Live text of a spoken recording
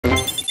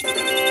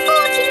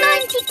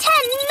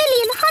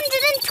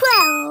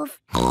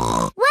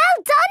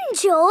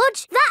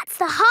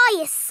the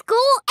highest score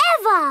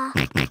ever!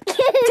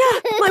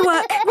 My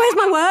work! Where's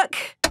my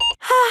work?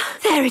 Ah,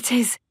 there it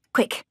is.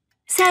 Quick.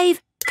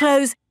 Save,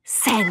 close,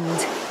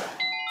 send.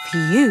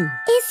 Phew.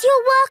 Is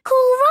your work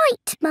all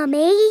right,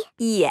 Mummy?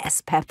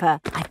 Yes,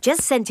 Peppa. I've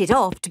just sent it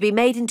off to be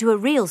made into a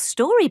real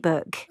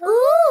storybook.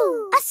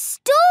 Ooh, a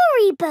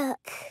storybook.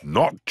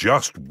 Not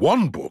just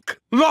one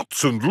book.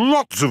 Lots and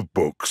lots of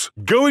books.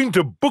 Going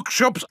to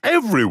bookshops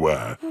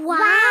everywhere.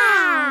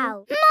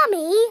 Wow!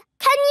 Mummy,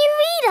 can you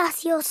read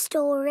us your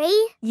story?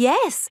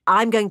 Yes,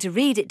 I'm going to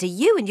read it to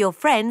you and your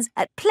friends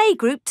at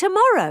Playgroup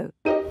tomorrow.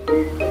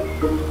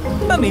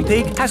 Mummy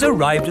Pig has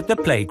arrived at the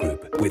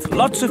playgroup with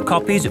lots of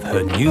copies of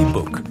her new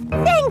book.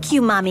 Thank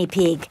you, Mummy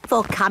Pig,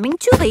 for coming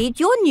to read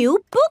your new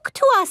book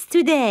to us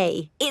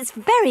today. It's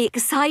very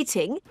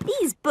exciting.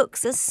 These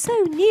books are so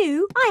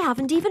new, I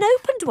haven't even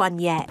opened one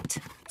yet.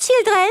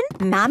 Children,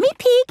 Mummy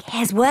Pig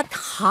has worked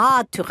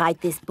hard to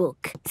write this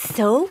book.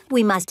 So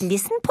we must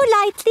listen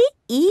politely,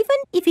 even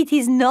if it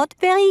is not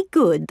very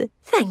good.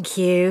 Thank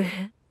you.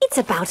 It's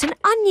about an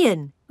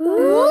onion.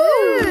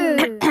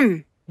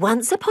 Ooh!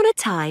 Once upon a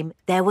time,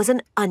 there was an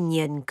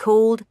onion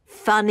called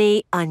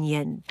Funny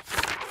Onion.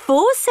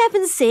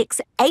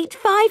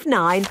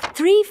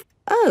 4768593.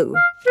 Oh.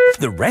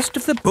 The rest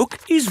of the book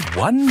is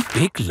one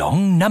big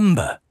long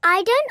number.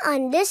 I don't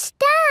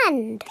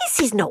understand. This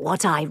is not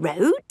what I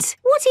wrote.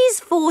 What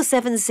is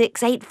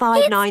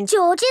 4768593? It's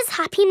George's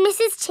Happy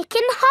Mrs.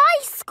 Chicken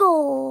high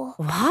score.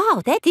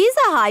 Wow, that is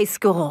a high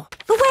score.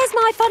 But where's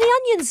my Funny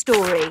Onion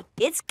story?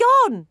 It's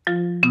gone.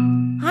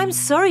 I'm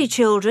sorry,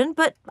 children,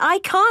 but I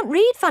can't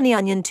read Funny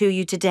Onion to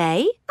you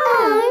today.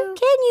 Oh.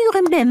 Can you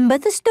remember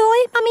the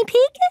story, Mummy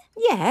Pig?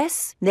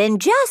 Yes. Then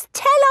just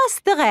tell us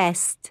the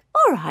rest.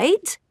 All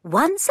right.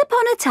 Once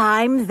upon a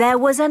time, there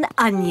was an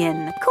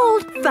onion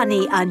called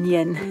Funny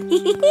Onion.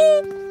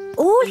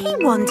 All he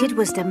wanted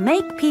was to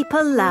make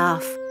people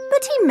laugh,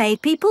 but he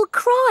made people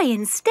cry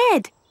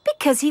instead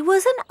because he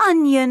was an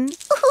onion.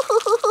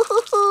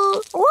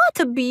 What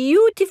a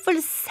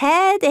beautiful,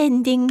 sad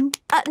ending.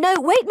 No,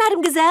 wait,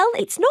 Madame Gazelle,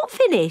 it's not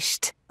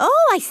finished.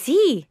 Oh, I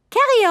see.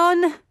 Carry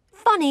on.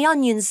 Funny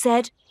Onion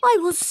said, I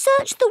will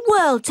search the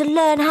world to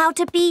learn how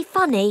to be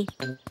funny.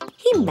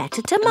 He met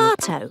a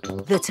tomato.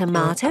 The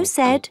tomato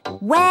said,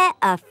 wear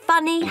a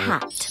funny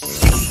hat.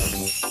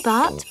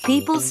 But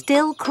people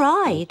still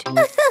cried.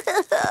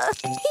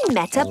 He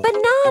met a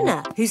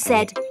banana who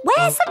said,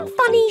 wear some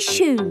funny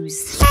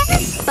shoes.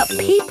 But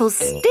people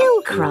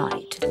still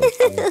cried.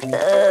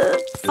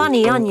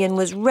 Funny Onion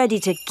was ready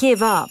to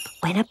give up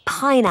when a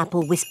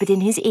pineapple whispered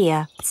in his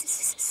ear.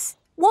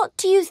 What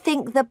do you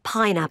think the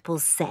pineapple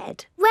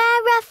said?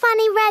 Wear a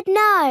funny red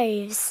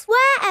nose.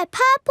 Wear a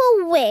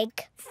purple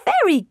wig.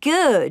 Very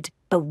good.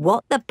 But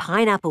what the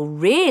pineapple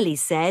really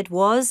said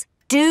was,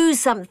 do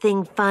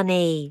something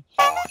funny.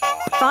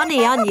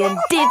 Funny Onion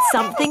did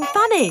something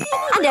funny,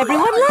 and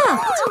everyone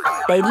laughed.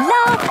 They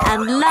laughed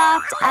and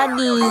laughed and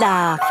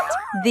laughed.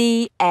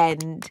 The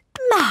end.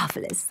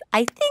 Marvellous.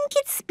 I think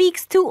it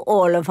speaks to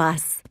all of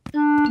us.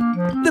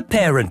 The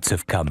parents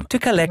have come to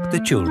collect the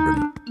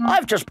children.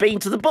 I've just been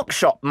to the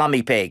bookshop,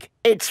 Mummy Pig.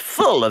 It's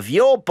full of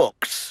your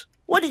books.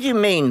 What did you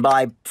mean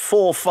by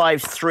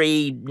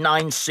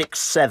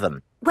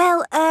 453967?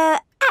 Well,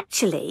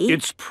 actually...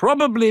 It's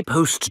probably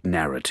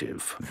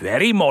post-narrative.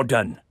 Very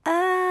modern.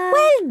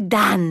 Well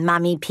done,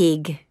 Mummy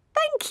Pig.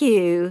 Thank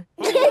you.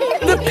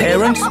 The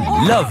parents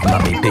love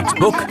Mummy Pig's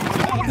book.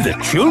 The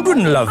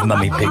children love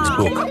Mummy Pig's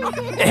book.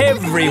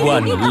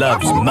 Everyone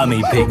loves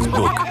Mummy Pig's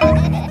book.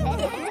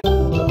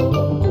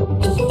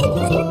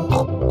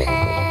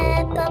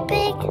 Peppa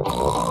Pig.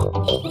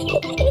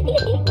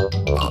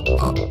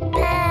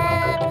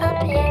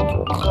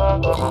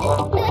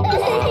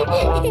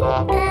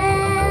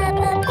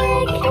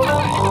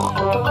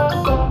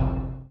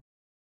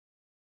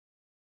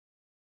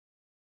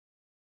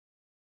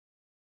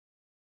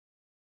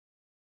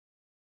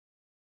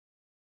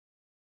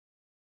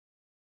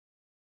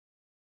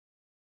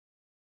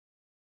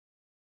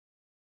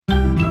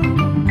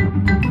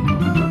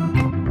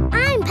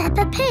 I'm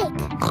Peppa Pig.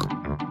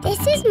 This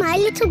is my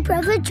little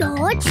brother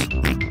George.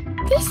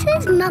 This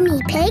is Mummy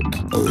Pig.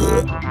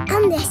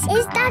 And this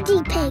is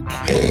Daddy Pig.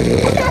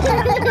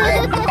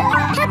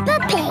 Peppa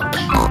Pig.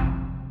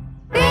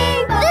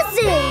 The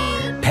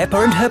zoo. Peppa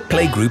and her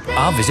playgroup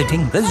are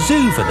visiting the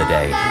zoo for the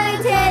day. Going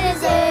to the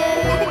zoo.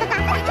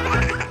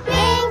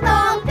 Bing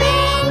bong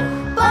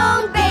bing,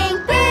 bong bing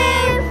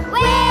boom.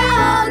 We're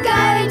all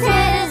going to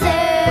the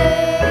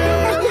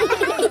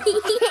zoo.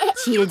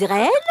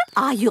 Children,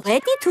 are you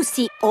ready to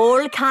see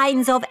all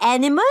kinds of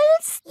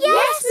animals?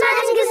 Yes,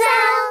 Madame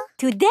Gazelle.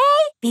 Today,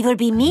 we will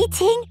be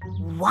meeting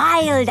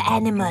wild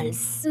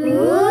animals.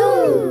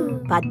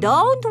 Ooh. But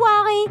don't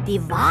worry, the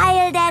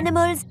wild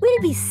animals will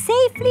be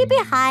safely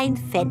behind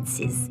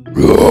fences. A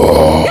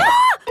lion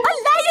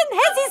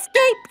has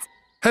escaped!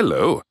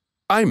 Hello,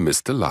 I'm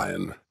Mr.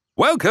 Lion.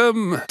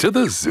 Welcome to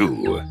the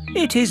zoo.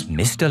 It is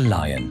Mr.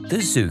 Lion, the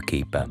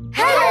zookeeper.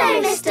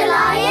 Hello, Mr.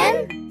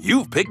 Lion.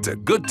 You've picked a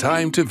good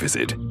time to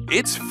visit.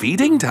 It's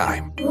feeding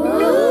time.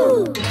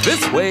 Ooh.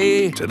 This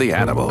way to the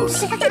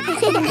animals.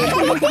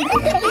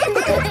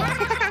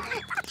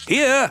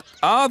 Here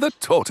are the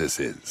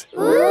tortoises.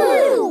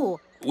 Ooh!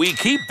 We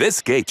keep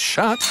this gate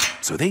shut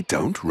so they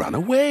don't run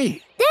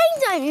away. They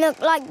don't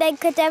look like they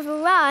could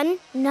ever run.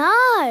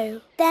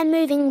 No, they're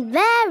moving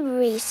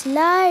very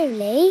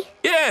slowly.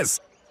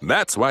 Yes,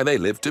 that's why they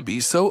live to be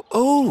so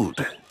old.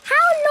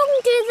 How long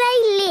do they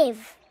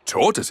live?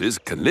 Tortoises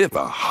can live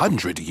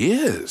 100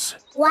 years.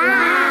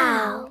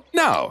 Wow!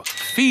 Now,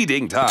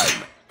 feeding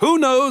time. Who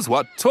knows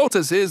what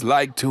tortoises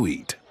like to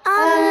eat?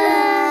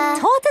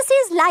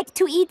 Tortoises like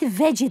to eat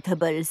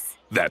vegetables.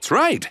 That's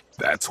right.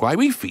 That's why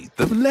we feed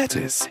them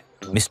lettuce.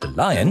 Mr.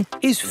 Lion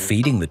is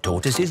feeding the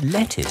tortoises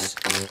lettuce.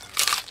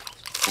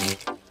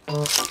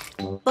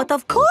 But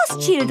of course,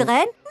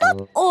 children,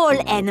 not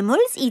all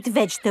animals eat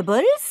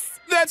vegetables.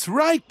 That's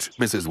right,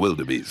 Mrs.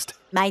 Wildebeest.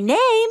 My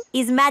name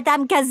is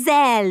Madame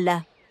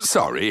Gazelle.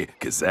 Sorry,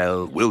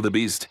 Gazelle,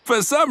 Wildebeest.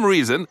 For some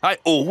reason, I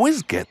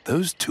always get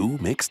those two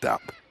mixed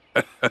up.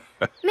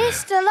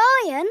 Mr.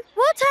 Lion,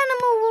 what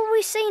animal will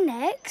we see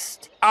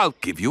next? I'll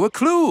give you a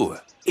clue.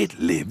 It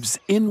lives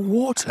in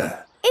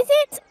water. Is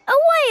it a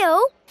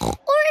whale or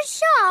a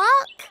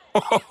shark?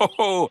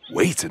 Oh,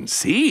 wait and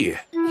see.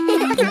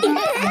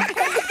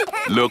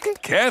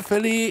 Look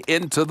carefully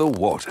into the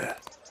water.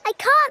 I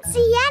can't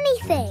see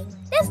anything.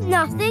 There's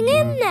nothing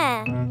in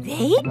there.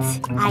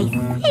 Wait, I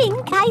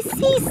think I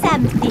see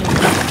something.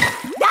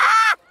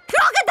 Ah!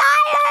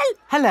 Crocodile!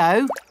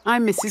 Hello,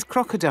 I'm Mrs.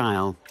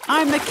 Crocodile.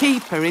 I'm the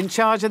keeper in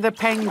charge of the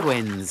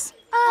penguins.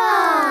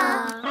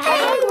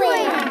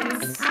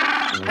 Penguins!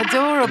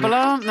 Adorable,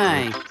 aren't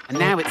they? And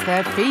now it's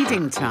their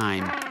feeding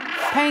time.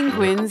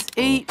 Penguins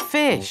eat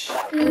fish.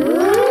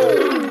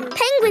 Ooh.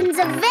 Penguins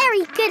are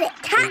very good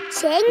at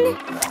catching.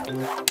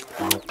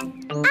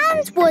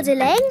 And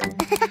waddling.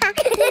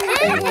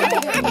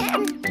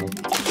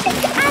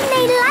 And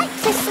they like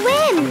to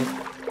swim.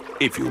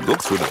 If you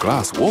look through the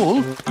glass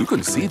wall, you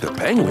can see the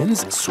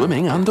penguins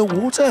swimming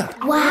underwater.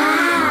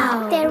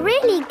 Wow! They're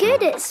really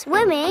good at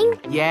swimming.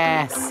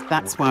 Yes,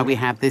 that's why we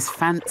have this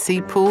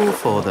fancy pool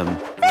for them.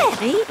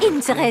 Very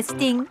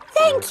interesting.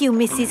 Thank you,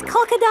 Mrs.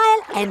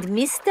 Crocodile and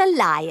Mr.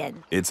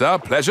 Lion. It's our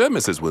pleasure,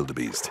 Mrs.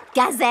 Wildebeest.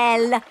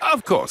 Gazelle.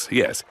 Of course,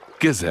 yes.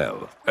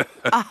 Gazelle.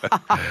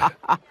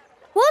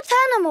 What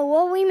animal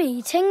are we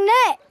meeting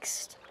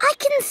next? I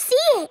can see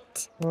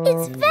it.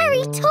 It's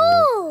very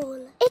tall.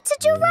 It's a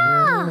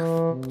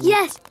giraffe.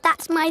 Yes,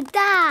 that's my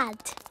dad.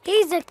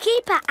 He's a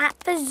keeper at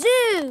the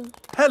zoo.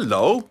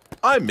 Hello,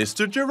 I'm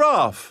Mr.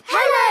 Giraffe.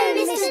 Hello,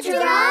 Mr.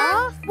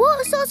 Giraffe.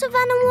 What sort of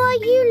animal are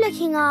you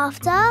looking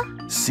after?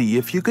 See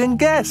if you can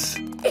guess.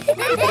 Look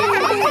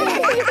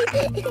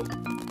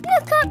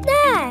up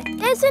there.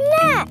 There's a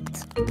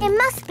net. It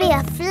must be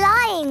a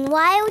flying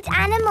wild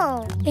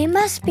animal. It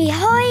must be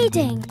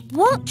hiding,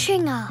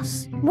 watching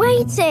us,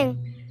 waiting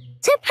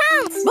to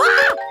pounce.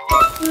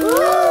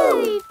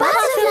 Ooh,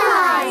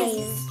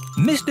 butterflies!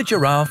 Mr.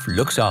 Giraffe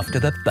looks after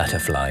the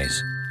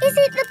butterflies. Is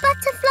it the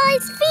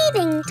butterflies'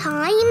 feeding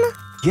time?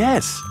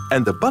 Yes,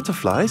 and the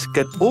butterflies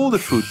get all the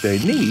food they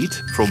need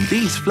from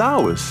these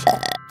flowers.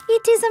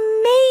 It is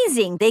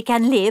amazing they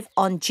can live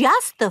on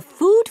just the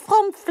food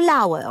from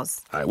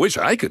flowers. I wish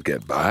I could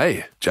get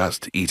by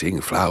just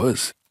eating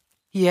flowers.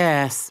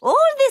 Yes. All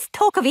this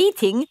talk of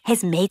eating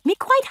has made me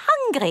quite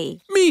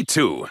hungry. Me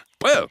too.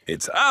 Well,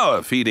 it's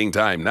our feeding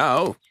time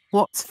now.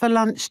 What's for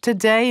lunch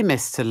today,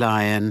 Mr.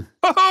 Lion?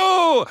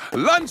 Oh,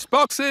 lunch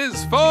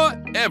boxes for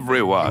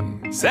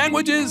everyone.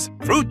 Sandwiches,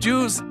 fruit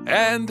juice,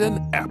 and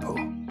an apple.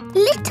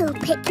 Little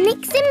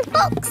picnics in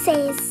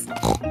boxes.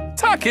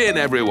 Tuck in,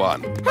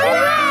 everyone.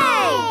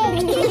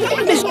 Hooray!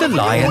 Mr.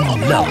 Lion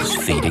loves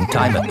feeding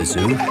time at the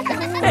zoo.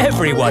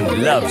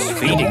 Everyone loves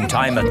feeding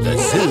time at the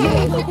zoo.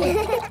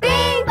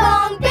 Bing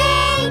bong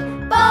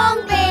bing,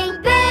 bong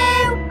bing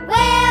boo.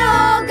 We're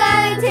all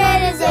going to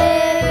the zoo.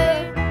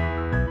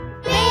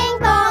 Bing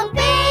bong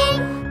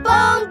bing,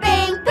 bong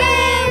bing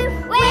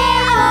boo.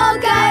 We're all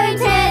going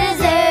to the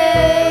zoo.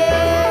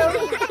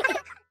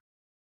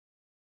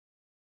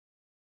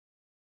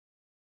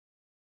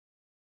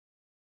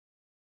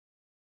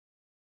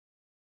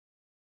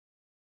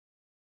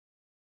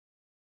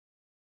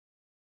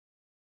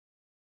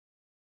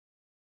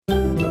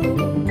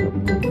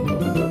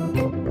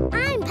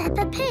 I'm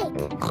Peppa Pig.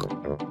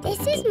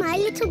 This is my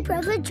little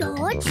brother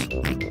George.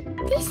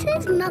 This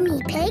is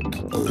Mummy Pig.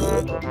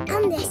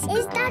 And this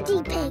is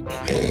Daddy Pig.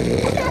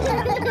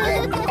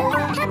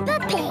 Peppa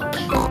Pig.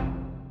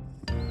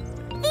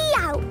 The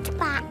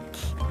Outback.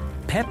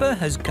 Peppa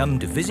has come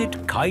to visit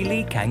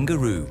Kylie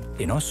Kangaroo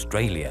in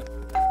Australia.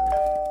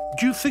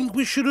 Do you think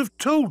we should have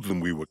told them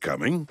we were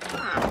coming?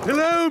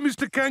 Hello,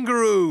 Mr.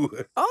 Kangaroo.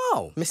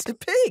 Oh, Mr.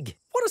 Pig.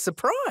 What a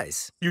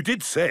surprise. You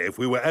did say if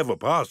we were ever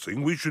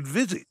passing, we should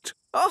visit.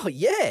 Oh,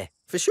 yeah,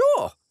 for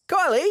sure.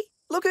 Kylie,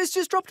 look who's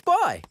just dropped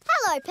by.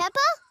 Hello, Peppa.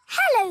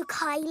 Hello,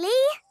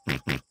 Kylie.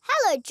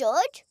 Hello,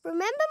 George.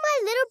 Remember my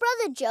little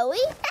brother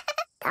Joey?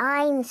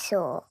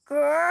 Dinosaur.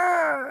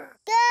 Grrr.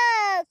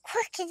 Grrr,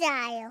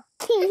 crocodile.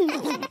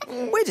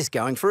 We're just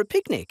going for a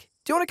picnic.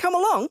 Do you want to come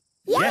along?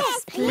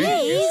 Yes,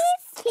 please.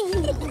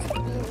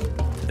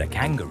 The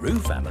kangaroo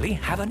family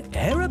have an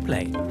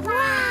aeroplane.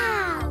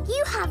 Wow!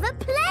 You have a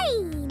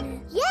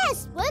plane.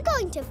 Yes, we're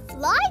going to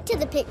fly to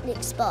the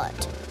picnic spot.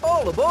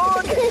 All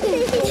aboard!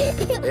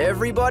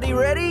 Everybody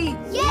ready?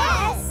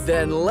 Yes!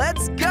 Then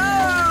let's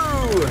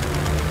go!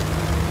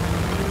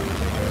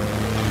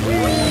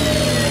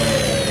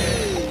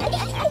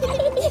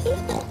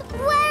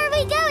 Where are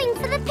we going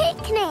for the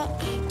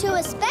picnic? To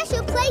a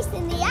special place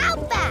in the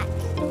outback.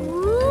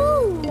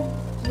 Ooh!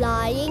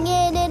 Flying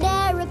in an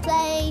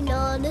aeroplane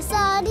on a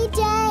sunny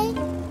day.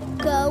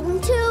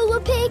 Going to a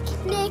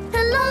picnic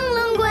a long,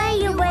 long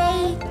way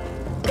away.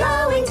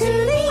 Going to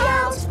the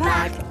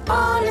outback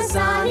on a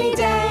sunny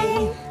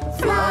day.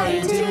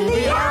 Flying to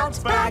the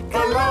outback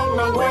a long,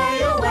 long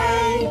way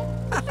away.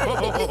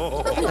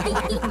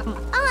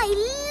 I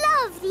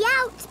love the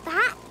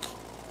outback.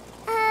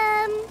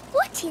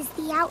 What is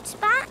the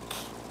outback?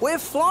 We're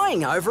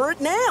flying over it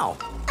now.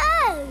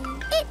 Oh,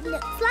 it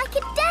looks like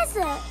a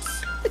desert.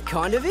 It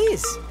kind of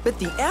is. But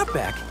the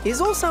outback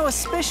is also a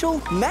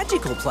special,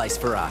 magical place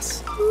for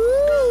us.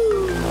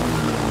 Ooh.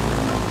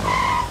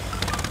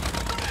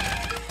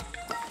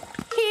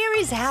 Here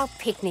is our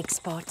picnic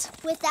spot.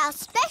 With our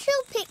special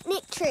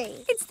picnic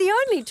tree. It's the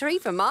only tree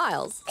for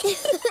miles.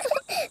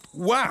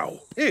 Wow,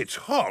 it's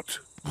hot.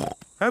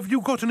 Have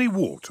you got any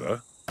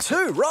water?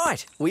 Too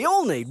right. We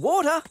all need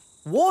water.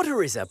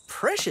 Water is a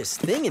precious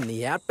thing in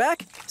the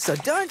outback, so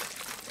don't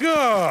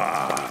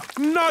Ah,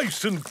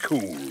 nice and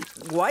cool.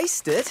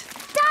 waste it.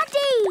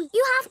 Daddy,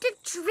 you have to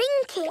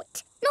drink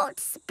it, not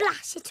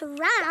splash it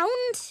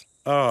around.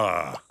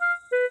 Ah,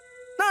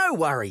 No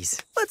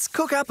worries. Let's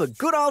cook up a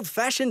good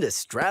old-fashioned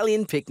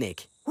Australian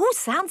picnic. Oh,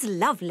 sounds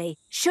lovely.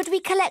 Should we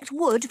collect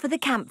wood for the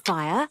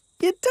campfire?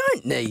 You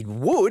don't need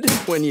wood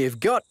when you've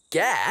got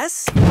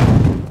gas.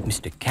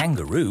 Mr.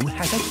 Kangaroo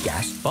has a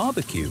gas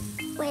barbecue.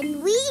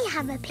 When we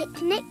have a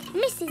picnic,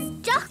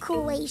 Mrs. Duck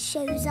always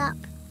shows up.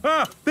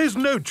 ah, there's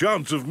no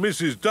chance of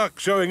Mrs. Duck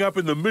showing up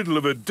in the middle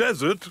of a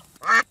desert.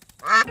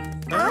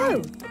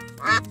 Oh.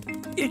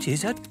 It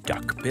is a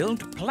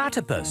duck-billed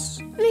platypus.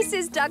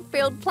 Mrs.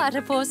 Duck-billed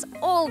Platypus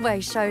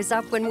always shows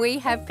up when we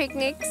have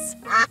picnics.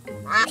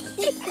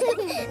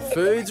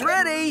 Food's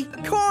ready.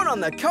 Corn on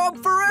the cob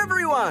for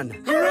everyone.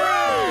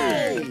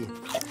 Hooray!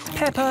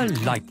 Peppa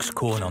likes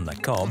corn on the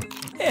cob.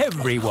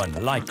 Everyone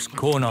likes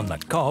corn on the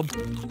cob.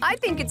 I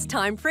think it's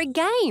time for a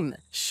game.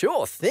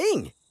 Sure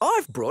thing.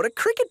 I've brought a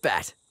cricket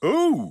bat.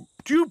 Oh,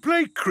 do you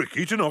play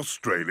cricket in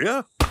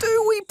Australia?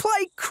 Do we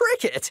play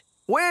cricket?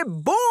 We're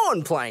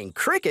born playing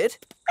cricket.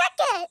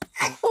 Cricket!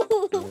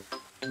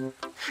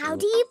 How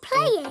do you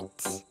play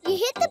it? You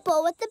hit the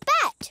ball with the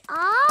bat.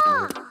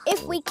 Ah!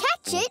 If we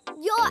catch it,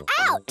 you're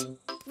out.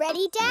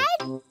 Ready,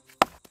 Dad?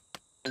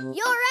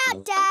 You're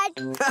out, Dad.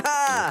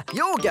 Ha!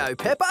 You'll go,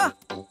 Peppa.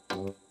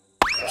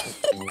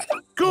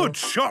 Good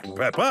shot,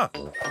 Peppa.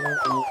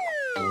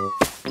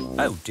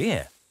 Oh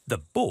dear, the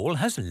ball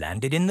has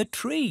landed in the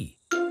tree.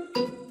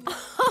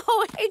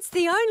 Oh, it's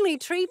the only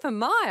tree for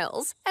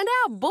miles, and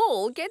our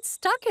ball gets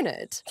stuck in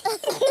it.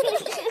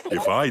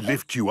 If I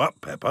lift you up,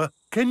 Peppa,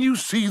 can you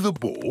see the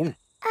ball?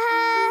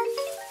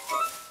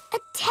 A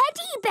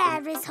teddy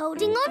bear is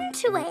holding on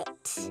to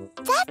it.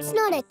 That's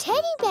not a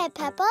teddy bear,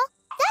 Peppa.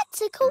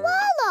 That's a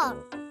koala.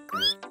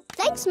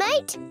 Thanks,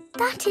 mate.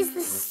 That is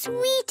the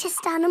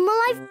sweetest animal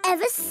I've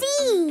ever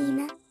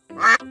seen.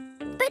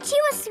 But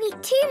you are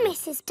sweet too,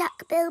 Mrs.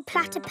 Duck-billed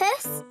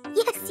Platypus.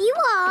 Yes, you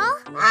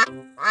are.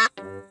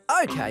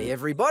 OK,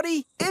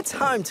 everybody, it's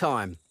home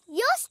time.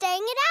 You're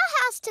staying at our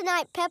house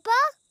tonight, Peppa.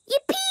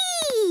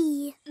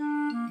 Yippee!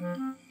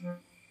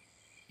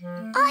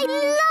 I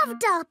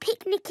loved our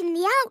picnic in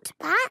the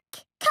outback.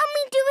 Can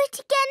we do it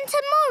again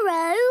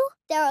tomorrow?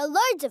 There are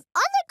loads of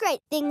other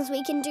great things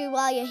we can do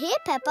while you're here,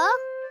 Peppa.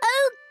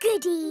 Oh,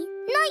 goody.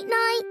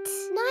 Night-night.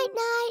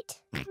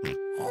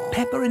 Night-night.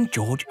 Peppa and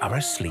George are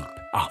asleep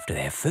after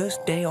their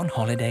first day on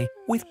holiday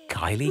with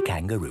Kylie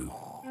Kangaroo.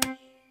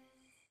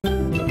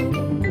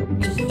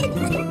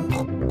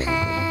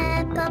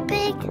 Peppa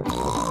Pig.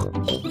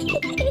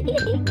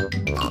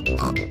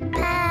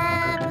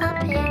 Peppa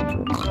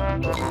Pig.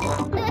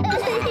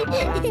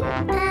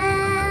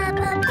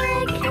 Peppa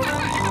Pig.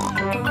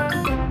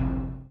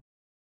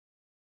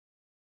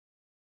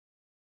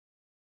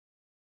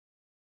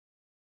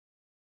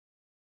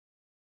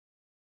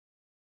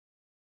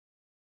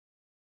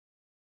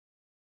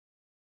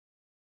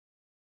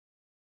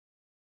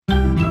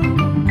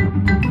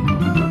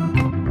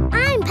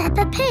 I'm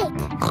Peppa Pig.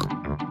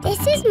 This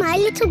is my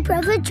little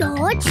brother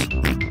George.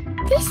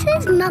 This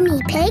is Mummy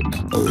Pig.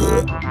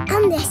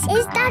 And this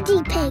is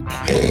Daddy Pig.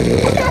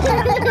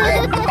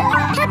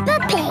 Peppa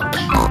Pig.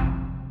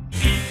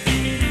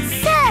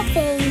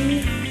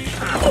 Surfing.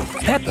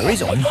 Peppa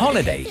is on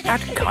holiday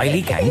at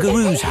Kylie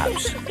Kangaroo's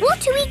house.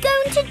 What are we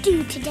going to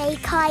do today,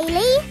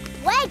 Kylie?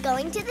 We're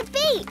going to the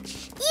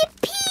beach.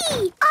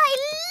 Yippee! I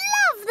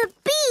love the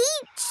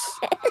beach.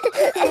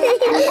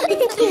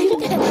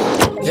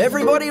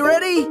 Everybody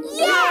ready?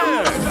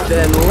 Yeah!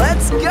 Then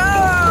let's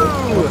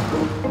go!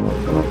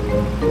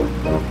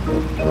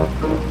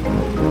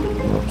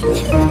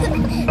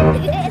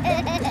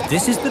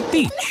 this is the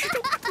beach.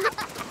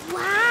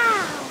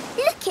 Wow!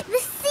 Look at the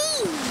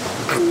sea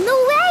and the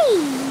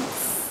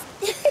waves.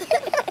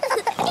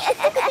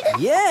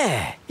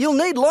 Yeah, you'll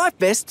need life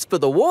vests for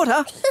the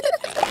water.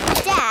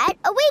 Dad,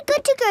 are we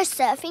good to go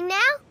surfing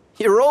now?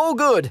 You're all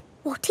good.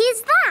 What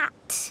is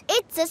that?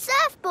 It's a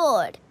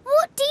surfboard.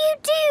 What do you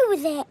do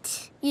with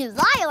it? You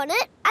lie on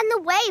it and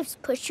the waves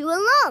push you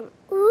along.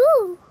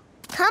 Ooh.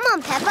 Come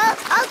on, Peppa,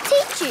 I'll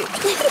teach you.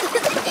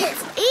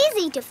 It's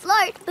easy to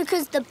float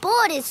because the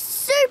board is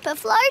super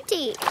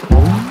floaty.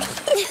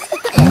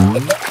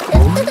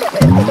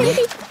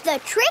 The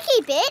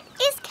tricky bit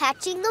is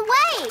catching the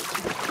wave.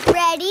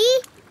 Ready,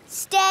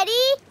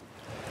 steady,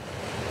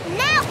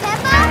 now,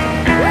 Peppa!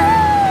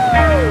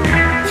 Woo!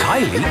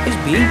 Kylie is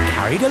being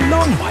carried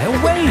along by a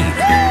wave.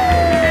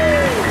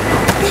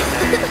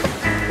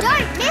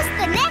 Don't miss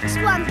the next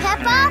one,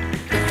 Peppa.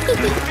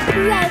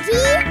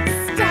 Ready,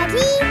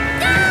 steady,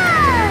 go!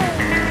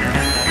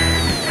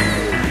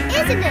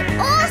 Isn't it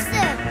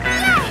awesome?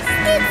 Yes,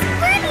 it's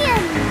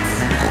brilliant!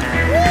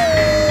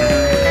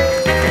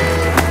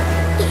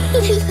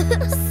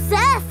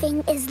 Surfing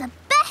is the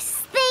best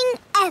thing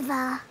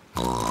ever.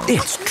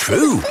 It's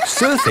true.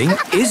 Surfing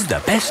is the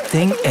best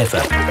thing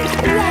ever.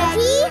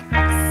 Ready,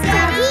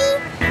 steady,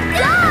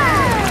 go!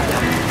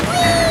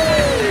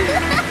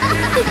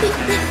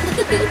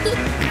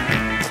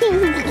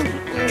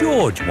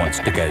 George wants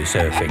to go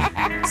surfing.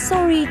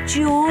 Sorry,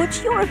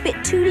 George, you're a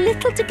bit too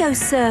little to go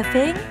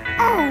surfing.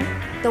 Oh,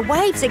 the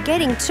waves are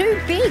getting too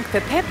big for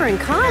Peppa and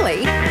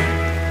Kylie.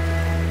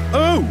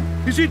 Oh,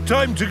 is it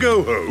time to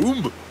go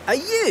home? Are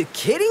you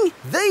kidding?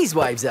 These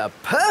waves are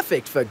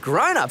perfect for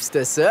grown-ups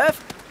to surf.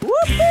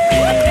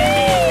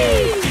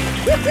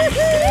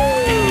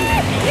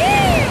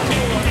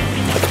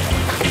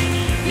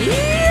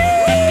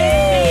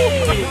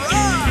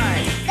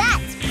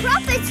 That's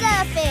proper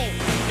surfing!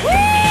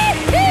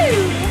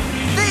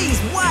 These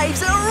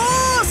waves are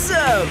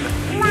awesome!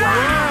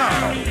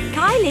 Wow!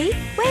 Kylie,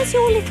 where's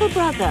your little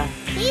brother?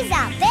 He's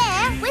out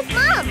there with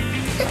Mum.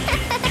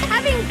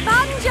 Having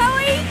fun,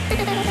 Joey?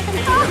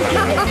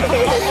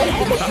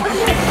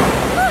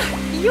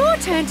 Your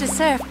turn to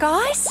surf,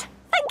 guys.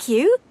 Thank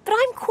you, but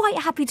I'm quite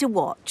happy to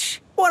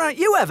watch. Why don't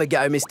you have a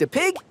go, Mr.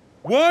 Pig?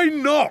 Why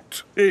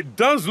not? It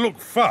does look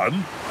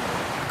fun.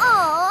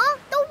 Aw,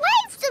 the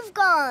waves have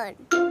gone.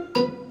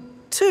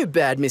 Too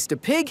bad, Mr.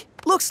 Pig.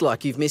 Looks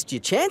like you've missed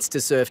your chance to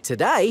surf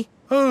today.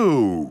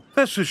 Oh,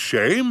 that's a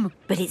shame.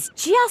 But it's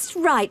just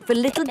right for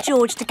little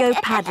George to go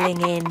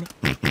paddling in.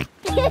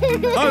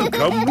 I'll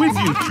come with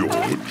you,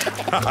 George.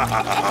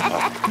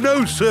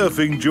 No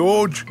surfing,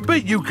 George,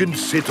 but you can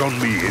sit on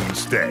me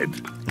instead.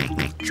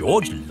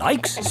 George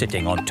likes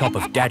sitting on top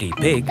of Daddy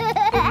Pig.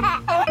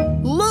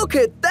 Look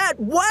at that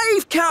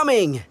wave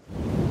coming!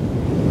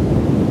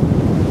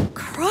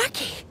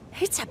 Crikey,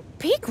 it's a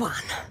big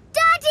one.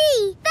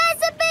 Daddy,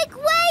 there's a big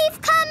wave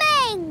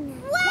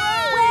coming!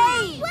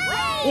 Wave!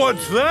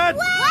 What's that?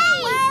 Wave!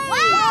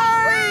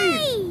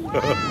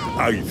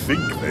 I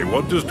think they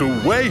want us to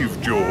wave,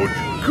 George.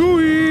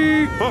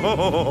 Cooey!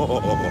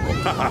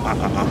 Cooey!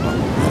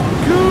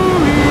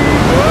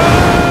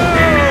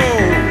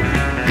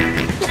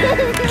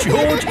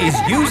 George is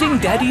using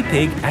Daddy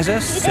Pig as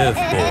a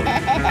surfboard.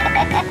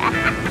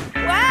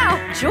 Wow,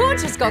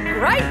 George has got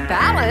great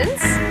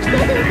balance.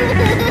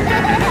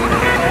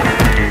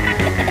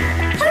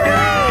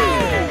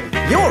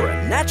 Hooray! You're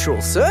a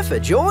natural surfer,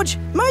 George.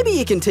 Maybe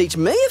you can teach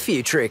me a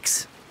few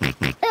tricks.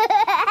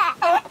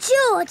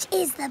 George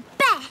is the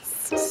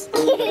best. I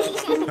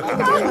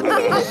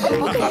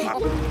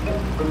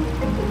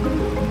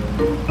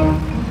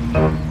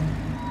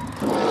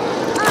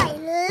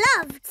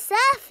loved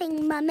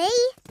surfing, Mummy.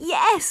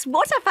 Yes,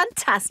 what a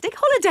fantastic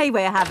holiday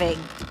we're having.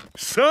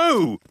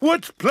 So,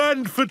 what's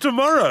planned for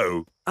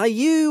tomorrow? Are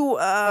you,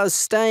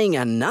 staying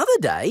another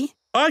day?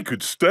 I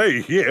could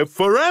stay here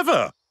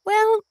forever.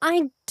 Well,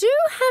 I do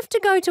have to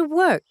go to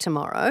work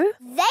tomorrow.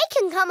 They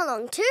can come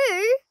along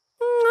too.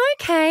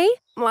 OK.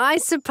 Well, I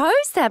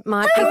suppose that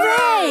might be...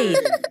 Hooray!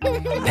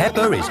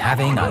 Peppa is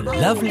having a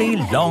lovely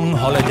long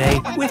holiday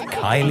with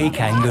Kylie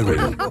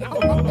Kangaroo.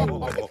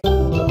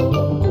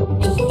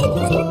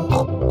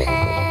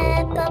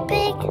 Peppa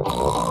Pig. Peppa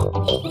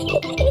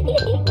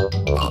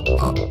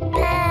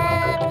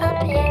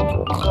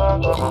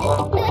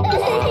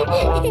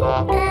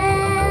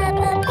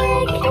Pig.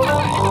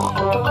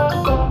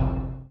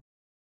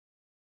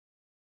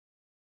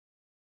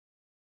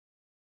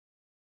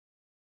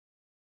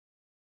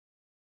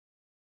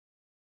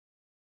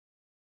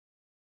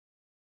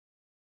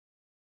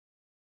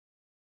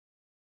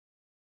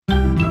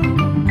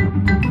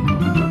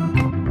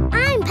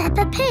 I'm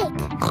Peppa Pig.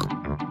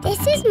 This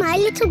is my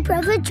little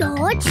brother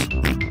George.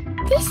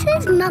 This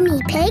is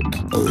Mummy Pig.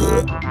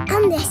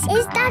 And this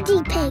is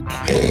Daddy Pig.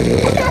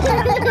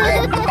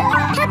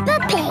 Peppa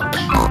Pig.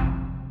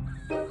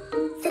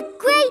 The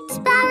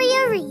Great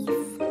Barrier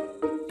Reef.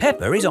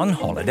 Peppa is on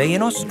holiday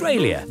in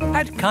Australia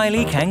at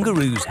Kylie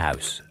Kangaroo's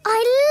house.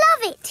 I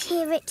love it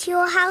here at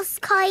your house,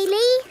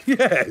 Kylie.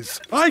 Yes,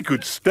 I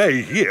could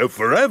stay here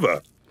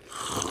forever.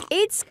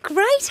 It's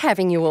great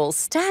having you all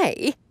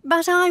stay,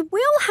 but I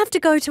will have to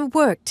go to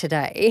work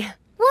today.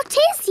 What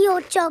is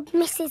your job,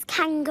 Mrs.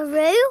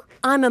 Kangaroo?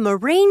 I'm a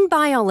marine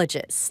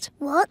biologist.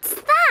 What's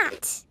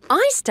that?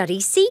 I study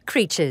sea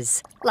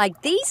creatures,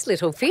 like these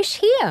little fish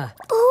here.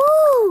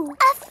 Ooh,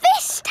 a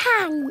fish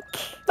tank.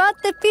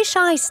 But the fish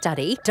I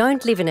study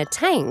don't live in a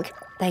tank.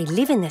 They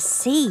live in the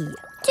sea.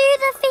 Do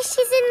the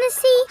fishes in the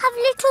sea have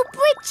little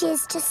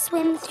bridges to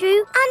swim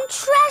through and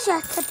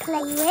treasure to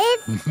play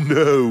with?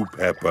 No,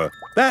 Peppa.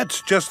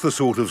 That's just the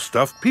sort of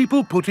stuff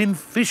people put in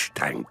fish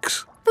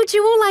tanks. Would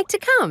you all like to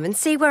come and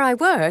see where I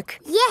work?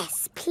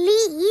 Yes,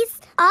 please.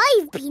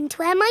 I've been to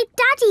where my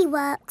daddy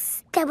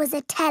works. There was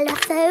a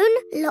telephone,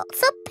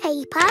 lots of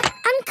paper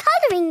and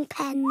colouring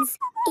pens.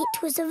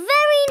 It was a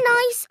very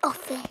nice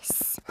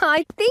office.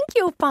 I think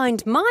you'll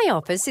find my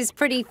office is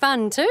pretty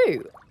fun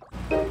too.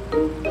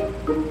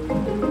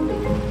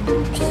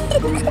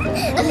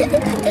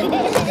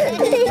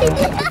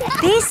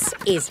 This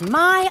is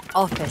my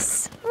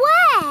office.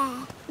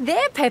 Where?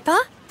 There,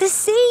 Peppa, the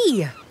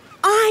sea.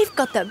 I've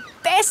got the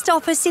best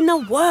office in the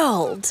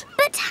world.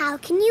 But how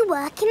can you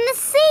work in the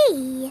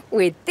sea?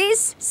 With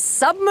this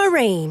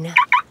submarine.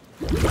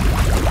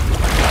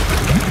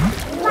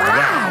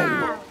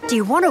 Wow! Do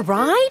you want to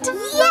ride?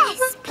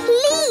 Yes,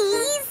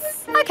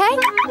 please. Okay,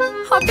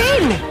 hop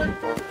in.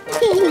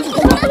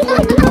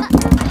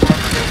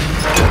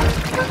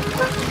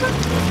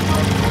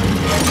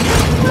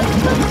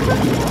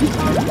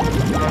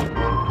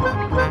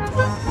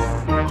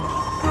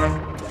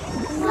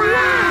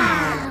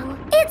 Wow!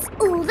 It's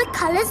all the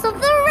colours of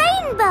the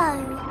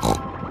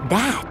rainbow.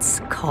 That's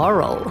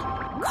coral.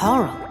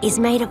 Coral is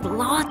made of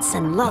lots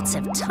and lots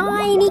of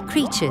tiny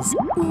creatures.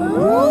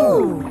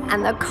 Ooh!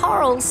 And the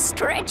coral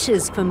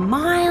stretches for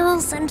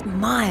miles and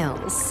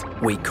miles.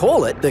 We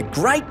call it the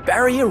Great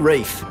Barrier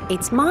Reef.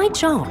 It's my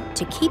job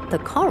to keep the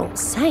coral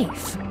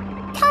safe.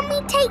 Can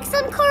we take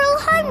some coral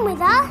home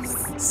with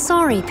us?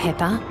 Sorry,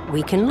 Peppa.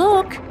 We can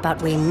look,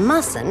 but we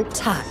mustn't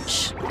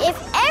touch. If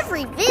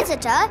every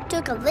visitor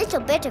took a little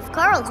bit of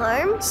coral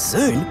home,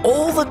 soon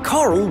all the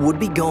coral would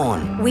be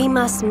gone. We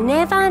must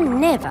never,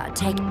 never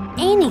take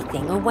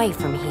anything away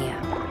from here.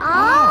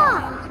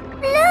 Ah!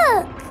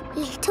 Look!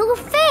 Little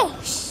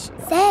fish.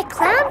 They're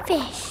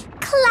clownfish.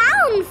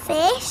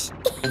 Clownfish?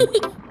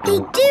 They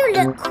do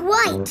look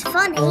quite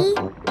funny.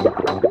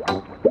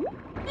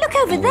 Look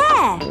over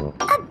there.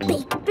 A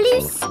big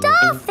blue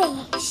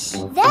starfish.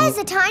 There's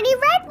a tiny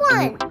red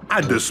one.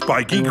 And a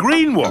spiky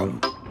green one.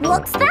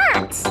 What's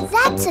that?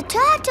 That's a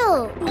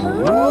turtle.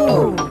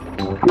 Ooh.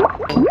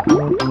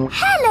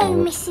 Hello,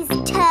 Mrs.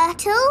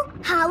 Turtle.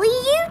 How are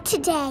you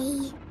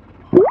today?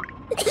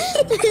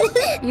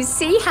 You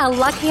see how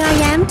lucky I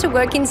am to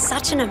work in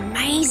such an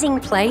amazing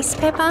place,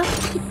 Peppa?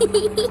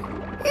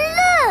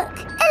 Look!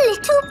 A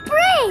little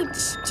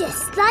bridge,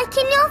 just like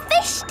in your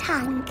fish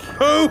tank.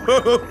 Oh,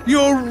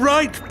 you're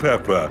right,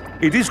 Peppa.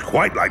 It is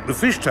quite like the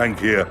fish tank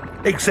here,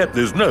 except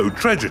there's no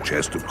treasure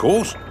chest, of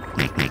course.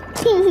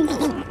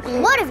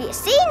 What have you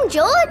seen,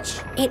 George?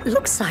 It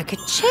looks like a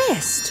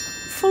chest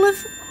full of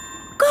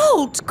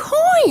gold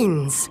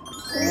coins.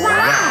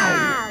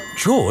 Wow!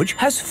 George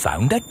has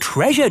found a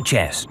treasure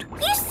chest.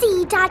 You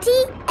see,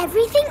 Daddy,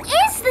 everything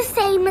is the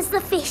same as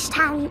the fish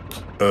tank.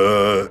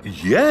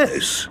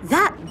 Yes.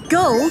 That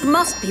gold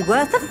must be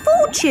worth a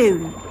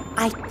fortune.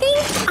 I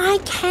think I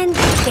can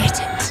get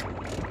it.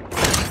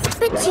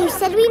 But you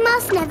said we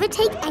must never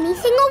take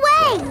anything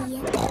away.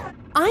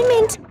 I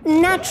meant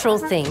natural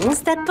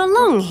things that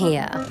belong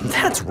here.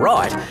 That's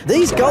right.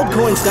 These gold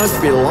coins don't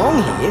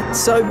belong here,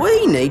 so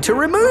we need to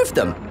remove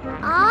them.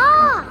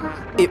 Ah!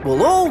 It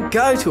will all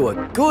go to a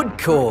good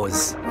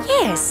cause.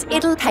 Yes,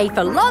 it'll pay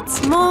for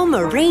lots more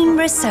marine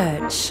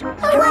research.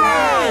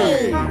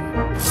 Hooray!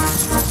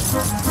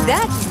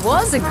 That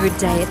was a good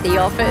day at the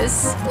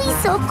office. We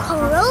saw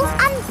coral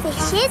and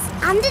fishes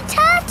and a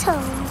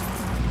turtle.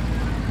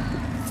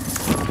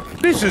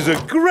 This is a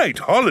great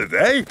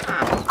holiday.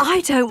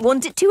 I don't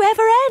want it to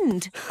ever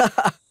end.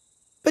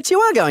 But you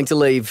are going to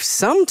leave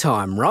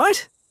sometime,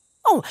 right?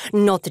 Oh,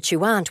 not that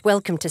you aren't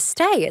welcome to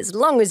stay as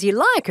long as you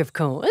like, of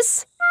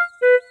course.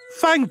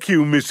 Thank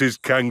you, Mrs.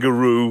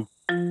 Kangaroo.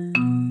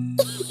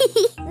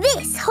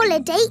 This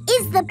holiday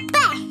is the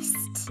best.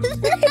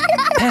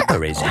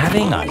 Peppa is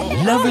having a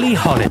lovely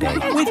holiday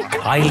with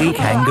Kylie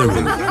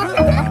Kangaroo.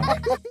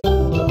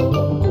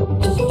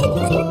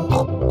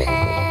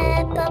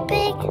 Peppa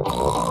Pig.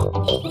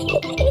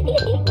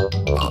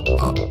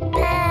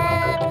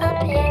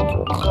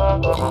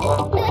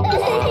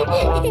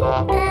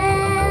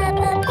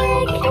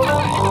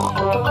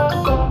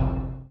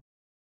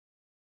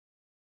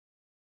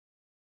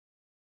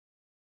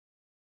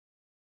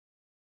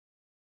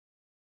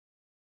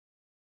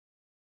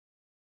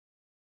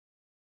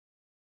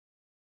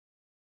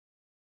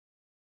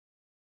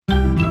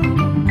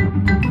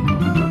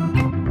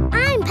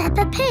 I'm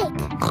Peppa Pig.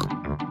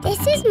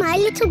 This is my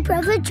little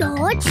brother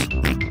George.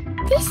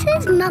 This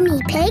is Mummy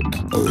Pig.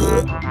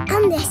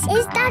 And this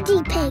is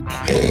Daddy Pig.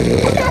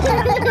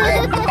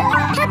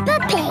 Peppa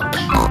Pig.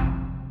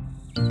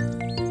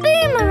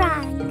 Boomerang.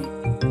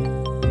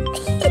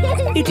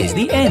 it is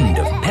the end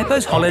of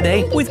Peppa's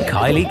holiday with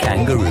Kylie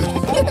Kangaroo.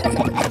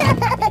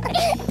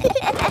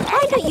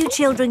 Why don't you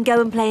children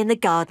go and play in the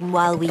garden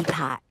while we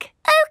pack?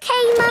 OK,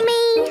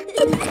 Mummy.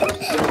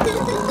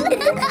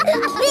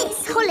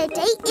 This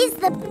holiday is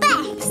the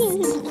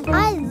best.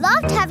 I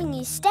loved having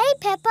you stay,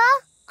 Peppa.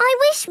 I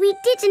wish we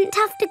didn't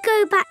have to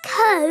go back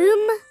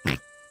home.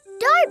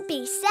 Don't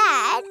be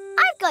sad.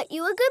 I've got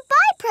you a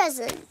goodbye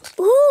present.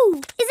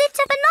 Ooh, is it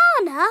a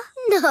banana?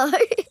 No.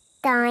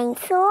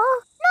 Dinosaur?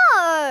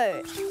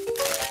 No.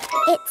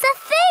 It's a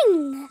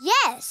thing.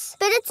 Yes,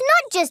 but it's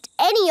not just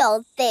any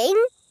old thing.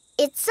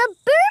 It's a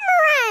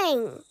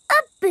boomerang.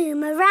 A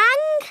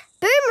boomerang?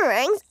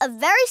 Boomerangs are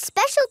very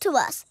special to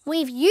us.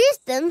 We've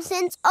used them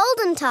since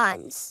olden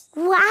times.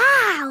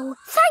 Wow.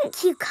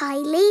 Thank you,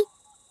 Kylie.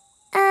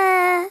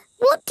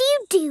 What do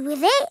you do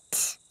with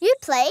it? You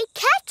play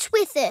catch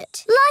with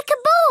it. Like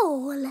a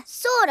ball?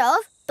 Sort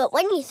of, but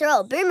when you throw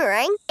a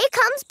boomerang, it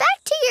comes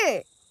back to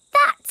you.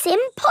 That's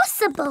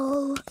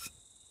impossible.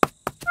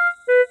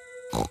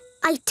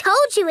 I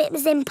told you it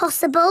was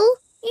impossible.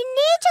 You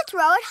need to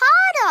throw it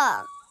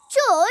harder.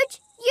 George,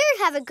 you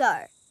have a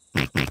go.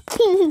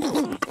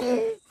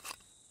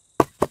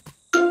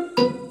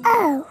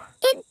 Oh,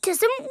 it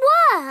doesn't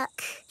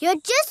work. You're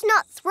just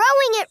not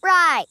throwing it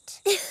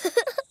right.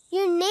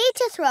 You need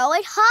to throw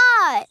it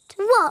hard.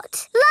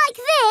 What, like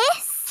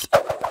this?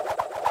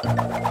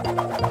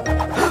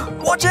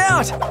 Watch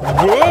out!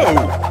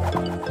 Whoa!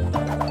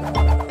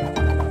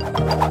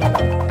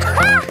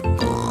 Ha!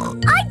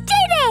 I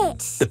did it!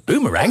 The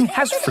boomerang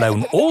has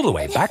flown all the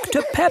way back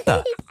to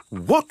Peppa.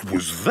 What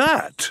was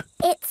that?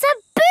 It's a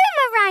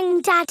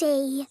boomerang,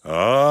 Daddy.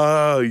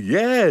 Ah,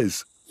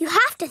 yes. You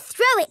have to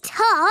throw it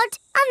hard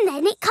and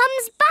then it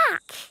comes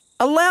back.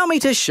 Allow me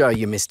to show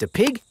you, Mr.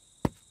 Pig.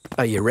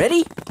 Are you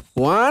ready?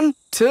 1,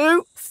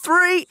 2,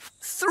 3,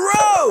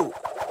 throw!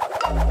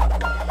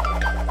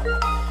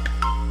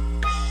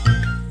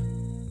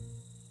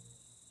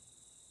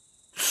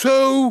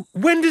 So,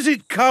 when does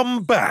it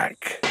come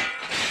back?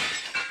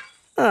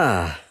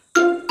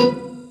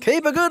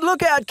 Keep a good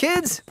lookout,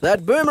 kids.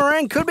 That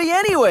boomerang could be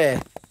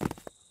anywhere.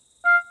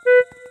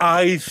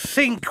 I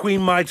think we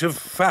might have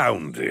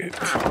found it.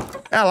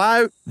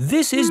 Hello.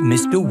 This is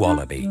Mr.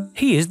 Wallaby.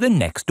 He is the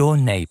next-door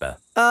neighbour.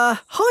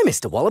 Hi,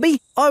 Mr.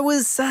 Wallaby. I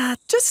was,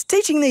 just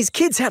teaching these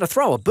kids how to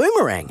throw a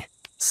boomerang.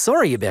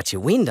 Sorry about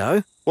your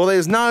window. Well,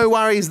 there's no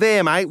worries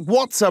there, mate.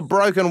 What's a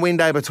broken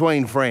window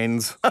between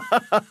friends?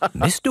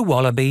 Mr.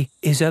 Wallaby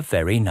is a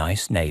very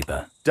nice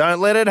neighbour. Don't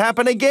let it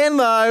happen again,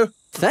 though.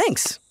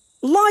 Thanks.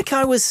 Like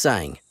I was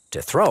saying,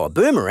 to throw a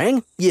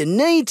boomerang, you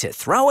need to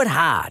throw it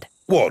hard.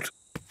 What?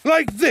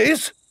 Like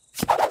this?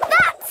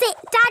 That's it,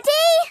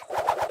 Daddy.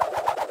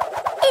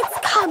 It's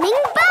coming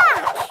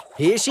back.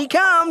 Here she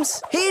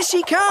comes. Here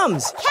she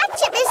comes.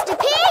 Catch it, Mr.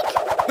 Pig.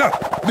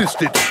 Ah,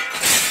 missed it.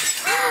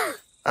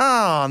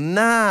 Oh,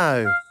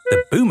 no.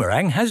 The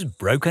boomerang has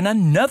broken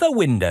another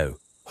window.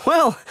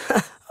 Well,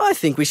 I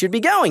think we should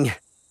be going.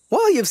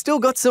 Well, you've still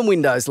got some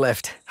windows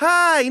left.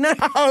 Hey,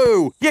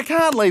 no! You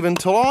can't leave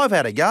until I've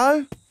had a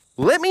go.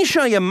 Let me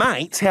show your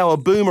mates how a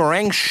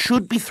boomerang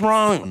should be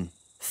thrown.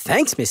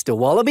 Thanks, Mr.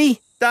 Wallaby.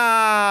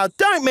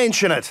 Don't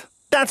mention it.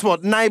 That's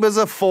what neighbours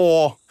are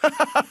for.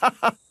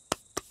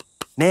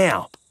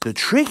 Now, the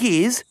trick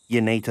is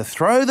you need to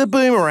throw the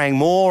boomerang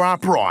more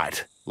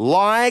upright.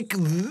 Like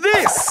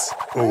this.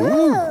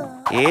 Ooh.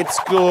 It's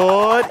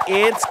good.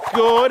 It's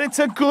good. It's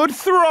a good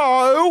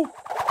throw.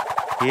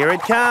 Here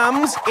it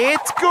comes.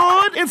 It's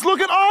good. It's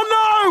looking... Oh,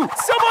 no!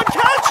 Someone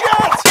catch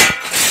it!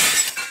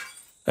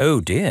 Oh,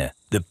 dear.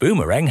 The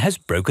boomerang has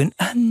broken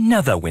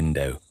another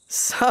window.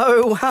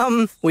 So,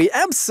 we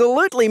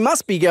absolutely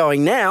must be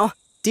going now.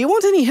 Do you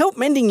want any help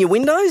mending your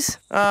windows?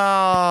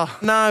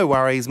 No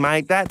worries,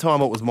 mate. That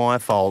time it was my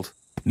fault.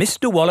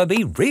 Mr.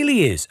 Wallaby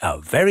really is a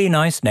very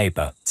nice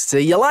neighbour.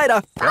 See you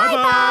later.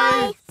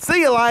 Bye-bye.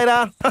 See you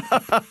later.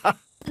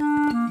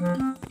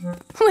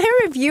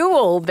 Where have you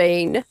all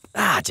been?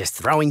 Just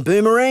throwing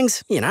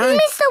boomerangs, you know.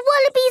 Mr.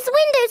 Wallaby's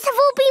windows have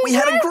all been We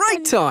had a broken.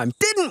 great time,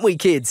 didn't we,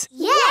 kids?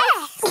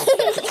 Yes!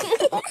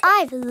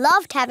 I've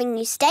loved having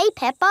you stay,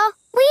 Peppa.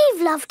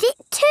 We've loved it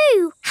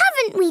too,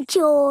 haven't we,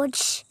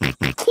 George?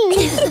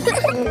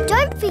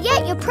 Don't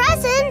forget your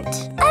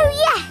present. Oh,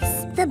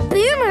 yes, the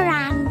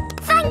boomerang.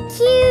 Thank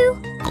you.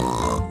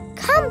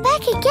 Come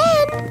back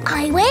again.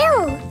 I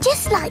will,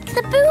 just like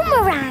the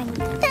boomerang.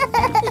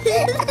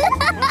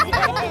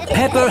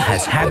 Peppa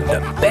has had the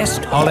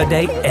best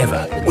holiday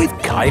ever with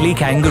Kylie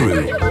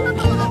Kangaroo.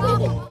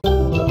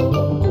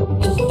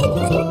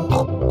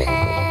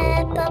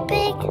 Peppa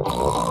Pig.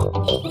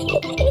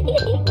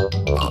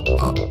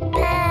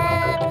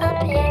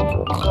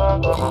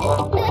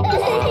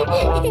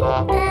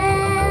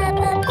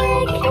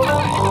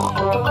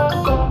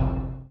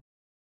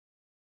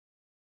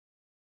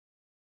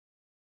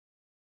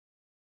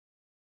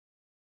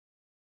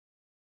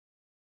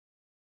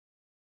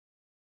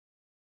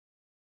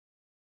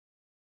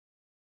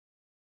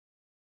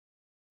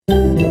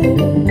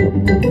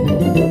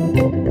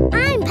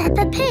 I'm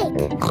Peppa Pig.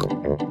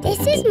 This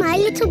is my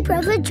little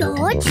brother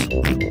George.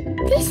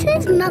 This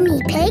is Mummy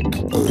Pig.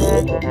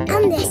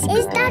 And this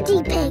is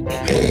Daddy Pig.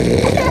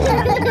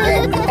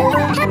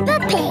 Peppa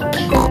Pig.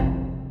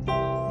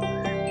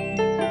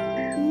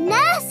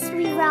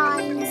 Nursery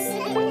rhymes.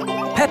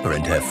 Peppa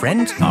and her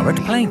friends are at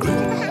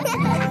playgroup.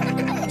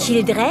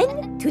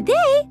 Children,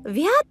 today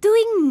we are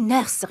doing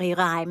nursery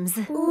rhymes.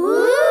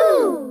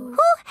 Ooh!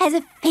 Who has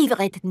a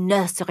favourite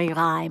nursery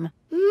rhyme?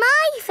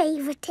 My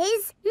favourite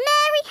is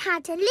Mary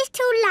Had a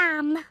Little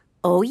Lamb.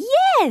 Oh,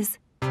 yes!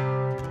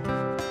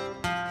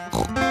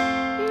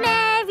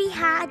 Mary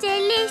had a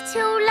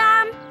little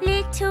lamb,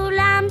 little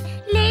lamb,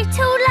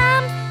 little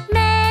lamb.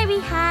 Mary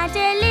had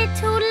a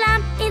little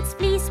lamb, its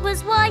fleece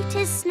was white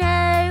as snow.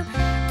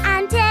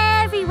 And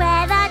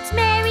everywhere that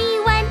Mary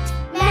went,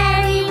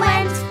 Mary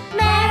went,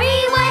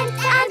 Mary went.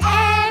 And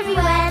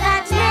everywhere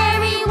that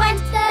Mary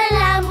went, the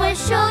lamb was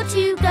sure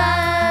to go.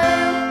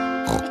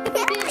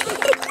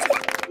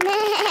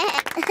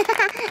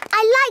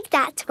 I like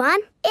that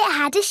one. It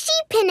had a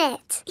sheep in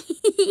it.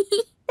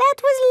 That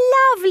was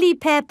lovely,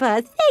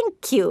 Peppa.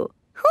 Thank you.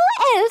 Who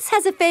else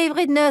has a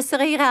favourite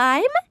nursery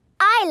rhyme?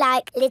 I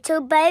like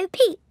Little Bo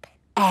Peep.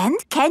 And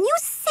can you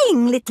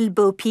sing Little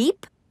Bo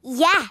Peep?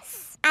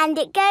 Yes, and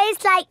it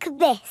goes like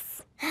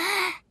this.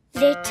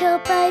 Little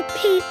Bo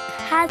Peep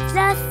has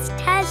lost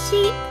her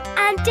sheep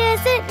and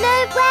doesn't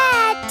know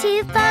where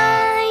to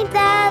find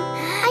them.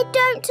 I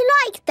don't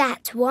like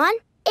that one.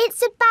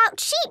 It's about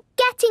sheep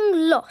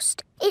getting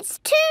lost. It's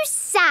too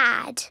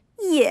sad.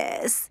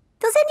 Yes.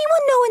 Does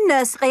anyone know a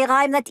nursery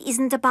rhyme that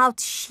isn't about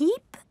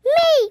sheep?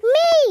 Me!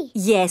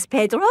 Yes,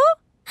 Pedro?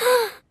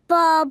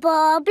 Ba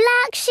ba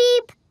black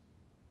sheep.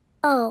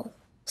 Oh,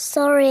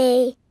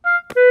 sorry.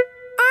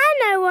 I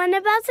know one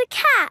about a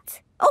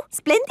cat. Oh,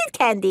 splendid,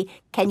 Candy.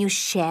 Can you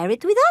share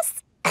it with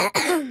us?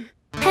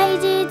 Hey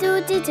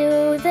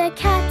diddle-diddle, the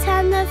cat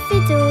and the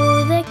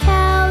fiddle, the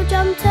cow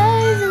jumped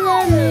over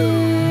the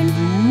moon.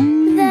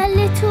 The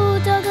little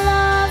dog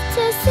loved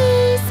to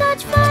see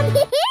such fun, and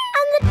the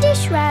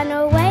dish ran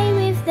away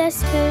with the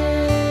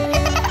spoon.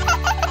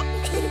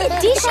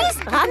 Dishes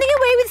running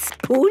away with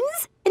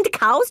spoons and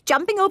cows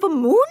jumping over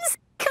moons?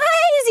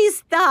 Crazy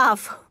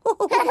stuff.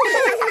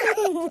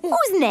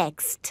 Who's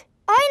next?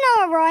 I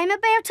know a rhyme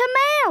about a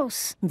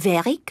mouse.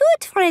 Very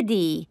good,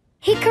 Freddy.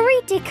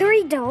 Hickory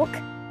dickory dock,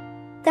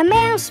 the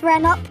mouse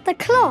ran up the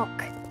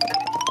clock.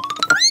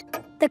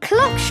 The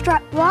clock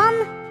struck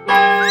one,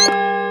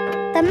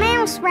 the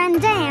mouse ran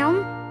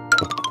down.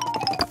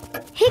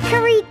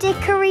 Hickory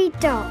dickory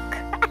dock.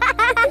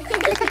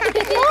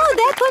 Oh,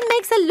 that one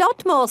makes a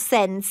lot more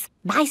sense.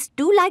 Mice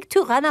do like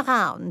to run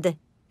around.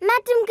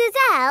 Madam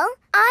Gazelle,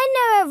 I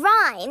know a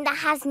rhyme that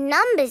has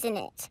numbers in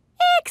it.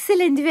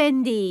 Excellent,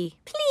 Wendy.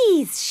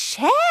 Please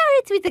share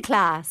it with the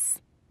class.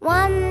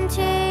 1,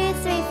 2,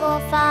 3, 4,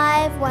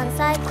 5. Once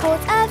I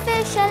caught a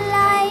fish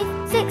alive.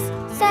 6,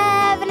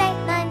 7,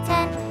 8, 9,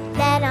 10.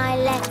 Then I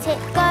let it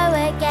go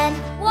again.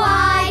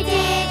 Why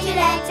did you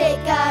let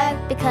it go?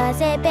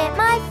 Because it bit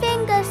my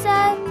finger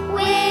so.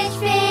 Which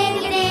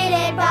finger did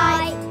it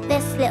bite?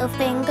 This little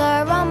finger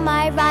on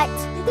my right.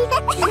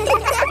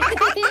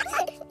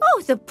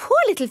 Oh, the poor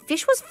little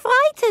fish was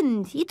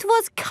frightened. It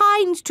was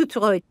kind to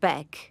throw it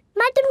back.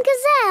 Madam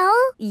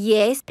Gazelle?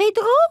 Yes,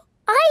 Pedro?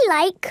 I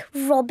like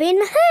Robin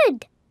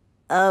Hood.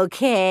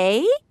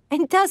 Okay.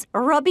 And does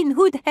Robin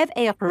Hood have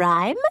a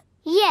rhyme?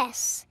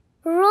 Yes.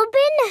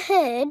 Robin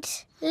Hood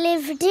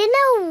lived in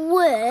a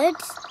wood.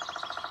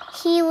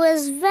 He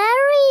was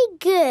very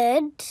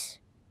good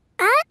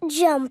at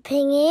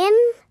jumping in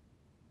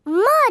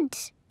mud.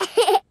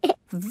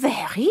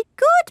 Very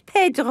good,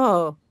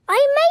 Pedro. I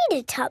made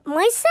it up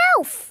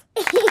myself.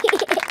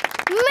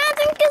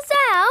 Madam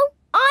Gazelle,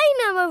 I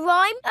know a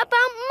rhyme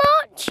about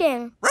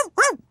marching.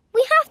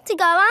 We have to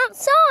go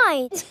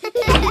outside.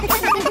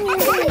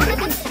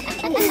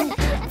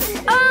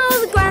 Oh,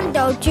 the grand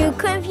old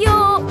Duke of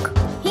York.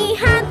 He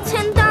had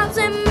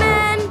 10,000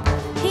 men.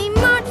 He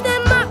marched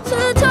them up to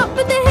the top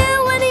of the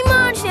hill and he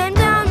marched them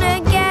down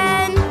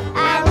again.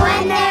 And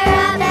when they're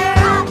up, they're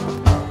up.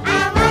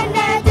 And when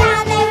they're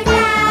down, they're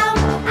down.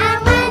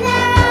 And when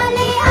they're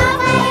only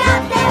halfway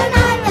up, they're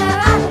neither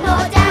up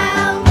nor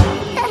down.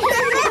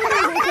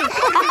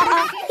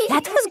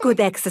 That was good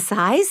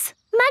exercise.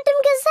 Madam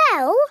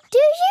Gazelle, do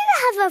you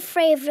have a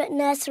favourite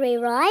nursery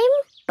rhyme?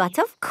 But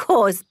of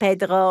course,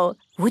 Pedro.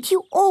 Would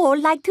you all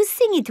like to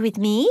sing it with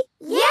me?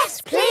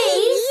 Yes,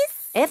 please.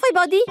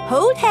 Everybody,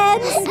 hold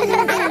hands.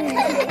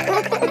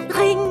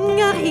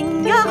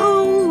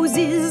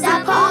 Ring-a-ring-a-roses,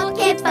 A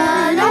pocket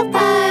full of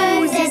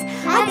posies.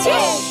 A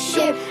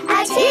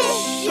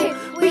tissue,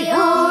 we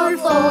all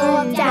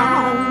fall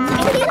down.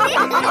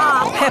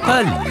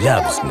 Peppa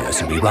loves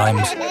nursery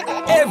rhymes.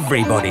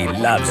 Everybody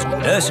loves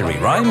nursery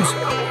rhymes.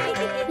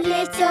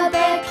 Little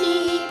Bo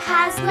Peep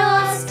has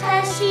lost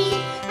her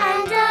sheep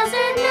and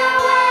doesn't know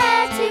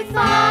where to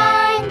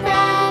find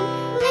them.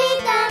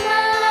 Leave them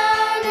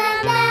alone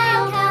and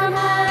they'll come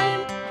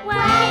home,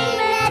 wave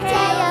their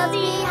tails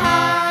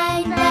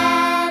behind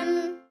them.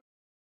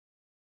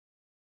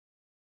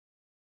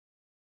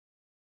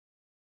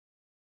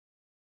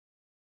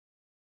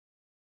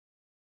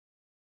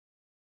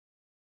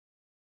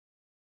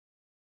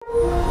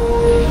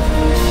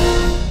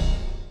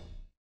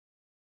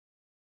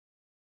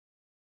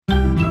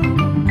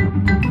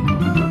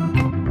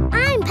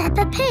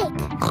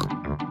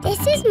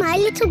 my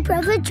little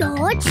brother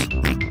George.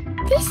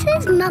 This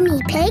is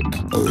Mummy Pig.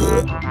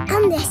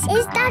 And this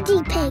is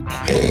Daddy Pig.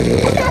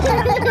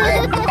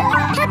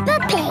 Peppa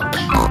Pig.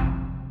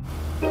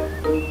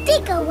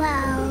 Digger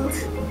World.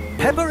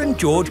 Peppa and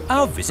George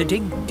are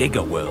visiting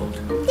Digger World.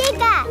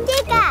 Digger,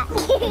 digger.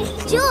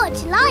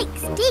 George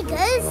likes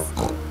diggers.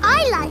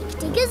 I like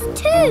diggers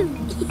too.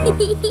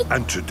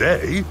 And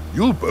today,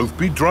 you'll both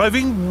be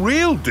driving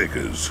real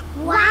diggers.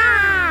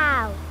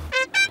 Wow!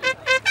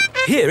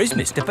 Here is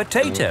Mr.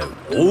 Potato.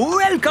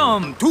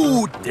 Welcome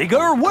to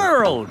Digger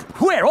World,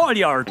 where all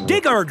your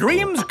digger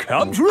dreams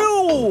come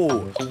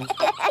true.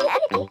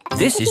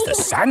 This is the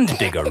Sand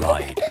Digger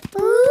ride.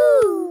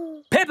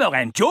 Ooh. Peppa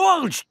and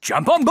George,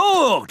 jump on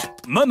board.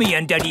 Mummy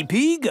and Daddy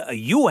Pig,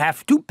 you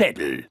have to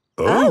pedal.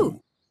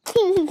 Oh.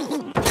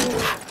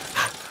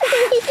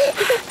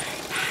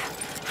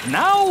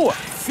 Now,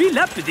 fill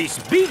up this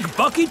big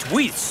bucket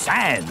with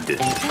sand.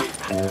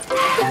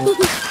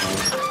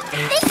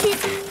 This is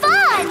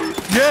fun!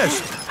 Yes,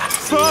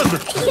 fun!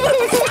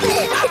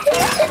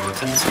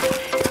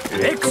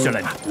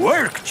 Excellent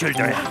work,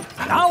 children.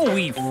 Now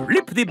we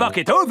flip the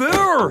bucket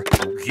over,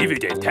 give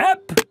it a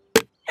tap,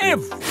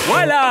 and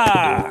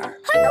voila!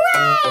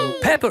 Hooray!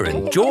 Peppa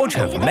and George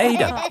have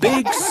made a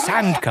big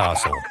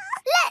sandcastle.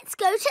 Let's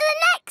go to the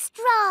next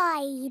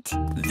ride.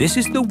 This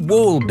is the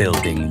wall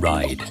building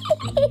ride.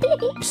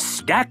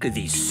 Stack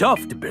the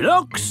soft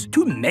blocks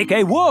to make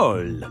a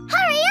wall.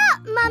 Hurry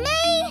up,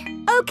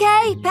 Mummy!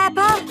 OK,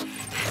 Peppa.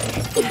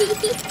 Pedal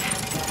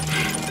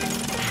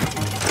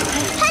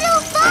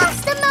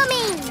faster,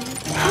 Mummy!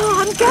 Oh,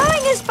 I'm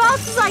going as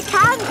fast as I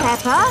can,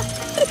 Peppa.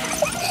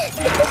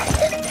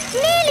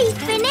 Nearly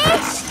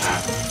finished.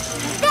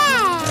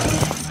 There!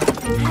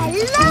 A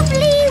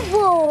lovely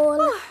wall.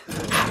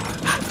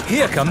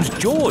 Here comes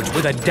George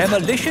with a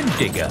demolition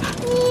digger.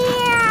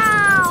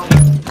 Meow.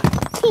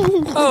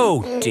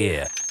 Oh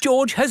dear,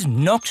 George has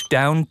knocked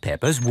down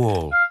Peppa's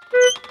wall.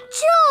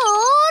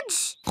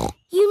 George!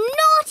 You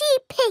naughty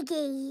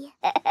piggy!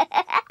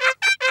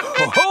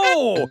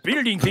 Ho-ho!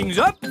 Building things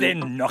up,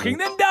 then knocking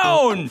them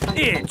down.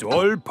 It's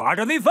all part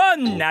of the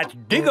fun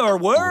at Digger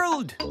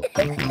World.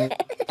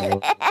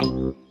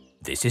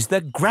 This is the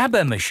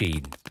grabber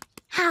machine.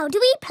 How do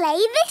we play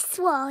this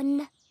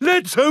one?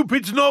 Let's hope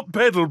it's not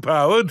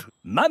pedal-powered.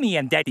 Mummy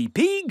and Daddy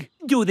Pig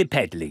do the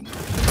peddling.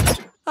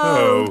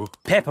 Oh.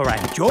 Peppa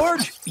and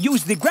George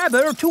use the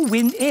grabber to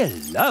win a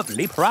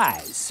lovely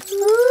prize.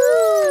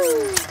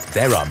 Ooh.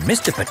 There are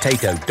Mr.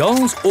 Potato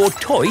dolls or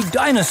toy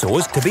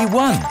dinosaurs to be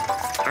won.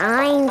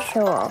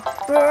 Dinosaur.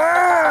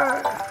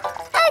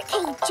 OK,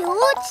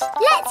 George,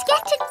 let's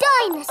get a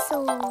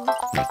dinosaur.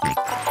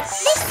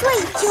 This way,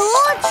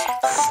 George.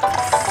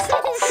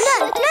 No,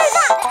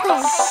 that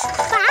way.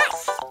 Back,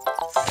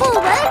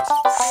 forward,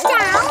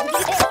 down.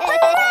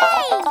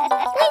 Hooray!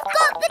 We've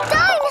got the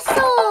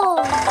dinosaur.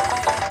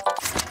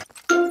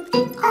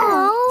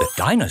 Oh. The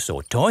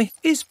dinosaur toy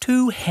is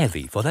too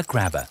heavy for the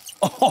grabber.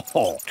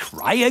 Oh,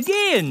 try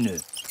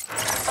again.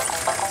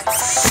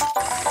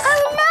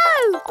 Oh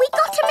no! We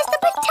got a Mr.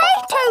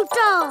 Potato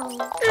doll!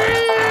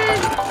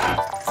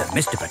 The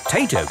Mr.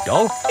 Potato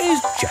doll is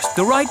just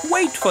the right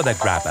weight for the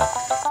grabber.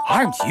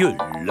 Aren't you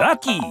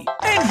lucky?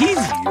 And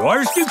he's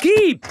yours to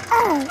keep.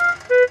 Oh.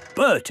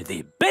 But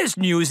the best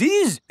news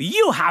is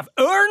you have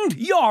earned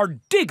your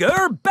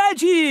digger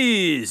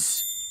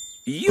badges.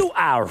 You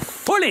are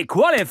fully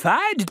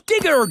qualified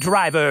digger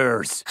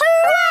drivers.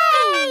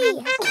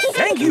 Hooray!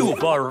 Thank you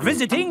for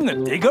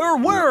visiting Digger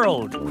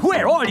World,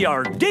 where all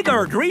your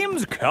digger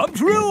dreams come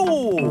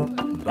true.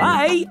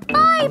 Bye.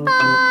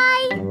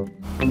 Bye-bye.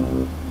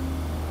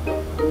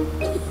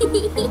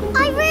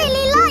 I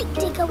really like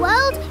Digger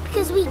World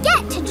because we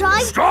get to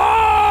drive...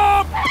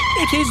 Stop!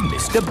 It is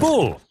Mr.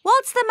 Bull.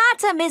 What's the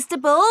matter, Mr.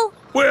 Bull?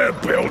 We're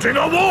building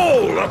a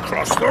wall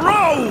across the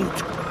road.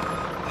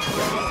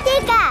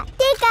 Digger,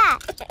 digger.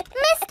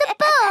 Mr.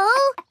 Bull,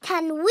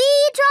 can we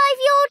drive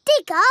your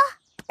digger?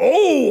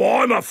 Oh,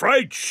 I'm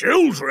afraid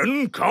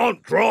children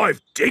can't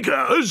drive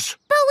diggers.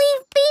 But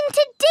we've been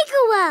to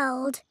Digger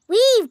World.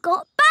 We've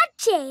got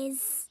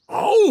badges.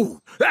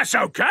 Oh, that's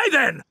OK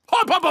then.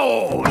 Hop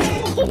aboard.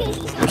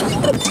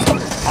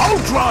 I'll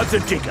drive the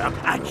digger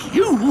and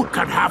you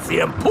can have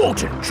the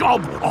important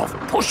job of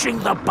pushing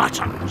the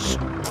buttons.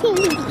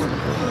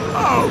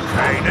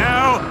 OK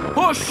now,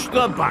 push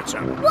the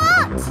button.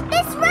 What?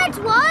 This red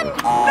one?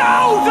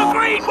 No, the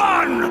green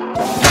one!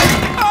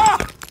 Ah!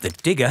 The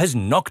digger has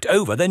knocked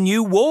over the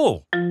new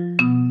wall.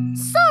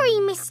 Sorry,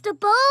 Mr.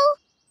 Bull.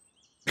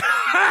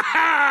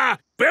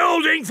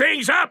 Building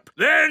things up,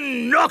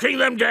 then knocking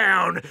them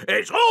down.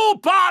 It's all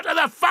part of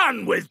the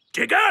fun with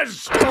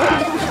diggers.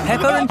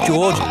 Peppa and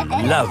George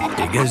love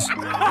diggers.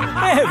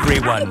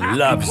 Everyone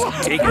loves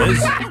diggers.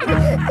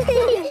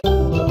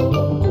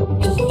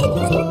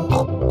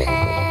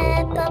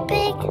 Peppa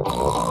Pig.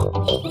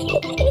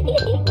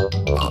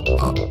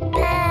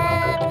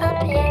 Peppa Pig.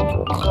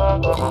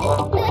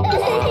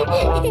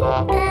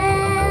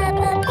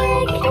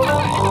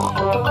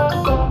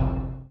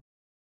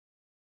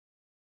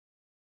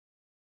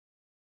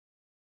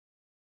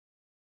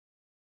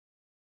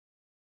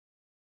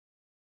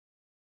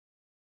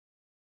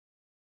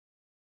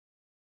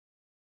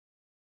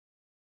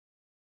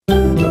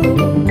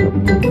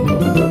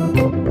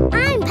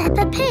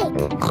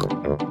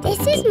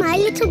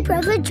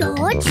 over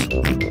George.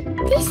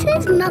 This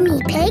is Mummy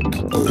Pig.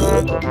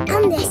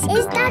 And this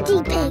is Daddy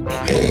Pig.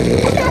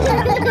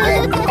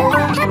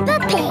 Peppa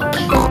Pig.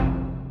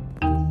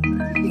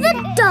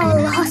 The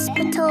Doll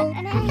Hospital.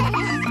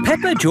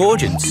 Peppa,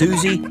 George and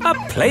Susie are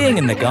playing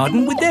in the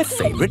garden with their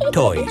favourite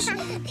toys.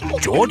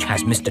 George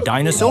has Mr.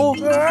 Dinosaur,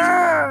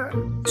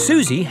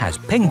 Susie has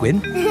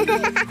Penguin,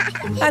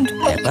 and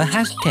Peppa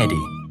has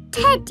Teddy.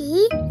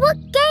 Teddy, what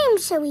game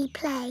shall we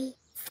play?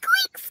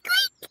 Squeak,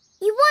 squeak.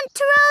 You want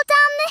to roll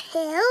down the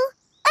hill?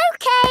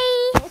 OK.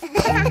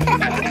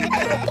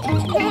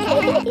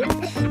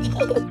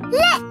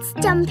 Let's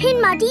jump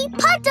in muddy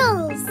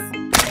puddles.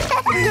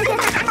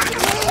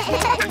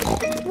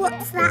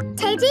 What's that,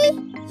 Teddy?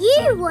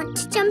 You want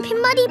to jump in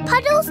muddy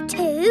puddles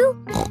too?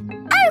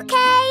 OK.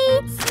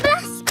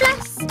 Splash,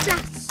 splash,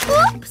 splash.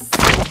 Whoops.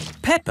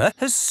 Peppa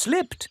has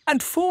slipped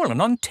and fallen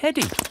on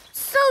Teddy.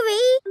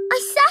 Sorry, I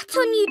sat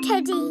on you,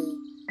 Teddy.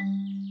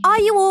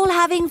 Are you all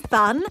having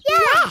fun?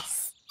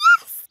 Yes.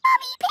 Yes,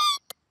 Mummy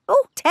Pig.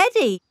 Oh,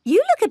 Teddy,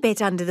 you look a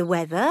bit under the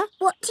weather.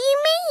 What do you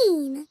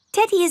mean?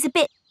 Teddy is a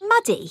bit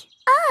muddy.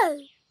 Oh,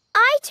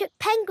 I took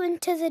Penguin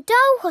to the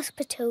doll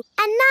hospital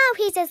and now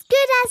he's as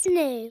good as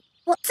new.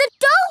 What's a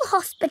doll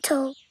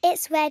hospital?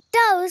 It's where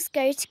dolls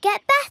go to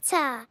get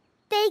better.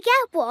 They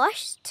get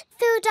washed,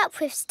 filled up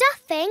with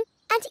stuffing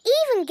and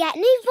even get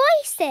new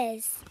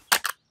voices.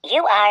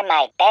 You are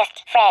my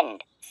best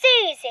friend.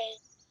 Susie.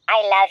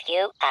 I love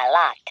you a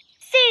lot.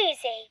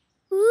 Susie.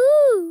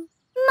 Ooh.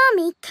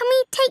 Mummy, can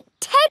we take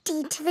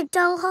Teddy to the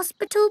doll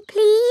hospital,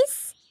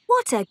 please?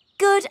 What a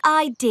good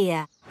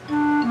idea.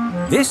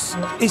 This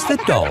is the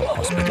doll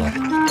hospital.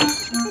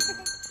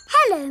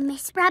 Hello,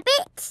 Miss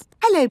Rabbit.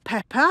 Hello,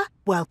 Peppa.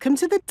 Welcome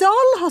to the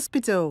doll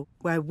hospital,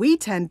 where we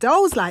turn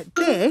dolls like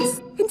this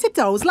into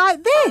dolls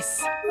like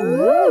this.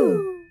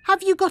 Ooh.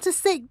 Have you got a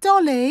sick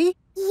dolly?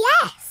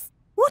 Yes.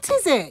 What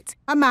is it?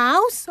 A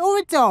mouse or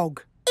a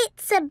dog?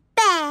 It's a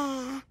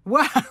bear.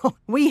 Well,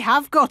 we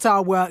have got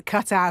our work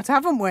cut out,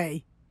 haven't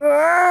we?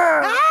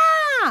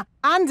 Ah!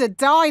 And a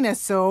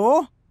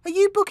dinosaur. Are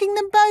you booking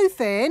them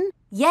both in?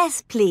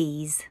 Yes,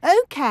 please.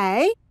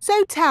 OK.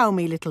 So tell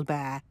me, little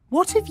bear,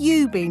 what have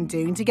you been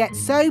doing to get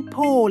so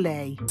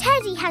poorly?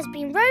 Teddy has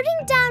been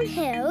rolling down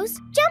hills,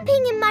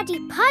 jumping in muddy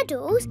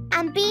puddles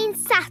and being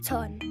sat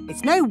on.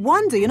 It's no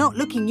wonder you're not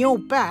looking your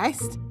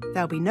best.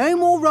 There'll be no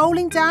more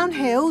rolling down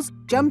hills,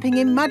 jumping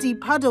in muddy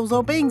puddles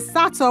or being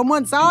sat on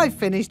once I've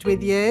finished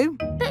with you.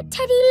 But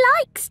Teddy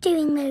likes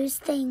doing those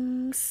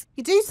things.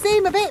 You do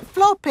seem a bit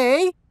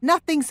floppy.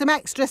 Nothing some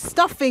extra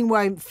stuffing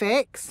won't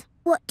fix.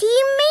 What do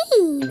you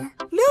mean?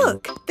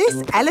 Look,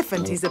 this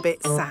elephant is a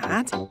bit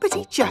sad, but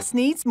he just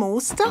needs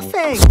more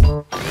stuffing.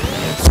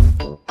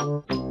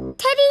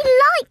 Teddy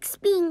likes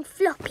being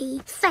floppy,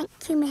 thank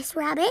you, Miss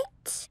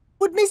Rabbit.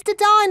 Would Mr.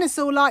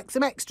 Dinosaur like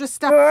some extra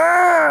stuff?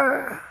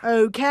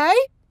 OK.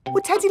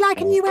 Would Teddy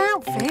like a new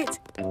outfit?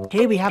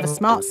 Here we have a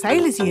smart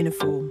sailor's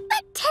uniform.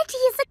 But Teddy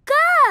is a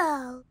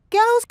girl.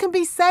 Girls can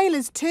be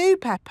sailors too,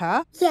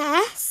 Peppa.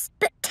 Yes,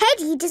 but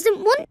Teddy doesn't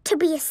want to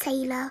be a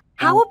sailor.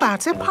 How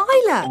about a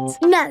pilot?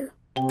 No.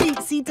 Deep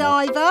sea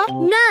diver?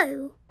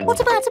 No. What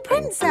about a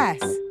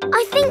princess?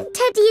 I think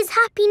Teddy is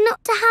happy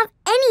not to have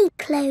any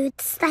clothes,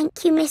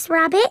 thank you, Miss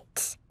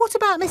Rabbit. What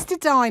about Mr.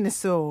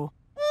 Dinosaur?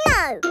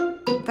 No.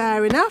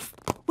 Fair enough.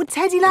 Would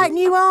Teddy like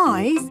new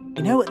eyes?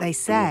 You know what they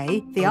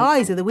say, the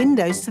eyes are the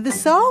windows to the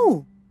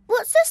soul.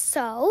 What's a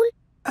soul?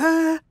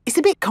 It's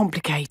a bit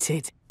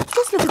complicated.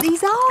 Just look at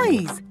these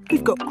eyes.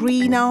 We've got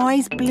green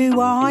eyes, blue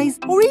eyes,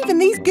 or even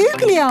these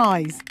googly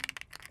eyes.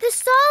 The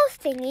soul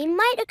thingy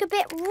might look a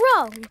bit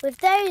wrong with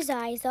those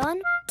eyes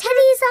on.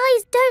 Teddy's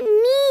eyes don't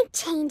need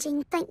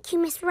changing, thank you,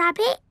 Miss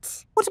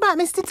Rabbit. What about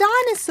Mr.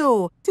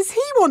 Dinosaur? Does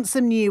he want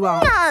some new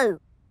eyes? No.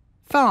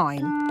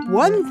 Fine.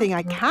 One thing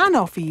I can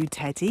offer you,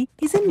 Teddy,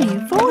 is a new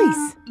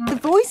voice. The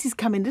voices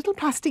come in little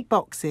plastic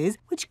boxes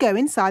which go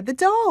inside the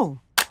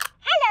doll.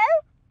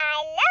 Hello,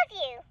 I love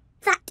you.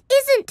 That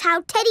isn't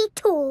how Teddy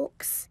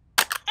talks.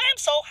 I'm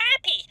so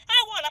happy.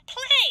 I want to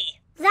play.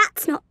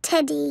 That's not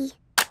Teddy.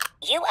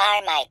 You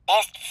are my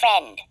best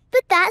friend.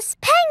 But that's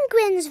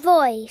Penguin's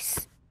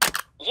voice.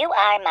 You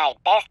are my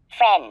best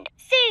friend.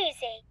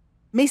 Susie.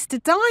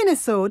 Mr.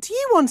 Dinosaur, do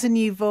you want a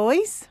new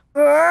voice?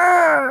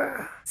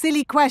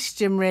 Silly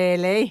question,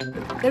 really.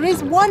 There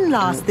is one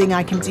last thing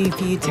I can do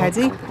for you,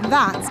 Teddy, and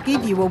that's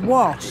give you a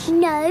wash.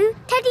 No,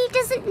 Teddy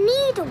doesn't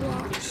need a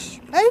wash.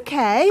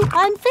 OK,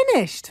 I'm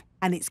finished.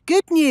 And it's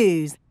good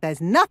news.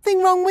 There's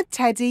nothing wrong with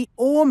Teddy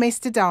or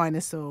Mr.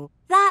 Dinosaur.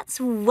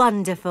 That's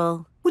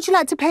wonderful. Would you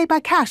like to pay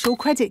by cash or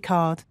credit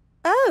card?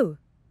 Oh.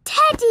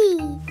 Teddy,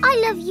 I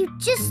love you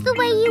just the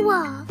way you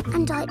are,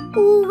 and I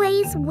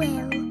always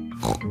will.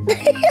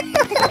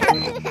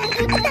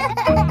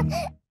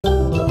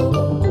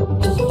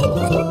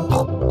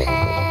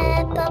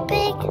 Peppa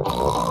Pig.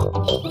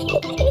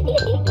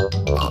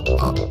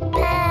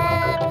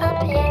 Peppa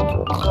Pig.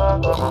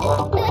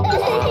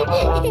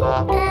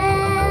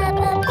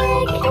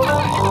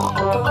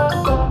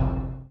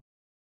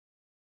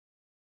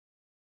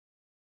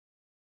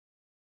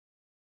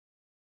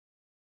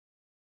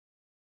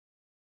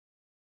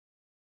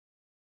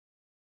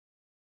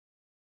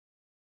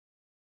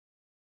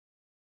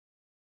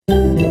 I'm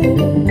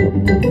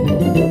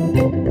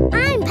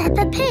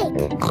Peppa Pig.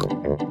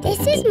 This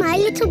is my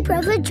little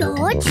brother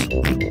George.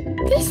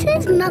 This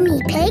is Mummy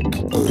Pig.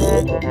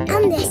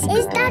 And this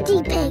is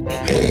Daddy Pig.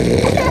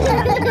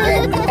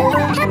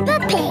 Peppa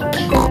Pig.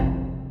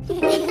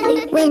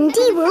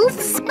 Wendy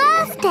Wolf's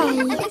birthday.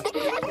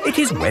 It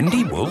is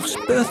Wendy Wolf's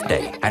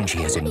birthday, and she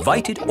has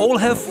invited all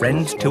her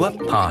friends to a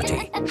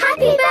party.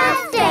 Happy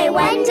birthday,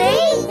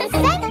 Wendy!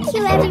 Thank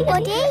you,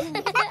 everybody.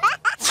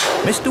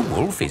 Mr.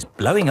 Wolf is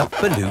blowing up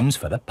balloons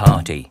for the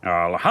party.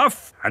 I'll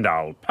huff and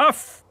I'll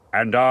puff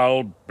and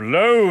I'll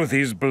blow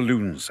these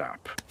balloons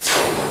up.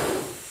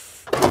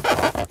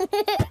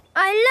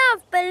 I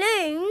love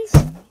balloons.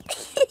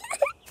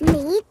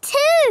 Me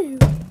too. And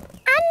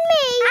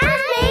me.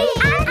 And me.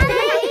 And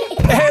me.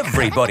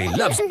 Everybody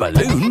loves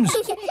balloons.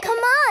 Come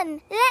on,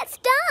 let's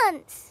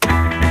dance.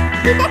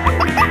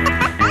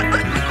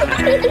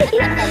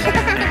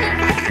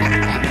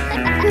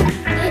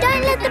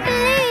 Don't let the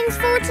balloons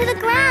fall to the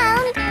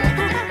ground.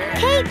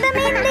 Keep them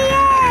in the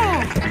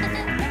air.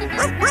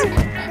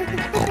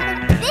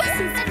 This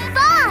is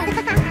fun.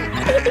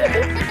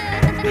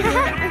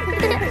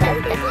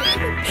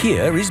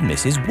 Here is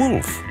Mrs.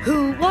 Wolf.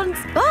 Who wants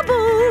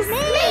bubbles?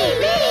 Me.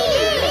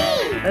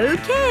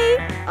 Okay,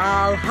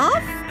 I'll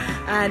huff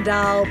and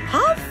I'll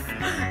puff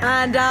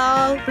and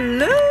I'll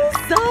blow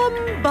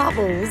some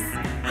bubbles.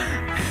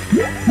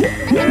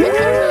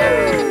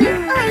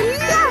 I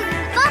love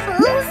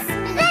bubbles.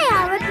 They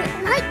are a bit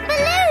like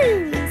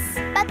balloons,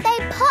 but they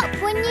pop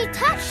when you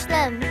touch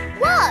them.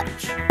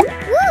 Watch.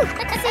 Woo!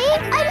 See,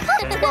 I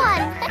popped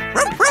one.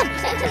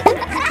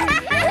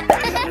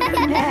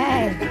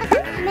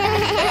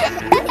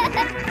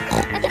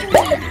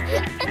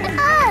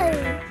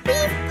 Oh,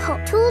 we've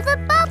popped all the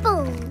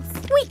bubbles.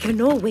 We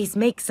can always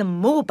make some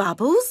more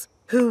bubbles.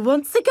 Who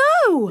wants to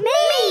go? Me!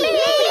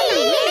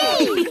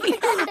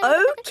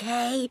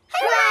 Okay.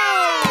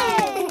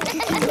 Hooray!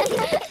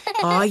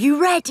 Are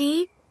you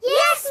ready?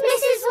 Yes,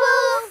 Mrs.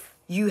 Wolf.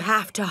 You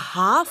have to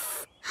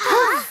huff.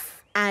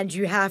 Huff. And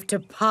you have to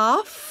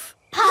puff.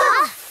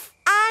 Puff.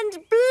 And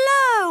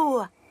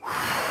blow.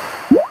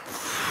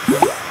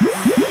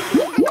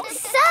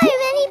 So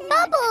many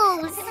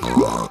bubbles.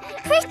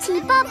 Pretty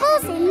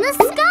bubbles in the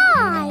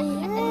sky.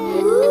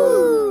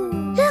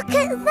 Ooh. Look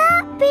at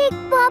that big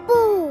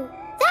bubble.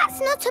 That's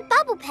not a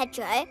bubble,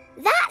 Pedro.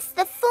 That's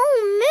the full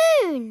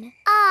moon.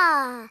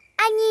 Ah,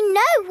 and you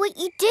know what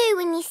you do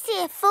when you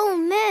see a full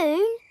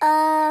moon?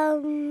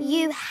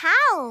 You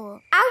howl.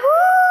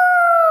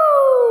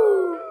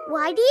 Ow!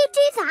 Why do you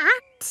do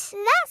that?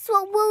 That's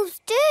what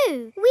wolves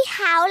do. We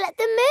howl at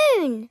the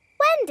moon.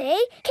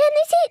 Wendy, can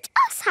you teach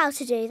us how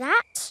to do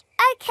that?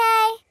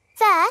 Okay.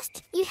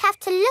 First, you have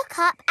to look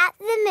up at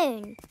the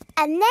moon.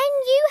 And then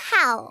you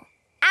howl.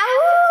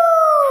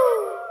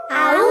 Ow!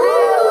 Ow!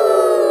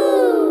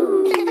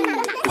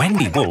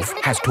 Wendy Wolf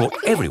has taught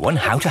everyone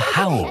how to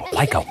howl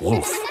like a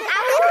wolf.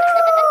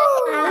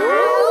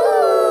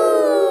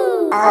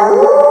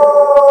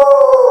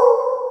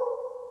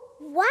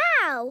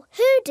 Wow,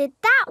 who did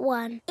that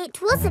one? It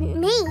wasn't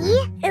me.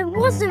 It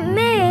wasn't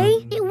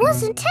me. It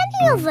wasn't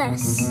any of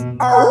us. It's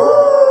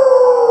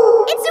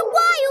a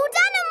wild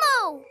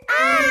animal.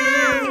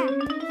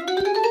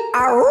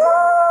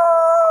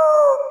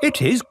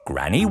 It is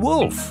Granny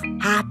Wolf.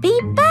 Happy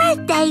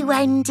birthday,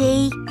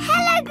 Wendy.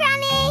 Hello,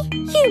 Granny.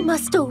 You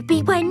must all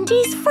be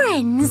Wendy's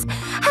friends.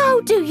 How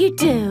do you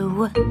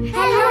do?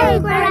 Hello,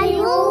 Granny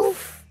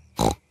Wolf.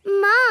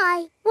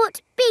 My,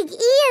 what big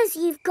ears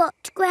you've got,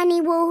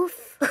 Granny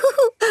Wolf.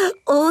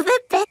 All the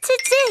better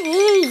to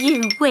hear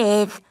you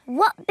with.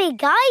 What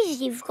big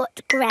eyes you've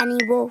got,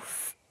 Granny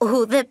Wolf.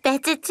 All the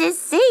better to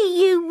see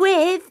you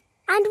with.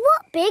 And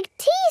what big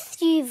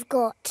teeth you've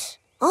got.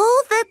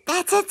 All the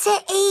better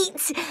to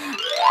eat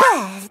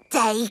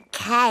birthday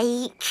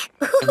cake.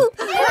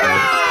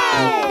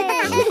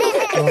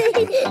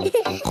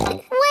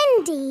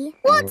 Wendy,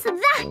 what's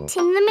that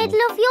in the middle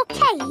of your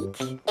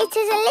cake? It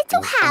is a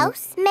little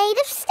house made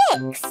of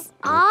sticks.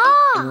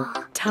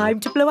 Ah. Time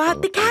to blow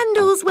out the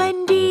candles,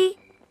 Wendy.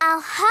 I'll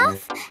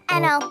huff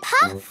and I'll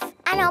puff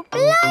and I'll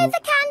blow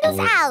the candles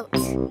out.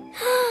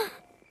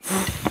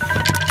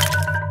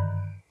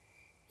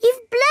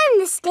 You've blown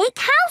the stick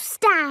house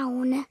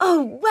down.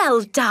 Oh,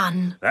 well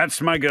done. That's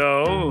my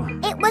go.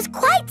 It was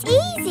quite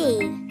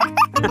easy.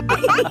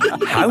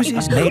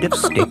 Houses made of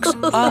sticks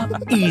are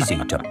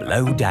easy to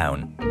blow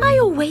down. I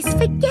always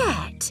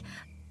forget.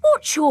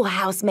 What's your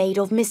house made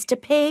of, Mr.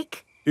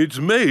 Pig? It's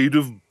made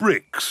of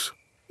bricks.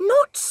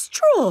 Not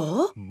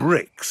straw?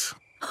 Bricks.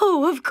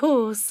 Oh, of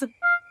course.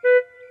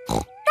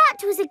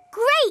 That was a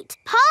great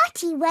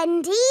party,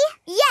 Wendy.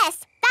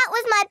 Yes, that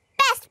was my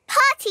best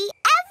party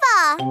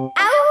ever.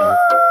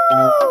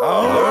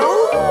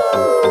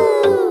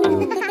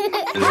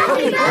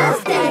 Happy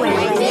birthday,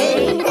 Wendy.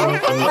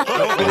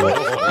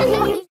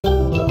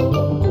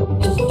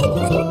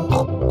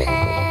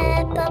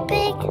 Peppa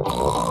Pig.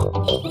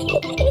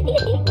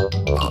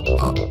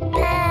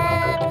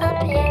 Peppa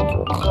Pig. Peppa Pig.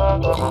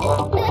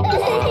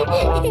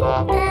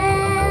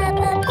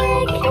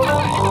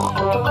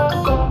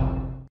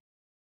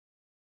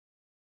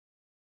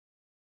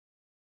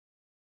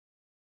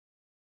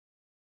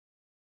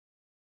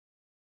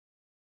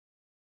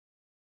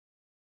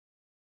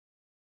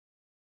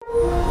 I'm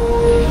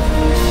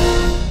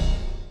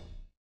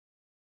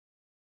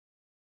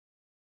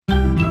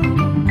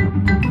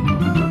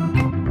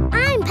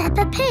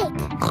Peppa Pig.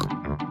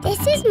 This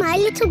is my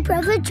little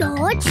brother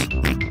George.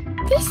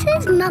 This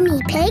is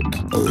Mummy Pig.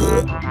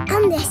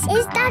 And this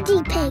is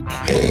Daddy Pig.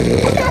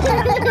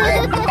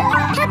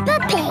 Peppa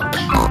Pig.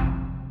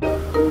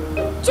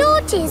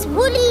 George's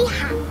woolly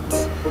hat.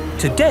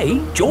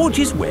 Today, George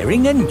is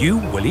wearing a new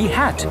woolly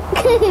hat.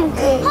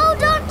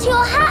 Hold on to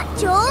your hat,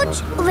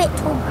 George, or it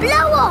will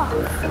blow off.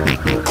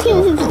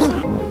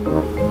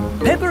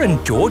 Peppa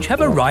and George have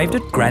arrived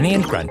at Granny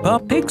and Grandpa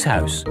Pig's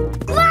house.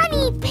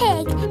 Granny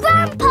Pig!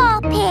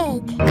 Grandpa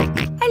Pig!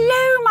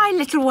 Hello, my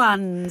little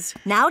ones.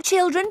 Now,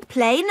 children,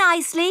 play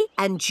nicely.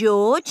 And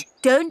George,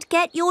 don't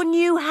get your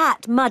new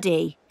hat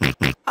muddy.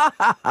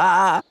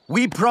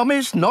 We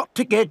promise not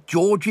to get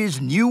George's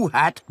new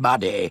hat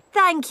muddy.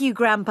 Thank you,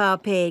 Grandpa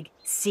Pig.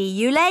 See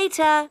you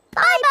later.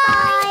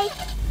 Bye-bye.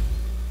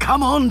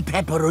 Come on,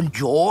 Peppa and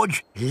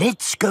George.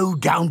 Let's go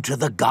down to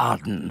the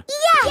garden.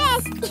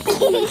 Yes!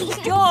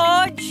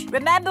 George,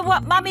 remember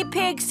what Mummy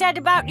Pig said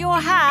about your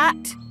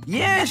hat?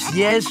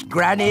 Yes,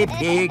 Granny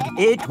Pig.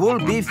 It will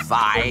be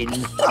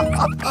fine.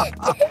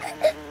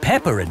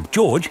 Peppa and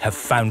George have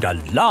found a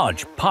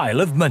large pile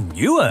of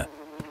manure.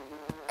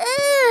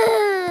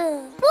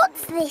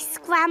 What's this,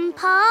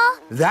 Grandpa?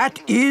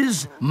 That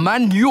is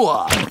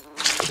manure.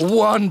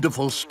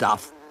 Wonderful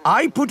stuff.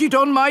 I put it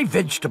on my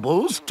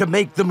vegetables to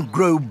make them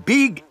grow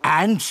big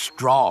and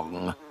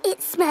strong.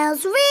 It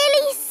smells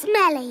really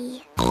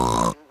smelly.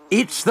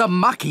 It's the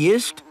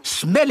muckiest,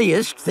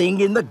 smelliest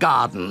thing in the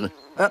garden.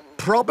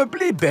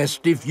 Probably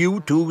best if you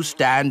two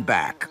stand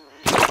back.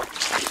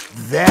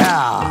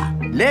 There.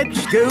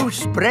 Let's go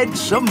spread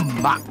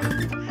some muck.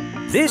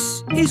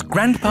 This is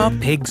Grandpa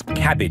Pig's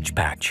cabbage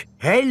patch.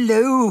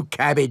 Hello,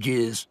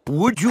 cabbages.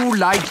 Would you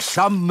like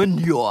some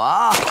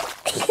manure?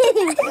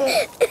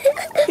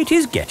 It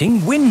is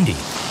getting windy.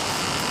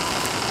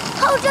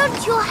 Hold on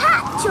to your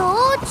hat,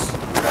 George.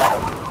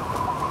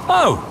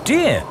 Oh,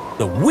 dear.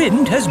 The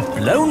wind has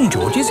blown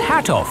George's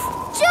hat off.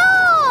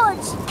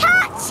 George!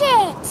 Catch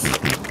it!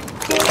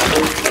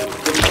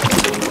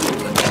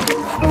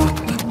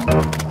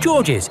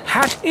 George's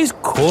hat is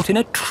caught in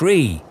a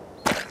tree.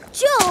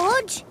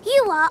 George,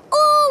 you are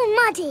all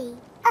muddy.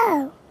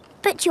 Oh,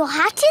 but your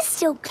hat is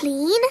still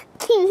clean.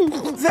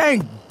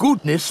 Thank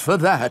goodness for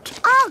that.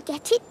 I'll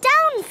get it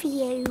down for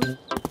you.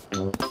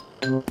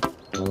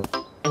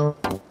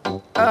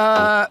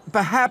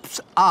 Perhaps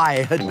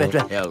I had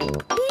better help.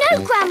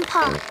 No,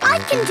 Grandpa, I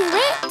can do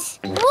it.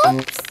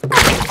 Whoops.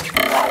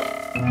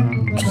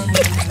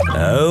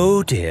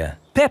 Oh, dear.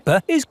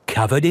 Peppa is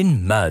covered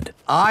in mud.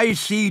 I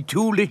see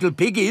two little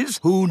piggies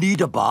who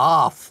need a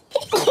bath.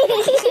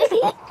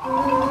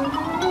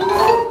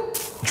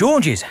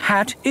 George's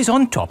hat is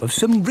on top of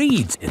some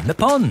reeds in the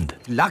pond.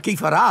 Lucky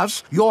for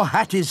us, your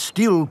hat is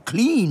still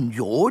clean,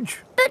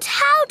 George. But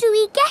how do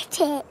we get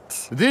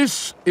it?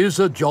 This is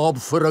a job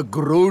for a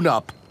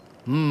grown-up.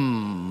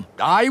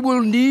 I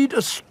will need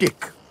a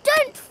stick.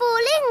 Don't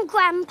fall in,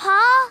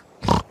 Grandpa.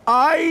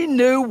 I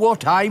know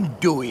what I'm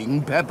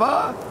doing,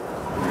 Peppa.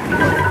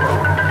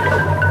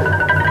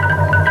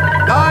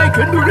 I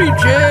can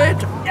reach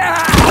it.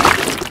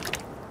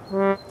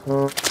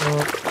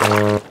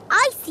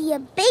 I see a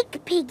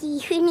big piggy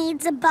who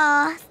needs a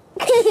bath.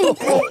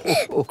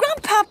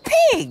 Grandpa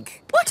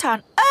Pig, what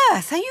on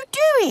earth are you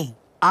doing?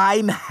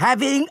 I'm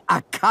having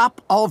a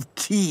cup of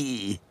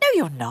tea. No,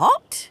 you're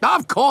not.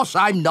 Of course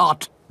I'm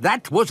not.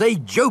 That was a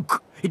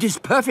joke. It is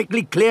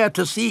perfectly clear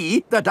to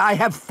see that I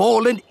have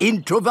fallen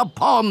into the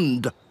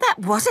pond. That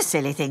was a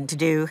silly thing to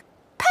do.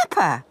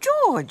 Peppa,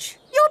 George,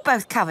 you're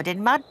both covered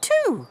in mud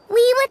too.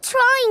 We were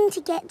trying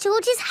to get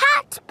George's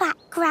hat back,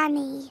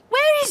 Granny.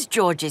 Where is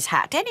George's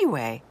hat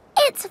anyway?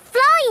 It's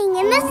flying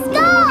in the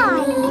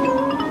sky.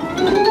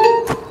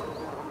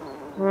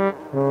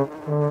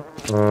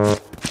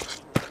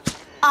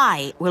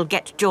 I will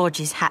get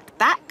George's hat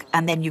back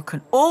and then you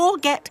can all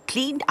get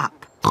cleaned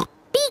up.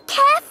 Be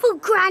careful,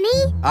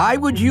 Granny. I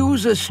would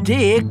use a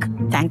stick.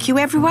 Thank you,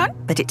 everyone,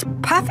 but it's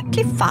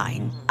perfectly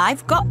fine.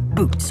 I've got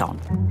boots on.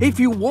 If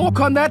you walk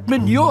on that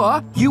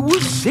manure, you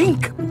will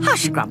sink.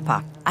 Hush,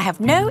 Grandpa. I have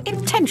no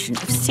intention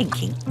of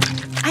sinking.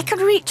 I can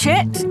reach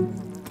it.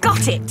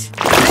 Got it.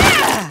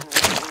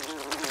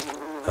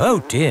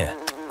 Oh, dear.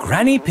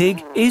 Granny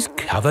Pig is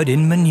covered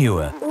in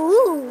manure.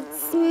 Ooh,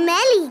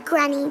 smelly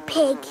Granny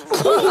Pig.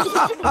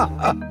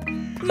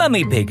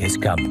 Mummy Pig has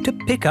come to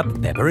pick up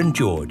Peppa and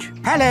George.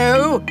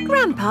 Hello.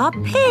 Grandpa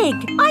Pig,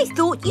 I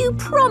thought you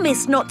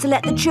promised not to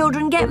let the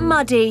children get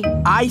muddy.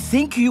 I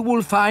think you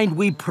will find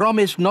we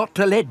promised not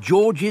to let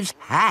George's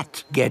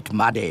hat get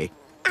muddy.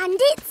 And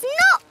it's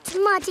not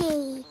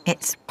muddy.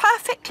 It's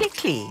perfectly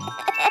clean.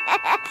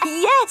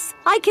 Yes,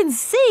 I can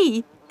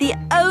see. The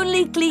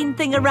only clean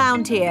thing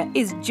around here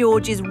is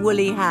George's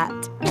woolly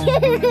hat.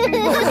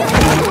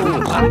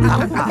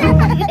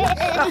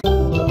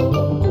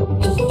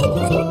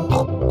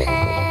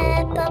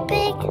 Peppa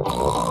Pig.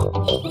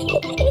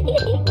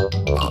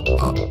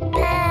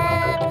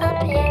 Peppa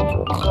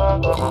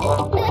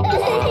Pig.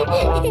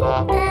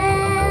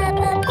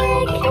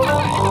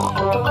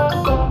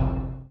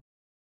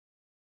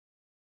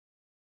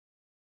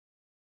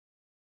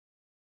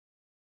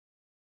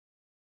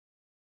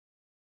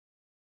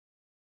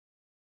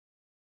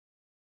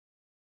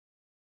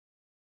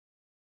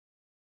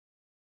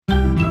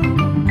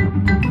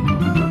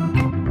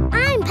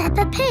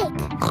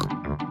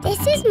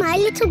 my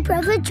little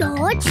brother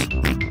George.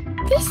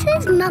 This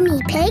is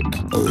Mummy Pig.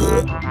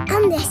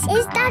 And this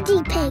is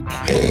Daddy Pig.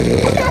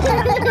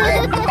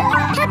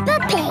 Peppa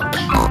Pig.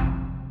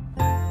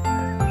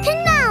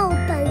 Canal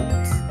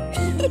boat.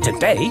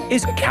 Today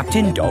is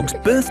Captain Dog's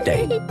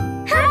birthday.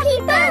 Happy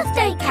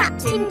birthday,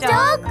 Captain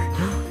Dog.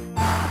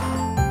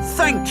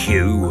 Thank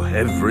you,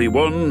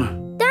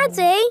 everyone.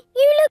 Daddy,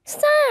 you look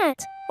sad.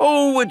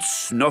 Oh,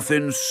 it's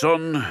nothing,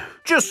 son.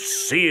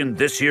 Just seeing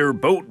this here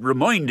boat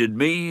reminded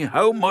me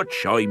how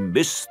much I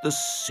miss the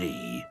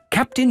sea.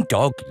 Captain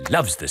Dog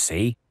loves the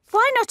sea.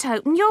 Why not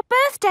open your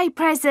birthday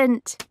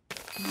present?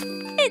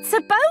 It's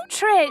a boat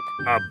trip.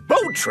 A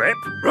boat trip?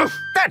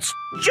 That's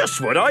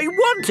just what I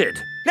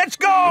wanted. Let's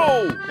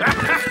go!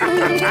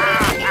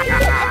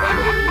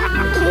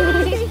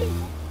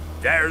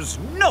 There's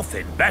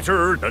nothing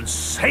better than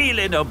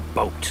sailing a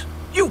boat.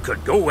 You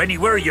could go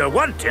anywhere you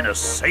want in a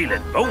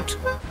sailing boat.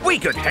 We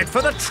could head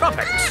for the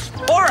tropics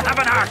or have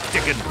an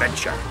Arctic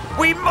adventure.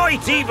 We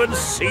might even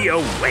see a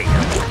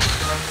whale.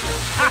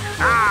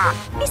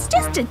 It's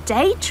just a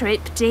day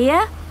trip,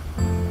 dear.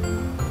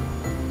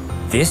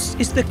 This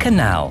is the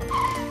canal.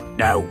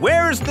 Now,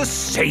 where's the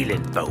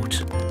sailing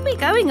boat? We're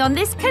going on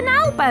this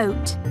canal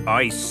boat.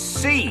 I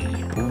see.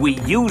 We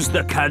use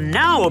the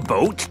canal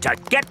boat to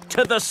get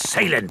to the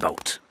sailing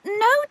boat.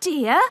 No,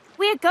 dear.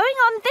 We're going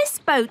on this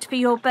boat for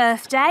your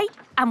birthday,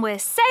 and we're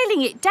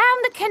sailing it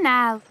down the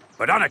canal.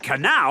 But on a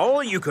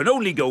canal, you can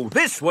only go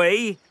this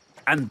way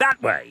and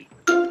that way.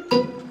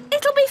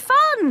 It'll be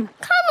fun.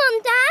 Come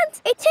on,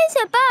 Dad. It is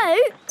a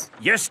boat.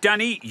 Yes,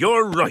 Danny,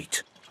 you're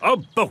right. A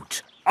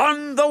boat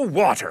on the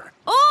water.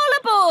 All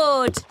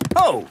aboard.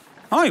 Oh,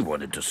 I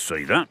wanted to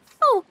say that.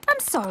 Oh, I'm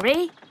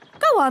sorry.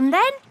 Go on,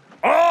 then.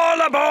 All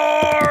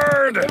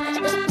aboard!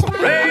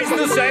 Raise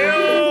the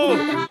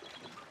sail!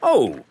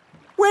 Oh,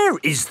 where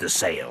is the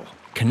sail?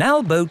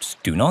 Canal boats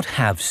do not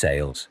have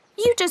sails.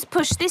 You just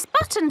push this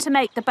button to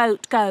make the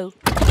boat go.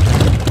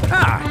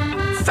 Ah,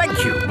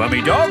 thank you,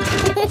 Mummy Dog.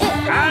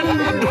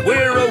 And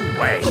we're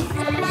away.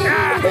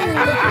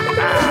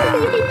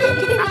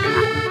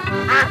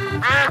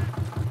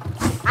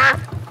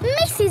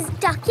 Mrs.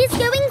 Duck is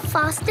going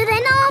faster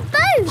than our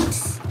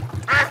boat.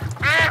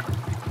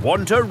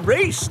 Want a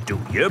race, do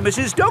you,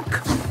 Mrs.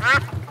 Duck?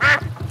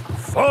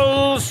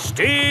 Full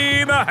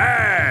steam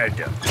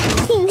ahead!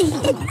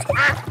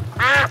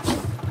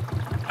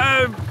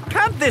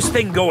 Can't this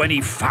thing go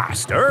any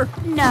faster?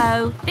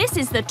 No, this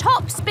is the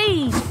top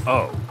speed.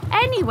 Oh.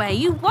 Anyway,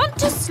 you want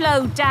to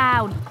slow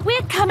down.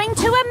 We're coming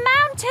to a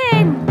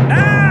mountain.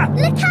 Ah!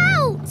 Look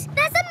out!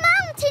 There's a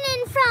mountain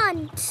in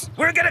front.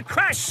 We're gonna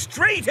crash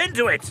straight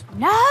into it.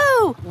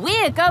 No,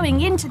 we're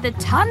going into the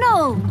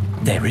tunnel.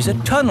 There is a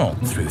tunnel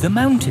through the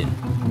mountain.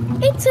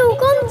 It's all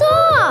gone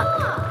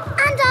dark.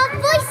 And our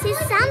voices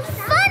sound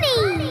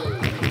funny.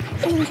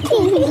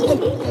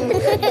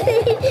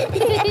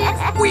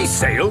 We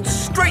sailed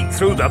straight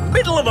through the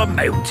middle of a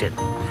mountain.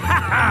 Ha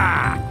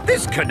ha!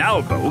 This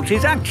canal boat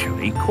is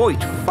actually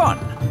quite fun.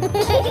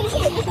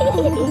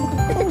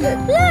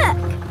 Look,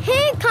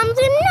 here comes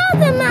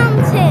another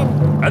mountain.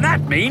 And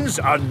that means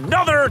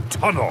another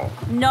tunnel.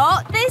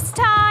 Not this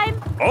time.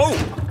 Oh,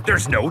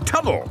 there's no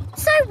tunnel.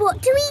 So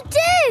what do we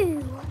do?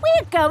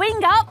 We're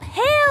going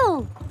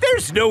uphill.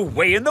 There's no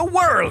way in the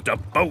world a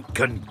boat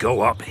can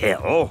go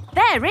uphill.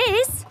 There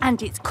is,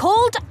 and it's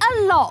called a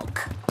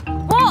lock.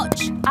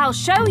 Watch, I'll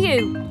show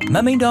you.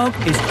 Mummy Dog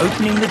is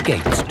opening the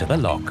gates to the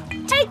lock.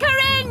 Take her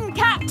in,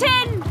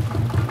 Captain.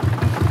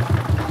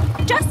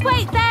 Just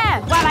wait there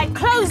while I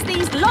close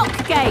these lock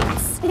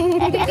gates.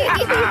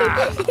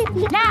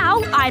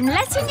 Now I'm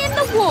letting in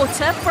the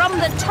water from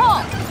the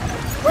top.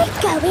 We're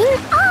going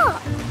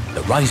up.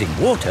 The rising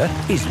water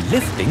is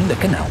lifting the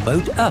canal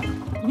boat up.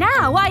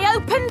 Now I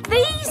opened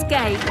these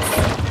gates.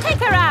 Take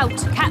her out,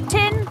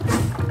 Captain.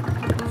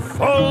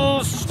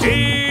 Full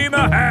steam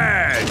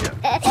ahead!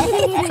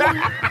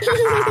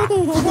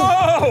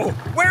 Whoa!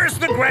 Where's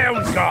the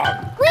ground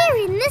gone? We're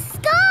in the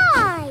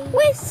sky.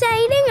 We're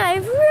sailing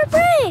over a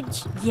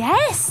bridge.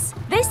 Yes,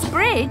 this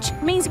bridge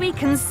means we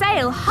can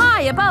sail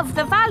high above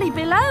the valley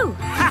below.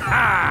 Ha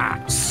ha!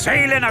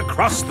 Sailing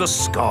across the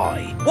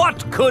sky.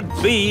 What could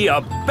be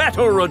a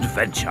better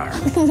adventure?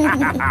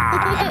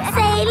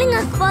 Sailing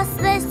across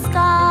the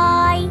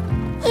sky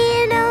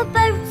in a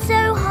boat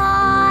so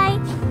high,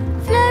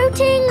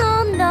 floating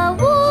on the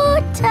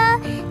water,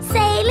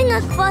 sailing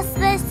across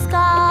the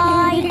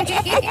sky.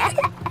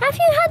 Have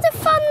you had a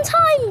fun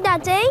time,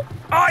 Daddy?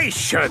 I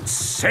should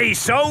say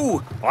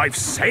so. I've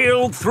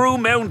sailed through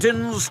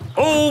mountains,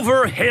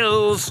 over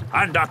hills,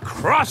 and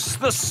across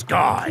the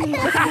sky.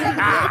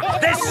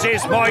 This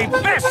is my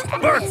best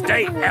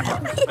birthday ever.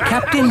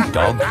 Captain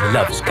Dog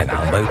loves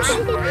canal boats.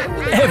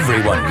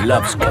 Everyone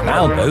loves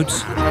canal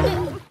boats.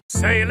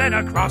 Sailing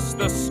across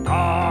the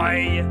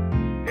sky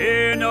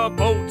in a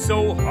boat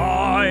so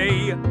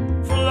high,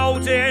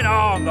 floating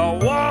on the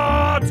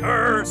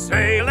water,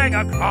 sailing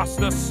across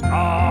the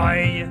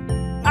sky.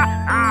 Ha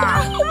ha!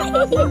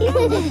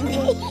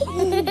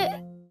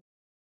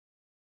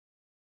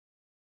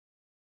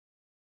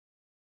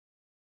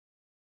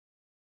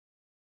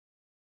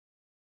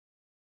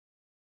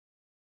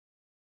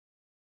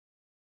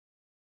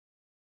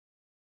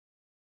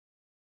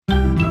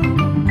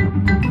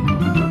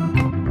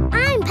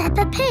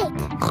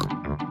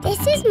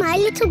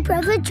 little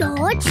brother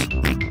George.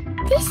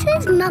 This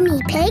is Mummy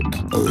Pig.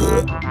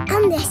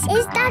 And this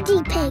is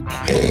Daddy Pig.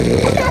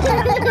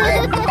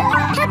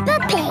 Peppa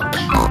Pig.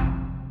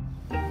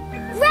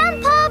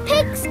 Grandpa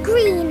Pig's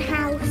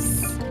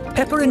greenhouse.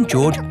 Peppa and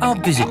George are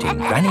visiting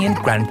Granny and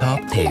Grandpa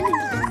Pig.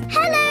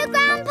 Hello,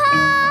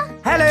 Grandpa.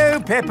 Hello,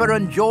 Peppa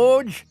and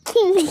George.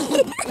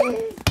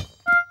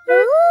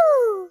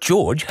 Ooh.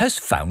 George has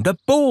found a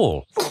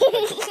ball.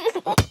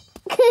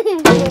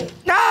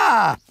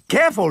 Ah!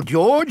 Careful,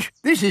 George.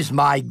 This is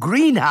my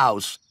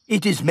greenhouse.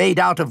 It is made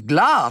out of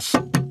glass,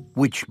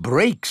 which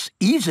breaks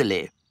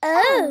easily.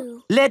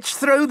 Oh. Let's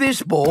throw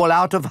this ball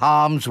out of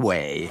harm's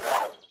way.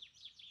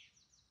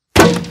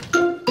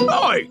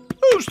 Oi!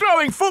 Who's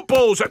throwing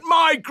footballs at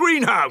my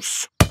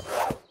greenhouse?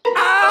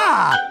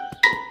 Ah!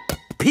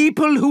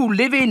 People who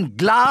live in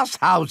glass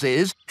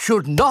houses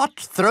should not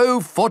throw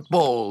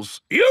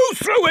footballs. You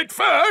threw it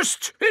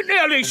first! It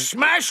nearly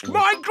smashed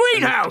my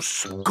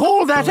greenhouse!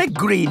 Call that a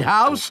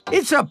greenhouse?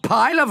 It's a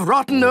pile of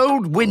rotten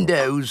old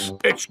windows.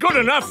 It's good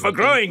enough for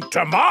growing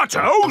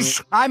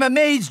tomatoes! I'm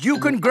amazed you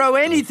can grow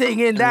anything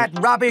in that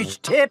rubbish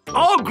tip.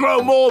 I'll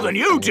grow more than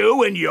you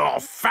do in your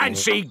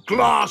fancy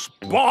glass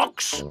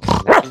box!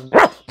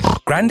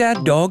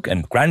 Grandad Dog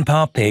and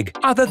Grandpa Pig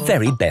are the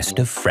very best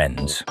of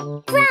friends.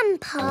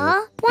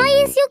 Grandpa, why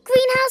is your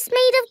greenhouse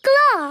made of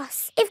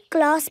glass if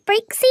glass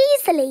breaks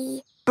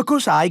easily?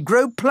 Because I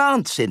grow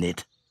plants in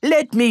it.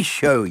 Let me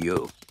show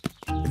you.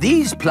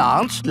 These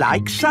plants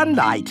like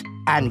sunlight,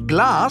 and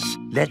glass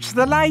lets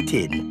the light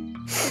in.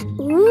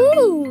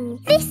 Ooh,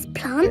 this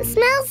plant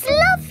smells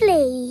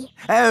lovely.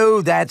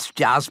 Oh, that's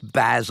just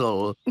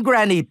basil.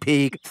 Granny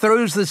Pig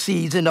throws the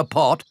seeds in a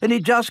pot and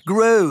it just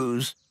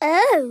grows.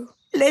 Oh.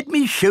 Let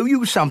me show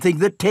you something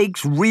that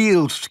takes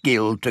real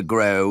skill to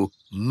grow.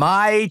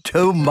 My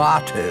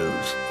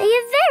tomatoes. They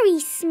are very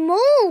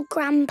small,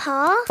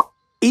 Grandpa.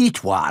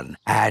 Eat one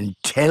and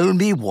tell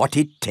me what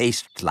it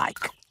tastes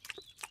like.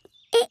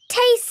 It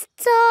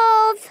tastes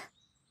of...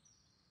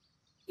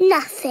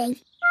 nothing.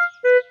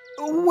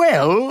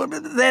 Well,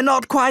 they're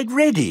not quite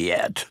ready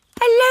yet.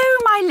 Hello,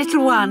 my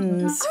little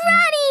ones.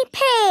 Granny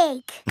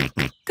Pig!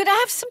 Could I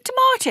have some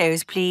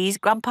tomatoes, please,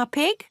 Grandpa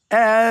Pig?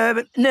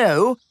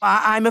 No.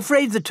 I'm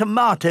afraid the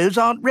tomatoes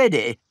aren't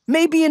ready.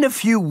 Maybe in a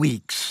few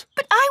weeks.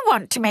 But I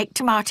want to make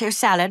tomato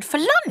salad for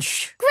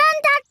lunch.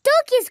 Grandad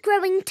Dog is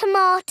growing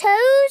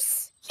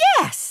tomatoes.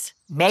 Yes.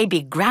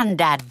 Maybe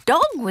Grandad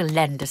Dog will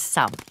lend us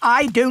some.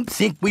 I don't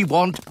think we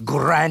want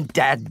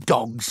Grandad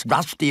Dog's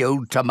rusty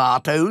old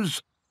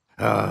tomatoes.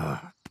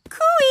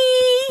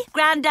 Cooey!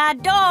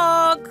 Grandad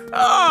Dog!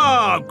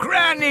 Ah,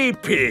 Granny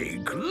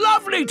Pig.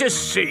 Lovely to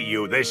see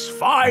you this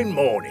fine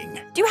morning.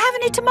 Do you have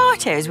any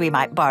tomatoes we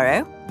might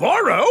borrow?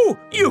 Borrow?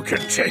 You can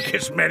take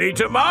as many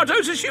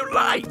tomatoes as you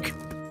like.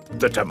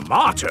 The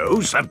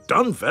tomatoes have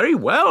done very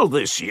well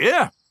this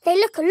year. They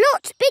look a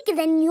lot bigger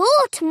than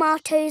your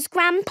tomatoes,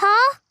 Grandpa.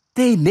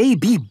 They may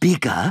be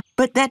bigger,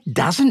 but that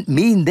doesn't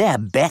mean they're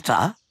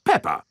better.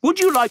 Peppa, would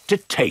you like to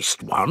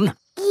taste one?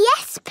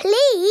 Yes,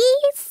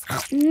 please.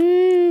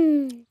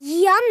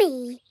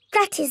 Yummy.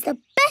 That is the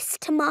best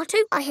tomato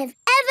I have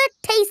ever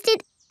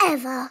tasted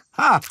ever.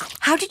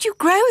 How did you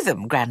grow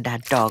them,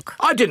 Grandad Dog?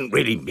 I didn't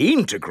really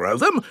mean to grow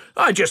them.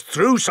 I just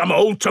threw some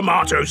old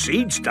tomato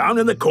seeds down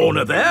in the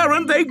corner there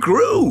and they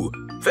grew.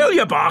 Fill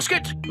your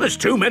basket. There's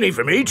too many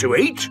for me to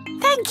eat.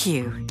 Thank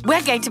you.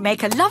 We're going to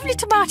make a lovely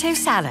tomato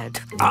salad.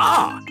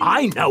 Ah,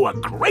 I know a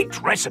great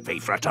recipe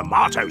for a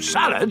tomato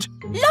salad.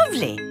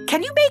 Lovely.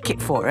 Can you make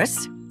it for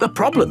us? The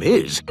problem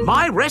is,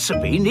 my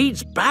recipe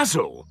needs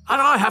basil,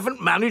 and I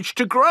haven't managed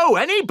to grow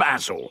any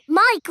basil.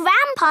 My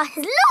grandpa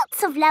has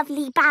lots of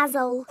lovely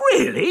basil.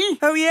 Really?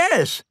 Oh,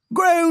 yes.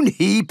 Grown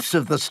heaps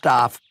of the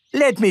stuff.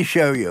 Let me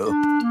show you.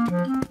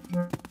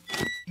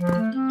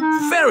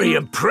 Very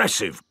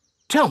impressive.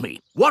 Tell me,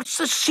 what's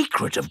the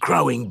secret of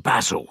growing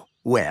basil?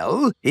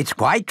 Well, it's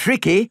quite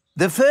tricky.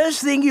 The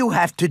first thing you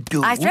have to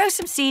do... I throw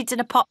some seeds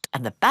in a pot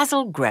and the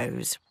basil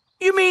grows.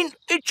 You mean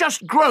it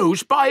just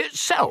grows by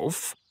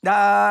itself?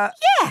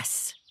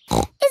 Yes.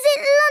 Is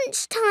it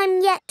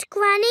lunchtime yet,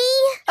 Granny?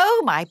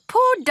 Oh, my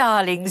poor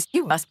darlings,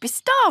 you must be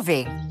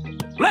starving.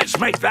 Let's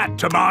make that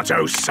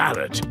tomato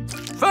salad.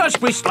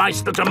 First, we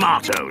slice the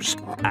tomatoes.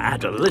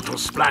 Add a little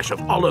splash of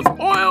olive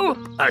oil,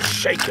 a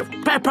shake of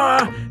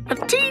pepper, a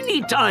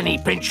teeny tiny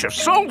pinch of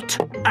salt,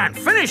 and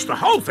finish the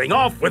whole thing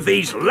off with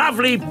these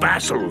lovely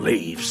basil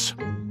leaves.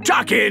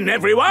 Tuck in,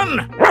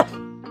 everyone.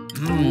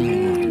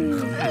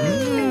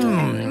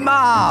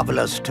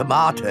 Marvellous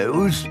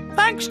tomatoes.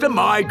 Thanks to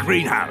my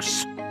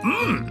greenhouse.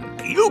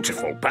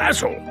 Beautiful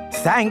basil.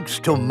 Thanks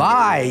to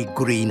my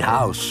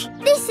greenhouse.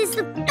 This is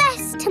the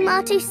best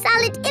tomato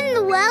salad in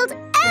the world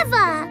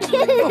ever.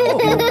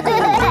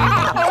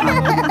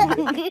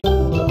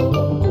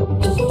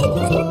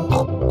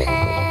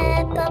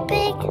 Peppa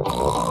Pig.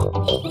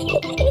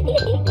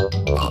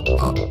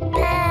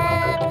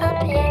 Peppa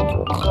Pig.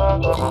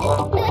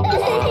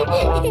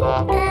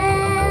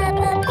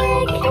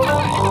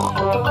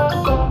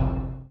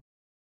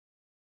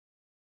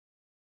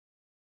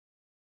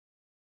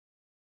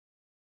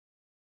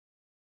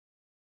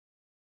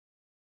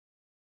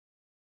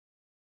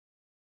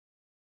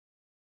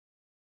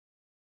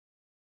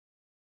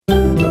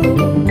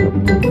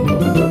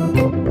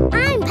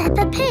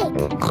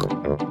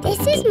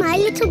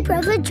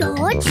 Brother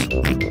George.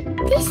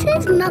 This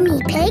is Mummy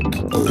Pig.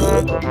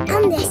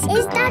 And this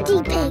is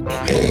Daddy Pig.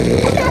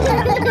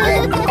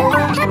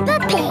 Peppa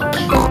Pig.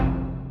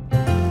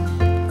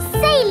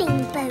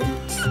 Sailing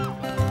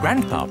boat.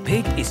 Grandpa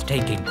Pig is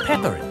taking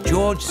Peppa and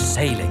George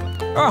sailing.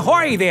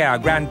 Ahoy there,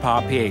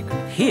 Grandpa Pig.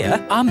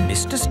 Here are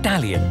Mr.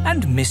 Stallion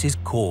and Mrs.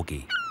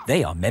 Corgi.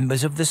 They are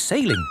members of the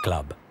sailing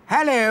club.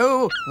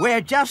 Hello, we're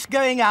just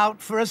going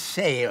out for a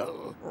sail.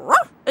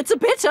 It's a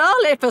bit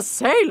early for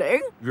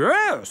sailing.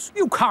 Yes,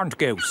 you can't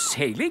go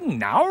sailing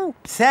now.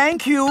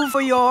 Thank you for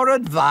your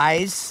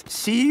advice.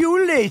 See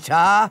you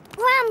later.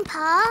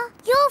 Grandpa,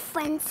 your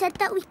friend said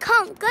that we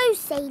can't go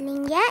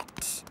sailing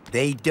yet.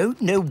 They don't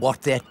know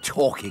what they're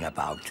talking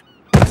about.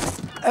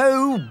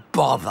 Oh,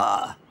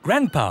 bother.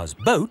 Grandpa's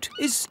boat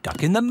is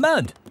stuck in the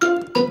mud.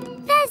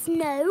 There's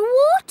no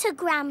water,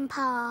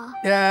 Grandpa.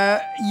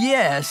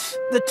 Yes.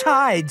 The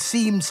tide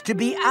seems to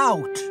be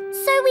out.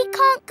 So we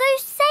can't go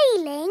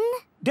sailing?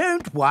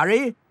 Don't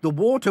worry. The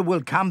water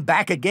will come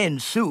back again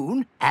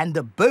soon and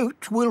the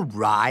boat will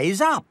rise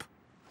up.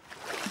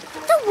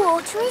 The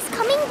water is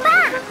coming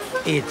back.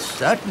 It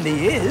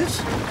certainly is.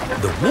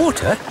 The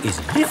water is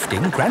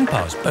lifting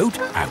Grandpa's boat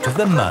out of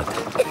the mud.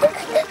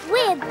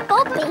 We're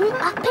bobbing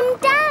up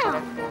and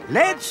down.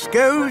 Let's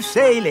go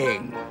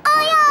sailing.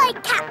 Aye, aye,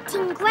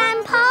 Captain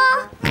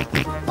Grandpa.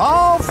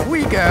 Off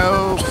we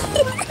go.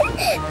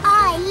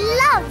 I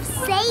love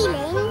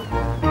sailing.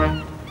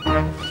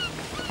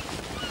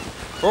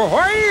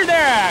 Ahoy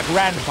there,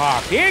 Grandpa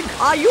Pig.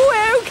 Are you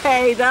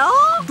okay there?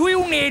 Do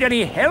you need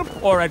any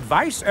help or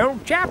advice,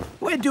 old chap?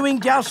 We're doing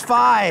just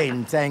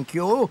fine, thank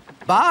you.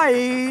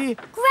 Bye.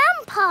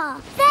 Grandpa,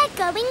 they're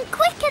going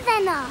quicker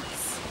than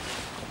us.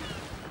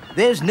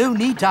 There's no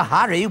need to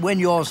hurry when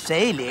you're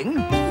sailing.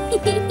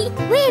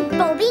 We're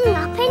bobbing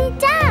up and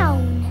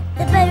down.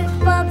 The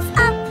boat bobs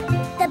up,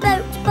 the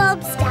boat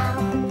bobs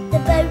down. The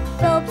boat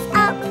bobs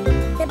up,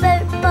 the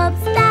boat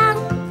bobs down.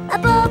 A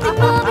bobbing,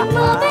 bobbing,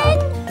 bobbing,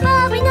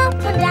 bobbing up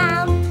and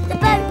down. The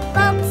boat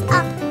bobs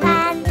up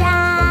and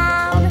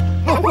down.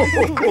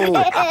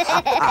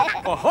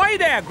 Ahoy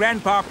there,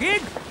 Grandpa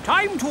Pig.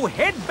 Time to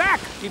head back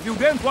if you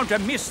don't want to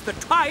miss the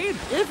tide.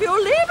 If you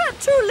leave it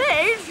too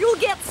late, you'll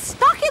get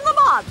stuck in the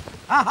mud.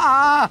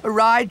 Ha-ha,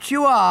 right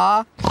you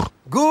are.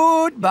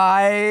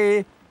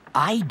 Goodbye.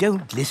 I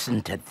don't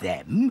listen to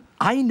them.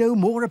 I know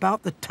more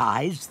about the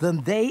tides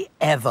than they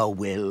ever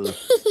will.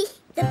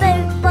 The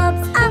boat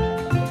bobs up,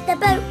 the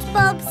boat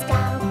bobs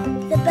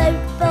down. The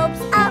boat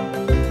bobs up,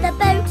 the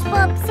boat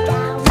bobs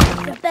down.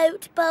 The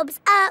boat bobs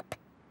up.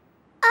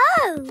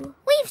 Oh,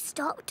 we've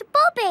stopped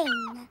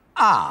bobbing.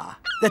 Ah,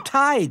 the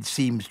tide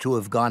seems to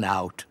have gone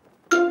out.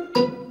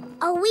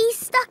 Are we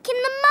stuck in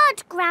the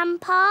mud,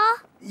 Grandpa?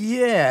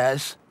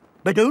 Yes,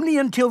 but only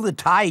until the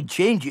tide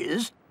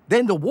changes.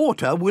 Then the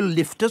water will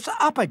lift us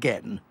up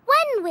again.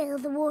 When will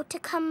the water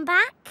come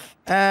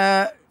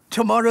back?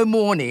 Tomorrow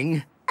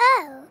morning.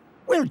 Oh.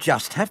 We'll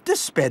just have to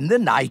spend the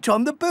night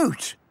on the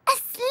boat. A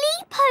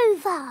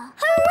sleepover!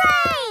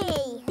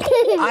 Hooray!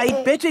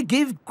 I'd better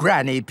give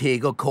Granny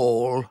Pig a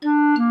call.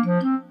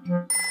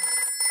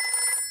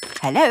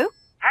 Hello?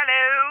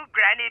 Hello,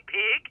 Granny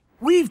Pig.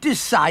 We've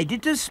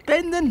decided to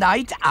spend the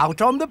night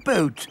out on the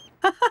boat.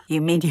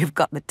 You mean you've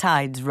got the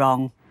tides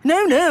wrong?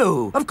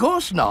 No, of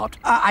course not.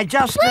 I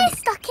just... We're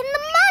stuck in the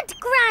mud,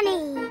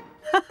 Granny.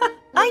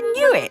 I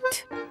knew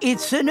it.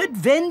 It's an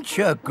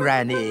adventure,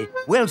 Granny.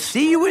 We'll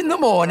see you in the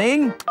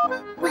morning.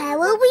 Where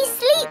will we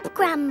sleep,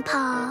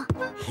 Grandpa?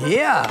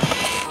 Here.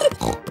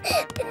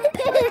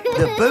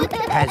 The boat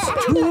has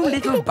 2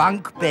 little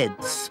bunk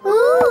beds.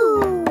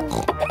 Ooh.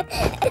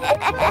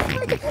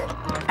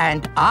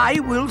 And I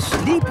will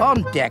sleep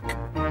on deck,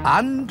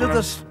 under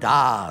the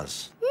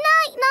stars.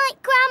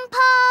 Night-night,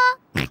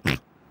 Grandpa.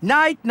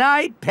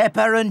 Night-night,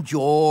 Peppa and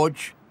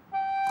George.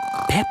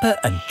 Peppa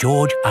and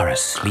George are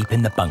asleep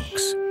in the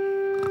bunks.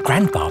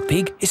 Grandpa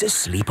Pig is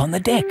asleep on the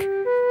deck.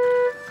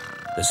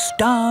 The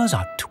stars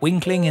are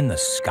twinkling in the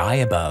sky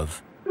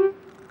above.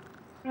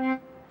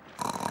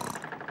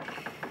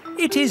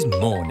 It is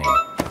morning.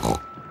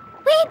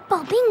 We're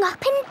bobbing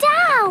up and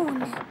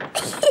down.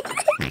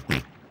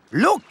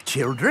 Look,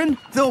 children,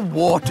 the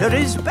water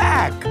is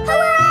back.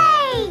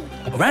 Hooray!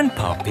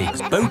 Grandpa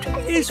Pig's boat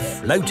is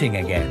floating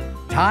again.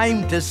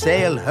 Time to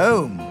sail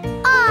home.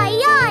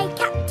 Aye, aye,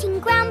 Captain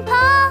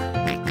Grandpa.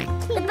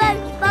 The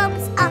boat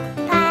bobs up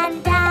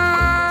and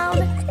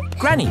down.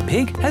 Granny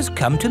Pig has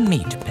come to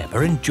meet Peppa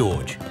and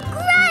George.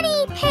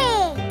 Granny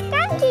Pig!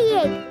 Thank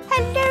you.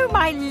 Hello,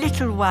 my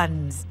little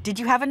ones. Did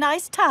you have a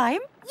nice time?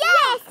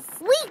 Yes!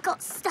 We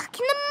got stuck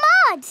in the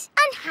mud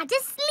and had a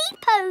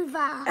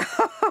sleepover.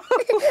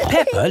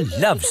 Peppa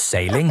loves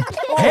sailing.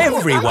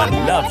 Everyone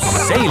loves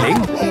sailing.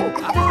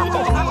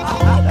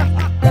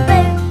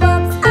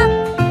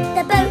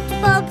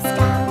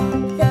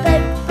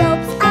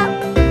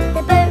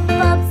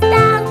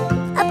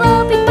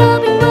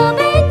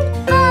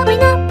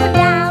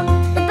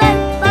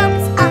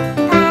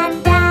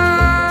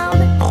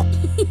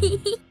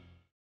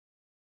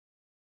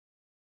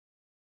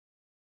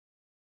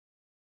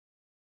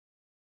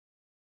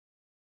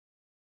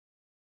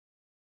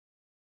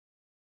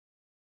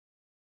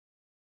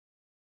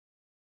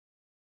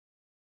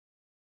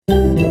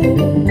 I'm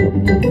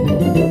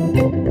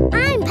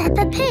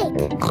Peppa Pig.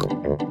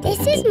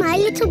 This is my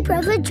little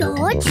brother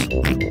George.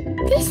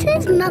 This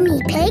is Mummy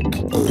Pig.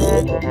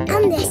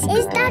 And this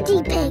is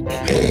Daddy Pig.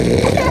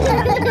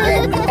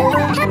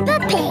 Peppa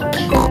Pig.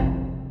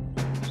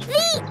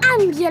 The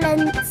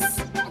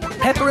ambulance.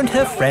 Peppa and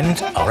her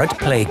friends are at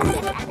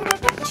playgroup.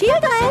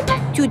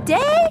 Children,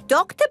 today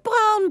Dr.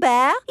 Brown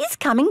Bear is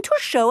coming to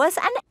show us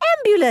an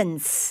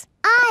ambulance.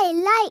 I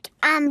like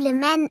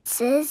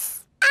ambulances.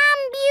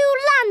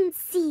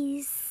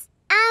 Ambulances.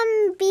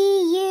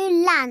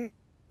 Ambulances.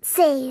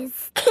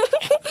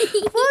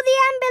 Will the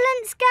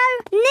ambulance go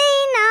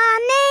Nina,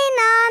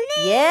 Nina,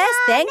 Nina? Yes,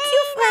 thank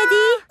you,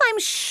 Freddy. I'm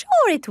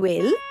sure it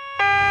will.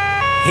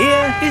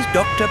 Here is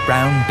Dr.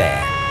 Brown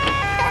Bear.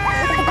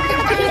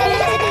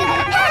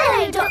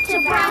 Hello, Dr.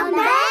 Brown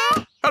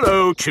Bear.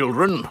 Hello,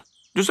 children.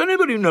 Does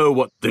anybody know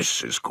what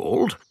this is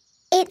called?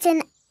 It's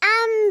an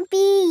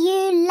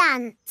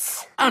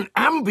ambulance. An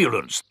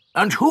ambulance?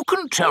 And who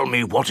can tell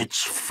me what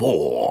it's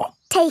for?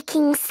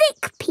 Taking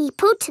sick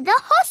people to the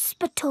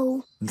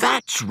hospital.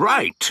 That's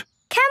right.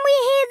 Can we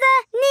hear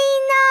the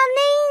Nina,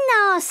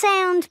 Nina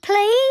sound,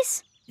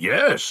 please?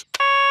 Yes.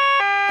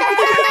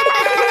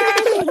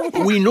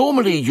 We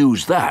normally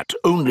use that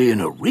only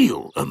in a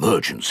real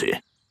emergency.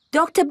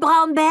 Dr.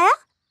 Brown Bear,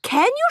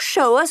 can you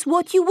show us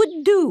what you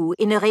would do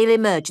in a real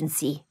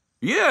emergency?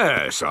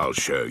 Yes, I'll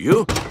show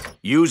you.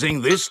 Using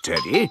this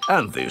teddy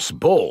and this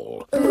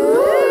ball.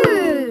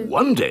 Ooh.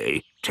 One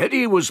day,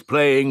 Teddy was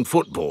playing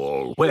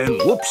football when,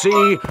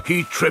 whoopsie,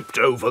 he tripped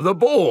over the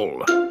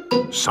ball.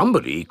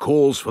 Somebody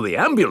calls for the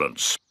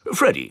ambulance.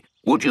 Freddy,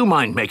 would you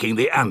mind making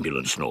the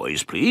ambulance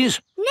noise,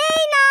 please?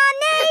 Nina,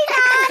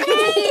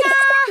 Nina, Nina.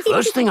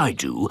 First thing I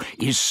do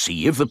is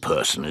see if the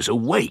person is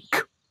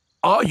awake.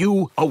 Are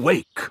you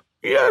awake?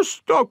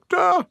 Yes,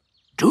 Doctor.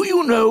 Do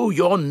you know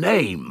your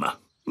name?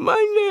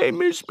 My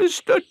name is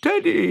Mr.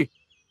 Teddy.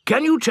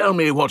 Can you tell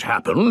me what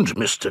happened,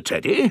 Mr.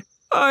 Teddy?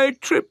 I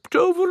tripped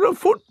over a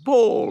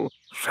football.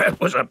 That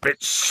was a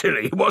bit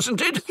silly,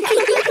 wasn't it?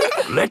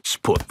 Let's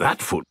put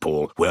that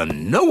football where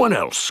no one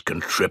else can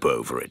trip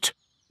over it.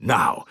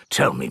 Now,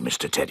 tell me,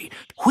 Mr. Teddy,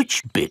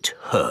 which bit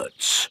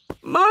hurts?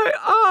 My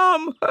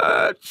arm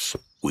hurts.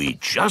 We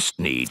just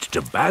need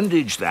to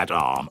bandage that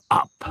arm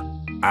up.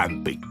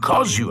 And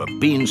because you have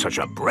been such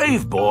a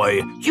brave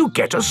boy, you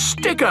get a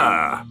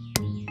sticker.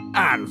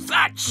 And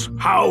that's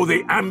how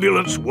the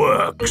ambulance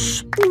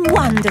works.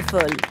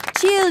 Wonderful.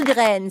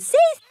 Children, say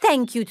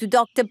thank you to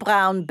Dr.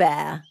 Brown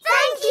Bear.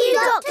 Thank you,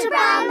 Dr.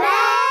 Brown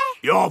Bear.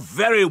 You're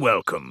very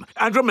welcome.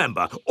 And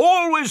remember,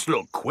 always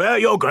look where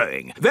you're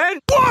going. Then,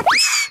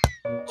 whoops!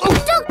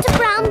 Dr.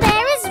 Brown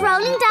Bear is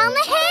rolling down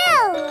the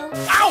hill.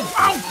 Ow,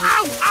 ow,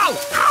 ow, ow,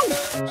 ow!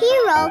 He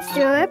rolled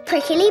through a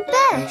prickly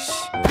bush.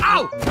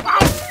 Ow,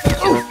 ow!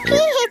 He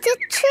hit a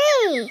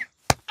tree.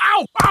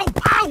 Ow, ow,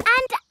 ow!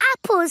 And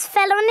apples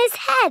fell on his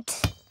head.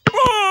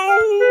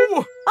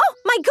 Oh! Oh,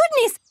 my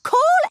goodness!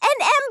 Call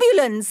an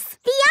ambulance!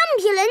 The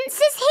ambulance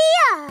is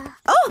here!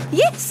 Oh,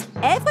 yes!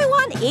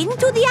 Everyone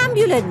into the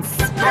ambulance!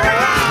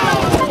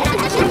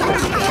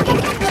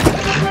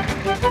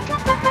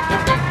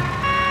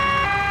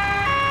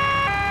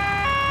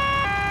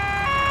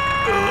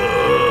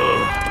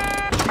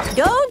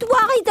 Don't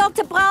worry,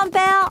 Dr. Brown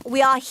Bear.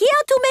 We are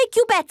here to make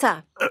you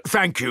better.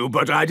 Thank you,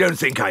 but I don't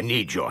think I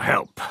need your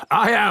help.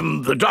 I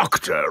am the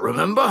doctor,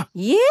 remember?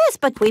 Yes,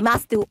 but we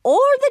must do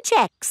all the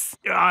checks.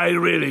 I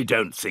really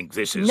don't think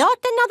this is...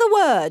 Not another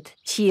word.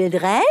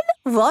 Children,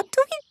 what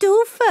do we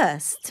do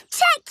first?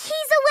 Check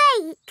he's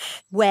awake.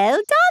 Well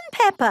done,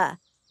 Peppa.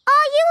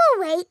 Are you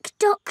awake,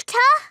 Doctor?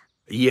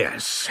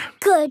 Yes.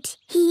 Good.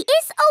 He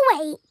is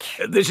awake.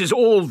 This is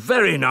all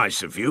very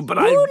nice of you, but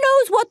Who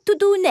knows what to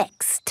do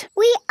next?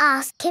 We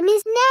ask him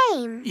his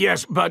name.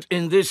 Yes, but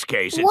in this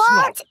case it's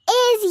What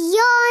is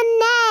your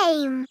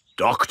name?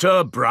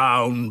 Dr.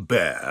 Brown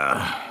Bear.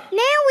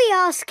 Now we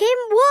ask him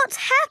what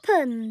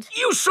happened.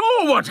 You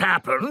saw what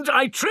happened.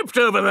 I tripped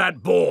over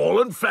that ball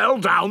and fell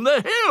down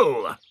the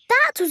hill.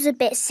 That was a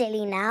bit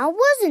silly now,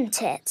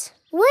 wasn't it?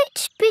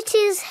 Which bit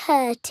is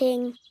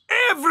hurting?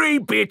 Every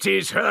bit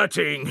is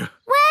hurting.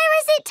 Where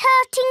is it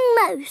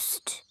hurting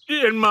most?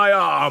 In my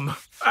arm,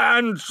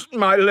 and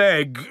my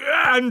leg,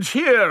 and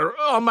here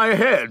on my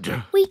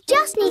head. We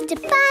just need to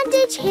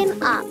bandage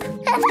him up.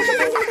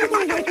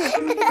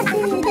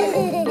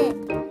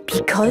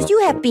 Because you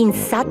have been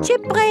such a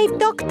brave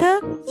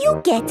doctor, you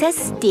get a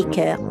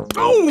sticker.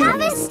 Oh!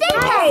 Have a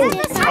sticker!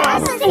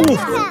 Have a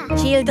sticker!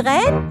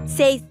 Children,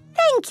 say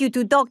thank you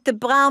to Dr.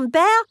 Brown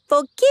Bear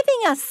for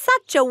giving us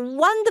such a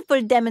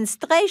wonderful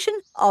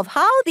demonstration of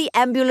how the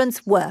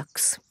ambulance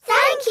works.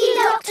 Thank you,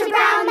 Dr.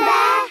 Brown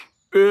Bear.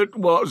 It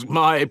was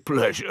my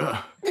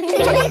pleasure.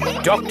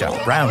 Dr.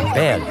 Brown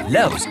Bear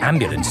loves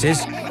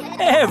ambulances.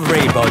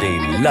 Everybody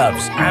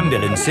loves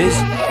ambulances.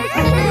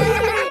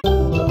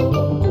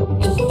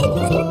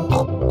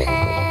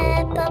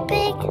 Peppa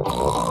Pig.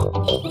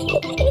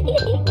 Peppa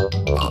Pig.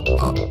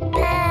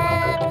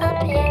 Peppa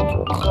Pig.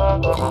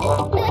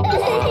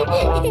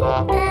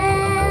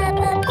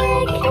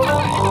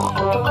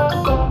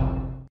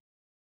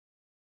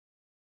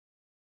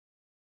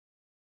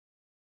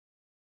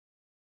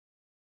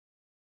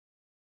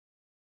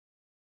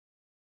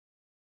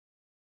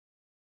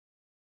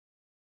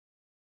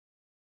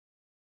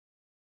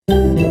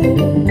 I'm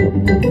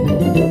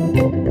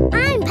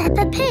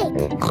Peppa Pig.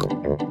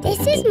 This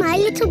is my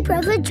little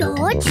brother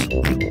George.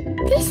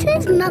 This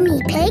is Mummy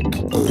Pig.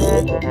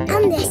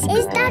 And this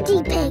is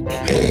Daddy Pig.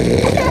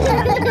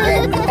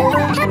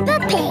 Peppa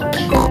Pig.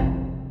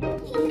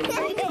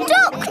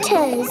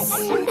 Doctors.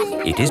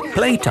 It is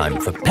playtime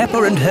for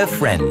Peppa and her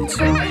friends.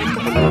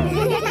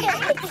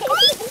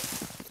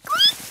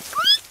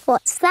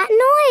 What's that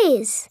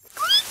noise?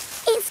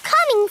 It's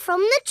coming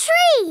from the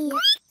tree.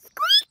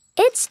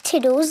 It's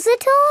Tiddles the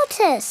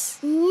tortoise.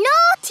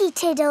 Naughty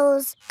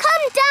Tiddles!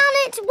 Come down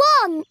at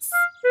once!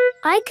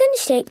 I can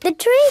shake the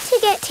tree to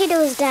get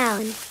Tiddles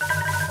down. Is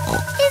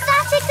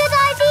that a good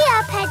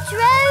idea,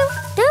 Pedro?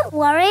 Don't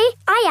worry,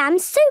 I am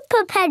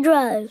Super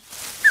Pedro.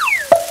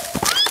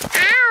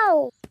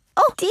 Ow!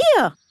 Oh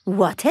dear,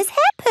 what has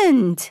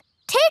happened?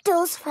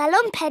 Tiddles fell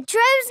on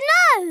Pedro's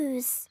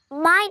nose.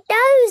 My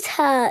nose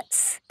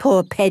hurts.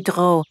 Poor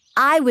Pedro.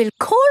 I will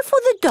call for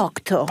the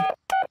doctor.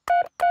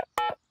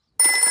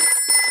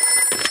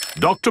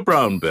 Dr.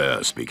 Brown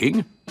Bear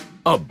speaking.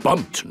 A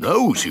bumped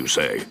nose, you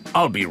say?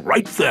 I'll be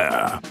right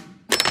there.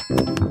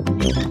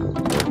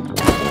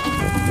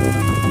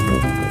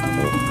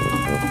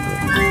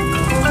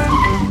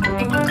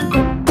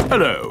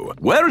 Hello,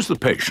 where is the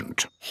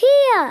patient?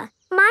 Here,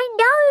 my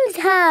nose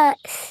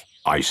hurts.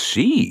 I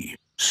see.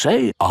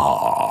 Say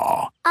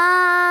ah.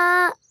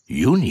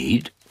 You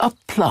need a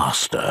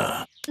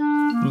plaster.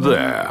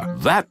 There,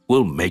 that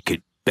will make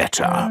it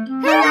better.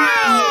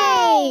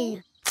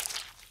 Hooray!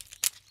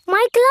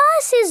 My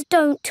glasses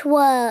don't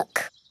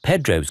work.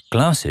 Pedro's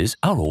glasses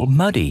are all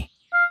muddy.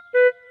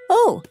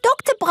 Oh,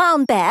 Dr.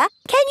 Brown Bear,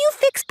 can you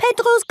fix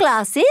Pedro's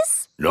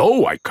glasses?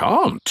 No, I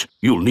can't.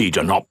 You'll need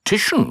an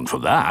optician for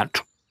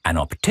that. An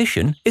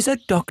optician is a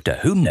doctor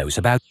who knows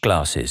about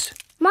glasses.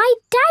 My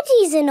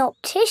daddy's an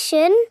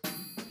optician.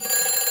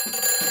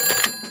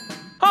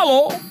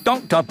 Hello,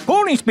 Dr.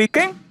 Pony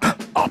speaking.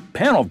 A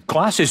pair of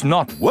glasses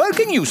not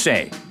working, you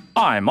say?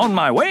 I'm on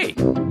my way.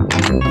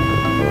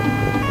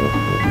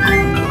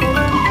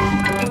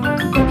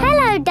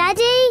 Hello,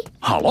 Daddy.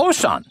 Hello,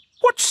 son.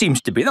 What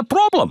seems to be the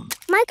problem?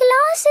 My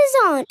glasses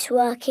aren't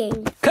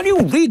working. Can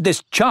you read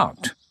this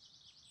chart?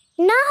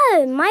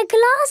 No, my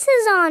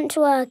glasses aren't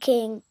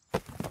working.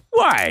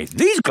 Why,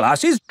 these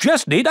glasses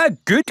just need a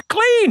good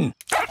clean.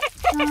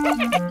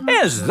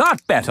 Is that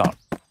better?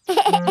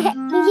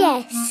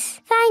 Yes,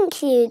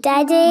 thank you,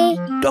 Daddy.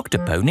 Dr.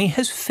 Pony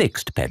has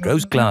fixed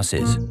Pedro's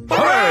glasses.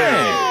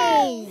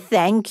 Hooray!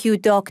 Thank you,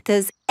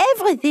 doctors.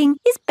 Everything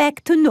is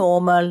back to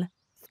normal.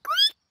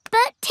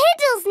 But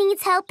Tiddles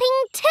needs helping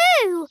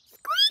too.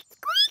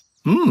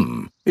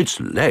 Its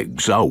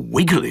legs are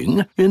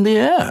wiggling in the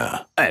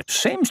air. It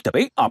seems to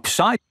be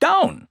upside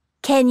down.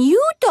 Can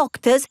you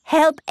doctors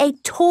help a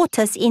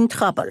tortoise in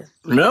trouble?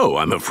 No,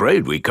 I'm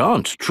afraid we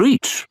can't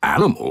treat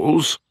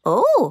animals.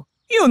 Oh.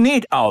 You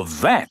need a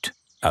vet.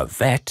 A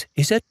vet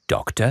is a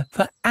doctor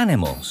for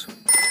animals.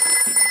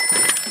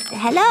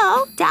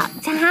 Hello,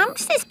 Dr.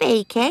 Hamster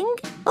speaking.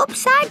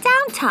 Upside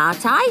down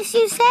tortoise,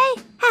 you say?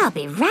 I'll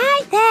be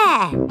right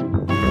there.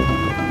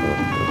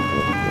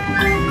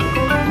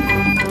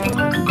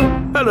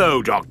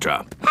 Hello,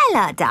 Doctor.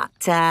 Hello,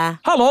 Doctor.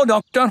 Hello,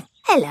 Doctor.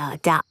 Hello,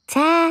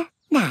 Doctor.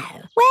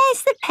 Now,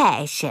 where's the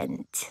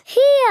patient?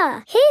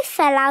 Here, he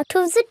fell out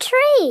of the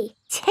tree.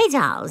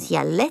 Tiddles, you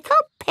little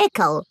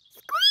pickle.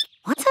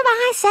 What have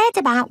I said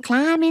about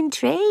climbing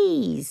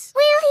trees?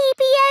 Will he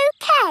be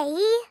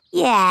okay?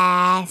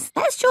 Yes,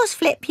 let's just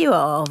flip you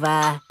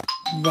over.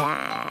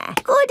 There,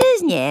 good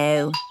as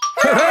new.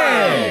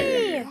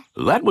 Hooray!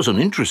 That was an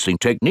interesting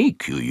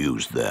technique you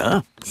used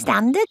there.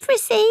 Standard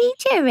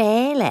procedure,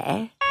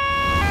 really.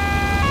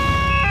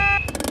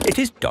 It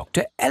is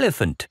Dr.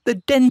 Elephant, the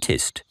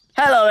dentist.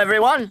 Hello,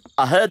 everyone.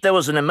 I heard there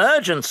was an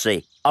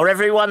emergency. Are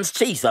everyone's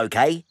teeth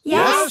okay?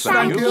 Yes,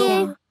 thank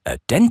you. A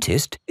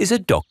dentist is a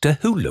doctor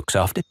who looks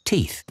after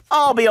teeth.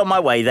 I'll be on my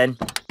way then.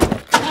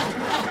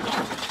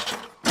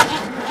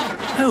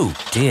 Oh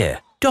dear,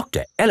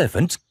 Dr.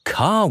 Elephant's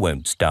car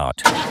won't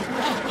start.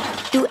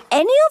 Do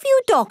any of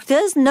you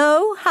doctors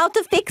know how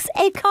to fix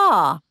a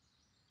car?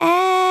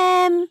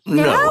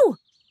 No.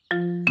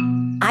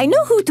 I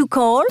know who to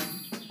call.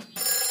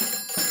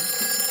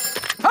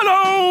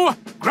 Hello!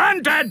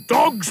 Grandad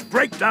Dog's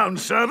breakdown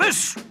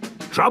service.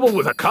 Trouble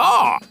with a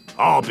car.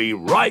 I'll be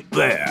right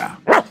there.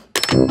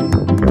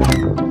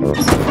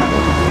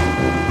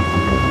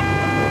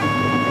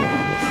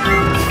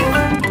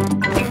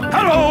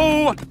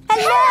 Hello!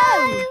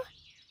 Hello!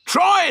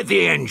 Try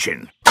the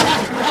engine.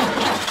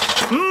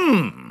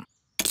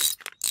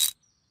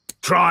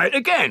 Try it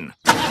again.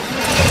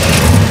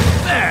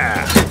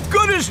 There!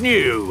 Good as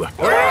new.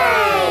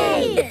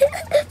 Hooray!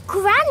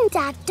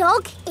 Grandad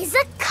Dog is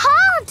a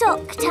car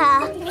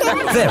doctor.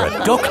 There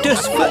are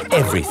doctors for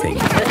everything,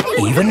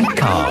 even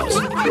cars.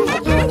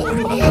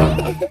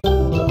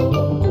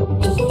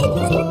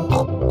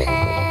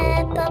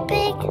 Peppa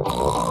Pig.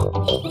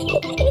 Peppa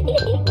Pig.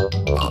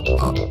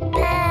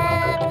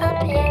 Peppa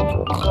Pig.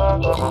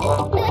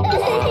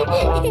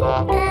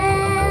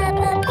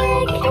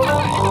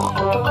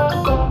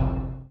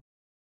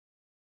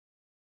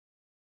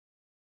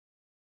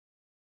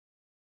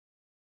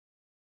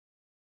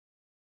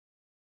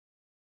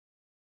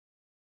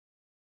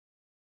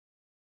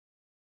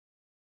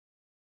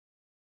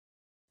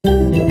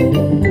 I'm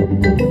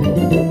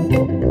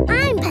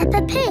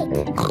Peppa Pig.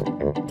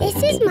 This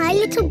is my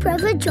little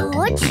brother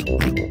George.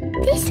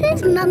 This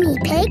is Mummy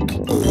Pig.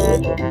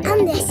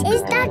 And this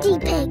is Daddy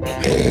Pig.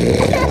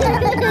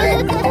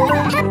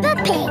 Peppa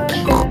Pig.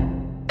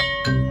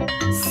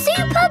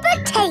 Super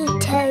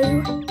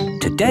Potato.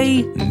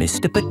 Today,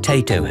 Mr.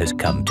 Potato has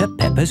come to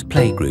Peppa's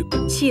playgroup.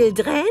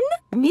 Children,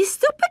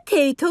 Mr.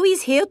 Potato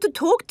is here to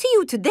talk to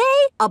you today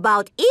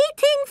about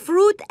eating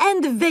fruit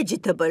and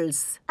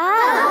vegetables.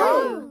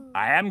 Oh!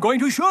 I am going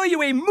to show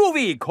you a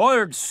movie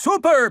called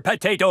Super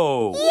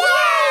Potato.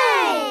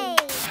 Yay!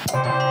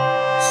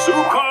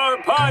 Super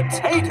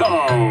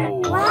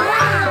Potato!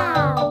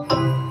 Wow!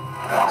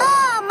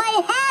 Oh,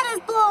 my hat is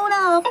blown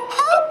off.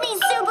 Help me,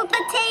 Super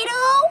Potato.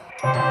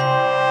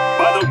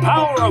 By the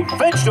power of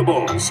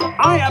vegetables,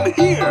 I am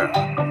here!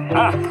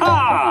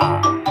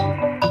 Aha!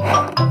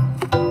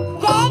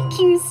 Thank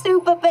you,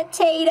 Super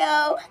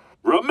Potato.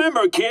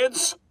 Remember,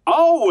 kids,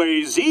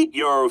 always eat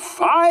your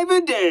 5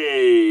 a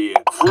day.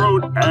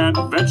 Fruit and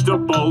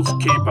vegetables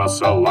keep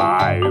us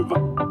alive.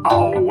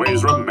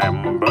 Always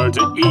remember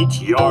to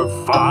eat your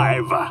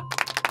 5.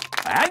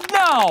 And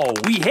now,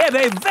 we have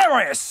a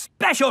very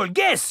special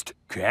guest.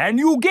 Can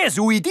you guess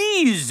who it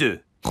is?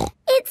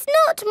 It's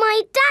not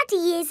my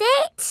daddy, is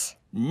it?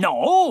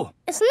 No.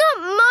 It's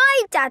not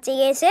my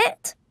daddy, is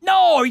it?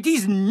 No, it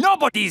is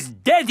nobody's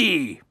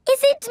daddy.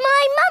 Is it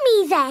my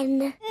mummy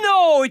then?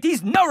 No, it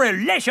is no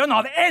relation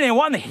of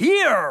anyone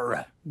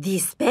here. The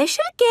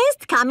special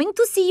guest coming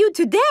to see you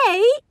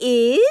today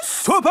is...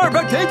 Super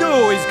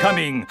Potato is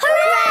coming.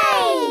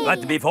 Hooray!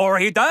 But before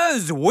he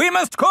does, we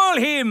must call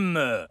him...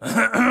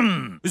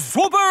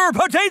 Super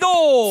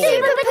Potato!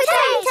 Super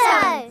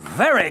Potato!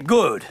 Very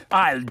good.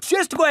 I'll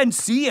just go and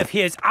see if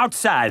he is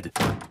outside.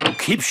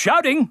 Keep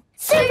shouting.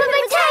 Super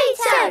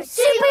Potato!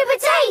 Super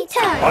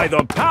Potato! By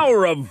the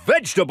power of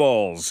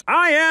vegetables,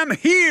 I am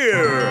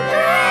here!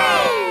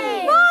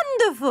 Hooray!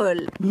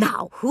 Wonderful!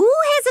 Now, who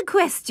has a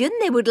question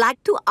they would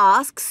like to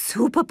ask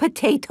Super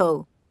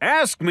Potato?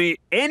 Ask me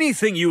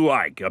anything you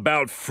like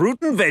about fruit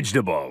and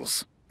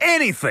vegetables.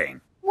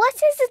 Anything. What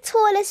is the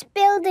tallest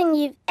building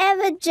you've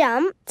ever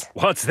jumped?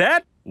 What's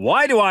that?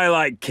 Why do I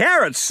like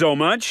carrots so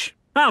much?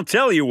 I'll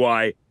tell you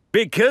why.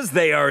 Because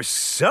they are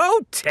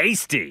so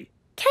tasty.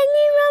 Can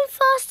you run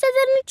faster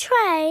than a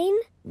train?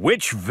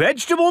 Which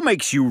vegetable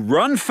makes you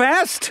run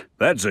fast?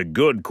 That's a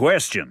good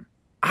question.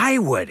 I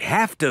would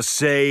have to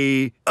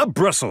say a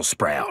Brussels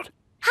sprout.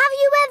 Have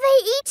you ever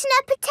eaten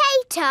a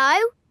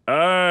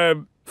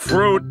potato?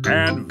 Fruit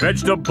and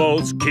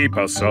vegetables keep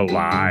us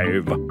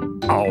alive.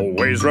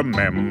 Always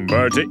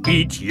remember to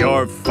eat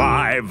your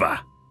 5.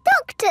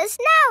 Doctors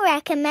now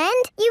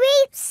recommend you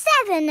eat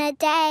 7 a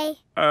day.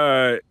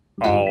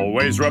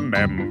 Always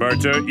remember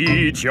to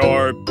eat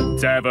your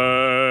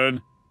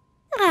 7.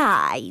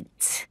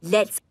 Right.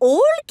 Let's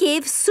all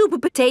give Super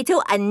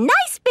Potato a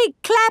nice big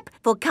clap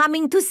for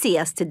coming to see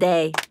us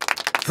today.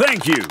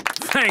 Thank you.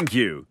 Thank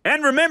you.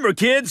 And remember,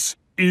 kids,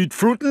 eat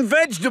fruit and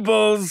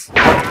vegetables.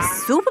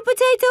 Super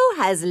Potato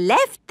has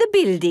left the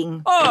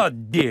building. Oh,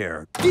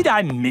 dear. Did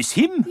I miss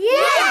him?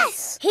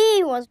 Yes!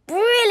 He was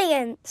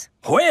brilliant.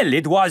 Well,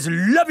 it was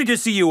lovely to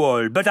see you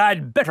all, but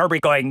I'd better be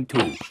going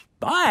too.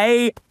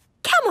 Bye.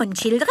 Come on,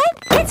 children.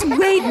 Let's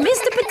wave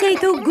Mr.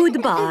 Potato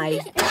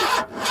goodbye.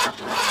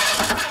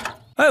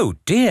 Oh,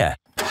 dear.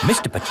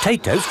 Mr.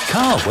 Potato's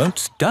car won't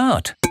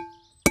start.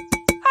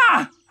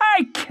 Ah!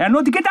 I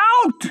cannot get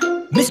out!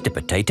 Mr.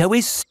 Potato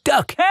is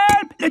stuck.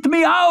 Help! Let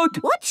me out!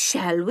 What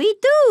shall we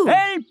do?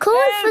 Help! Call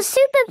help. for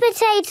Super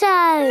Potato!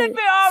 Let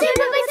me out!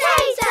 Super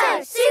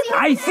Potato! Super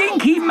I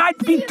think he might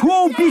be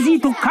too busy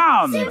to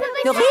come.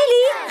 No,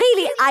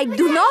 really, I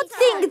do not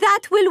think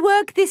that will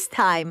work this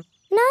time.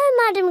 No,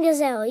 Madam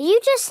Gazelle, you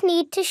just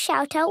need to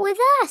shout out with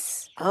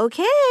us.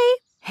 Okay.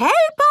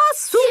 Help us,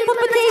 Super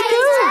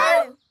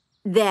Potato!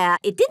 There,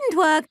 it didn't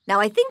work. Now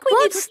I think we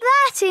What's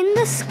that in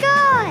the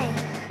sky?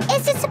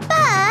 Is it a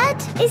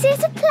bird? Is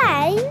it a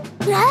plane?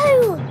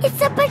 No,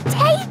 it's a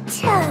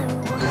potato.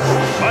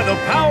 By the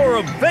power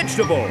of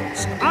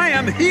vegetables, I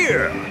am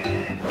here.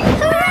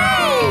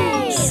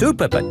 Hooray!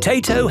 Super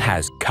Potato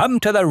has come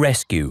to the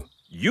rescue.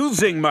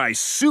 Using my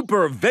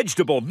super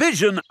vegetable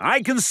vision,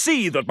 I can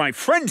see that my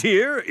friend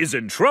here is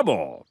in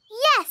trouble.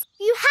 Yes,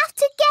 you have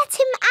to get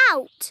him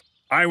out.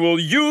 I will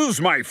use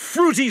my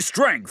fruity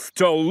strength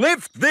to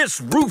lift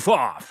this roof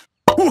off.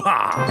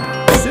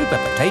 Hoo-ha! Super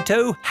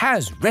Potato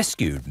has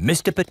rescued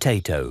Mr.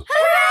 Potato.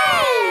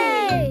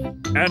 Hooray!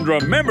 And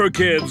remember,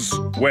 kids,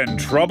 when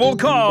trouble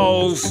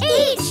calls...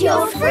 Eat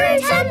your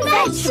fruit and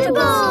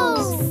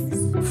vegetables!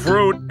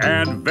 Fruit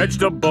and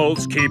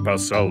vegetables keep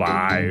us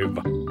alive.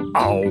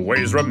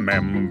 Always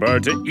remember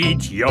to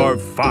eat your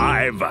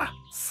 5.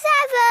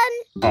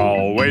 7.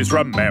 Always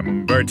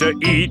remember to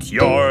eat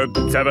your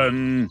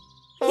 7.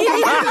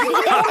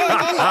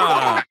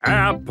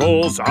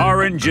 Apples,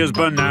 oranges,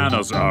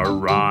 bananas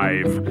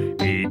arrive.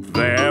 Eat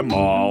them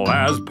all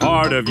as as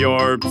part of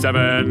your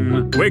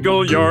 7.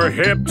 Wiggle your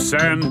hips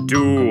and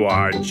do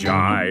a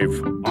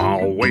jive.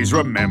 Always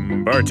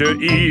remember to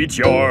eat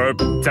your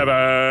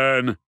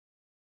 7.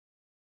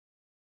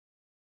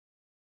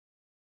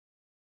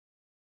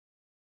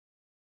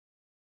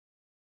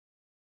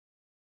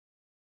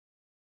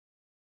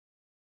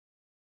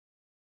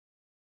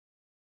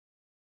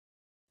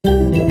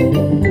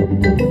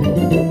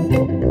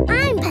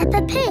 I'm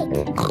Peppa Pig.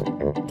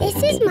 This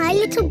is my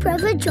little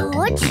brother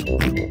George.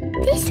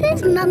 This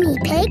is Mummy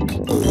Pig.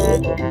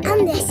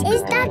 And this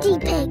is Daddy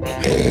Pig.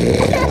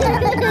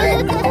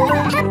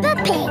 Peppa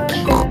Pig.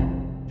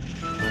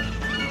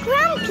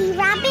 Grumpy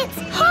Rabbit's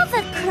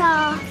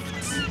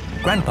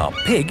hovercraft. Grandpa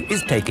Pig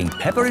is taking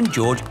Peppa and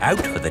George out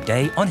for the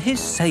day on his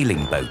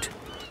sailing boat.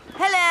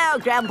 Hello,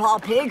 Grandpa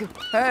Pig.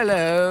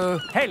 Hello.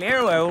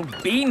 Hello,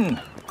 old bean.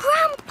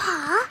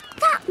 Grandpa,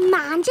 that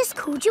man just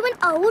called you an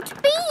old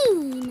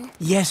bean.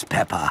 Yes,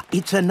 Peppa.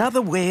 It's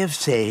another way of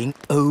saying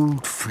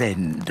old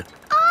friend.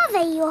 Are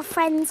they your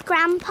friends,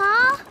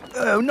 Grandpa?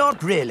 Oh,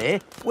 not really.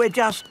 We're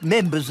just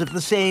members of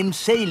the same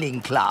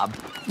sailing club.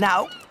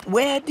 Now,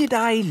 where did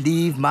I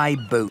leave my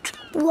boat?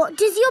 What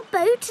does your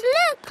boat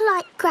look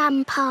like,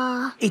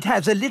 Grandpa? It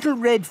has a little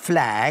red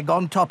flag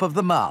on top of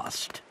the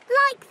mast.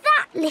 Like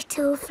that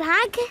little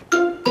flag?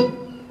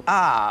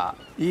 Ah,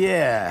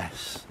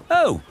 yes.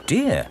 Oh,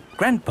 dear.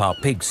 Grandpa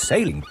Pig's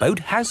sailing boat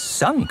has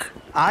sunk.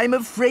 I'm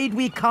afraid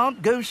we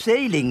can't go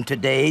sailing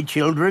today,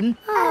 children.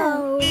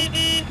 Oh.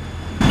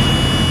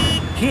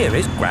 Here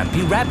is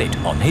Grampy Rabbit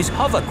on his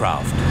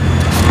hovercraft.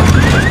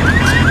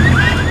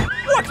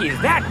 What is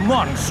that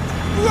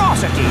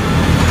monstrosity?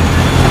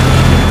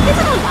 Is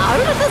it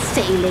allowed at the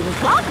sailing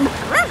club?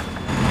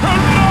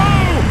 Hello!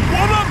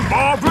 What a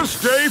marvellous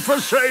day for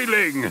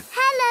sailing!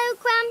 Hello,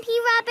 Grampy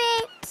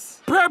Rabbit.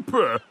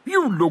 Peppa,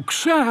 you look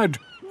sad.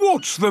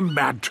 What's the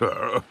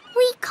matter?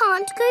 We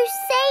can't go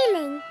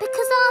sailing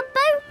because our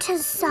boat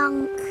has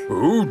sunk.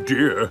 Oh,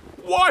 dear.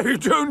 Why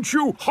don't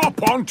you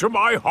hop onto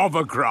my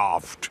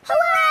hovercraft?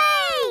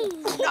 Hooray!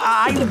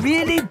 I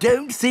really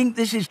don't think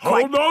this is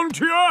quite... Hold on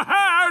to your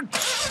hat!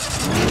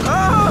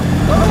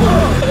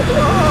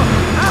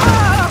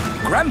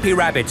 Grampy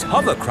Rabbit's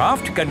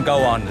hovercraft can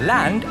go on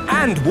land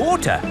and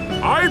water.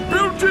 I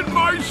built it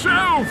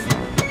myself!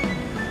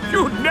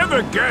 You'd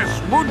never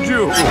guess, would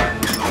you?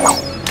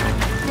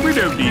 We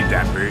don't need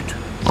that bit.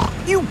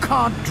 You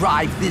can't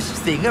drive this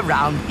thing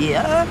around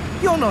here.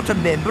 You're not a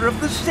member of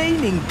the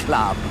sailing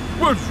club.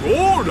 But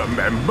you're a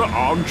member,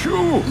 aren't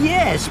you?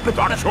 Yes, but...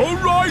 That's all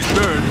right,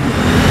 then.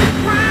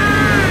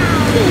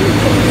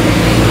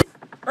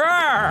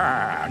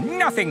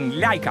 Nothing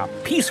like a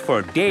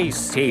peaceful day's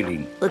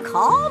sailing. The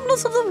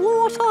calmness of the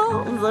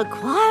water, the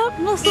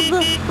quietness of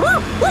the...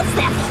 Oh, what's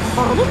that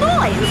horrible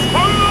noise?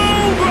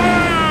 Hello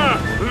there!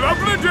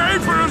 Lovely day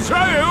for a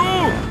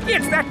sail!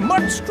 It's that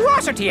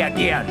monstrosity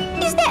again.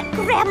 Is that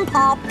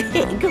Grandpa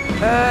Pig?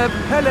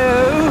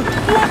 Hello?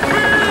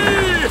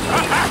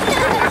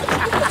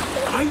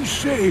 I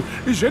say,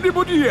 is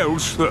anybody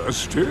else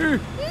thirsty? Me!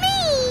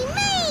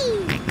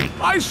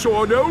 I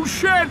saw an old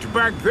shed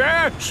back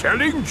there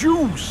selling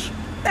juice.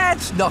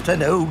 That's not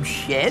an old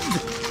shed.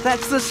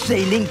 That's the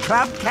Sailing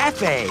Club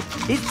Cafe.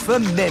 It's for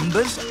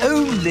members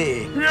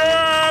only.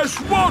 Yes,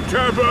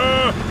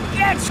 whatever.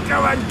 Let's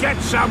go and get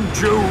some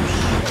juice.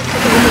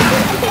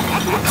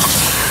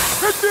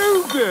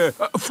 Hello there.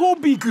 4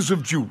 beakers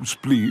of juice,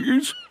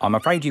 please. I'm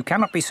afraid you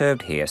cannot be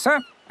served here,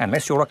 sir,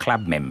 unless you're a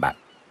club member.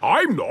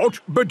 I'm not,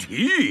 but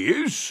he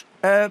is.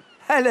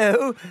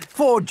 Hello.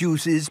 4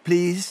 juices,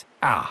 please.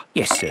 Ah,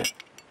 yes, sir.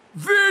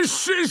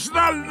 This is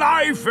the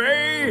life,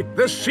 eh?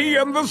 The sea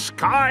and the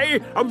sky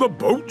and the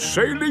boat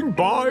sailing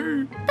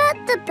by. But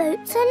the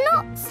boats are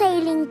not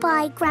sailing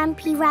by,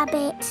 Grampy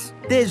Rabbit.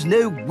 There's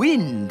no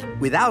wind.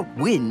 Without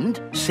wind,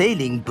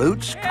 sailing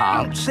boats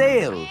can't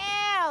sail.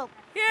 Help!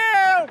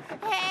 Help!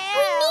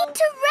 We need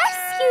to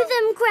rescue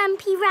them,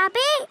 Grampy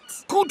Rabbit.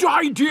 Good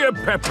idea,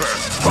 Peppa.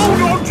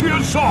 Hold on to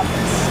your socks.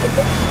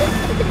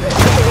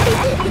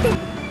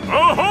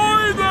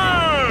 Ahoy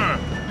there!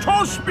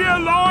 Toss me a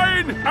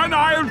line and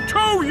I'll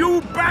tow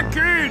you back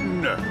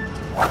in.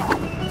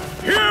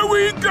 Here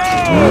we go!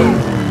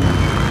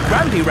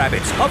 Grampy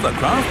Rabbit's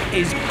hovercraft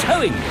is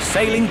towing the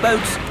sailing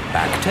boats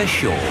back to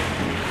shore.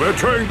 We're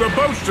towing the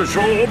boats to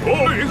shore,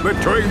 boys.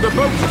 We're towing the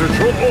boats to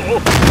shore.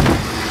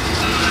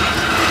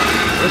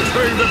 We're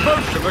towing the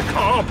boats to the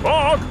car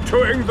park,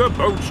 towing the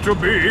boats to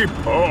be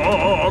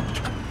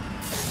parked.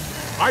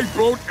 I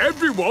brought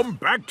everyone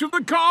back to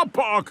the car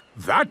park.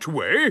 That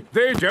way,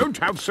 they don't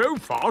have so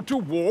far to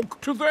walk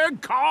to their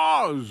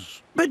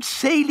cars. But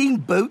sailing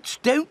boats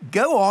don't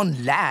go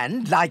on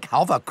land like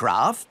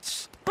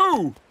hovercrafts.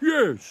 Oh,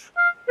 yes.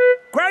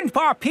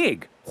 Grandpa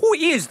Pig, who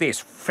is this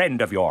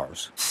friend of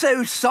yours?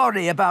 So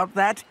sorry about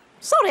that.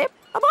 Sorry,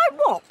 about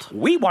what?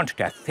 We want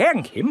to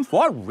thank him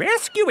for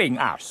rescuing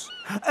us.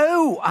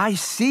 Oh, I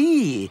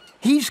see.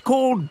 He's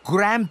called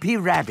Grampy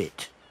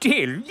Rabbit.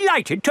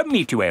 Delighted to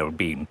meet you, Old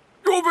Bean.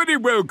 You're very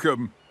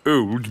welcome.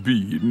 old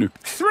bean.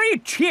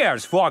 3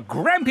 cheers for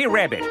Grampy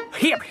Rabbit.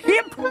 Hip,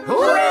 hip,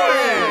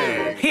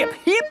 hooray! Hip,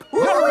 hip,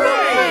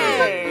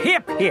 hooray!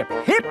 Hip, hip,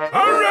 hip,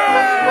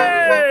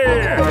 hooray!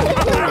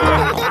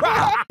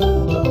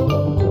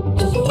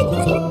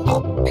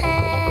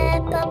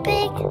 Peppa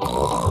Pig.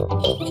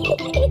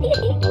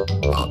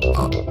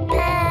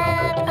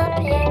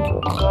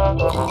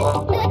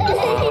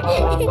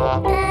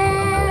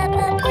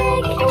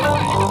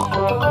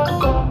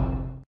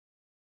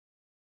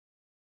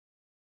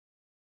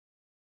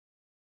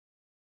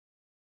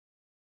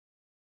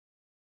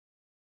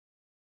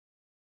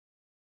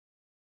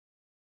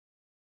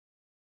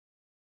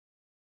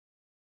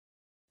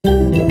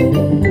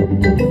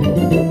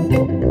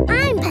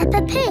 I'm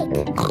Peppa Pig.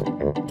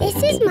 This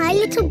is my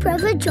little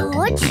brother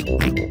George.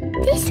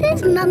 This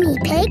is Mummy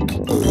Pig.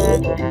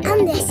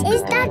 And this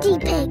is Daddy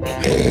Pig.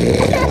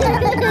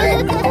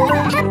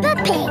 Peppa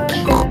Pig.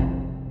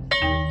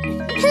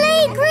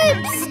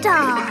 Playgroup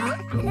star.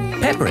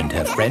 Peppa and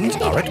her friends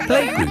are at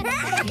playgroup.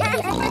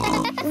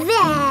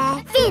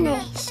 There,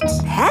 finished.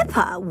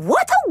 Peppa,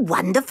 what a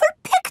wonderful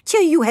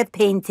picture you have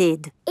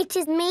painted. It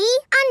is me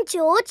and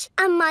George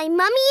and my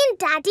mummy and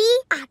daddy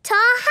at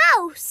our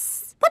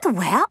house. But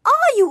where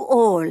are you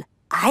all?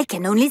 I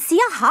can only see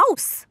a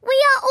house. We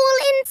are all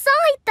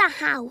inside the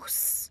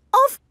house.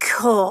 Of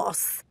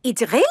course.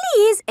 It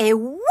really is a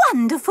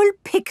wonderful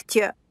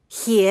picture.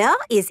 Here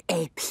is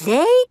a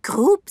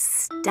playgroup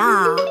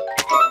star.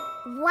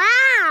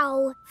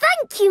 Wow!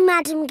 Thank you,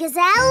 Madam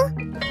Gazelle.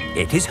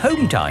 It is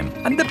home time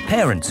and the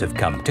parents have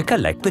come to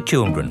collect the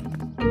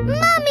children.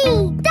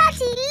 Mummy!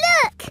 Daddy,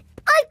 look!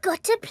 I've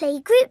got a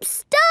playgroup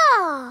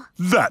star.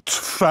 That's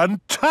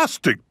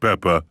fantastic,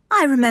 Peppa.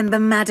 I remember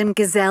Madam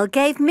Gazelle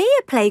gave me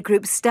a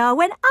playgroup star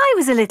when I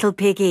was a little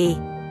piggy.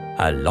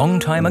 A long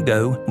time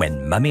ago,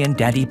 when Mummy and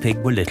Daddy Pig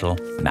were little,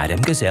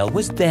 Madam Gazelle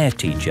was their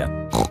teacher.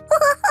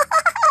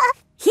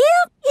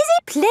 Here is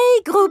a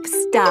playgroup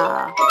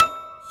star.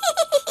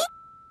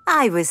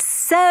 I was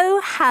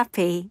so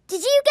happy.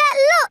 Did you get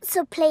lots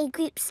of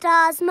playgroup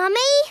stars, Mummy?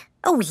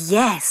 Oh,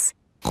 yes.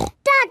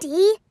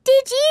 Daddy,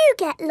 did you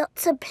get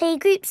lots of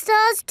playgroup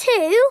stars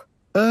too?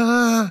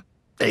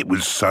 It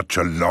was such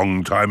a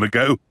long time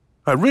ago.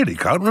 I really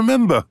can't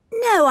remember.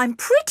 No, I'm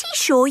pretty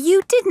sure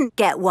you didn't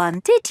get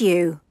one, did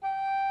you?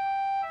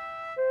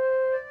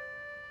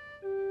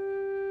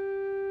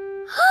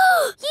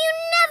 You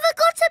never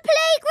got a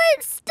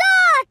playgroup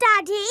star,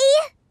 Daddy!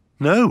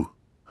 No,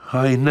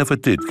 I never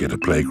did get a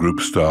playgroup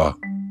star.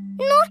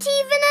 Not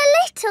even a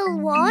little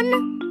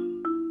one?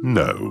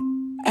 No.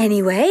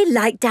 Anyway,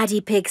 like Daddy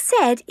Pig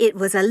said, it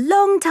was a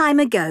long time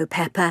ago,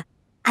 Peppa,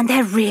 and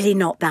they're really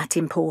not that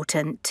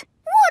important.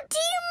 What do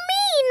you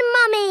mean,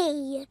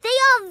 Mummy? They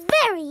are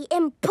very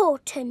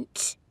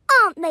important,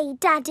 aren't they,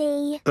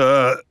 Daddy?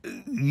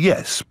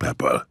 Yes,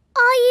 Peppa.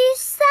 Are you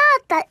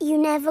sad that you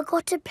never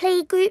got a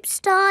playgroup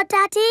star,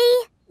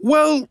 Daddy?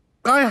 Well,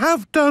 I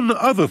have done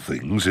other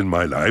things in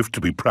my life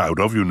to be proud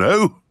of, you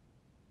know.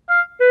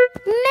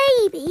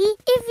 Maybe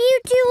if you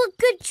do a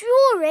good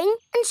drawing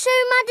and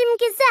show Madame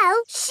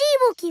Gazelle, she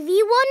will give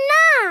you one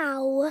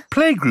now.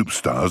 Playgroup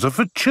stars are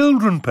for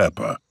children,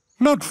 Peppa,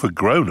 not for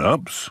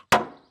grown-ups.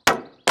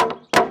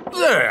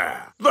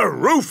 There! The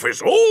roof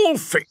is all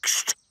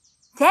fixed.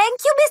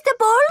 Thank you, Mr.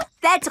 Bull.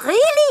 That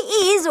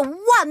really is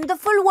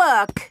wonderful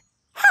work.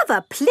 Have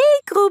a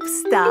playgroup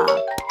star.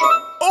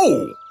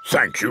 Oh,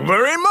 thank you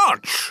very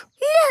much.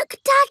 Look,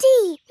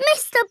 Daddy,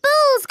 Mr.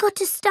 Bull's got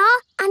a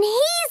star and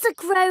he's a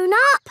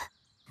grown-up.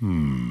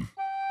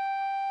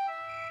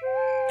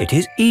 It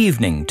is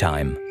evening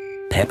time.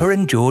 Peppa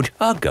and George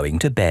are going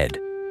to bed. Are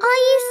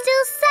you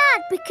still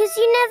sad because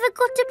you never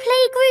got a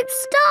playgroup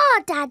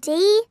star,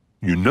 Daddy?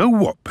 You know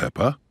what,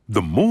 Peppa?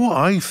 The more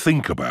I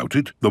think about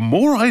it, the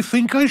more I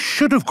think I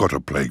should have got a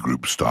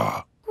playgroup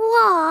star.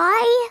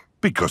 Why?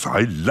 Because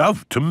I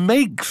love to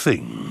make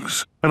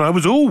things. And I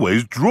was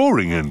always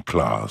drawing in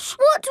class.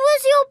 What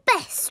was your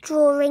best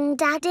drawing,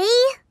 Daddy?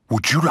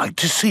 Would you like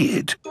to see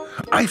it?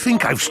 I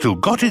think I've still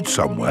got it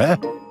somewhere.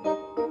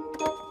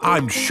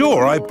 I'm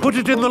sure I put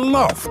it in the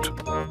loft.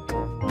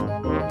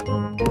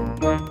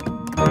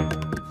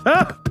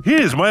 Ah,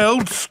 here's my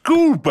old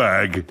school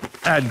bag.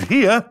 And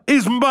here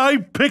is my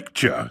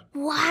picture.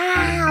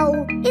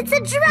 Wow! It's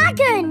a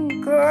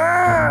dragon!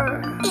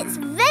 Grrr. It's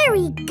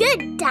very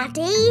good,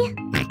 Daddy.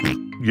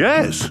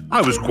 Yes,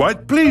 I was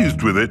quite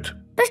pleased with it.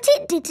 But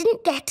it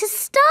didn't get a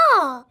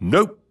star.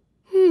 Nope.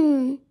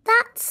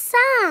 That's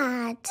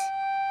sad.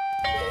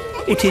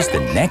 It is the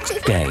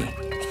next day.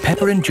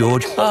 Peppa and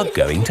George are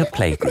going to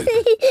playgroup.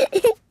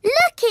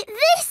 Look at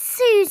this,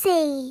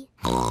 Susie.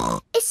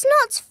 It's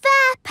not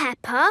fair,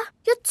 Peppa.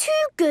 You're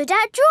too good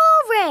at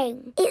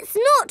drawing. It's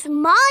not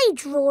my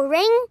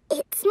drawing.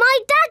 It's my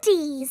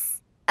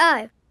daddy's.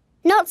 Oh,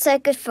 not so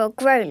good for a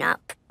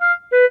grown-up.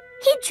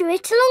 He drew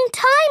it a long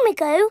time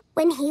ago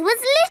when he was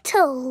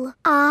little.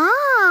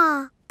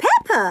 Ah,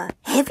 Peppa,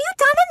 have you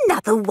done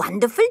another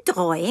wonderful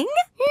drawing?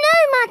 No,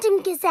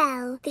 Madam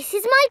Gazelle. This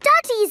is my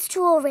daddy's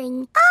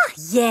drawing. Ah,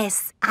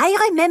 yes. I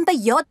remember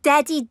your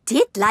daddy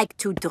did like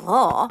to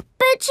draw.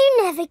 But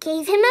you never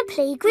gave him a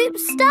playgroup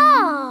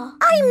star.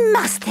 I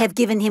must have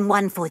given him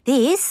one for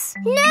this.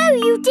 No,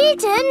 you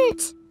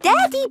didn't.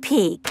 Daddy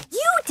Pig,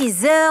 you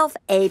deserve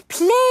a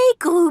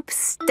playgroup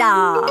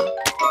star.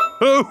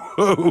 Ho,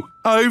 ho!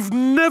 I've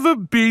never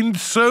been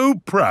so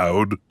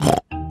proud.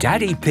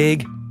 Daddy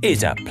Pig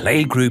is a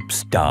playgroup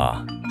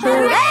star.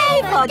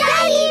 Hooray for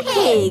Daddy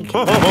Pig!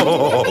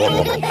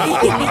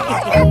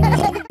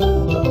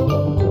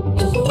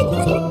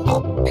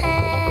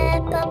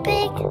 Peppa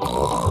Pig.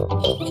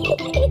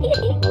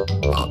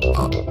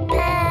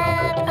 Peppa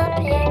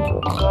Pig.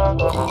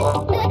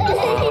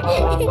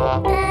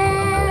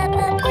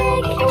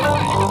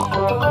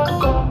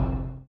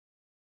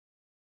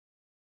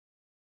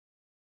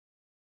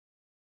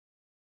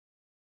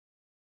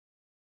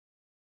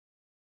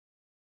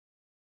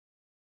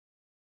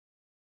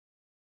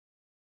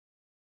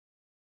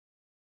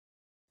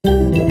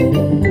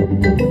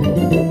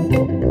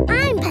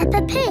 I'm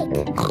Peppa Pig.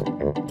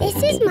 This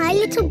is my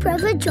little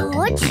brother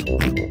George.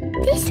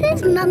 This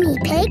is Mummy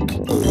Pig.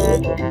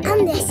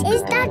 And this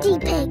is Daddy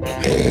Pig.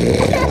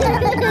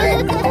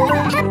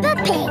 Peppa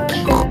Pig.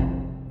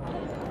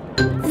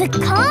 The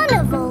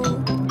carnival.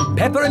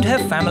 Peppa and her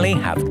family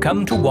have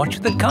come to watch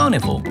the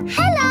carnival.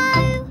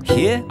 Hello.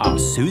 Here are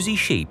Susie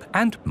Sheep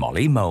and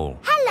Molly Mole.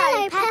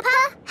 Hello,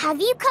 Peppa. Have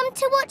you come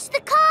to watch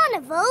the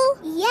carnival?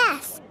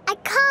 Yes. I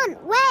can't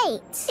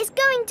wait. It's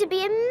going to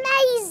be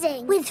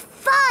amazing. With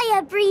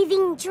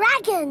fire-breathing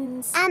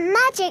dragons. And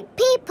magic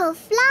people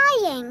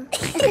flying.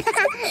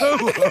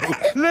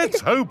 Let's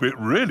hope it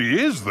really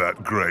is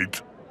that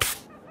great.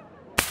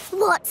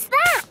 What's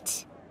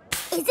that?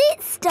 Is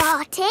it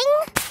starting?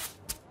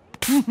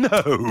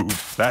 No,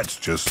 that's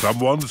just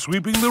someone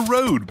sweeping the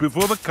road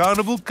before the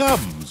carnival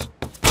comes.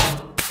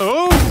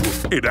 Oh,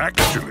 it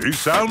actually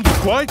sounds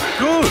quite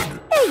good.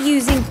 They're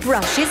using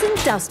brushes and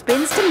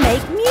dustbins to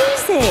make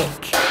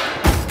music.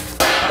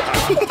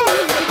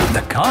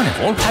 The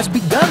carnival has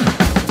begun.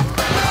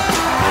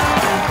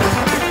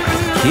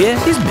 Here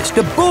is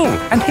Mr. Bull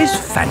and his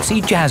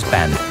fancy jazz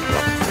band.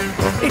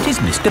 It is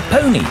Mr.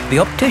 Pony, the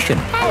optician.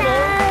 Hello.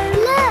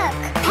 Look,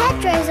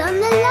 Pedro's on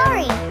the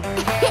lorry.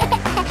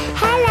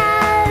 Hello.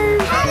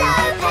 Hello,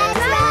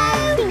 Pedro.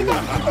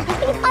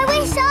 I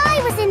wish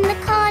I was in the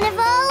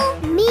carnival.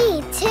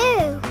 Me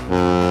too.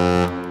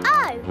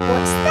 Oh,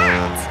 what's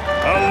that?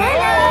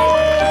 Hello.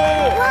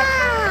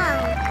 Wow,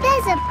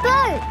 there's a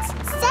boat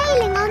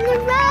sailing on the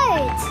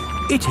road.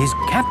 It is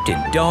Captain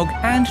Dog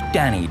and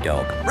Danny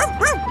Dog.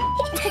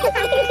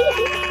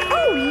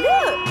 Oh,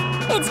 look!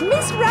 It's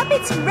Miss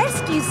Rabbit's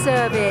rescue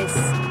service.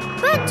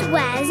 But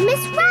where's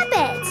Miss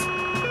Rabbit?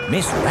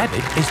 Miss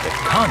Rabbit is the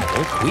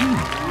carnival queen.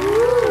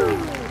 Ooh.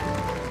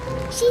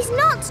 She's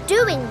not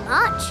doing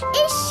much,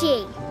 is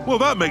she? Well,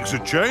 that makes a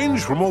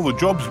change from all the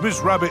jobs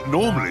Miss Rabbit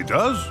normally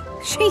does.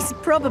 She's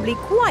probably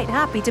quite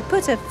happy to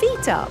put her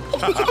feet up.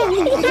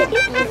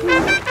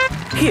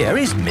 Here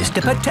is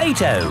Mr.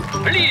 Potato.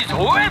 Please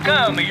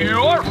welcome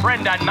your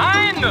friend and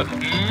mine,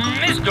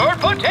 Mr.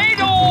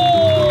 Potato!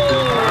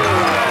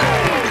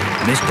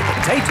 Mr.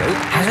 Potato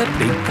has a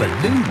big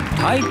balloon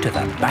tied to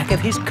the back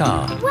of his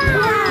car.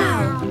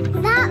 Wow!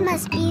 That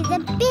must be the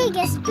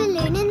biggest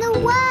balloon in the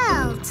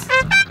world.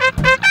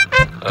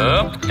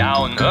 Up,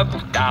 down,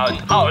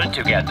 all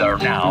together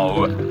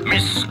now.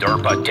 Mr.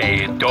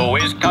 Potato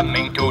is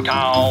coming to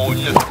town.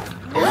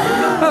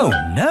 Oh,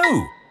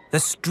 no! The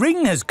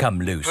string has come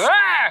loose.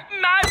 Ah,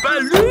 my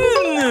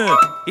Balloon!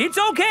 It's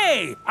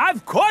okay!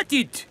 I've caught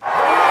it!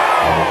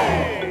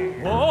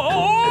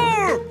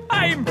 Oh!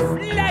 I'm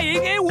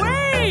flying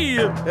away!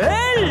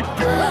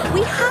 Help!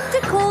 We have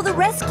to call the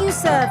rescue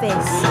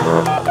service.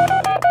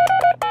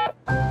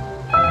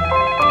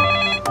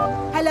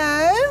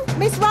 Hello?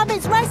 Miss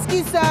Rabbit's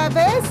rescue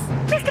service?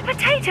 Mr.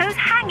 Potato's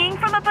hanging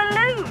from a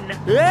balloon.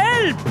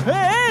 Help!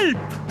 Help!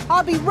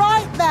 I'll be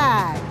right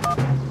there.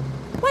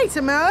 Wait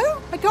a mo.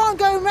 I can't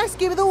go and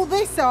rescue with all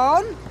this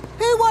on.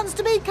 Who wants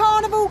to be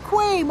Carnival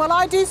Queen while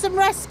I do some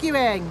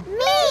rescuing?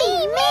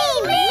 Me!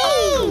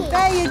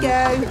 There you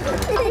go.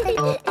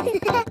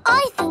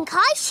 I think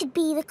I should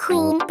be the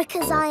queen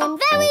because I am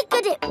very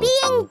good at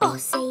being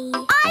bossy.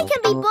 I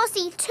can be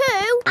bossy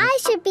too. I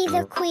should be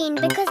the queen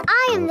because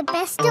I am the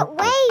best at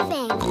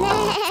waving.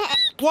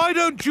 Why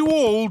don't you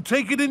all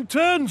take it in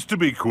turns to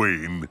be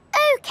queen?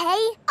 OK,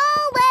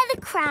 I'll wear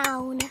the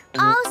crown.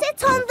 I'll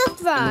sit on the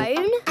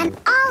throne and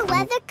I'll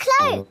wear the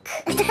cloak.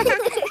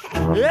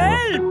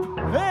 Help!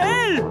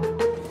 Help!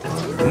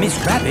 Miss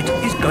Rabbit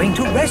is going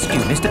to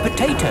rescue Mr.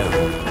 Potato.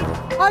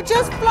 I'll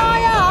just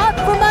fly up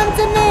from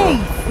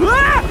underneath.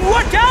 Ah!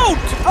 Watch out!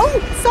 Oh,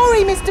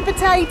 sorry, Mr.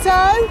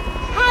 Potato.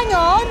 Hang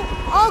on,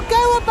 I'll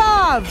go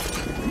above.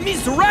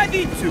 Miss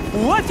Rabbit,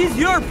 what is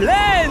your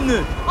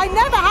plan? I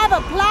never have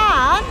a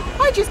plan.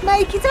 I just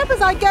make it up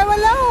as I go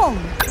along.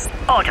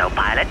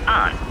 Autopilot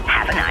on.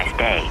 Have a nice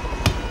day.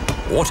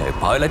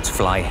 Autopilots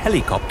fly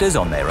helicopters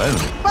on their own.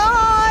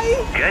 Bye!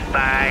 Bye!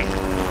 Goodbye.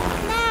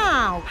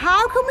 Now,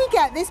 how can we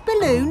get this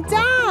balloon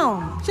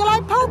down? Shall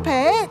I pop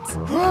it?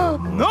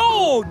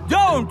 No,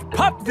 don't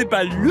pop the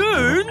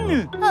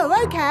balloon!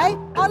 Oh, OK.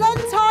 I'll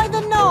untie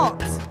the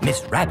knot.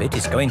 Miss Rabbit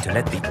is going to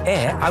let the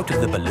air out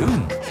of the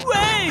balloon.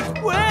 Wait!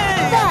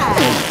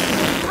 There.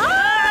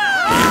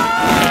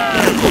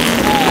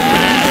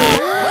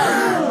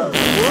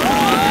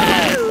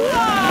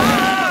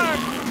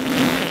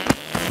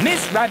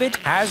 Miss Rabbit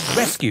has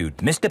rescued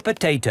Mr.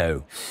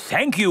 Potato.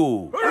 Thank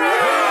you.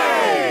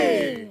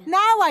 Hooray!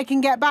 Now I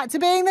can get back to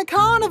being the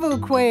carnival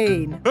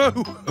queen.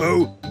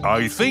 Oh,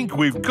 I think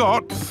we've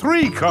got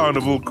 3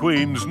 carnival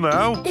queens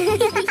now.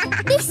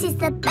 This is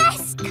the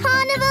best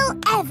carnival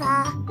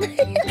ever.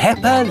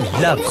 Peppa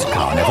loves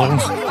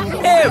carnivals.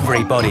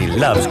 Everybody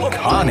loves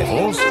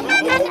carnivals.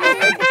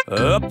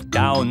 Up,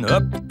 down,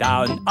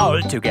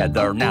 all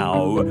together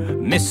now.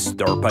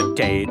 Mr.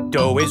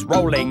 Potato is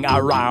rolling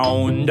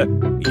around.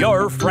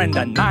 Your friend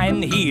and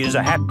mine, he is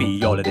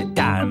happy all the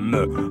time.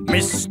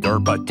 Mr.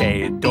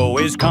 Potato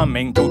is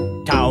coming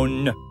to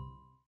town.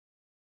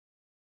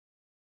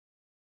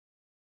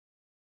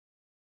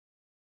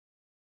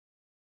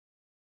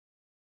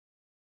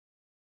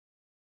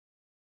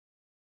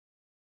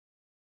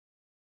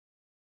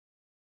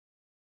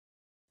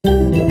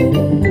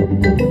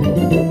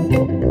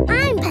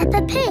 I'm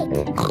Peppa Pig.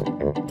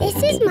 This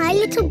is my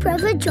little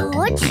brother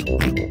George.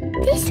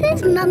 This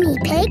is Mummy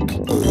Pig.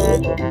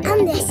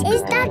 And this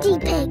is Daddy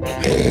Pig.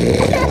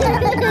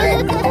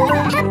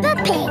 Peppa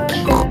Pig.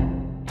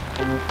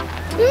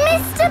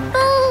 Mr.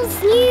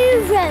 Bull's new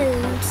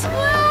road.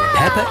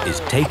 Peppa is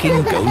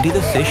taking Goldie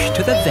the fish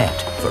to the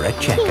vet for a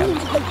checkup.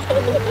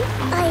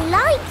 I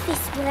like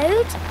this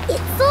road.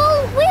 It's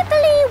all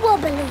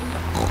wibbly-wobbly.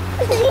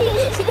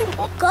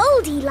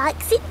 Goldie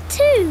likes it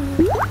too.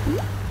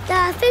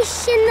 The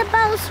fish in the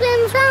bowl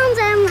swims round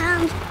and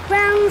round,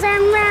 round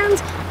and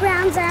round,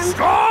 round and...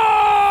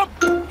 Stop!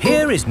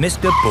 Here is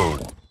Mr. Bull.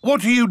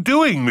 What are you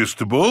doing,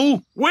 Mr.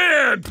 Bull?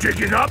 We're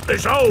digging up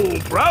this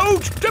old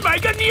road to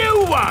make a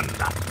new one.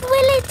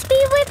 Will it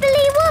be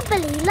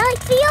wibbly-wobbly like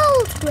the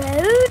old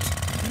road?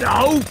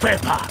 No,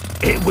 Peppa.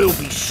 It will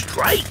be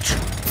straight.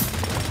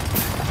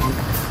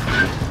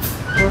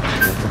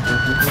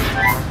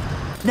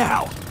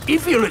 Now,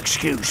 if you'll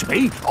excuse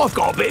me, I've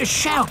got a bit of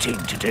shouting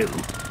to do.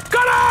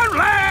 Come on,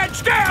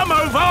 lads! Get a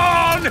move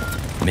on!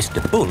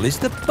 Mr. Bull is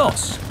the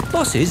boss.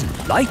 Bosses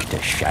like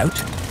to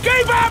shout.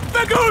 Keep up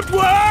the good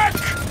work!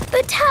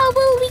 But how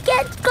will we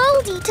get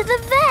Goldie to the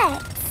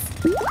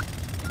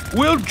vets?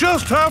 We'll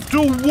just have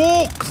to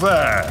walk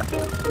there.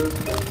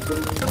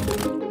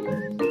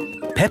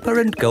 Peppa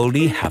and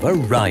Goldie have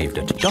arrived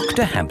at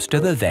Dr. Hamster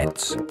the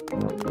vet's.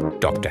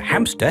 Dr.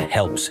 Hamster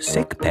helps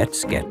sick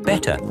pets get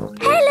better.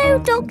 Hello,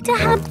 Dr.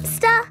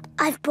 Hamster.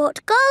 I've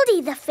brought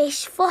Goldie the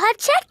fish for her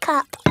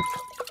checkup.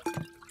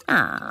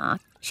 Ah,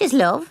 she's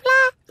lovely.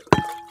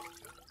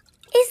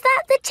 Is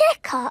that the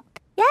checkup?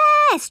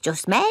 Yes,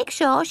 just make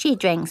sure she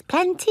drinks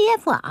plenty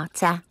of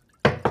water.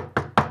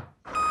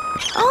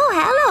 Oh,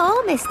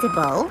 hello, Mr.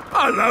 Bull.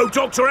 Hello,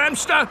 Dr.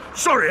 Hamster.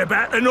 Sorry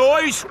about the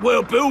noise.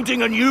 We're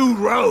building a new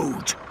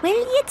road. Will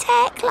you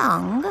take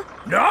long?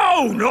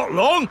 No, not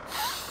long.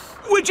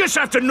 We just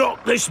have to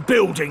knock this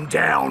building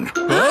down.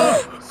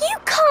 You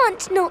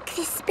can't knock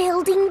this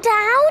building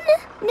down.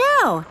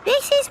 No,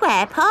 this is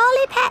where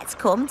poorly pets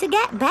come to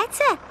get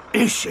better.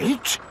 Is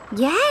it?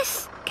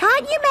 Yes.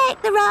 Can't you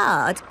make the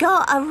road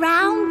go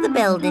around the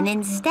building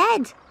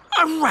instead?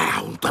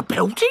 Around the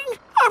building?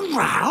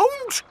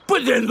 Around?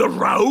 But then the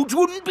road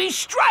wouldn't be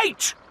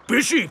straight.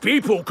 Busy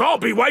people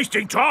can't be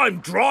wasting time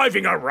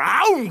driving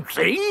around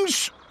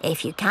things.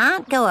 If you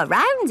can't go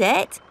around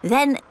it,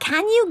 then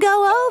can you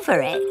go over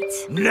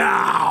it?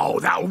 No,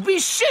 that would be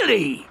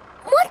silly.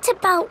 What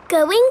about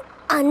going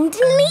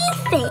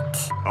underneath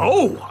it?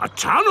 Oh, a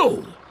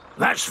tunnel.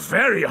 That's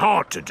very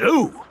hard to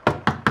do.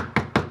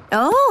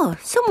 Oh,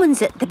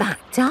 someone's at the back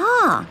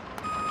door.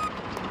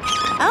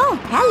 Oh,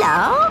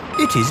 hello.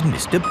 It is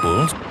Mr.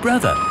 Bull's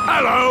brother.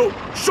 Hello.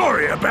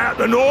 Sorry about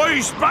the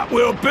noise, but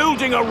we're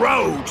building a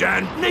road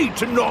and need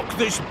to knock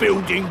this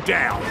building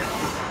down.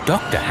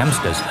 Dr.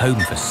 Hamster's home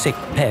for sick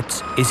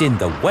pets is in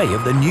the way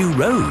of the new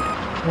road.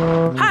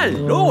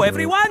 Hello,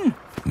 everyone.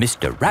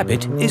 Mr.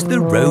 Rabbit is the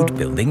road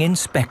building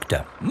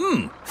inspector.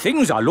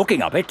 Things are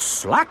looking a bit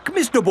slack,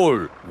 Mr.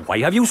 Bull. Why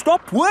have you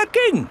stopped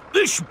working?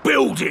 This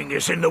building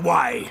is in the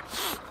way.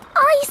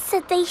 I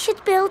said they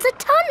should build a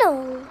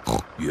tunnel.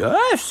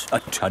 Yes, a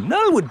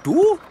tunnel would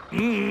do.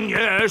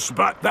 Yes,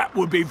 but that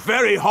would be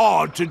very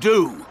hard to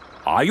do.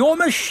 Are your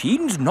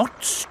machines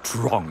not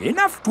strong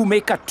enough to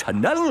make a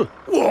tunnel?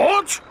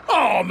 What?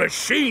 Our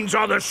machines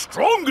are the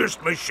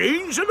strongest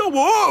machines in the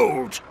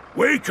world.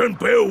 We can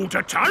build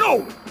a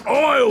tunnel.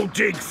 I'll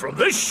dig from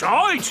this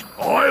side,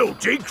 I'll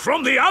dig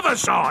from the other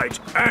side,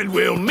 and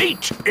we'll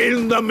meet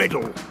in the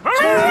middle.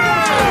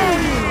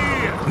 Hooray!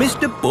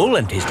 Mr. Bull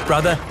and his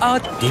brother are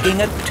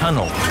digging a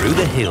tunnel through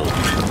the hill.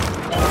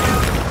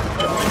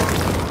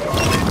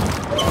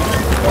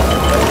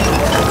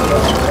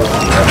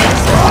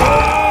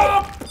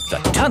 The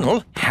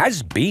tunnel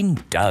has been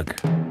dug.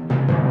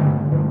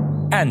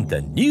 And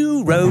the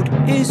new road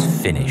is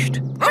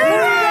finished.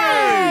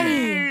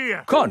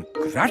 Hooray!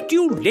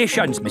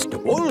 Congratulations,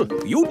 Mr. Bull.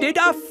 You did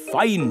a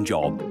fine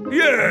job.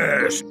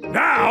 Yes,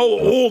 now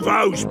all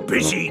those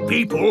busy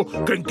people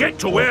can get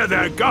to where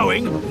they're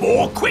going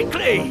more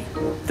quickly.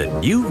 The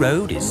new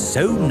road is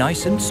so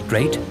nice and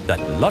straight that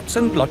lots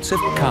and lots of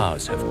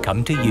cars have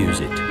come to use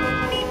it.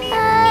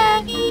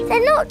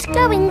 They're not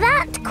going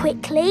that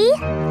quickly.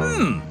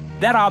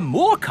 There are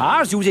more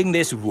cars using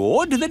this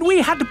road than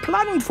we had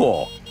planned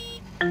for.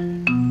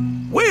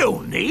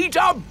 We'll need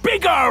a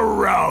bigger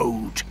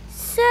road.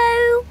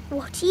 So,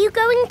 what are you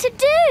going to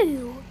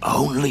do?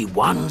 Only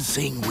one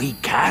thing we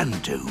can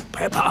do,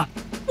 Peppa.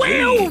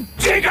 We'll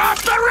dig up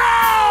the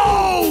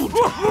road!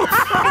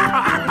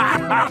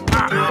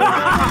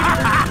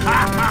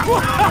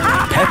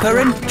 Peppa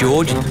and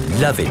George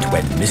love it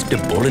when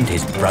Mr. Bull and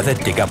his brother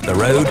dig up the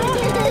road.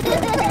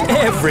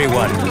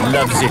 Everyone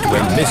loves it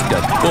when Mr.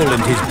 Bull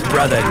and his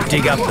brother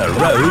dig up the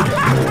road.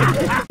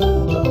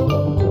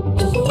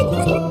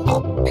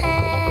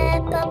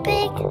 Peppa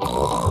Pig.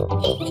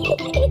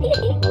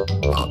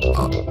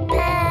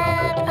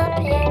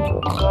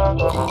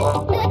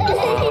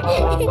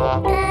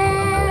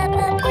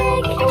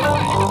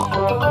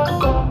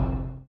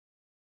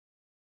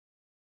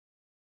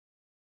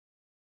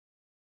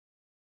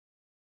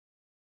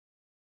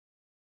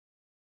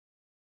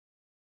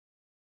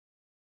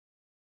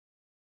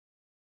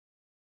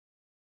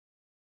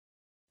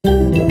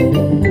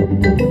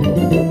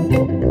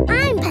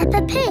 I'm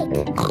Peppa Pig.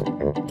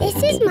 This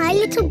is my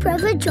little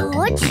brother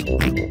George.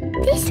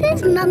 This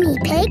is Mummy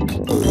Pig.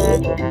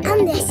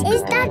 And this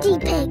is Daddy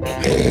Pig.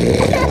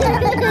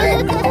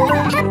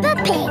 Peppa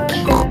Pig.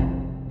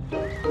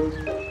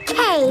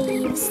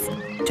 Caves.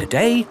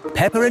 Today,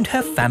 Peppa and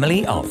her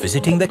family are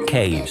visiting the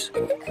caves.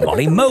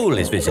 Molly Mole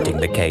is visiting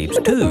the caves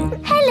too.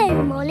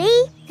 Hello,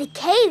 Molly. The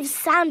caves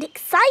sound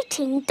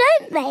exciting,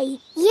 don't they?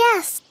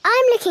 Yes,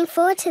 I'm looking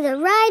forward to the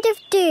Ride of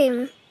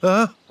Doom.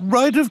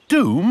 Ride of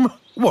Doom?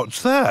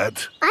 What's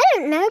that? I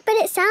don't know, but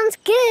it sounds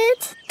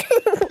good.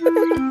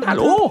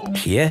 Hello,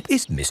 here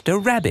is Mr.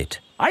 Rabbit.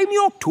 I'm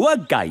your tour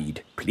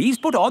guide. Please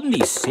put on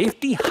these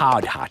safety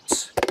hard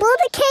hats. Will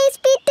the caves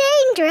be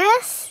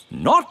dangerous?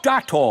 Not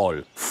at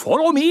all.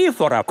 Follow me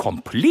for a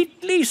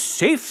completely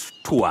safe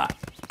tour.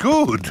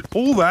 Good.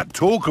 All that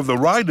talk of the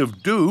Ride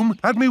of Doom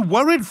had me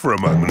worried for a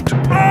moment.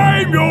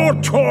 I'm your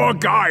tour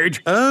guide.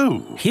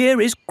 Oh. Here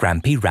is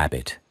Grampy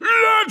Rabbit.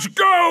 Let's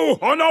go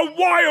on a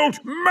wild,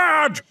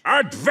 mad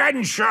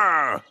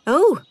adventure.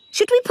 Oh,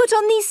 should we put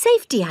on these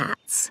safety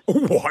hats?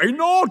 Why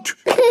not?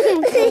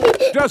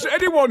 Does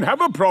anyone have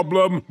a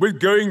problem with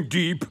going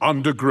deep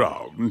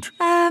underground?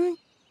 I'm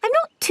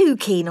not too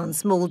keen on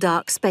small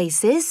dark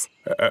spaces.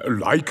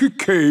 Like a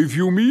cave,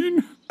 you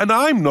mean? And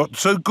I'm not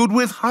so good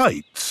with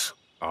heights.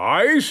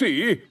 I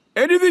see.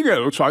 Anything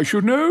else I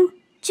should know?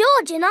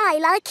 George and I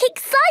like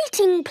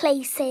exciting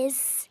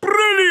places.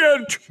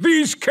 Brilliant!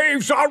 These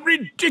caves are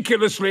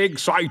ridiculously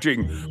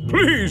exciting.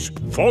 Please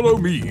follow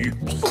me.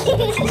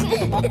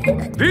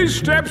 These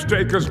steps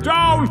take us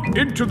down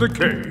into the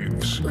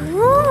caves.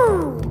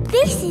 Ooh,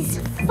 this is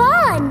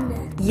fun.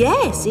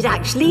 Yes, it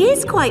actually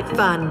is quite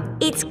fun.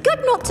 It's good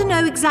not to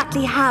know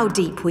exactly how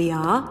deep we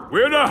are.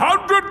 We're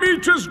 100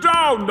 meters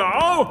down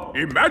now.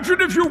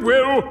 Imagine, if you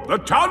will, the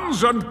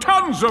tons and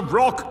tons of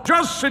rock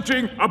just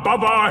sitting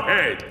above our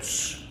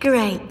heads.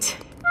 Great.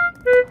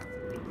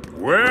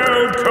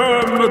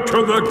 Welcome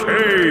to the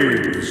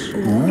caves.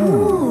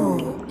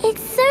 Ooh,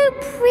 it's so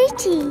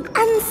pretty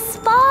and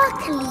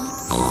sparkly.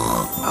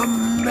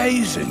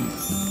 Amazing.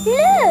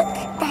 Look,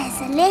 there's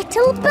a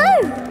little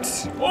boat.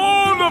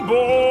 All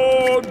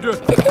aboard!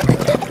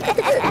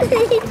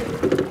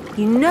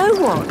 You know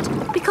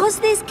what? Because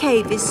this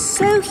cave is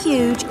so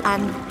huge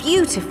and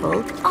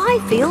beautiful, I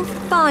feel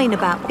fine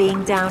about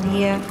being down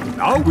here.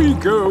 Now we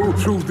go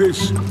through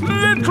this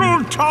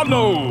little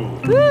tunnel.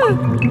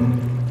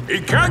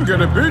 It can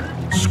get a bit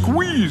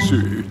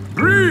squeezy.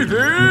 Breathe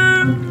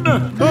in.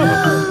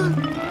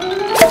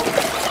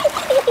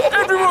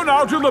 Everyone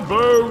out of the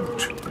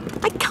boat.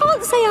 I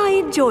can't say I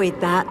enjoyed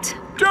that.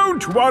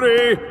 Don't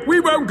worry.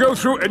 We won't go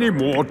through any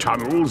more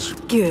tunnels.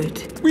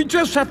 Good. We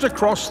just have to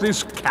cross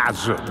this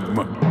chasm.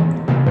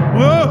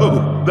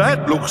 Whoa!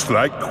 That looks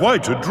like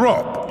quite a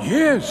drop.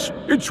 Yes,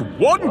 it's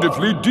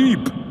wonderfully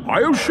deep.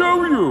 I'll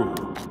show you.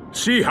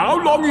 See how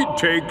long it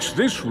takes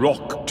this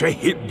rock to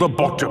hit the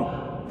bottom.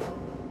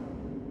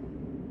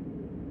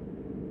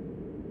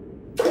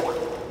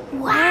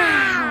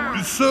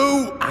 Wow!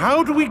 So,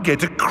 how do we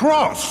get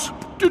across?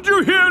 Did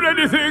you hear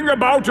anything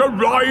about a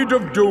Ride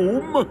of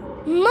Doom?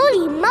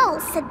 Molly Mole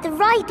said the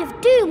Ride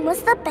of Doom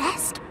was the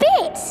best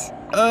bit.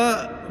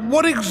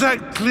 What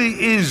exactly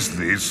is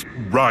this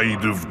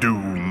Ride of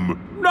Doom?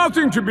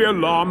 Nothing to be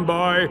alarmed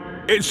by.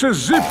 It's a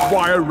zip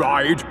wire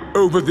ride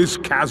over this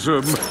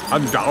chasm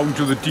and down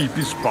to the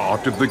deepest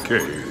part of the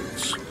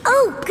caves.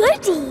 Oh,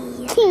 goody!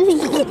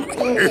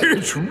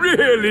 It's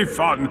really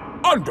fun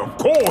and, of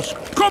course,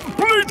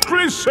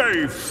 completely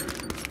safe.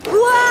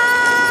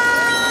 Wow!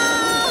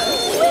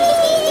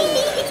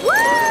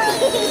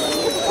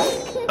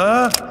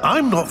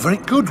 I'm not very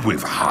good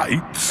with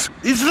heights.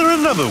 Is there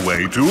another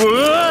way to... See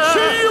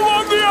you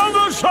on the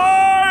other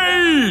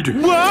side!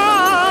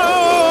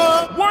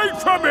 Whoa!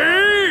 Wait for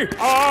me!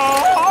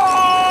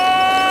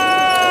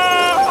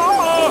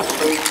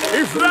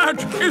 If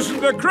that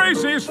isn't the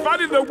craziest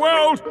fun in the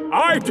world,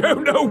 I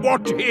don't know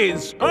what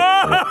is. It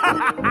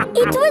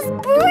was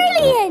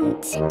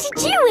brilliant!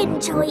 Did you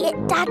enjoy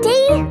it,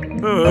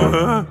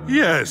 Daddy?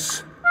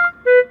 Yes.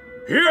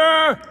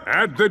 Here,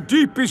 at the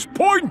deepest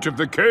point of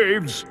the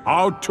caves,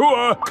 our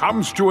tour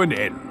comes to an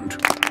end.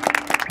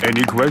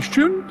 Any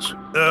questions?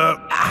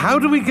 How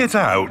do we get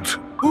out?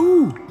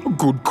 Oh,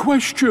 good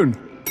question.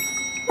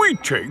 We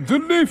take the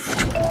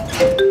lift.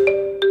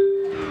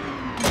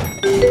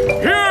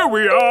 Here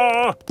we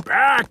are,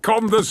 back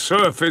on the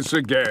surface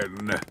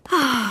again.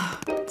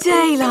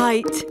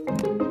 Daylight.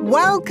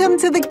 Welcome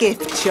to the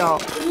gift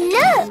shop.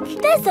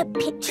 Look, there's a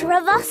picture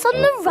of us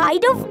on the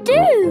Ride of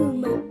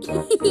Doom.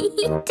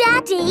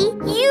 Daddy,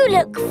 you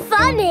look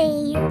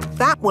funny.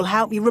 That will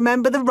help you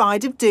remember the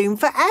Ride of Doom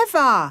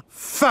forever.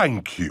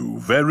 Thank you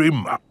very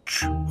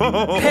much.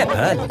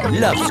 Peppa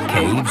loves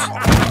caves.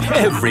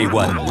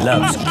 Everyone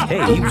loves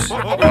caves.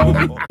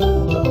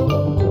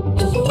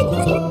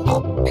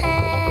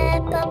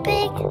 Peppa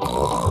Pig.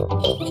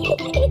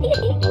 Peppa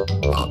Pig.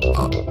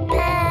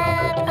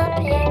 Peppa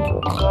Pig.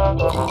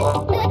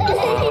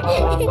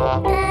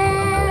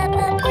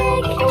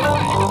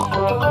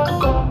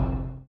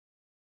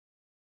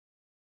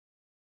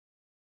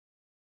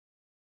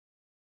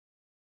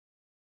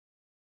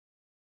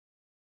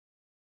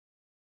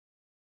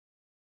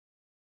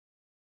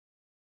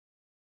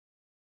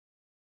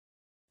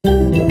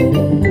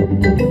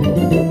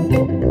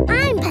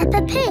 I'm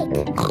Peppa Pig.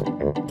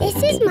 This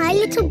is my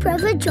little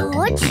brother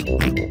George.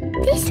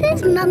 This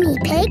is Mummy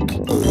Pig.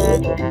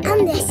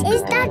 And this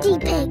is Daddy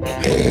Pig.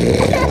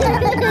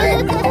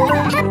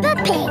 Peppa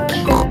Pig.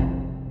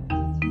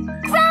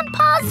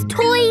 Grandpa's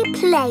toy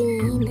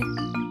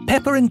plane.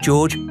 Peppa and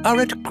George are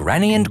at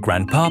Granny and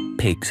Grandpa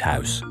Pig's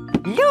house.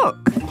 Look,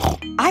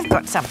 I've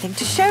got something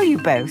to show you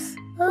both.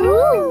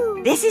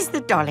 Ooh. This is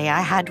the dolly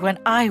I had when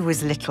I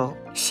was little.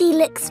 She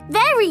looks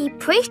very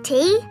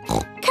pretty.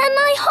 Can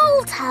I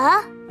hold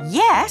her?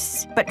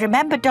 Yes, but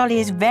remember Dolly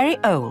is very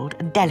old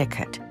and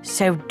delicate,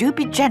 so do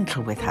be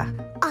gentle with her.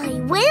 I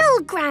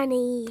will,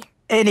 Granny.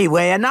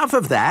 Anyway, enough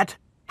of that.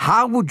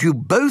 How would you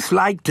both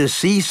like to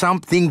see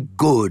something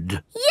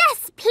good?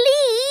 Yes,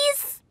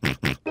 please.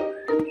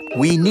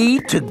 We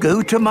need to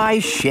go to my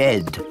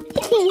shed.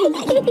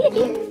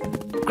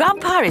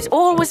 Grandpa is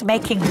always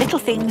making little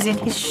things in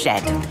his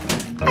shed.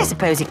 I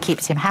suppose it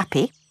keeps him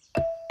happy.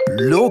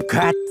 Look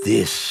at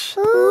this.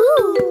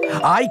 Ooh.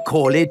 I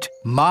call it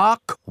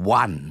Mark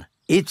 1.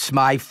 It's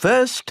my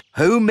first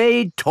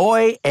homemade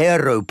toy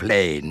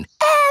aeroplane.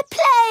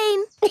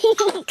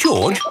 Airplane.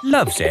 George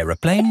loves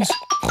aeroplanes.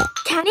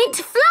 Can it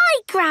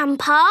fly,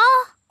 Grandpa?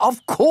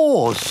 Of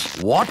course.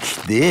 Watch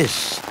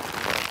this.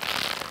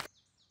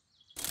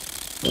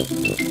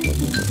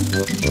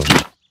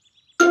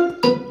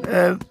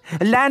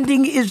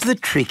 Landing is the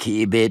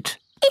tricky bit.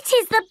 It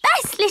is the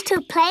best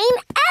little plane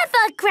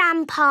ever,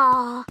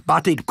 Grandpa.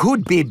 But it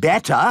could be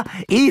better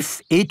if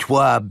it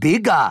were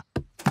bigger.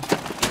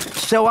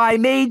 So I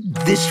made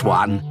this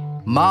one,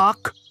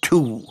 Mark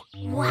 2.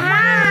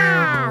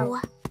 Wow!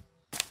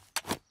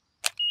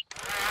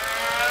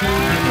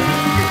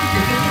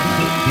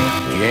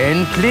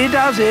 Gently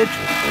does it.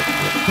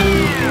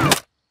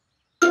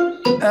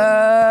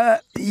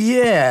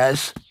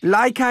 Yes.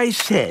 Like I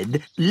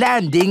said,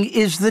 landing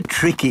is the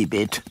tricky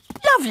bit.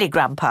 Lovely,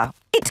 Grandpa.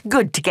 It's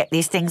good to get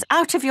these things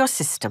out of your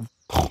system.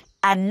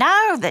 And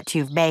now that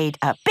you've made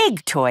a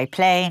big toy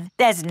plane,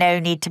 there's no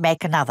need to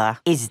make another,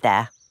 is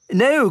there?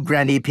 No,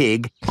 Granny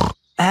Pig.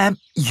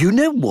 You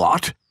know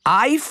what?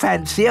 I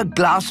fancy a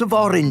glass of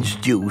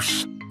orange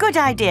juice. Good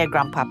idea,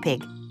 Grandpa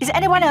Pig. Is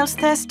anyone else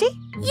thirsty?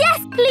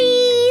 Yes,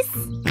 please.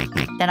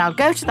 Then I'll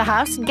go to the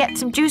house and get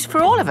some juice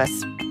for all of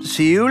us.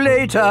 See you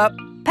later.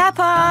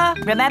 Peppa,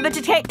 remember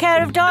to take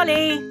care of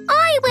Dolly.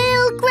 I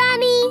will,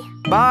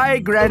 Granny. Bye,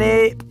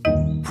 Granny.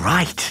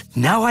 Right,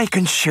 now I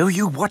can show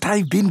you what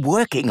I've been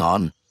working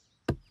on.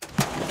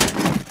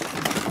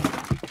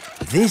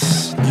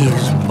 This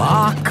is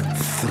Mark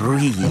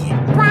 3.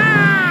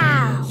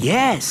 Wow!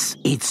 Yes,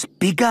 it's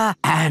bigger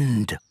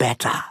and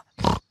better.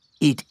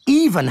 It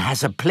even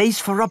has a place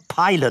for a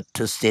pilot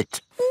to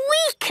sit.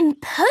 We can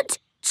put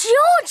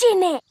George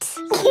in it.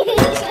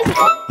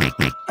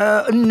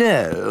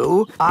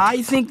 No.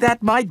 I think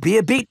that might be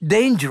a bit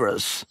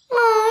dangerous.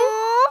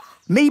 Aww.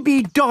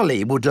 Maybe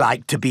Dolly would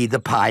like to be the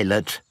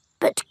pilot.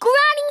 But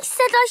Granny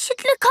said I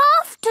should look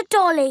after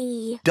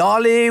Dolly.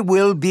 Dolly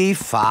will be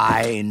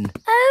fine.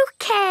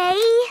 OK.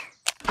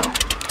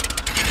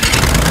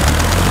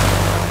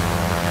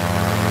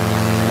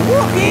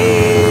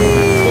 Whoopee!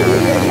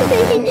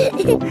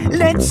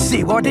 Let's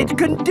see what it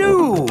can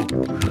do.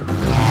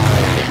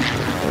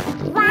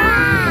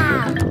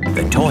 Wow!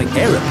 The toy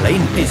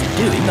aeroplane is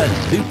doing a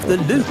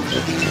loop-the-loop.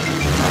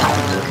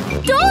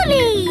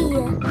 Dolly!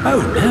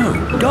 Oh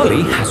no,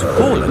 Dolly has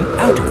fallen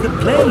out of the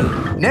plane.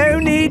 No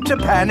need to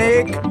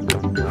panic.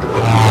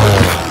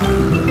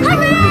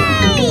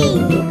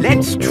 Hooray!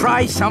 Let's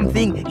try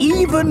something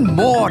even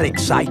more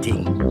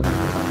exciting.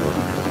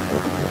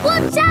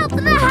 Watch out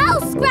for the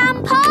house,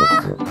 Grandpa!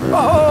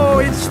 Oh,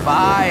 it's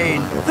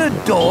fine. The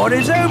door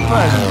is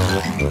open.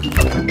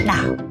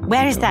 Now,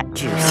 where is that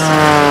juice?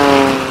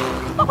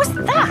 What was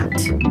that?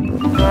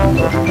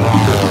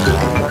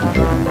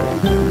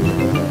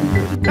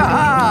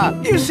 Ah,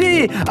 you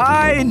see,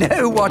 I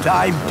know what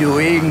I'm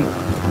doing.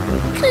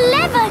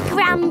 Clever,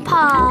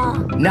 Grandpa!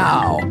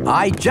 Now,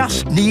 I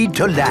just need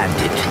to land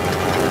it.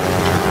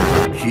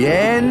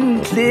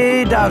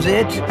 Gently does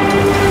it.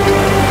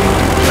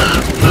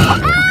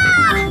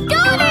 Ah!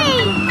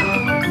 Dolly!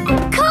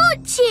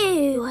 Caught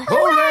you!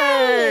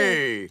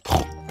 Hooray!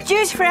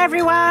 Juice for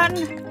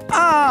everyone.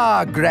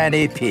 Ah,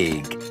 Granny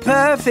Pig.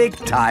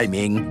 Perfect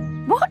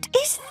timing. What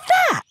is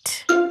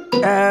that?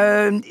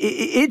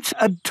 It's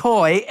a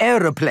toy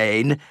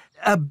aeroplane.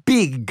 A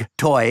big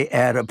toy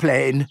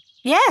aeroplane.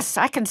 Yes,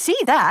 I can see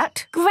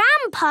that.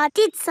 Grandpa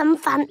did some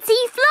fancy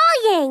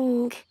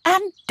flying.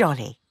 And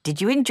Dolly,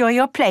 did you enjoy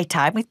your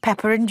playtime with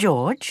Peppa and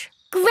George?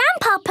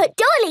 Grandpa put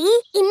Dolly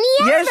in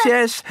the air.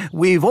 Yes.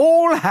 We've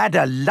all had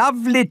a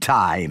lovely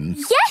time.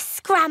 Yes,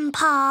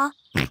 Grandpa.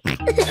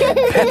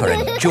 Peppa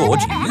and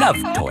George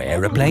love toy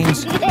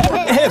aeroplanes.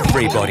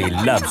 Everybody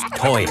loves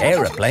toy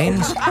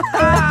aeroplanes.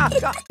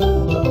 Peppa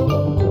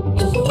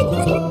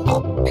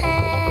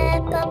Pig.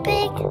 Peppa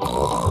Pig.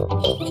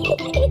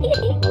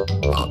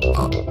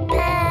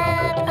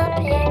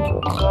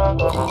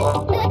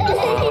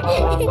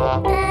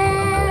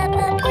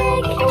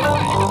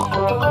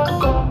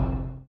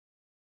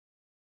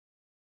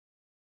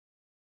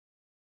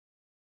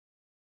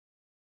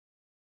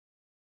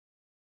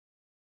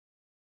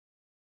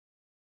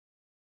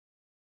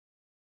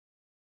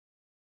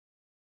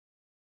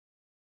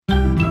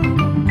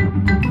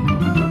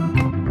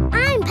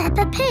 I'm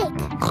Peppa Pig.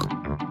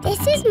 This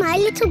is my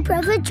little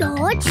brother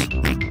George.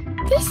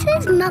 This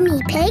is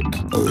Mummy Pig.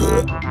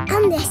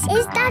 And this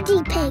is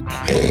Daddy Pig.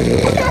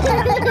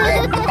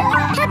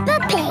 Peppa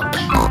Pig.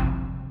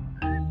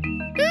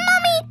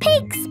 Mummy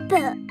Pig's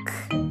book.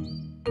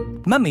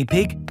 Mummy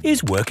Pig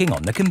is working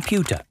on the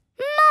computer.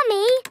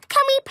 Mummy,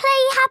 can we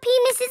play Happy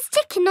Mrs.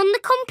 Chicken on the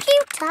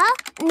computer?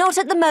 Not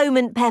at the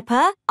moment,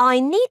 Peppa. I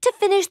need to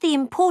finish the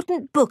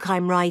important book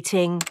I'm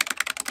writing.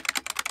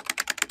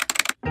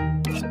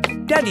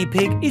 Daddy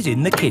Pig is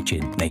in the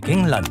kitchen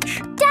making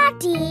lunch.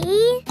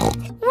 Daddy,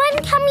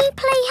 when can we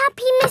play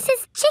Happy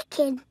Mrs.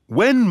 Chicken?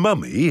 When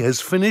Mummy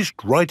has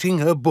finished writing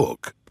her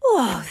book.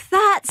 Oh,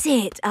 that's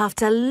it.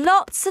 After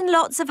lots and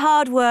lots of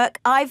hard work,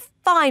 I've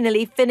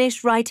finally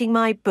finished writing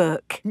my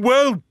book.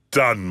 Well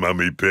done,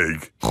 Mummy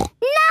Pig.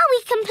 Now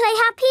we can play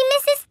Happy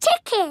Mrs.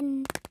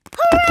 Chicken.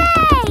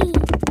 Hooray!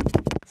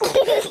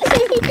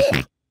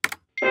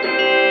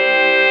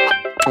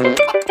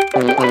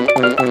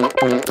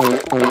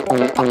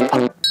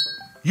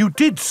 You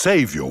did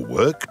save your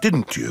work,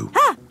 didn't you?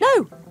 Ah,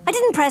 no, I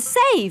didn't press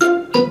save.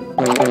 40, 90,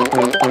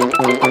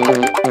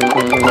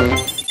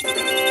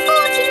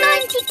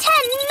 10,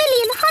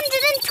 million,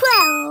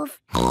 112.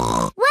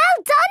 Well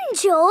done,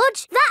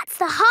 George. That's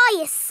the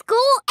highest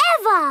score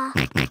ever.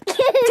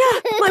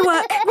 My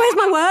work. Where's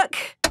my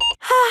work?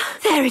 Ah,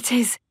 there it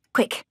is.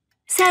 Quick.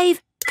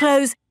 Save,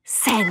 close,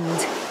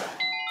 send.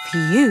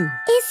 Phew.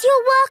 Is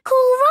your work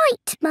all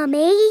right,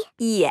 Mummy?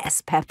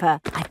 Yes, Peppa.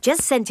 I've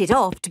just sent it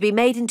off to be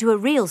made into a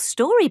real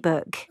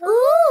storybook.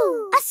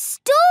 Ooh, a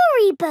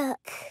storybook.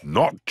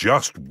 Not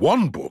just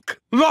one book.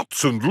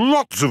 Lots and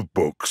lots of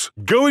books.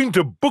 Going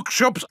to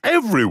bookshops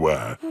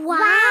everywhere.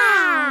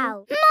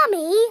 Wow.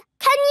 Mummy,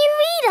 can you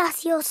read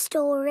us your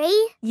story?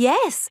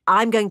 Yes,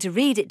 I'm going to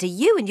read it to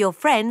you and your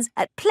friends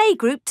at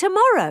Playgroup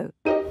tomorrow.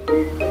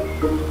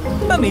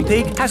 Mummy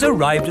Pig has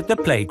arrived at the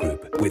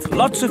playgroup with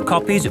lots of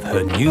copies of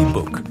her new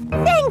book.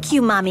 Thank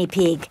you, Mummy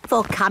Pig,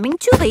 for coming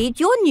to read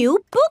your new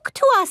book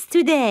to us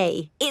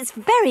today. It's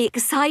very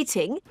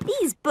exciting.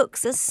 These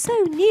books are so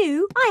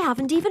new, I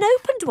haven't even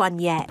opened one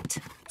yet.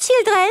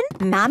 Children,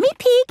 Mummy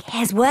Pig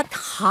has worked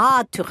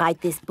hard to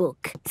write this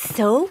book.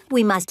 So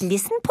we must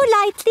listen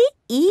politely,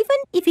 even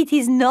if it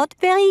is not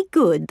very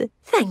good.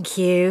 Thank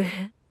you.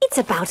 It's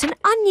about an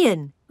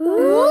onion.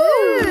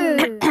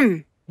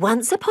 Ooh.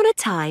 Once upon a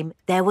time,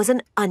 there was an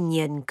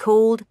onion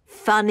called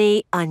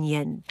Funny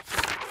Onion.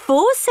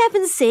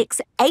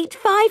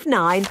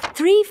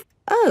 4768593.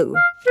 Oh.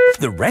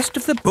 The rest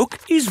of the book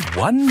is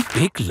one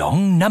big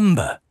long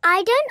number.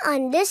 I don't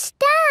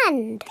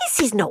understand. This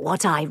is not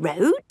what I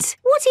wrote.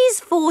 What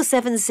is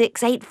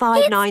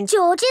 4768593? It's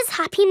George's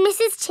Happy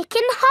Mrs.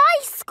 Chicken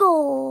high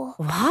score.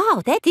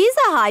 Wow, that is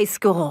a high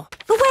score.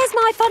 But where's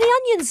my Funny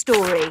Onion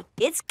story?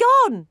 It's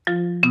gone.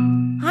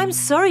 I'm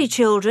sorry,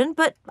 children,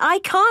 but I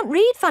can't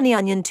read Funny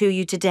Onion to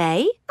you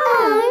today.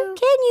 Oh.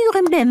 Can you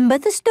remember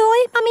the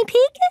story, Mummy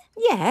Pig?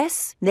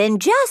 Yes. Then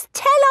just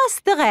tell us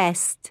the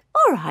rest.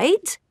 All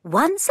right.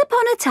 Once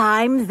upon a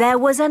time, there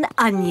was an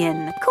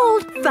onion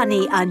called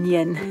Funny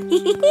Onion.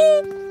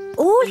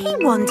 All he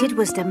wanted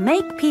was to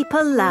make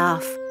people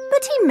laugh,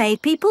 but he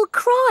made people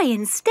cry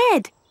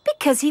instead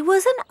because he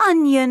was an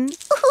onion.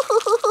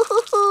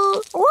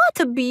 What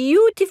a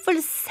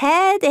beautiful,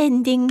 sad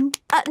ending.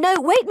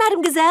 No, wait,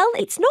 Madame Gazelle,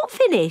 it's not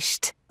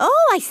finished.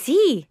 Oh, I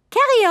see.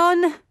 Carry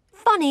on.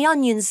 Funny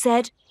Onion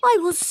said, I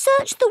will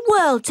search the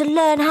world to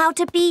learn how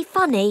to be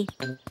funny.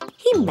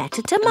 He met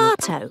a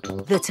tomato.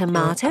 The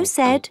tomato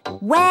said,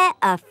 wear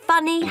a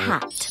funny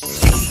hat.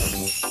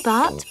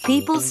 But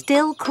people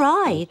still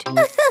cried.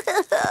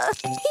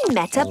 He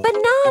met a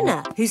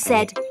banana who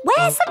said,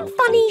 wear some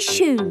funny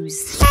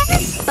shoes.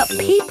 But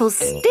people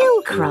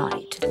still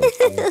cried.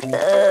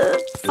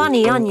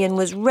 Funny Onion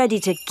was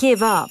ready to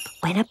give up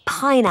when a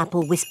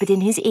pineapple whispered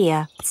in his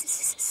ear.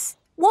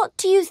 What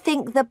do you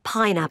think the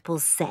pineapple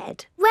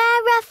said?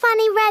 Wear a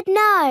funny red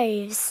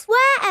nose.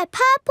 Wear a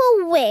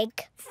purple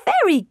wig.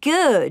 Very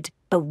good.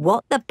 But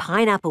what the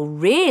pineapple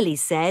really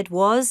said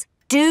was,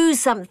 do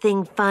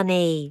something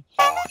funny.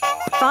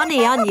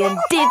 Funny Onion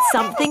did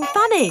something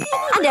funny,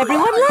 and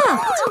everyone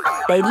laughed.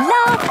 They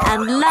laughed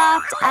and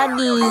laughed and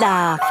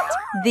laughed.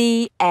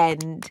 The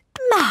end.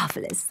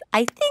 Marvellous.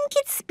 I think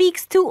it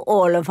speaks to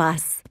all of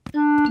us.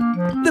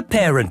 The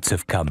parents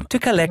have come to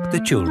collect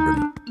the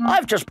children.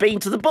 I've just been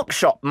to the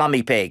bookshop,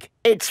 Mummy Pig.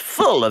 It's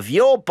full of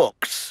your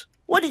books.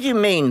 What did you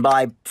mean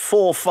by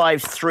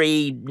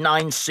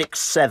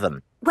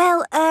 453967?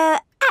 Well,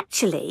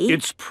 actually...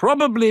 It's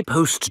probably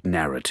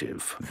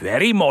post-narrative.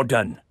 Very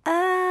modern.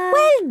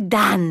 Well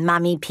done,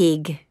 Mummy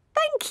Pig.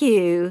 Thank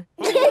you.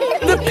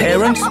 The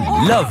parents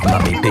love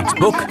Mummy Pig's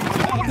book.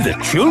 The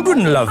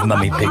children love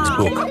Mummy Pig's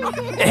book.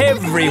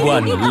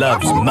 Everyone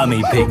loves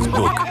Mummy Pig's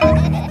book.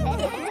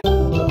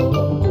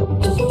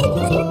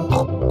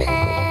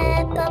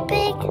 Peppa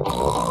Pig.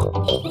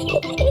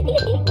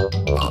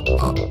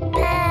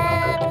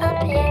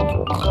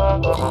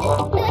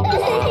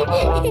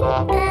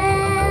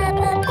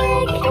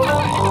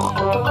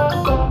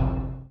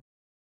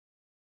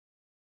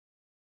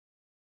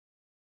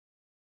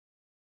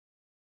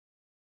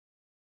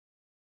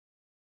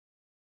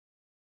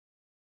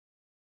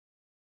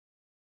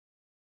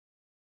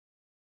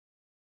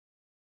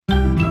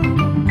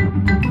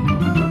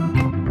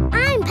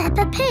 I'm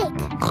Peppa Pig.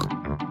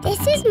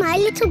 This is my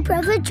little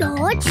brother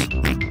George.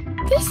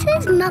 This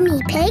is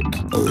Mummy Pig.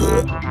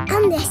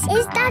 And this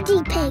is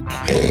Daddy Pig.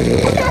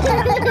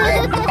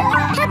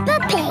 Peppa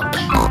Pig.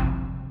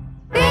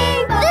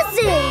 The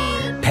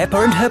zoo. Peppa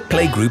and her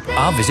playgroup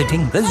are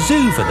visiting the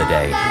zoo for the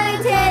day. Going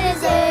to the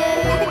zoo.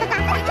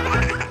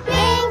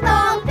 Bing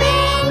bong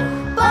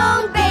bing,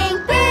 bong bing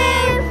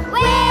boom.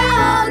 We're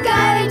all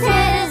going to the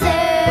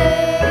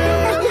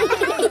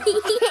zoo.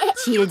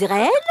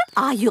 Children,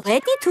 are you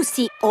ready to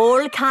see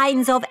all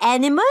kinds of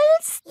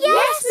animals?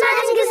 Yes,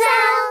 Madame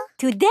Gazelle.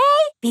 Today,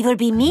 we will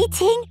be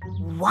meeting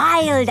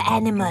wild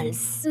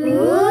animals.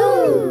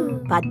 Ooh.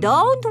 But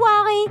don't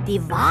worry, the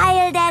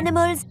wild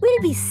animals will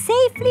be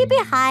safely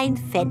behind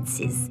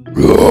fences. A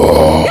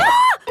lion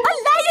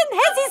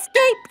has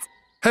escaped!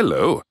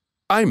 Hello,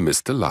 I'm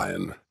Mr.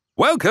 Lion.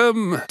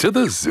 Welcome to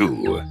the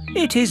zoo.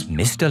 It is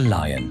Mr.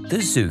 Lion, the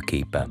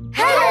zookeeper.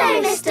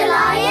 Hello, Mr.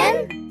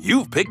 Lion.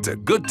 You've picked a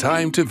good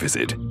time to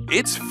visit.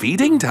 It's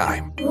feeding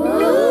time.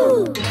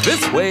 Ooh.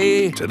 This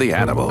way to the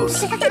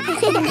animals.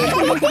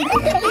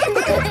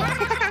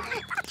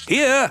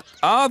 Here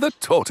are the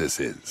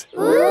tortoises.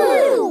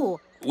 Ooh.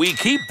 We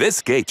keep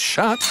this gate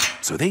shut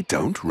so they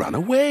don't run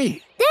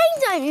away. They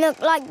don't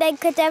look like they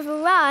could ever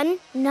run.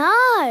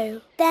 No,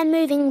 they're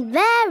moving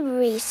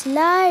very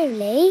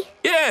slowly.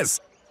 Yes,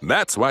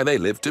 that's why they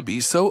live to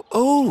be so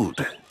old.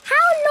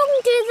 How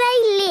long do they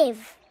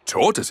live?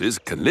 Tortoises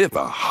can live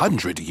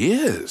 100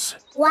 years.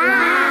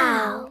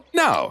 Wow.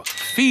 Now,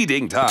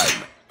 feeding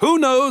time. Who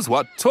knows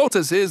what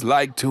tortoises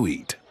like to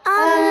eat?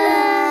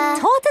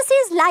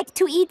 Tortoises like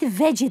to eat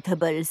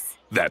vegetables.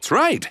 That's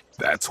right.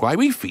 That's why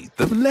we feed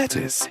them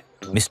lettuce.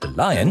 Mr.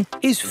 Lion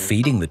is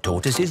feeding the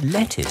tortoises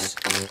lettuce.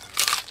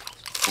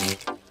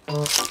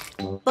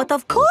 But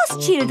of course,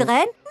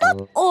 children,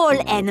 not all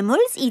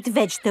animals eat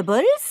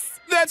vegetables.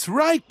 That's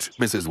right,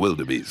 Mrs.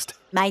 Wildebeest.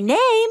 My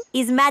name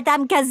is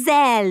Madame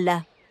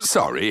Gazelle.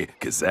 Sorry,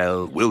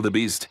 Gazelle,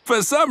 Wildebeest.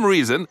 For some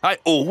reason, I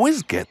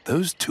always get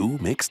those two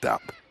mixed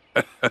up.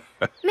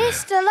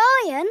 Mr.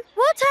 Lion,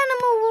 what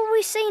animal will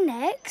we see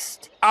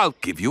next? I'll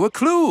give you a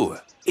clue.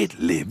 It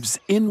lives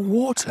in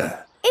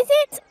water. Is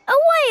it a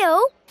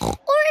whale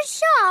or a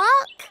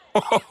shark?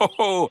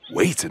 Oh,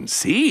 wait and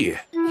see.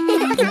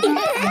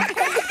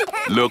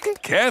 Look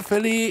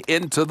carefully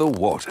into the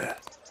water.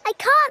 I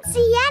can't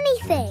see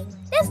anything.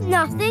 There's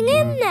nothing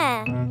in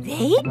there.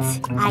 Wait,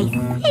 I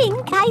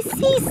think I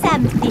see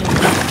something.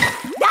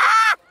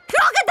 Ah!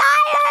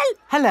 Crocodile!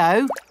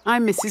 Hello,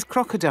 I'm Mrs.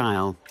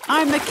 Crocodile.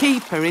 I'm the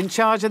keeper in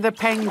charge of the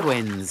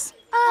penguins.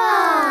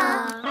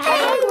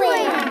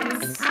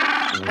 Penguins!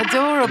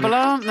 Adorable,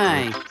 aren't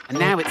they? And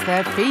now it's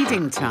their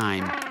feeding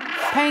time.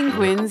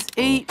 Penguins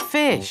eat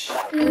fish.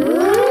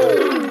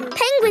 Ooh.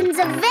 Penguins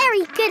are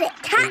very good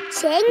at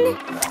catching.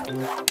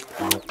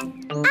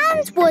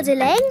 And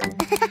waddling.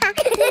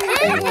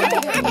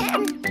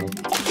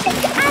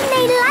 And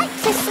they like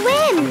to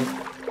swim.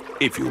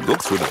 If you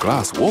look through the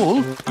glass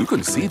wall, you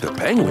can see the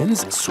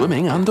penguins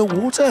swimming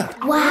underwater.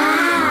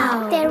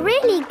 Wow! They're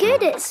really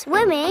good at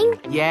swimming.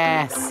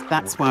 Yes,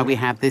 that's why we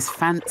have this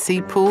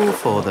fancy pool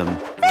for them.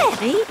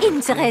 Very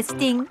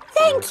interesting.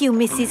 Thank you,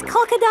 Mrs.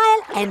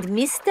 Crocodile and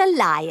Mr.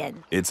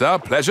 Lion. It's our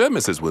pleasure,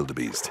 Mrs.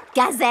 Wildebeest.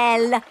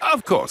 Gazelle.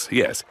 Of course,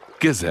 yes.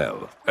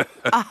 Gazelle.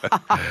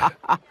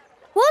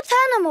 What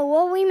animal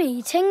are we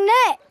meeting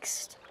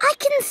next? I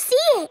can see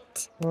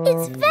it.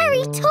 It's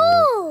very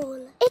tall.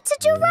 It's a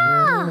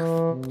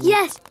giraffe.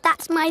 Yes,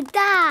 that's my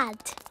dad.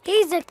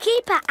 He's a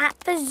keeper at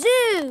the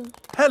zoo.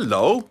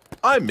 Hello,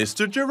 I'm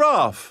Mr.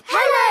 Giraffe.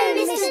 Hello,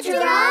 Mr.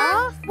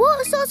 Giraffe.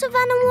 What sort of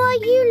animal are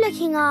you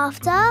looking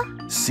after?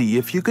 See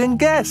if you can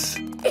guess.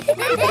 Look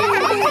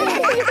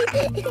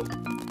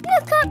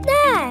up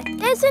there.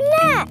 There's a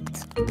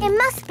net. It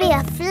must be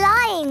a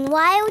flying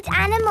wild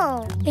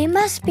animal. It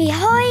must be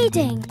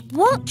hiding,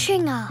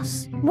 watching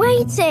us,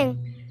 waiting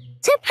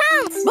to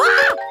pounce.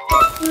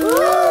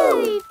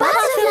 Ooh,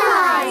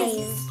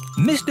 butterflies!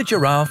 Mr.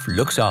 Giraffe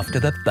looks after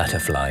the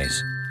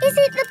butterflies. Is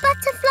it the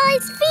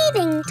butterflies'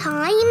 feeding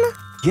time?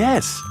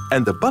 Yes,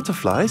 and the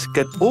butterflies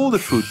get all the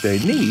food they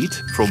need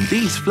from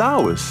these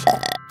flowers.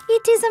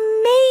 It is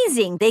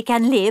amazing they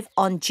can live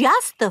on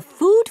just the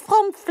food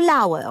from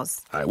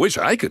flowers. I wish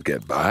I could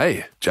get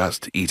by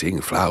just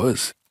eating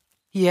flowers.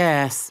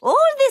 Yes. All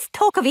this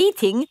talk of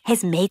eating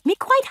has made me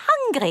quite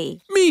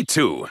hungry. Me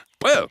too.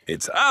 Well,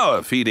 it's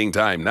our feeding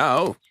time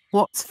now.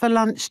 What's for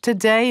lunch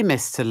today,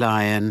 Mr.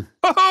 Lion?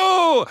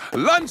 Ho-ho!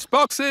 Lunch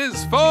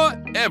boxes for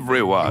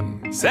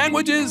everyone.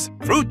 Sandwiches,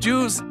 fruit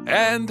juice,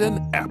 and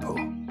an apple.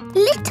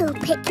 Little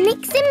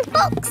picnics in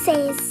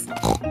boxes.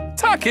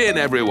 Tuck in,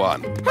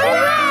 everyone.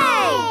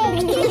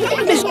 Hooray!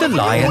 Mr.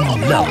 Lion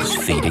loves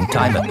feeding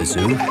time at the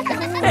zoo.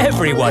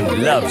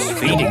 Everyone loves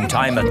feeding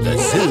time at the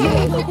zoo.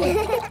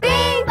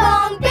 Bing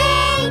bong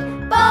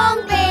bing,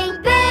 bong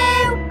bing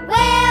boo.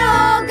 We're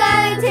all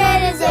going to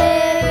the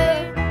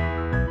zoo.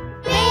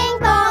 Bing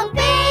bong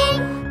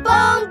bing,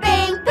 bong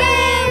bing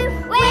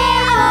boo.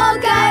 We're all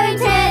going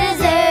to the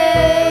zoo.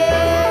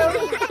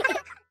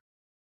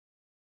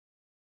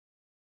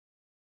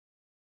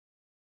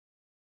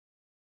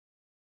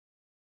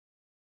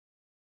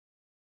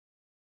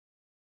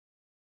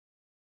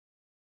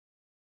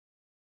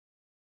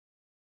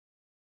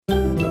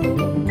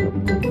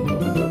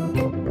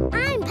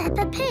 I'm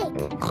Peppa Pig.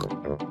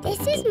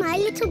 This is my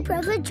little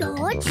brother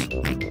George.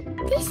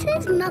 This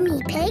is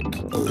Mummy Pig.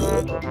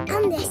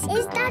 And this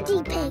is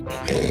Daddy Pig.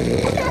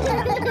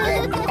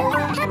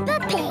 Peppa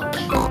Pig.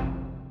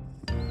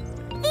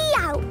 The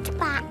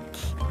Outback.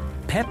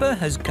 Peppa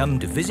has come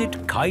to visit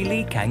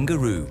Kylie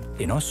Kangaroo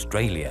in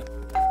Australia.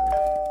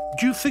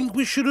 Do you think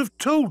we should have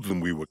told them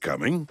we were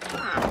coming?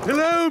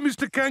 Hello,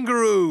 Mr.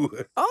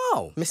 Kangaroo.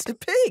 Oh, Mr.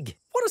 Pig.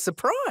 What a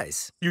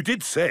surprise. You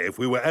did say if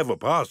we were ever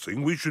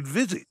passing, we should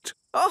visit.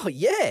 Oh,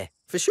 yeah,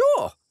 for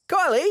sure.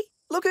 Kylie,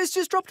 look who's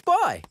just dropped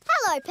by.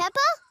 Hello, Peppa.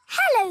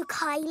 Hello,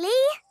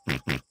 Kylie.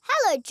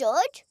 Hello,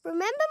 George.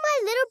 Remember my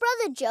little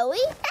brother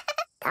Joey?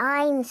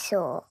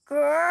 Dinosaur.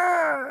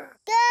 Grrr.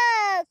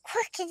 Grrr,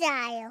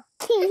 crocodile.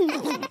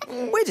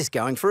 We're just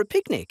going for a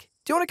picnic.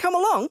 Do you want to come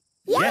along?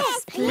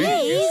 Yes,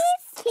 please.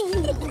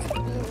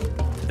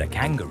 The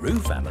kangaroo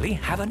family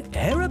have an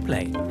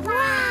aeroplane.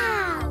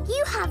 Wow!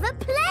 You have a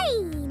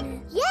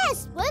plane.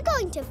 Yes, we're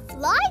going to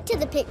fly to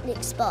the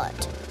picnic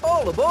spot.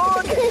 All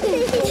aboard!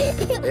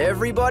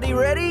 Everybody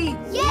ready?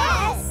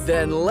 Yes!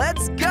 Then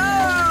let's go!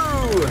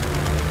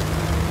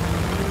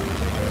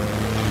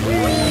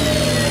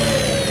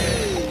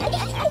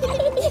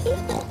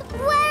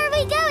 Where are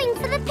we going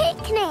for the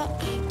picnic?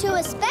 To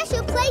a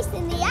special place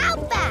in the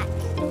outback.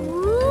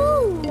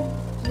 Ooh!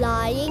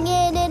 Flying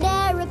in an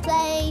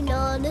aeroplane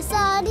on a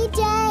sunny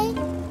day.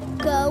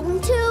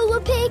 Going to a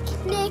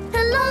picnic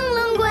a long,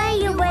 long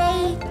way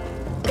away.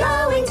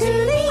 Going to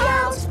the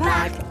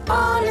outback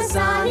on a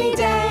sunny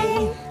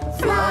day.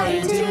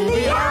 Flying to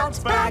the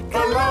outback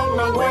a long,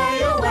 long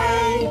way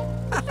away.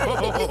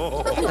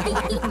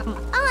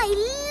 I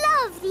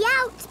love the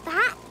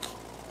outback.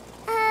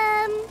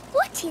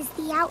 What is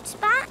the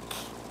outback?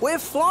 We're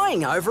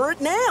flying over it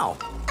now.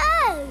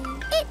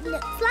 Oh, it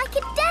looks like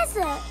a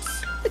desert.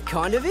 It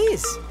kind of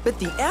is. But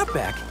the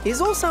outback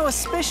is also a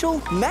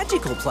special,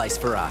 magical place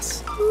for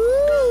us.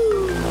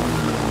 Ooh.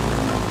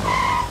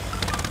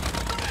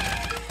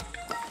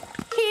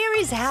 Here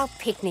is our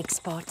picnic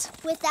spot.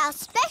 With our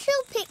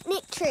special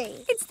picnic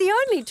tree. It's the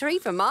only tree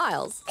for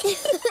miles.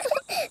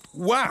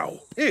 Wow,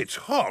 it's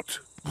hot.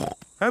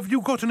 Have you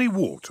got any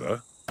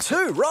water?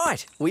 Too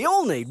right. We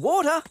all need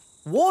water.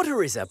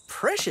 Water is a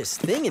precious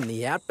thing in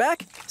the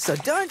outback, so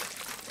don't...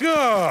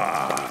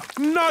 Ah,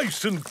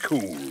 nice and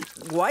cool.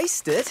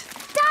 Waste it.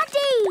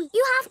 Daddy,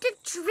 you have to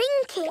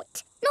drink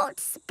it, not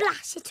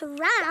splash it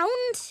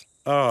around.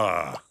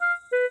 Ah.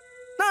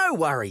 No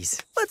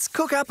worries. Let's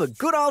cook up a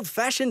good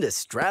old-fashioned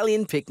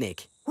Australian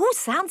picnic. Oh,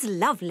 sounds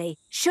lovely.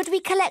 Should we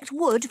collect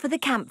wood for the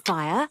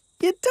campfire?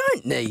 You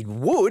don't need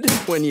wood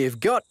when you've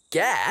got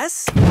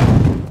gas.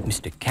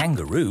 Mr.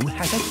 Kangaroo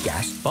has a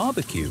gas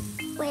barbecue.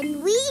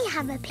 When we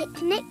have a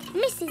picnic,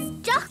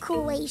 Mrs. Duck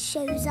always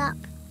shows up.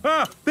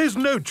 Ah, there's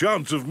no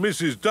chance of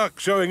Mrs.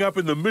 Duck showing up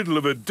in the middle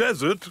of a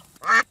desert.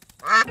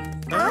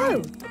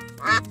 Oh.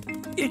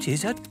 It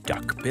is a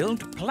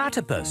duck-billed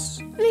platypus.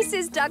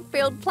 Mrs.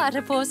 Duck-billed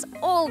Platypus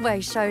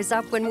always shows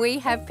up when we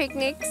have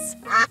picnics.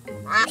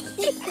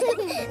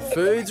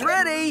 Food's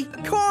ready.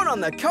 Corn on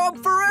the cob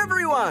for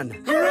everyone.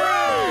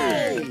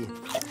 Hooray!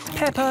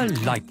 Peppa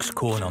likes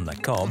corn on the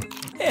cob.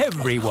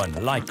 Everyone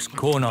likes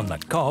corn on the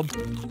cob.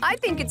 I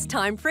think it's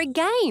time for a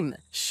game.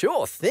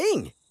 Sure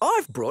thing.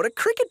 I've brought a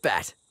cricket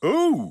bat.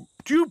 Oh,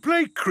 do you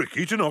play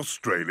cricket in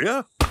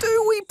Australia?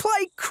 Do we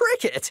play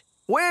cricket?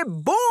 We're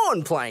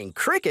born playing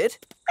cricket.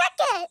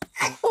 Cricket!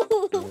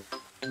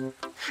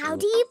 How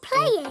do you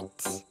play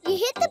it? You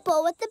hit the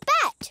ball with the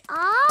bat.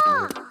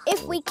 Ah!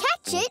 If we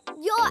catch it,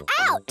 you're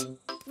out.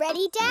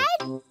 Ready,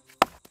 Dad?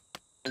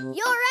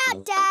 You're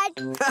out, Dad.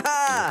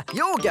 Ha!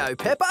 You'll go,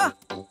 Peppa.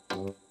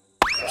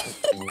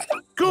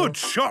 Good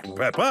shot,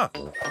 Peppa.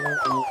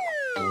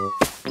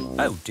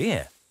 Oh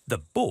dear, the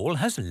ball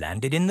has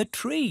landed in the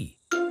tree.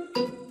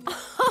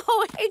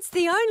 Oh, it's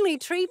the only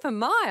tree for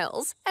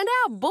miles, and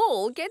our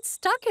ball gets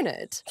stuck in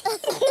it.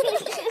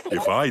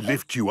 If I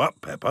lift you up,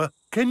 Peppa,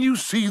 can you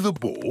see the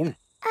ball?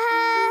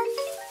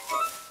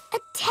 A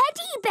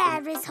teddy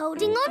bear is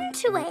holding on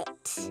to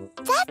it.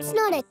 That's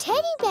not a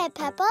teddy bear,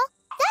 Peppa.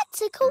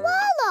 That's a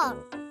koala.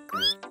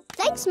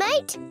 Thanks,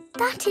 mate.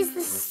 That is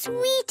the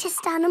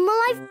sweetest animal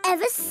I've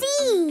ever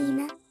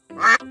seen.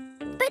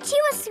 But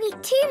you are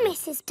sweet too,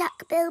 Mrs.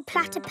 Duck-billed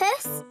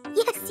Platypus.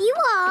 Yes, you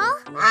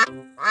are.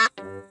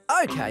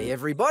 OK,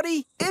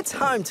 everybody, it's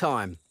home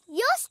time.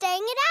 You're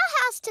staying at our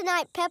house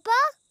tonight, Peppa.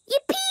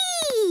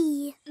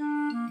 Yippee!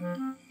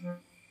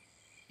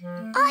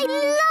 I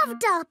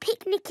loved our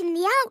picnic in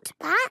the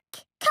outback.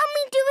 Can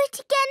we do it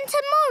again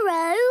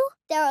tomorrow?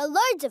 There are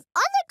loads of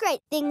other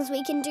great things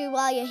we can do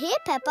while you're here,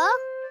 Peppa.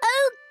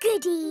 Oh,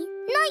 goody.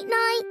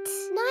 Night-night.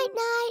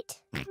 Night-night.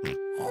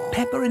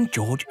 Peppa and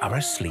George are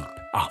asleep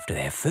after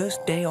their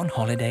first day on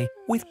holiday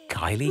with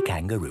Kylie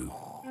Kangaroo.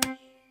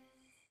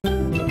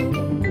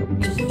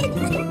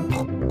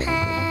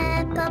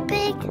 Peppa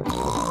Pig.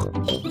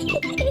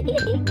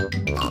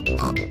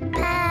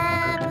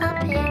 Peppa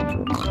Pig.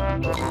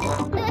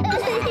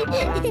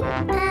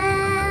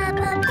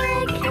 Peppa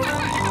Pig.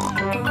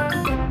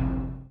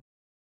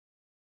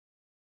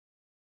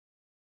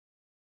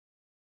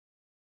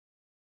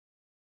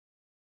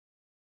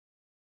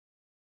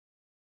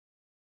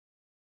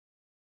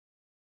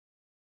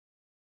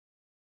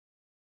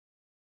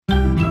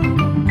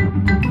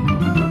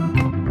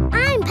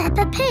 I'm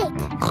Peppa Pig.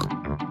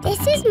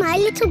 This is my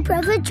little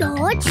brother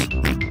George.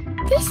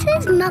 This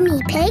is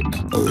Mummy Pig.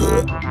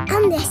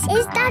 And this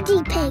is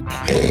Daddy Pig.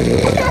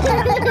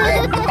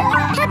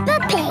 Peppa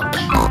Pig.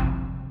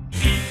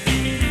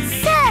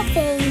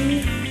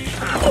 Surfing.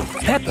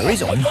 Peppa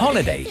is on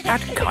holiday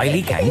at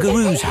Kylie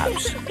Kangaroo's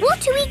house.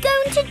 What are we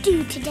going to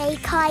do today,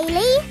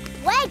 Kylie?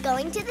 We're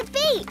going to the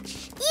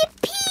beach.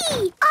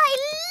 Yippee! I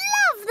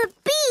love the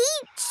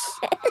beach.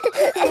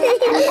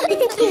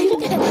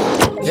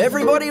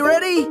 Everybody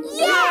ready?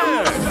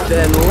 Yeah!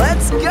 Then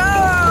let's go!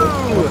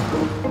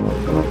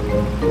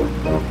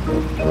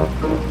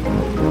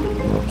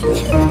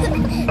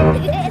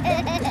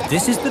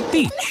 This is the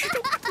beach.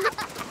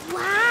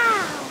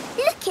 Wow!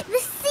 Look at the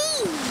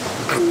sea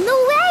and the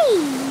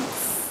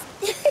waves.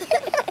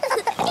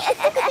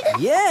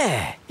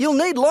 Yeah, you'll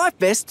need life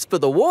vests for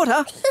the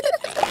water.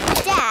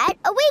 Dad,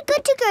 are we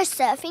good to go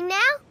surfing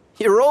now?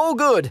 You're all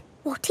good.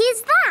 What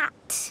is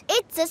that?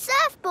 It's a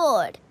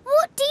surfboard.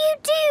 What do you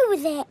do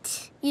with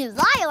it? You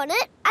lie on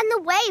it and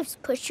the waves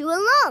push you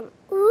along.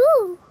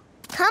 Ooh.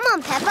 Come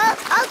on, Peppa,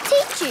 I'll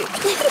teach you.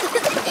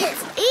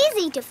 It's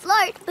easy to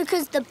float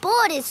because the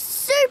board is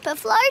super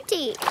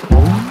floaty.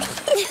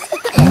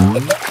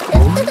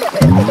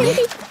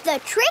 The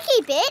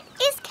tricky bit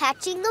is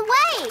catching the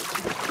wave.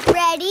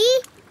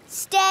 Ready,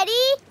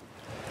 steady,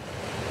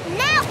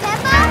 now,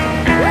 Peppa!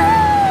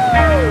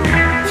 Woo!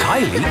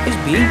 Kylie is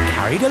being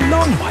carried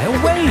along by a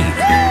wave.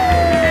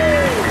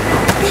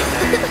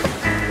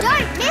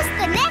 Don't miss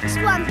the next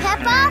one,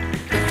 Peppa.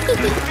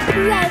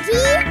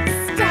 Ready,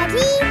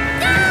 steady,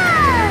 go!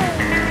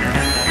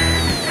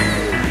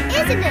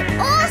 Isn't it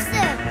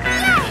awesome?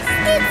 Yes,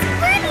 it's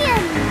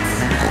brilliant!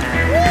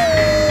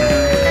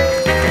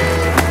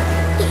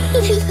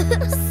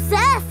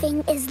 Surfing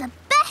is the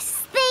best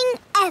thing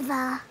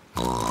ever.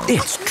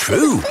 It's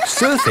true.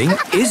 Surfing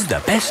is the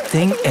best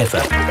thing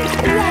ever.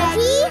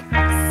 Ready,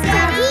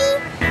 steady,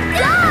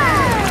 go!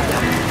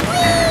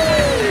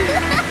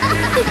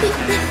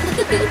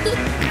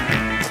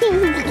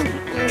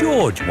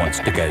 George wants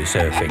to go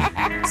surfing.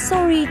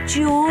 Sorry,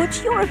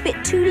 George, you're a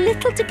bit too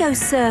little to go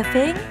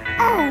surfing.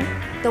 Oh,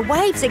 the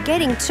waves are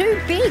getting too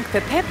big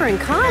for Peppa and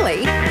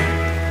Kylie.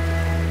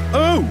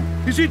 Oh,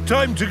 is it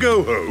time to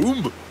go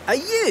home? Are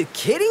you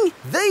kidding?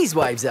 These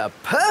waves are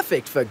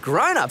perfect for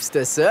grown-ups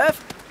to surf.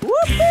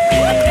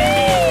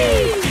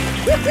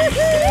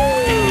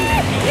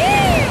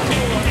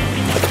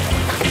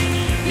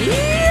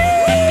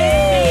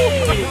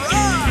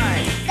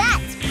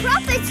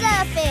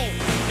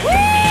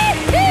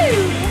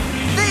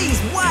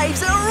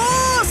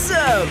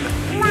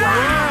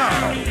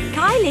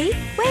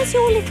 Where's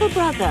your little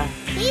brother?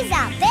 He's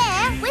out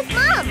there with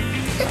Mum.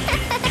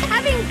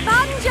 Having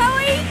fun,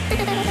 Joey?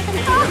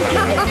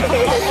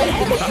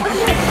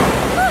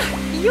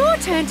 Your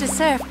turn to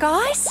surf,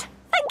 guys.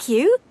 Thank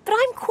you, but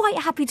I'm quite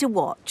happy to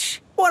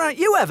watch. Why don't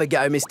you have a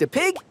go, Mr.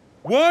 Pig?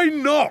 Why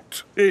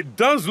not? It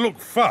does look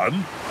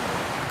fun.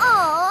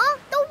 Aw,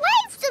 the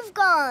waves have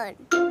gone.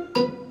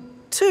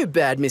 Too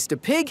bad,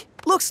 Mr. Pig.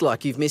 Looks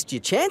like you've missed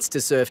your chance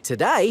to surf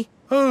today.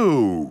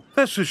 Oh,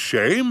 that's a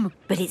shame.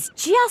 But it's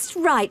just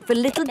right for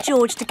little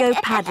George to go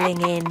paddling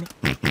in.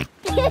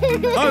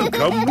 I'll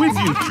come with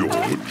you,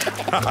 George.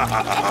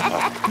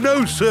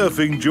 No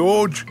surfing,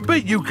 George,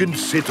 but you can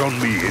sit on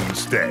me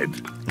instead.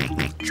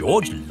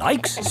 George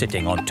likes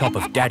sitting on top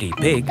of Daddy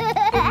Pig.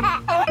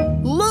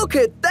 Look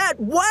at that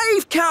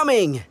wave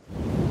coming!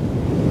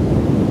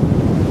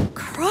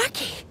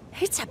 Crikey,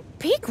 it's a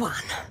big one.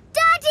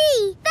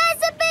 Daddy,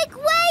 there's a big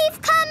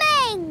wave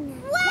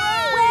coming!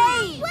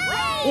 Wave!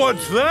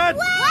 What's that?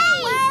 Wave!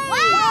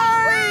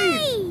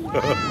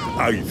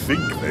 I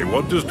think they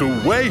want us to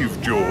wave,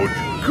 George.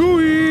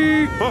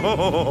 Cooey!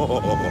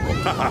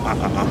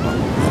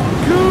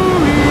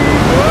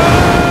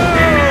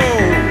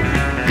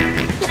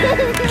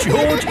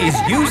 George is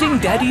using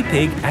Daddy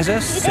Pig as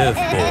a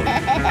surfboard.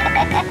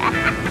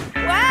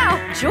 Wow,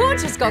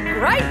 George has got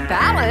great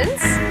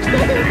balance.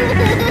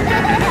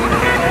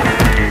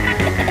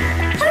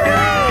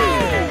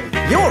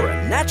 You're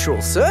a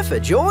natural surfer,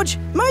 George.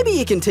 Maybe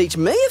you can teach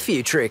me a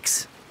few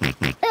tricks.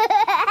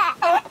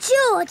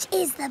 George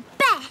is the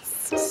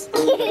best.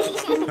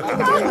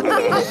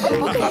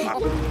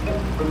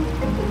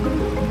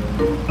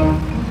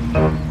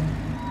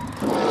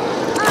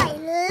 I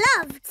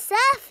loved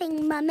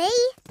surfing, Mummy.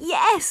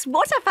 Yes,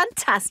 what a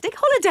fantastic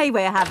holiday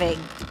we're having.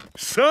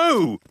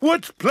 So,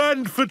 what's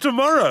planned for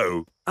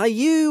tomorrow? Are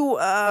you,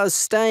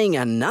 staying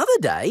another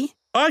day?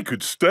 I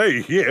could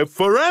stay here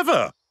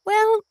forever.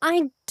 Well,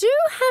 I do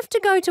have to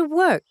go to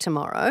work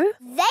tomorrow.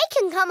 They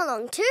can come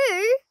along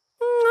too.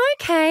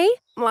 OK.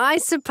 Well, I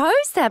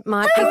suppose that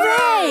might be...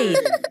 Hooray!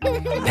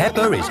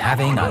 Peppa is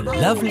having a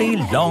lovely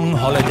long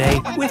holiday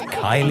with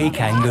Kylie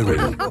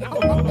Kangaroo.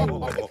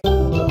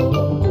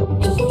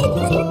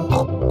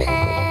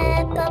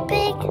 Peppa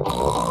Pig.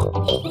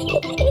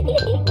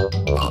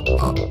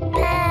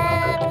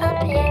 Peppa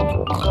Pig.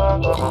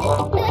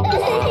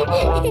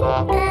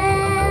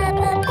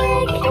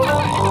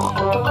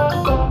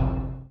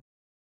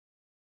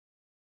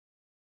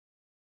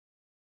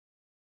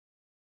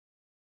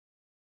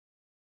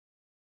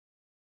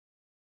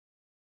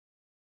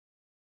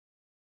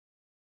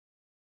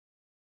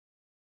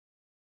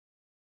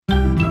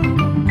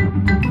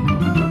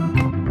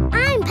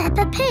 I'm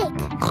Peppa Pig.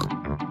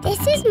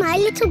 This is my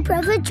little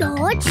brother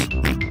George.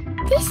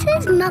 This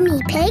is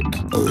Mummy Pig.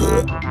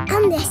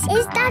 And this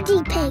is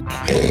Daddy Pig.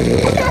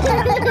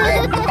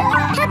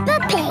 Peppa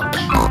Pig.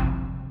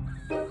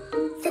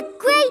 The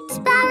Great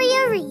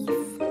Barrier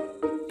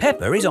Reef.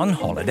 Peppa is on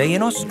holiday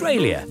in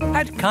Australia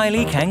at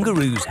Kylie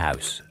Kangaroo's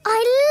house.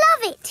 I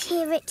love it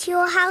here at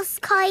your house,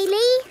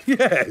 Kylie.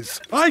 Yes,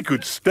 I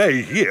could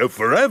stay here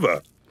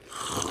forever.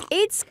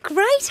 It's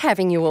great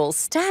having you all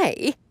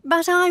stay,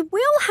 but I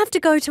will have to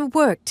go to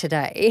work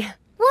today.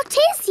 What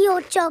is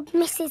your job,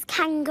 Mrs.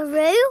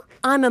 Kangaroo?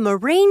 I'm a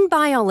marine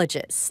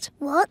biologist.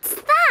 What's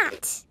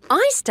that?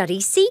 I study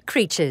sea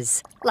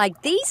creatures,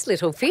 like these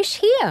little fish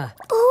here.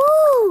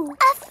 Ooh,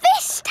 a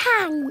fish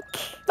tank.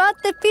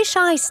 But the fish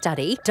I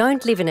study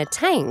don't live in a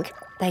tank.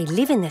 They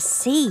live in the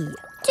sea.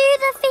 Do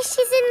the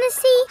fishes in the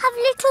sea have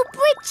little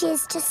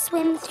bridges to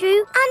swim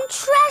through and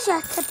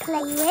treasure to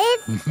play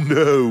with?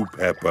 No,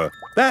 Peppa.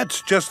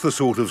 That's just the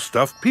sort of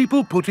stuff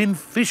people put in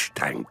fish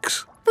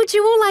tanks. Would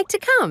you all like to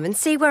come and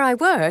see where I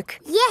work?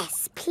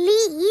 Yes,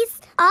 please.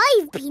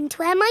 I've been to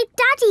where my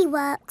daddy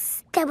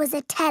works. There was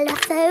a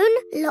telephone,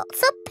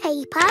 lots of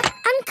paper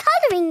and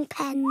colouring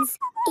pens.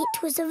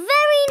 It was a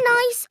very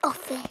nice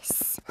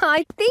office.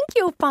 I think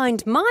you'll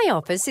find my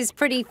office is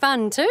pretty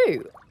fun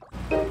too.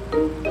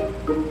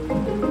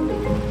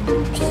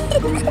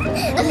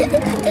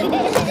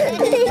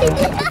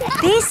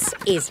 This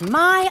is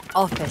my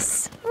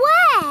office.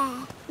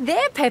 Where?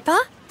 There,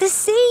 Peppa, the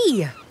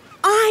sea.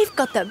 I've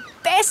got the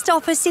best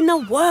office in the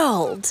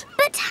world.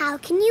 But how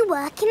can you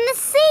work in the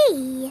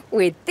sea?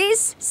 With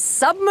this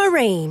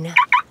submarine.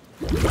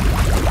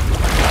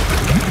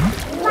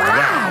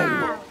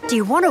 Wow! Do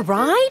you want to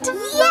ride?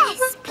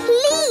 Yes,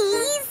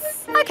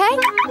 please. OK,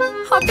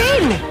 hop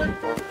in.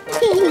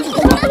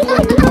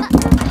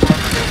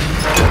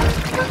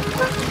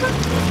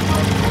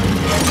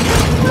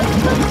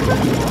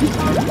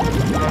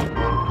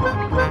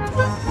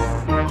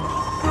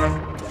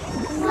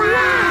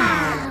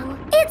 Wow!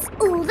 It's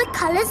all the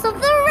colours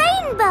of the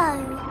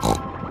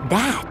rainbow.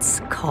 That's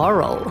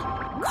coral.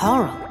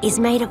 Coral is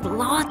made of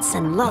lots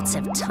and lots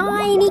of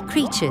tiny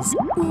creatures.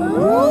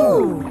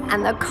 Ooh!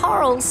 And the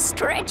coral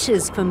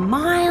stretches for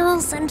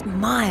miles and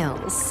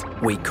miles.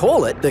 We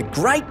call it the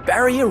Great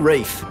Barrier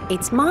Reef.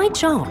 It's my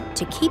job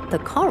to keep the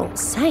coral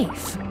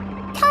safe.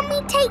 Can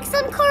we take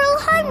some coral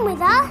home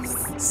with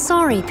us?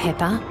 Sorry,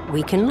 Peppa.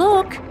 We can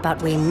look,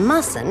 but we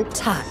mustn't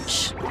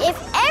touch. If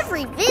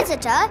every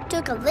visitor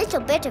took a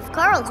little bit of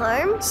coral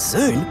home...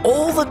 Soon,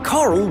 all the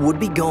coral would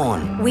be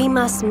gone. We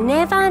must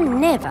never,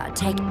 never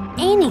take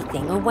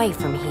anything away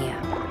from here.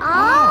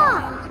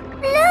 Ah!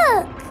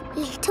 Look!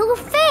 Little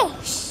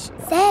fish.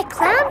 They're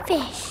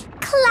clownfish.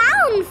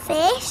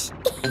 Clownfish?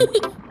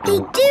 They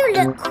do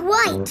look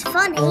quite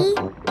funny.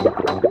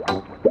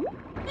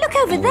 Look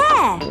over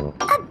there.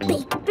 A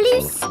big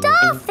blue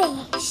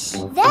starfish.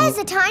 There's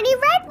a tiny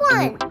red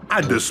one.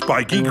 And a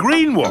spiky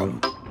green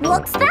one.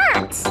 What's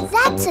that?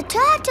 That's a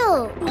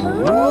turtle.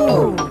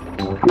 Ooh.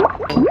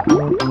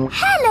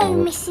 Hello,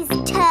 Mrs.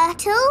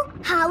 Turtle.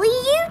 How are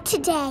you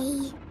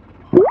today?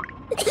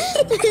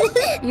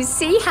 You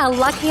see how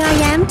lucky I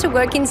am to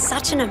work in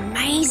such an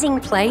amazing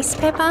place,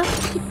 Peppa?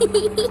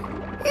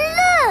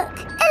 Look!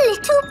 A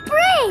little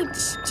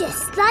bridge,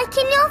 just like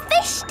in your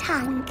fish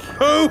tank.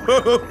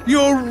 Oh,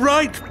 you're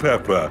right,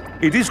 Peppa.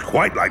 It is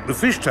quite like the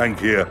fish tank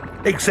here,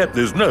 except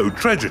there's no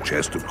treasure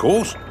chest, of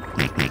course.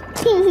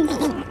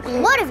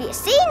 What have you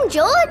seen,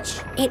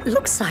 George? It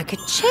looks like a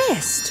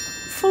chest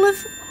full of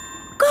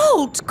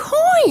gold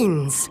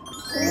coins.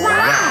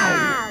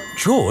 Wow!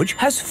 George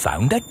has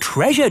found a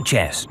treasure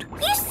chest.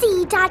 You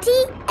see,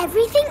 Daddy,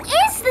 everything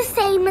is the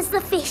same as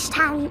the fish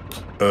tank.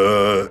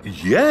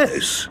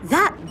 Yes.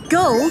 That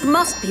gold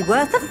must be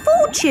worth a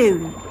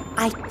fortune.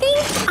 I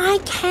think I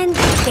can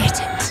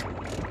get it.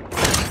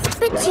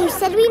 But you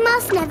said we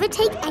must never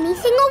take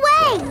anything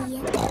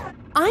away.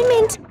 I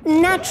meant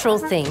natural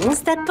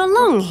things that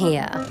belong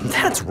here.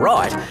 That's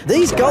right.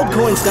 These gold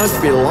coins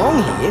don't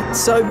belong here,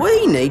 so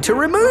we need to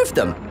remove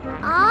them.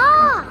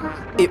 Ah!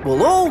 It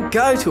will all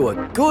go to a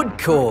good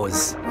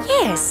cause.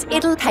 Yes,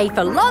 it'll pay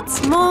for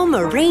lots more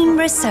marine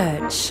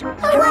research.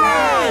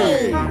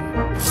 Hooray!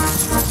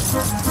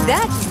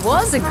 That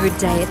was a good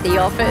day at the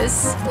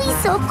office. We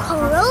saw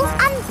coral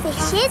and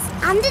fishes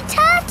and a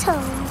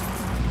turtle.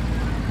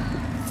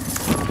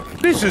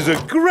 This is a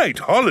great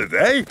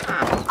holiday.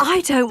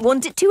 I don't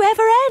want it to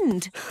ever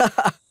end.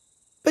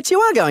 But you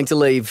are going to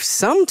leave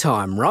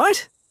sometime,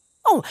 right?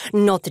 Oh,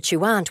 not that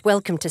you aren't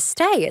welcome to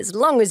stay as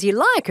long as you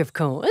like, of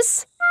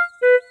course.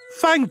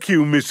 Thank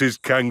you, Mrs.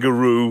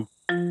 Kangaroo.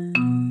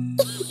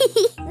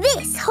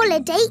 This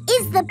holiday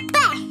is the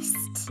best.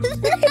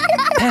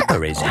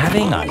 Peppa is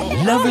having a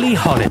lovely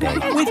holiday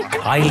with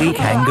Kylie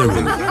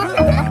Kangaroo.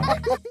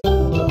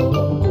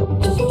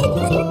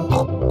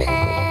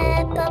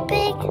 Peppa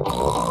Pig.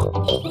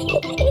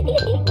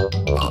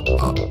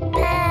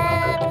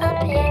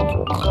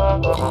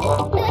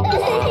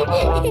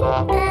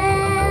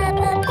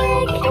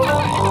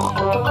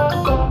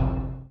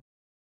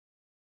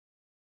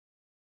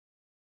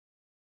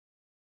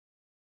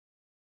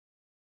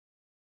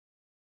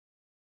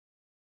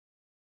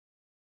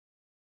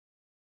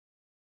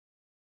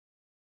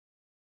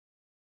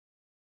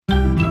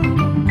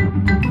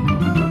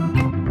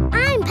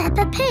 I'm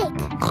Peppa Pig.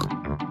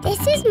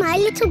 This is my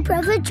little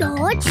brother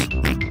George.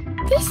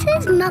 This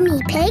is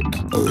Mummy Pig.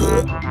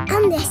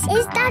 And this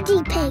is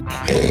Daddy Pig.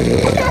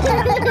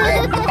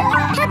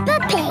 Peppa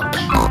Pig.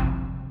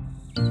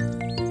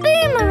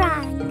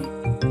 Boomerang.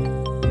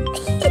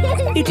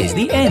 It is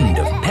the end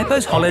of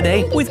Peppa's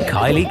holiday with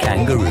Kylie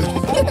Kangaroo.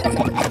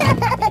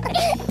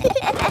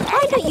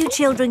 Why don't you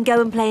children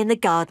go and play in the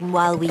garden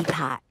while we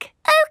pack?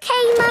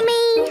 Okay,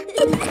 Mummy.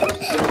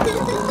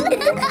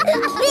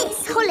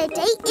 This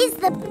holiday is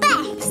the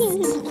best.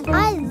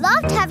 I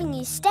loved having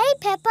you stay,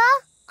 Peppa.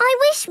 I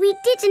wish we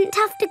didn't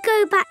have to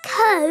go back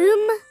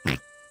home.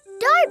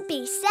 Don't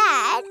be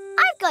sad.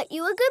 I've got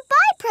you a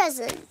goodbye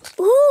present.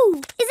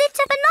 Ooh, is it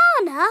a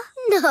banana?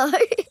 No.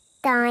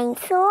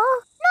 Dinosaur?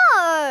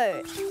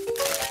 No.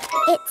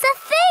 It's a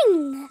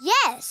thing.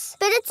 Yes,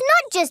 but it's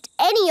not just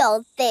any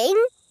old thing.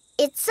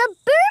 It's a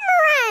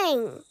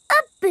boomerang.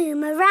 A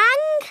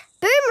boomerang?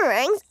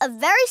 Boomerangs are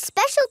very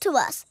special to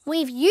us.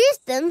 We've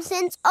used them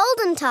since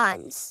olden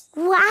times.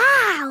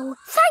 Wow.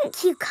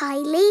 Thank you,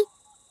 Kylie.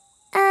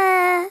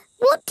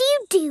 What do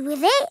you do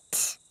with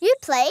it? You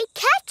play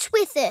catch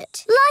with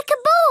it. Like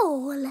a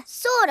ball?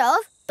 Sort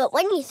of, but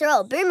when you throw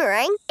a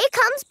boomerang, it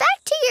comes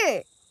back to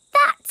you.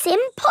 That's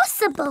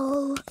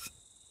impossible.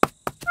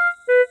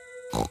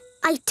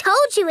 I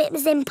told you it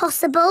was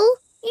impossible.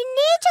 You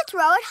need to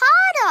throw it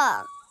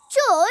harder.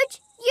 George,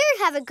 you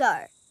have a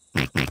go.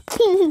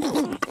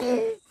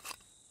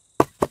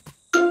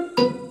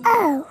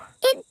 Oh,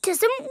 it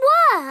doesn't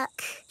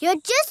work. You're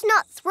just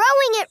not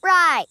throwing it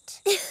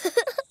right.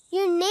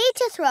 You need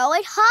to throw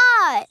it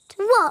hard.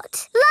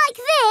 What, like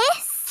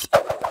this?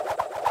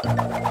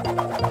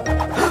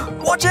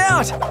 Watch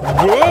out!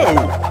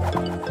 Whoa!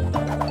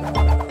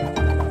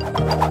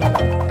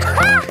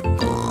 Ha!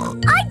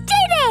 I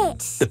did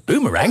it! The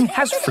boomerang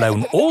has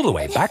flown all the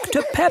way back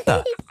to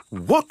Peppa.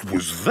 What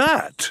was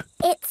that?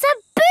 It's a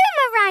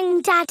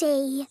boomerang,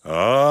 Daddy.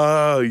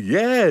 Ah,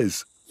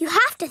 yes. You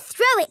have to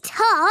throw it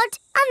hard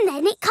and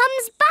then it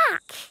comes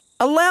back.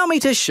 Allow me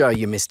to show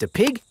you, Mr.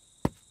 Pig.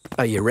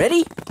 Are you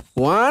ready?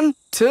 1,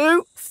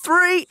 2,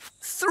 3,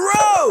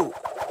 throw!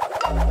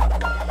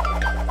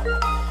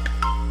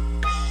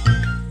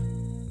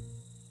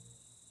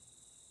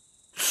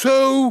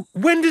 So,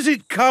 when does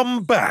it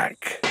come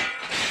back?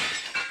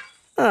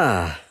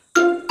 Ah.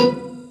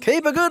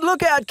 Keep a good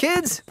lookout,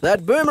 kids.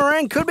 That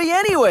boomerang could be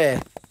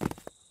anywhere.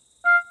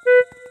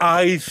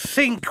 I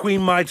think we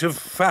might have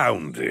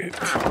found it.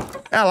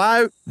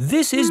 Hello.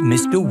 This is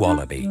Mr.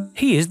 Wallaby.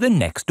 He is the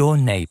next-door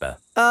neighbour.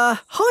 Hi,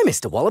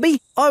 Mr.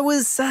 Wallaby. I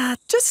was,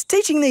 just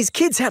teaching these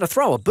kids how to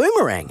throw a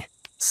boomerang.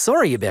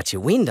 Sorry about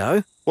your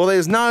window. Well,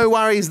 there's no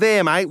worries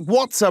there, mate.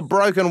 What's a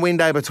broken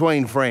window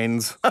between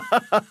friends?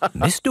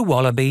 Mr.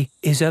 Wallaby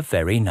is a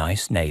very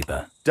nice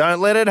neighbour. Don't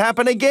let it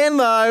happen again,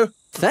 though.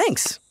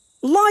 Thanks.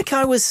 Like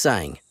I was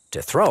saying,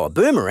 to throw a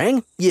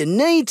boomerang, you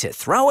need to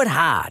throw it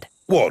hard.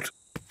 What?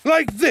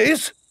 Like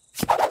this?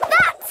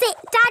 That's it,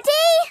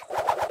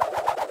 Daddy!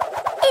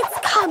 It's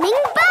coming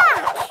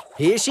back!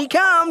 Here she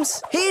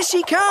comes! Here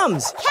she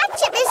comes!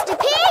 Catch it, Mr.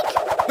 Pig!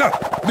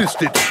 Ah,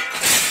 missed it.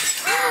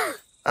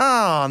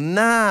 Oh,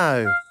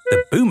 no.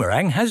 The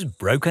boomerang has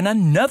broken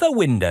another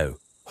window.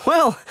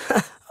 Well,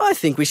 I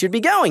think we should be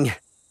going.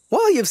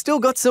 Well, you've still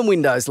got some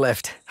windows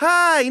left.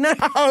 Hey,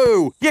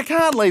 no! You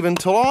can't leave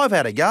until I've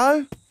had a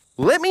go.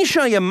 Let me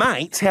show your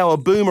mates how a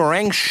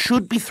boomerang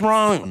should be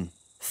thrown.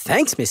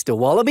 Thanks, Mr.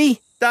 Wallaby.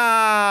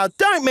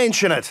 Don't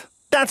mention it.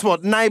 That's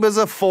what neighbours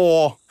are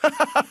for.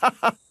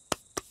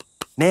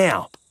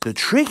 Now, the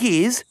trick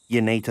is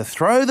you need to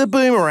throw the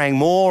boomerang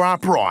more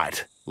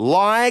upright.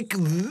 Like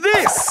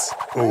this.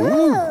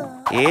 Ooh.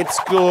 It's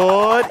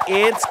good.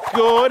 It's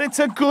good. It's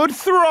a good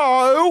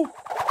throw.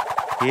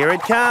 Here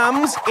it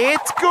comes.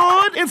 It's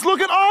good. It's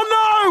looking... Oh,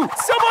 no!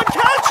 Someone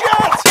catch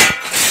it!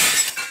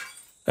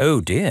 Oh,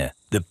 dear.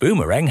 The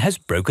boomerang has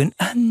broken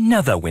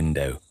another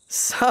window.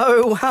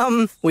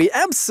 So, we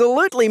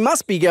absolutely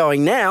must be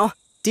going now.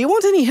 Do you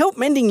want any help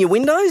mending your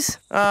windows?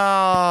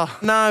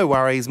 No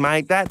worries,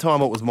 mate. That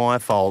time it was my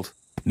fault.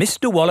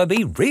 Mr.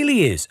 Wallaby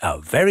really is a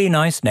very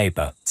nice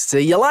neighbour.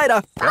 See you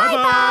later.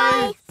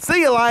 Bye-bye. See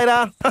you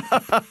later.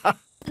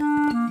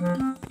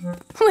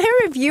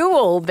 Where have you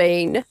all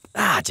been?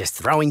 Just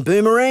throwing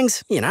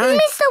boomerangs, you know.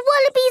 Mr.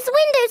 Wallaby's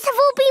windows have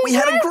all been We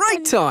had a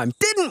great time,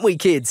 didn't we,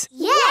 kids?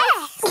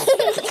 Yes!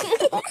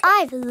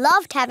 I've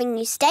loved having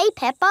you stay,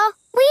 Peppa.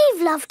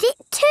 We've loved it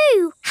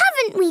too,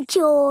 haven't we,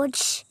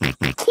 George?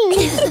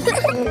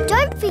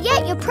 Don't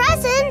forget your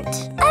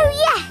present. Oh,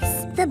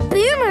 yes, the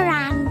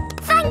boomerang.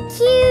 Thank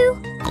you.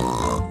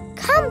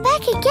 Come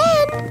back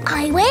again.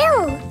 I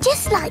will,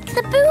 just like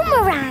the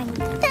boomerang.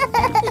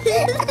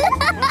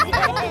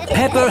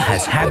 Peppa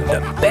has had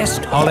the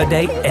best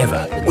holiday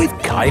ever with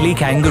Kylie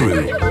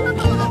Kangaroo.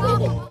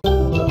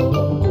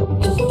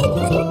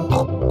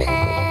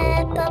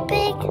 Peppa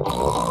Pig.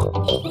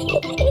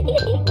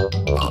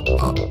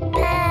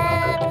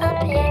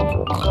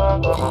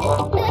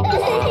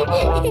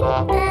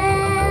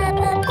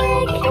 Peppa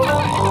Pig.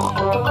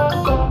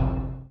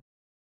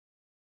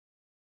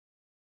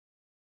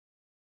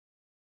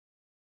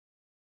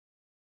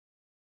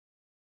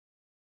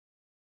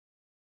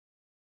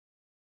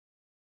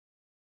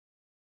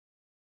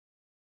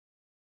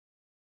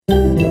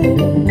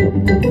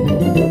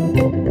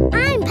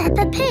 I'm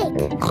Peppa Pig.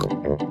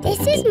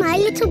 This is my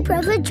little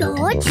brother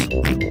George.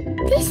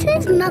 This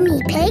is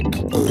Mummy Pig.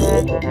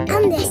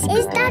 And this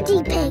is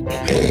Daddy Pig.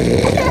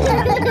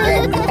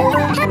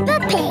 Peppa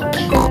Pig.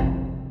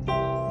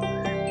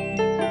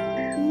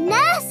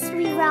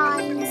 Nursery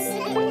rhymes.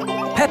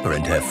 Peppa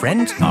and her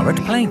friends are at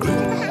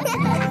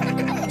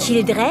playgroup.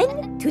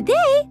 Children,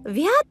 today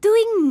we are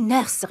doing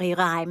nursery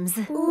rhymes.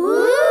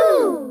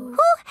 Ooh!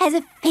 Who has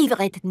a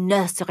favourite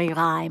nursery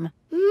rhyme?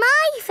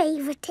 My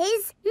favourite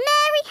is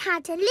Mary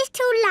Had a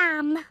Little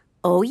Lamb.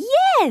 Oh,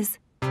 yes!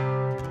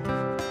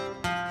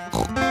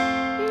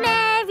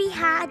 Mary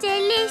had a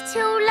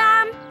little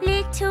lamb,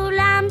 little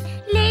lamb,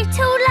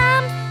 little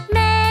lamb.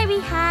 Mary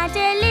had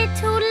a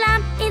little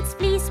lamb, its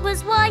fleece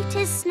was white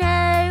as snow.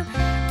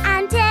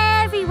 And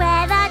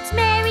everywhere that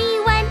Mary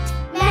went,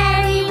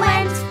 Mary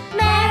went,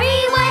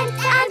 Mary went.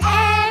 And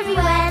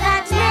everywhere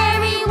that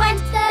Mary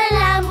went, the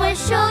lamb was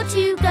sure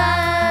to go.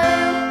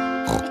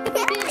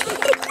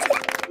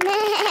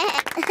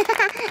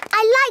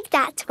 I like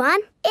that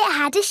one. It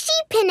had a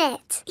sheep in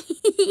it.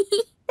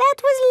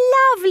 That was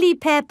lovely,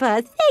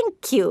 Peppa.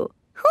 Thank you.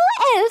 Who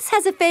else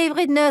has a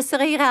favourite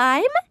nursery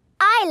rhyme?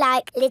 I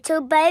like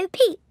Little Bo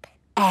Peep.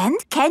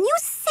 And can you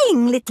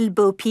sing Little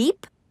Bo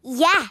Peep?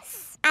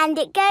 Yes, and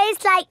it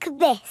goes like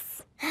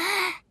this.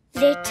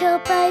 Little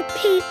Bo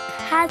Peep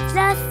has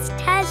lost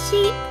her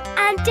sheep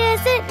and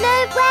doesn't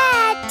know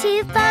where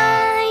to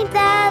find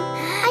them.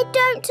 I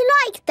don't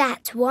like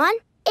that one.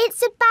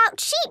 It's about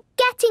sheep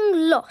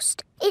getting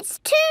lost. It's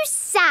too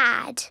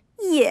sad.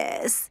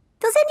 Yes.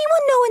 Does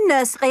anyone know a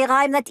nursery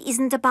rhyme that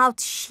isn't about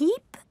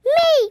sheep?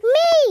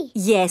 Me!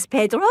 Yes,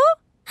 Pedro?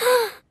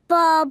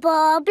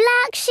 Baba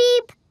Black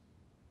Sheep.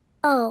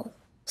 Oh,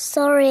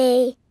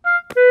 sorry.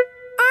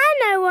 I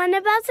know one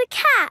about a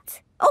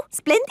cat. Oh,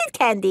 splendid,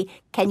 Candy.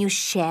 Can you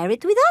share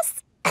it with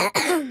us?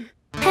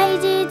 Hey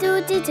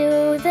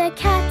diddle-diddle, the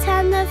cat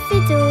and the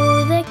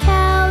fiddle, the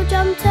cow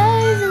jumped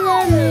over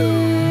the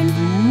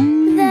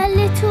moon. The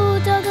little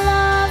dog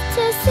loved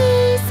to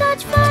see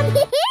such fun.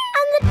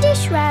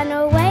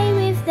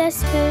 a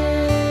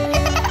spoon.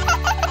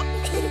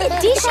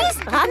 Dishes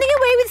running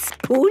away with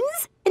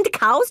spoons and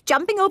cows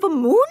jumping over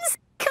moons?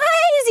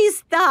 Crazy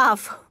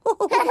stuff.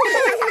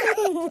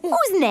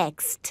 Who's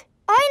next?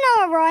 I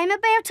know a rhyme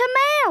about a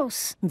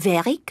mouse.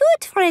 Very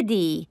good,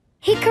 Freddy.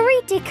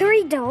 Hickory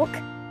dickory dock,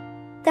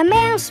 the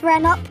mouse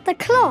ran up the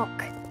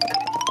clock.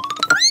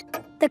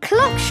 The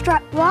clock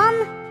struck 1,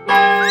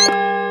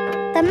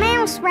 the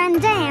mouse ran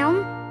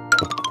down.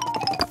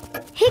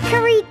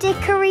 Hickory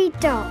dickory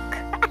dock.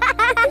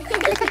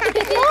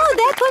 Oh,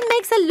 that one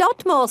makes a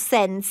lot more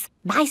sense.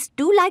 Mice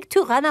do like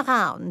to run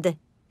around.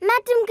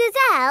 Madam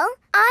Gazelle,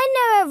 I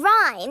know a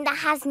rhyme that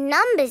has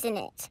numbers in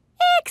it.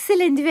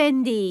 Excellent,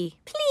 Wendy.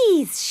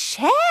 Please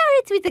share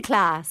it with the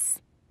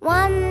class.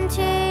 1,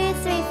 2,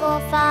 3, 4,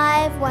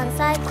 5. Once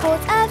I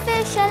caught a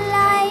fish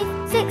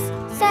alive. 6,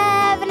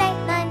 7,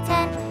 8, 9,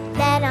 10.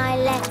 Then I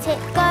let it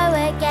go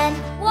again.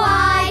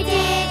 Why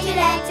did you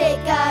let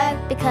it go?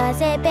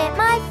 Because it bit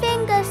my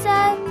finger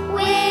so.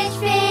 Which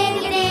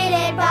finger did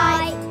it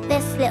bite?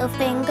 This little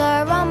finger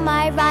on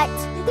my right.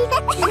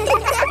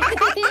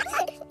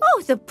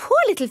 Oh, the poor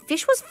little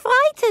fish was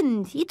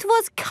frightened. It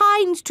was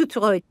kind to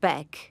throw it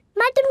back.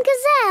 Madam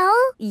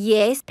Gazelle?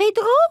 Yes,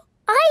 Pedro?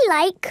 I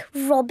like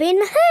Robin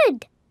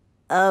Hood.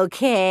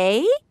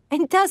 Okay.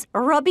 And does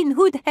Robin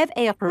Hood have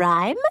a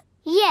rhyme?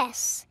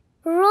 Yes.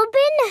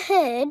 Robin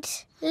Hood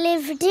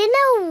lived in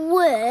a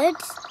wood.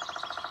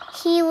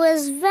 He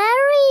was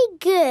very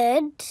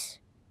good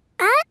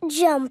at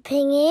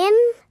jumping in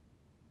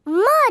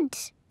mud.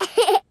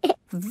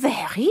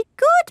 Very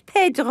good,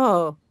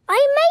 Pedro.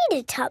 I made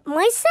it up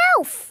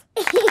myself.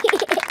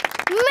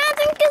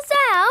 Madam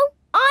Gazelle,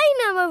 I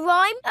know a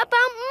rhyme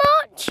about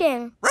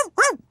marching.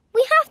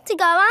 We have to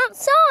go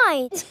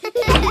outside.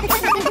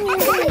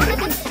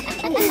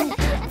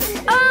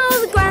 Oh,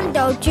 the grand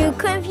old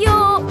Duke of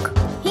York.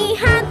 He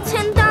had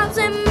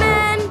 10,000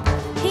 men.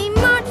 He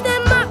marched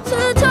them up to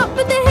the top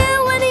of the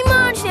hill and he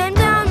marched them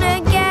down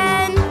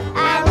again.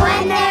 And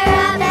when they're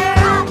up, they're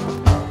up.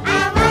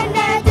 And when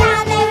they're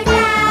down, they're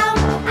down.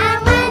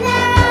 And when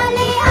they're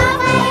only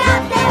halfway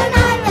up, they're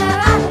neither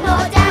up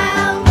nor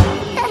down.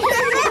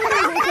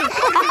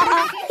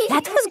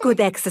 That was good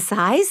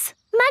exercise.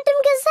 Madam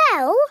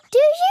Gazelle, do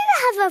you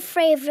have a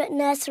favourite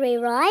nursery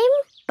rhyme?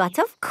 But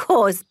of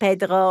course,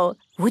 Pedro.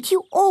 Would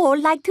you all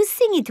like to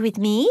sing it with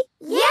me?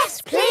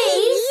 Yes,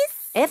 please.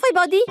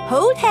 Everybody,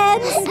 hold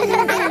hands.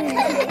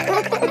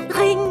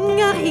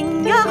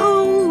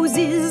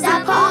 Ring-a-ring-a-roses,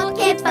 a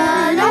pocket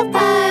full of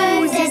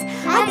posies.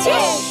 A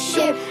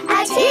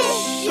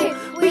tissue,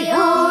 we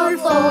all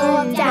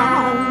fall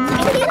down.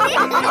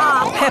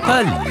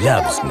 Peppa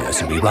loves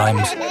nursery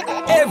rhymes.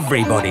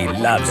 Everybody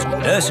loves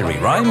nursery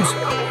rhymes.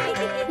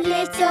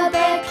 Little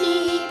Bo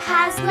Peep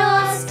has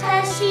lost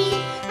her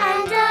sheep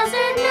and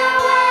doesn't know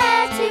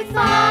where to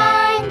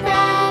find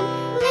them.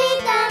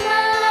 Leave them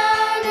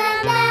alone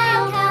and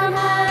they'll come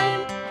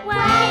home,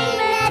 wave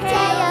their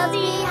tails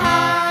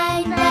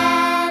behind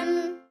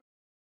them.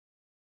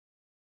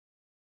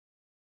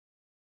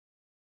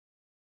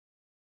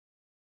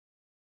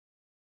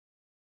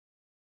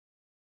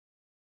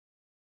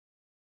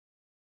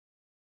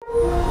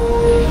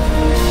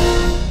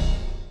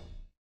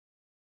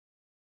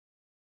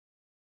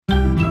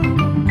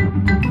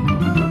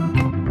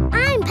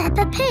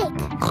 Peppa Pig.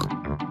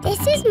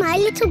 This is my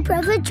little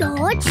brother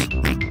George.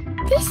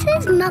 This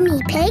is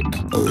Mummy Pig.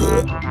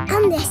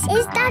 And this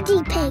is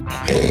Daddy Pig.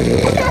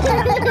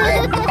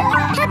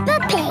 Peppa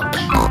Pig.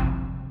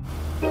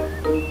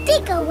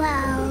 Digger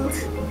World.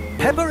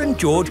 Peppa and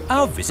George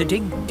are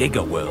visiting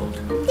Digger World.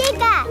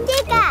 Digger,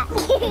 digger.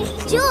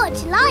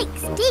 George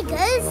likes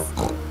diggers.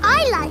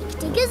 I like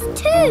diggers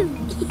too.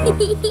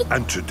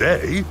 And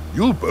today,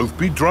 you'll both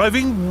be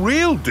driving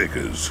real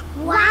diggers.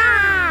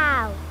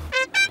 Wow.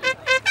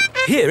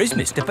 Here is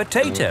Mr.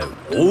 Potato.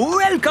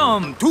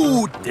 Welcome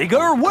to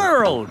Digger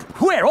World,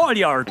 where all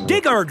your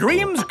digger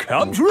dreams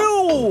come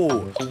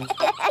true.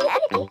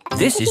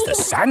 This is the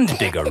Sand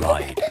Digger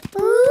ride.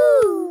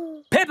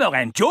 Ooh. Peppa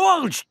and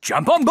George,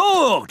 jump on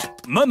board.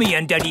 Mummy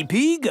and Daddy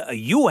Pig,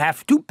 you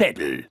have to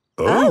pedal.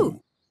 Oh.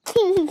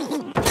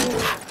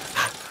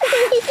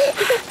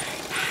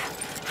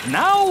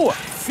 Now,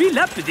 fill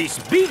up this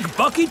big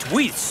bucket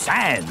with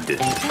sand.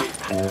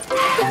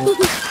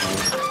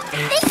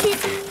 This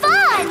is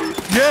fun!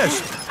 Yes,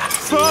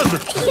 fun!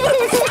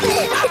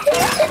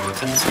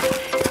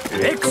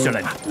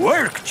 Excellent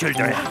work,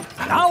 children.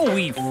 Now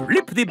we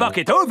flip the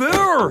bucket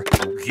over,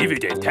 give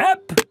it a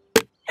tap,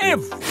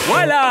 and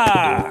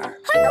voila!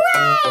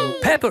 Hooray!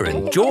 Peppa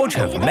and George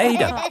have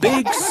made a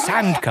big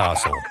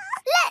sandcastle.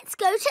 Let's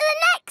go to the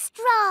next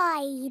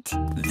ride.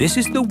 This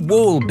is the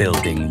wall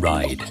building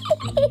ride.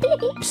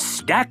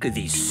 Stack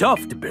the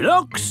soft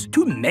blocks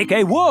to make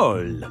a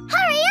wall.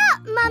 Hurry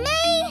up,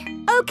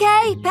 Mummy!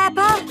 Okay,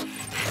 Peppa.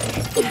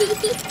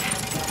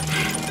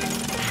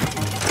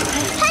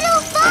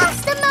 Pedal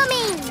faster,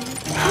 Mummy!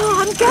 Oh,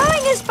 I'm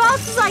going as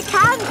fast as I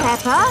can,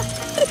 Peppa.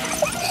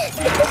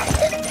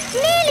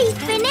 Nearly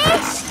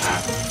finished.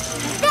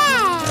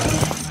 There!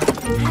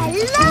 A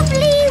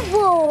lovely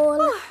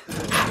wall.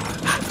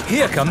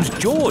 Here comes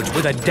George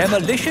with a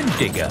demolition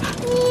digger.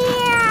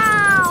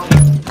 Meow.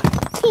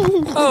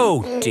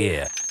 Oh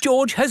dear,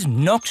 George has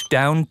knocked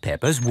down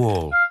Peppa's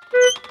wall.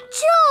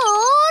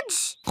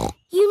 George!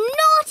 You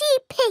naughty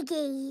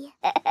piggy!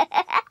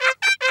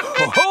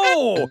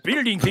 Ho-ho!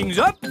 Building things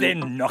up,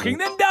 then knocking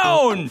them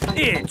down.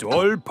 It's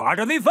all part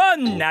of the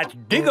fun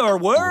at Digger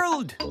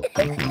World.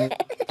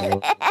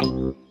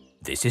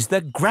 This is the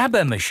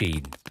grabber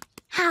machine.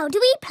 How do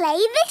we play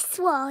this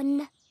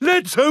one?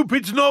 Let's hope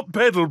it's not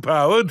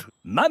pedal-powered.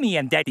 Mummy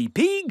and Daddy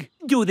Pig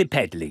do the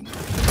peddling.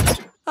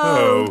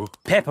 Oh.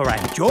 Peppa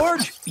and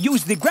George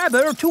use the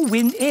grabber to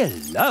win a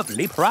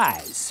lovely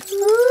prize.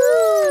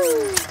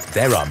 Ooh.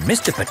 There are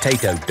Mr.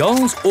 Potato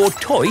dolls or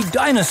toy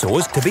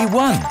dinosaurs to be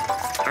won.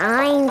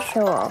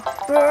 Dinosaur.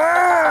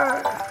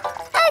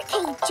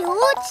 OK,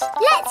 George,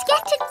 let's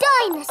get a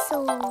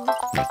dinosaur.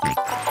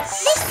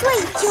 This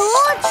way,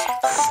 George.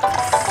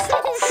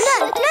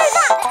 No,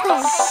 that way.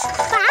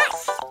 Back,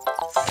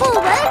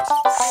 forward,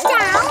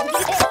 down.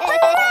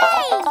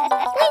 Hooray!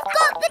 We've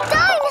got the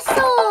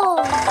dinosaur.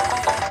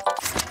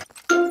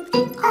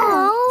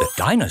 Oh. The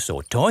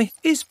dinosaur toy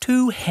is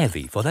too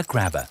heavy for the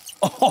grabber.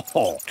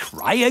 Oh,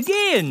 try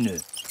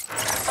again.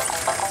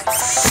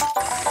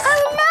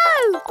 Oh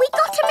no! We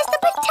got a Mr.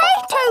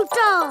 Potato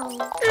doll!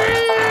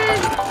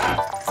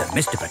 The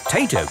Mr.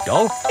 Potato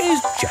doll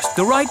is just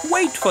the right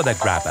weight for the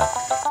grabber.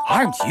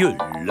 Aren't you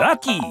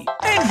lucky?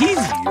 And he's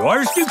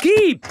yours to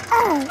keep.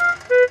 Oh.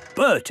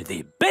 But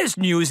the best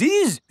news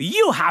is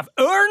you have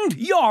earned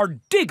your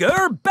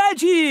digger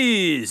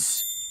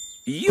badges.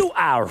 You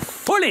are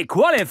fully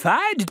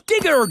qualified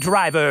digger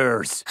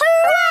drivers.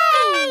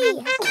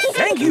 Hooray!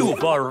 Thank you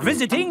for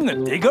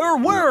visiting Digger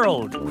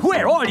World,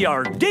 where all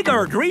your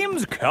digger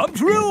dreams come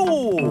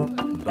true.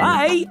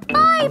 Bye.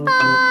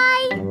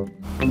 Bye-bye.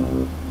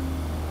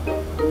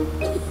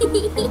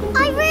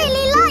 I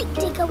really like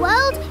Digger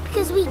World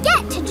because we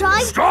get to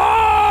drive...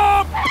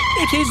 Stop!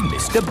 It is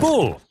Mr.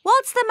 Bull.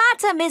 What's the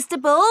matter, Mr.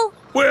 Bull?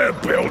 We're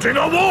building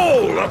a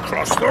wall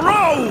across the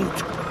road.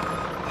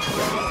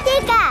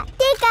 Digger!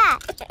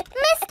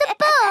 Mr.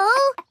 Bull,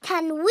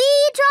 can we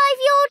drive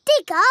your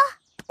digger?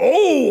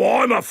 Oh,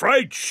 I'm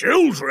afraid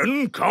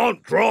children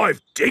can't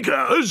drive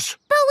diggers.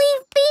 But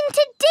we've been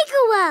to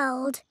Digger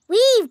World.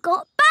 We've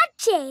got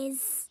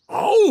badges.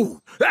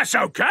 Oh, that's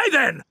OK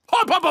then.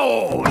 Hop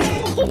aboard.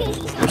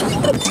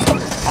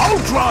 I'll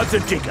drive the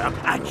digger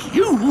and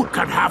you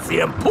can have the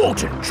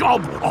important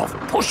job of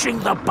pushing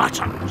the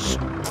buttons.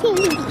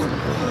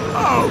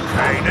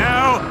 OK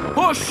now,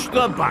 push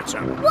the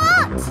button.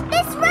 What?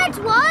 This red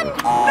one?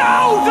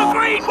 No, the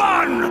green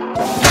one!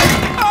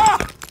 Ah!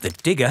 The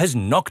digger has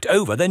knocked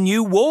over the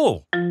new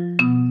wall.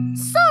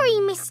 Sorry,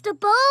 Mr.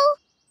 Bull.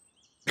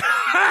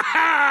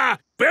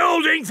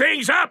 Building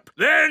things up,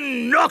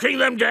 then knocking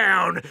them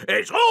down.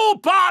 It's all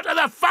part of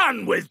the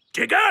fun with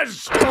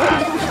diggers.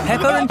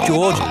 Peppa and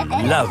George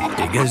love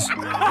diggers.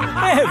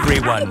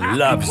 Everyone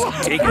loves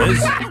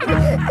diggers.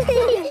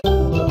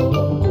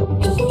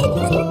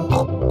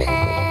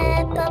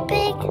 Peppa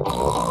Pig.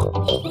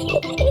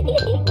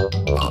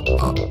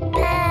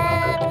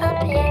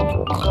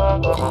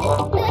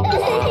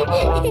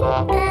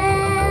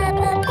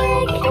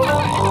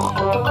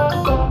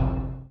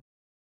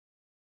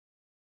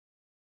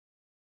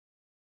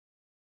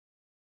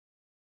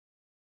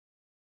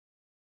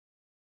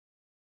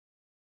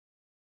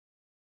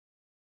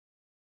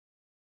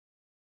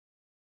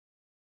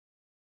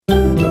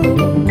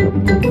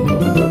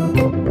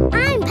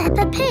 I'm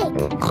Peppa Pig.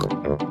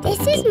 This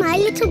is my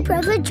little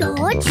brother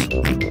George.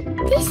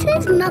 This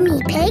is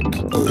Mummy Pig.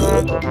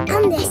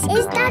 And this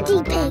is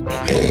Daddy Pig.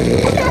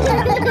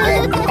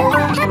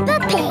 Peppa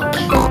Pig.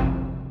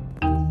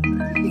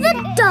 The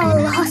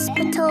Doll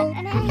Hospital.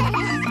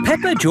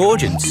 Peppa,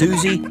 George and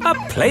Susie are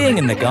playing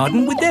in the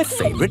garden with their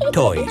favourite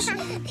toys.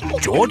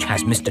 George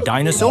has Mr.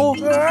 Dinosaur,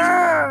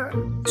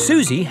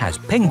 Susie has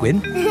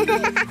Penguin,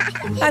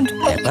 and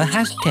Peppa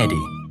has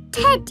Teddy.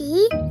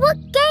 Teddy, what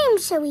game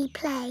shall we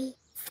play?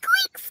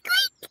 Squeak,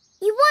 squeak.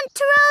 You want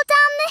to roll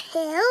down the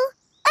hill?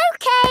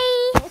 OK.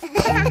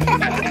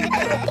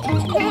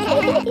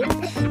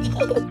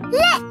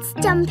 Let's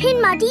jump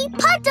in muddy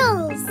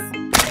puddles.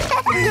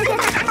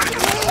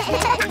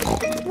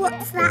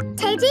 What's that,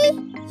 Teddy?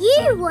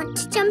 You want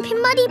to jump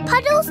in muddy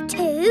puddles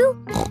too?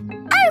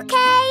 OK.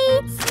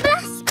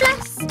 Splash,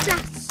 splash,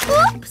 splash.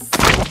 Whoops.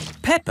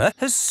 Peppa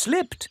has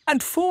slipped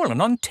and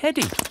fallen on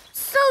Teddy.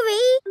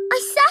 Sorry, I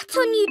sat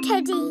on you,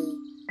 Teddy.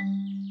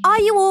 Are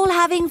you all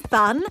having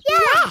fun?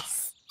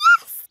 Yes.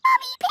 Yes,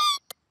 Mummy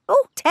Pig.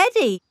 Oh,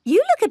 Teddy, you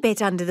look a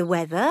bit under the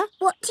weather.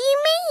 What do you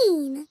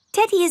mean?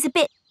 Teddy is a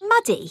bit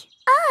muddy.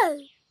 Oh,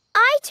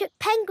 I took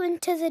Penguin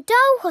to the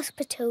doll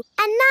hospital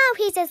and now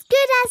he's as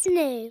good as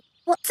new.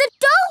 What's a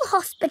doll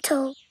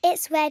hospital?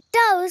 It's where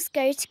dolls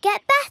go to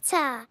get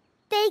better.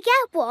 They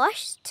get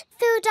washed,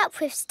 filled up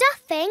with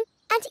stuffing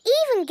and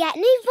even get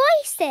new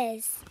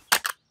voices.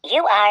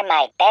 You are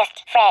my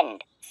best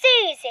friend.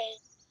 Susie.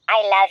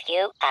 I love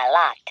you a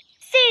lot.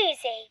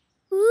 Susie.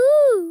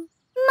 Ooh.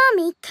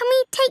 Mummy, can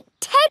we take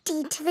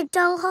Teddy to the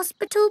doll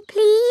hospital,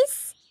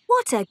 please?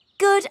 What a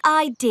good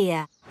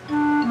idea.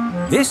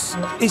 This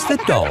is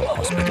the doll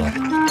hospital.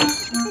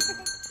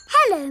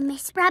 Hello,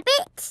 Miss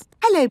Rabbit.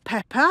 Hello,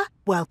 Peppa.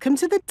 Welcome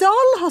to the doll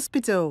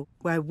hospital,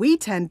 where we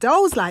turn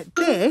dolls like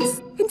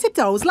this into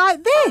dolls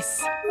like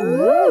this.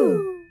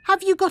 Ooh.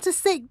 Have you got a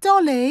sick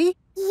dolly?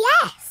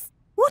 Yes.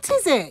 What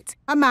is it?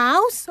 A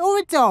mouse or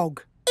a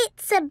dog?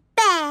 It's a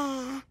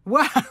bear.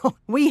 Well,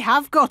 we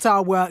have got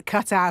our work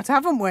cut out,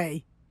 haven't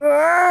we?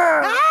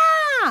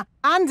 Ah!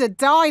 And a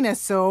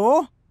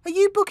dinosaur. Are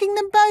you booking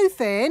them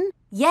both in?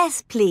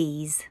 Yes,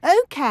 please.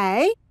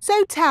 OK.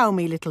 So tell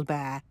me, little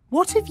bear,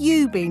 what have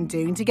you been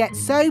doing to get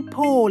so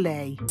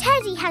poorly?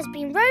 Teddy has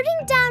been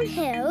rolling down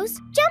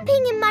hills,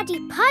 jumping in muddy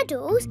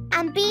puddles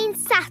and being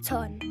sat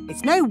on.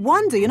 It's no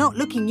wonder you're not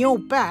looking your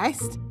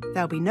best.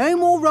 There'll be no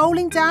more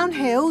rolling down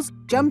hills,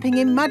 jumping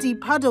in muddy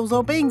puddles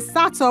or being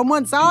sat on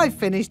once I've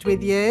finished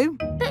with you.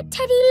 But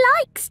Teddy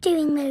likes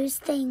doing those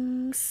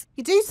things.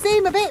 You do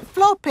seem a bit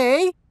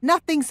floppy.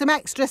 Nothing some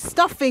extra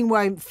stuffing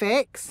won't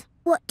fix.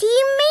 What do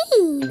you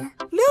mean?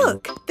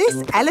 Look,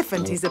 this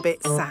elephant is a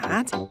bit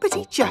sad, but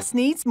he just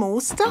needs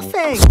more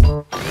stuffing.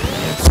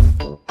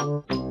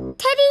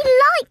 Teddy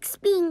likes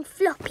being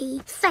floppy,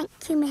 thank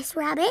you, Miss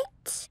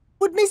Rabbit.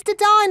 Would Mr.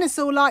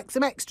 Dinosaur like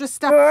some extra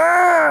stuff?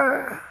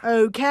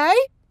 OK.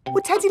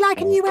 Would Teddy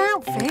like a new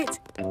outfit?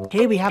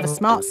 Here we have a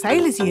smart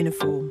sailor's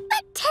uniform.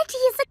 But Teddy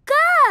is a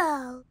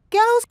girl.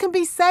 Girls can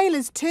be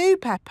sailors too,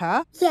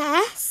 Peppa.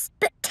 Yes,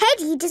 but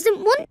Teddy doesn't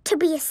want to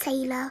be a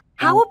sailor.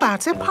 How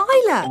about a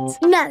pilot?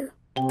 No.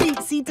 Deep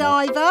sea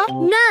diver?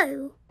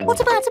 No. What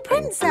about a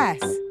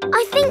princess?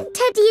 I think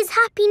Teddy is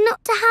happy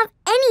not to have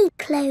any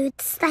clothes,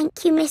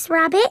 thank you, Miss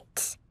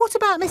Rabbit. What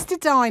about Mr.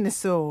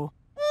 Dinosaur?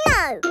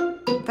 No.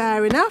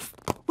 Fair enough.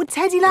 Would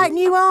Teddy like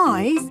new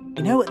eyes?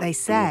 You know what they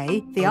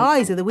say, the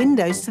eyes are the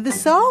windows to the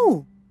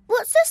soul.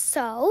 What's a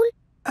soul?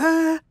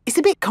 It's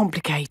a bit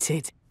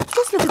complicated.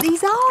 Just look at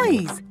these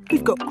eyes.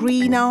 We've got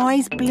green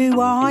eyes, blue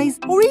eyes,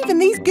 or even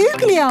these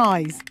googly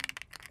eyes.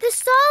 The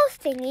soul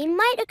thingy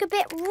might look a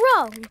bit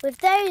wrong with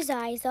those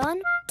eyes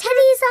on.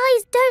 Teddy's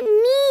eyes don't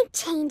need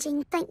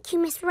changing, thank you,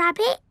 Miss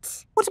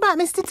Rabbit. What about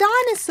Mr.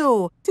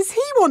 Dinosaur? Does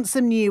he want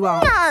some new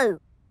eyes? No.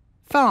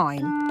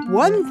 Fine.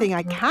 One thing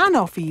I can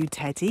offer you,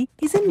 Teddy,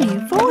 is a new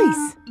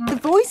voice. The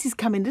voices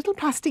come in little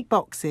plastic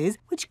boxes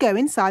which go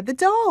inside the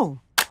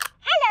doll.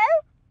 Hello,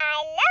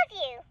 I love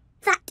you.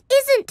 That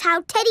isn't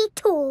how Teddy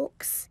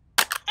talks.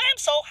 I'm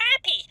so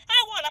happy.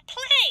 I want to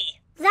play.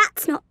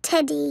 That's not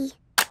Teddy.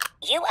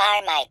 You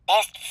are my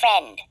best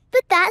friend.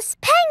 But that's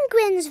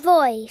Penguin's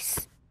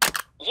voice.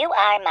 You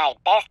are my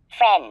best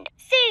friend.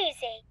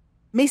 Susie.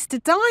 Mr.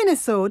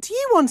 Dinosaur, do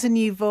you want a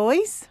new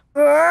voice?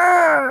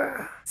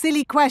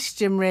 Silly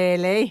question,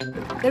 really.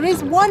 There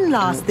is one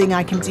last thing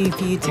I can do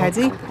for you,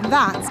 Teddy, and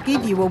that's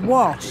give you a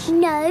wash.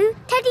 No,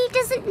 Teddy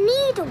doesn't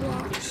need a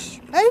wash.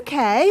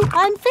 OK,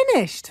 I'm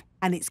finished.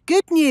 And it's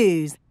good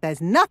news.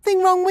 There's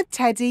nothing wrong with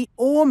Teddy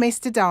or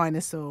Mr.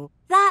 Dinosaur.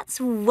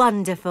 That's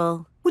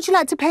wonderful. Would you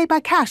like to pay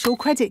by cash or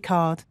credit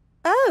card?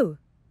 Oh.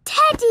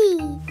 Teddy,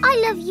 I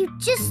love you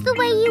just the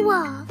way you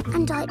are,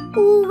 and I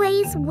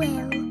always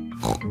will.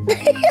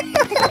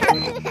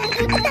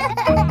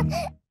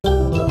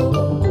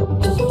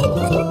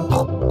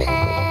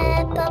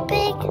 Peppa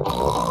Pig.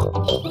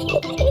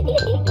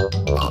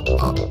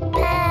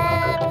 Peppa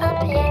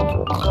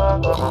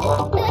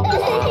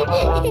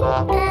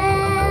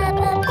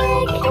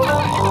Pig.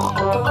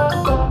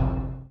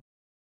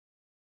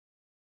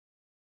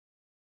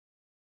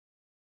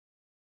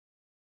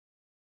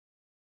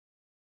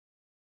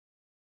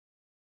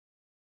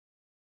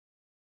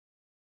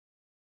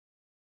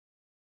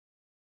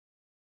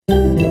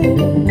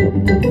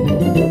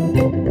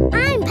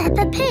 I'm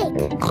Peppa Pig.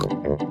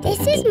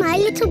 This is my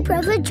little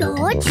brother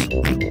George.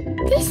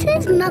 This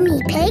is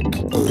Mummy Pig.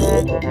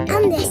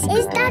 And this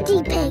is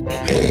Daddy Pig.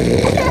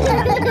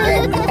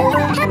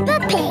 Peppa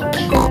Pig.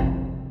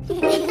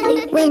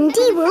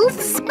 Wendy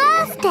Wolf's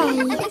birthday.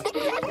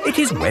 It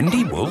is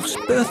Wendy Wolf's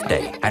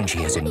birthday, and she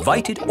has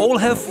invited all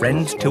her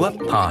friends to a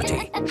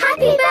party.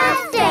 Happy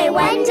birthday,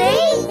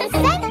 Wendy!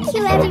 Thank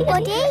you,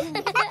 everybody.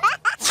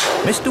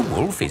 Mr.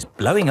 Wolf is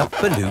blowing up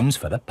balloons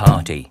for the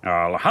party.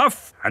 I'll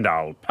huff and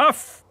I'll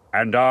puff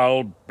and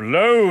I'll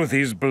blow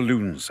these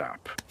balloons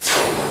up.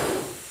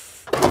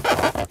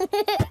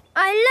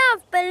 I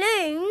love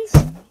balloons.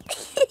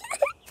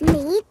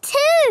 Me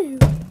too.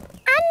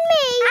 And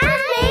me.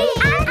 And me.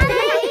 And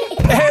me.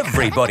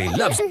 Everybody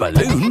loves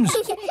balloons.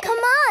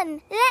 Come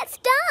on, let's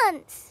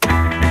dance.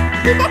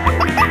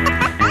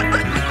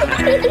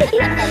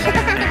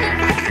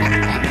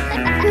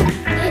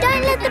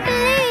 Don't let the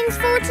balloons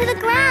fall to the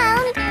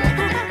ground.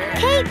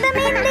 Keep them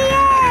in the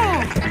air.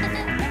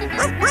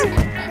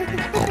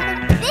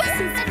 This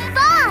is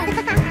fun.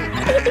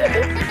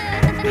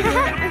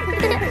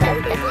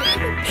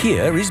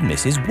 Here is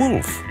Mrs.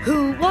 Wolf.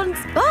 Who wants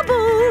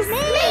bubbles? Me.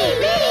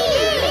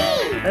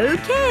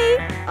 OK,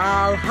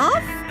 I'll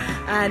huff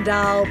and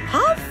I'll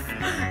puff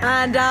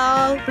and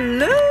I'll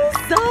blow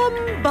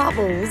some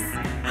bubbles.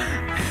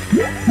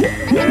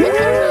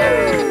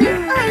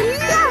 I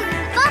love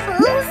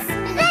bubbles.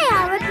 They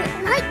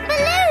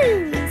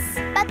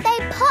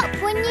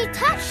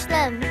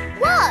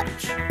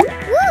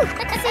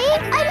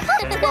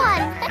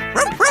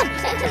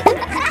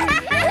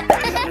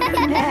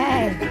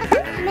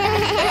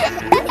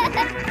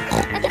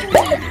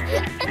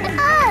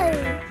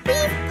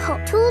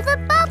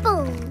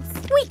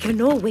can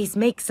always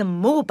make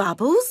some more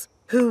bubbles.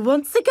 Who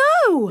wants to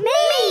go? Me!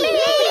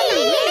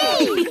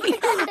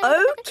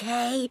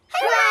 OK.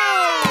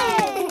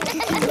 Hooray!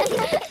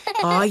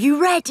 Are you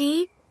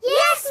ready?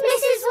 Yes,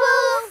 Mrs.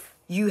 Wolf.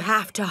 You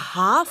have to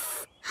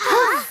huff.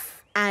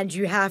 Huff. And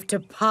you have to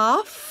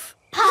puff.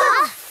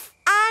 Puff.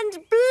 And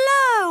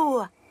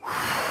blow.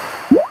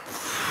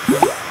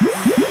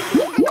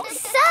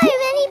 So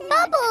many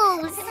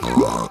bubbles.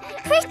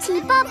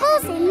 Pretty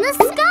bubbles in the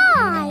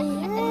sky.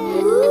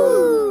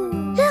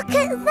 Ooh. Look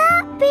at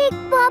that big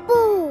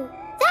bubble.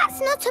 That's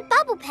not a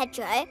bubble,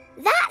 Pedro.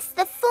 That's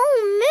the full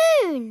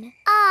moon.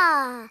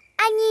 Ah,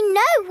 and you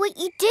know what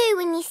you do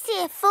when you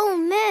see a full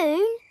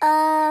moon?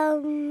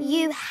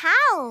 You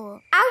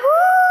howl.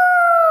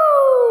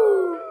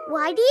 Ow!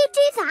 Why do you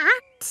do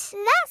that?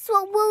 That's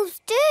what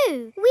wolves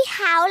do. We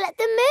howl at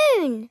the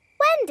moon.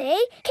 Wendy,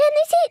 can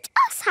you teach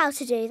us how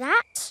to do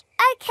that?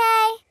 OK.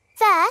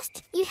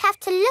 First, you have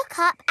to look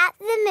up at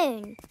the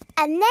moon.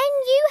 And then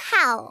you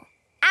howl.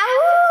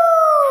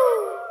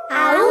 Ow!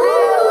 Ow!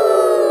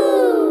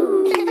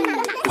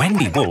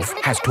 Wendy Wolf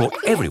has taught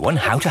everyone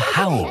how to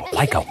howl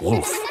like a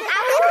wolf.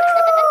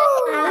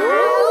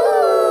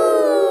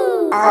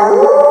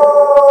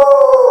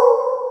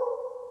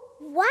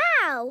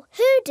 Wow,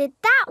 who did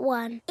that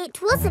one? It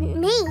wasn't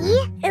me.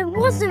 It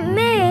wasn't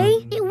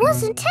me. It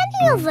wasn't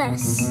any of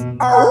us. It's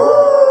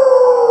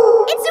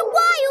a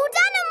wild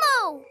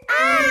animal.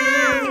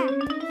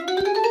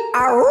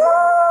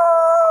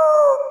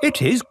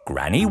 It is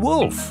Granny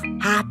Wolf.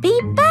 Happy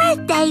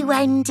birthday,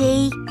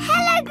 Wendy.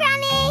 Hello,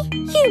 Granny.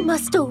 You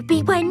must all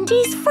be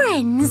Wendy's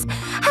friends.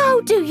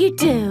 How do you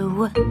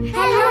do?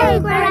 Hello,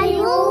 Granny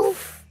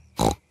Wolf.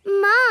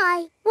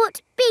 My,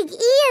 what big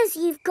ears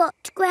you've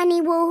got,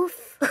 Granny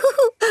Wolf.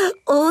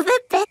 All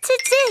the better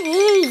to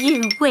hear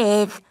you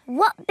with.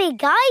 What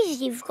big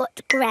eyes you've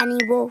got,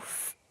 Granny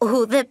Wolf.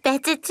 All the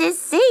better to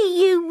see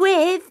you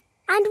with.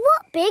 And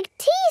what big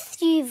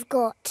teeth you've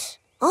got.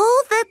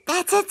 All the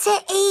better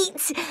to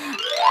eat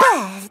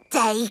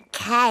birthday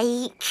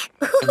cake.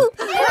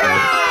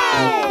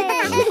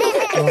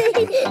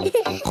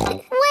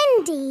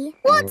 Wendy,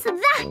 what's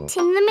that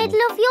in the middle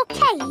of your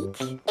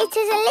cake? It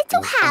is a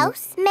little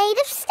house made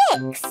of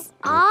sticks.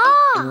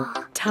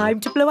 Ah. Time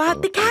to blow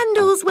out the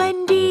candles,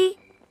 Wendy.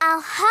 I'll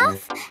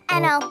huff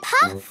and I'll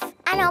puff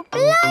and I'll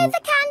blow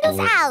the candles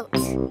out.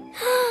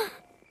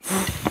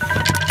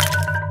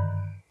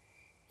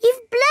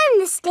 You've blown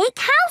the stick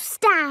house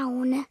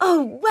down.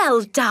 Oh,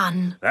 well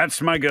done. That's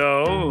my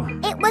go.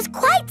 It was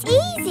quite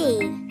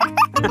easy.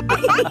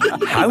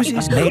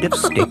 Houses made of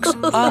sticks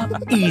are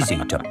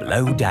easy to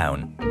blow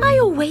down. I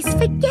always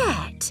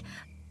forget.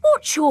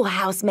 What's your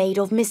house made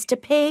of, Mr.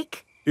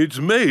 Pig? It's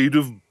made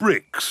of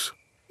bricks.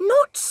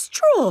 Not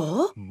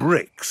straw?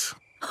 Bricks.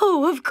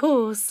 Oh, of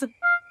course.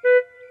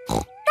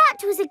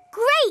 That was a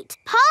great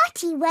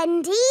party,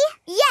 Wendy.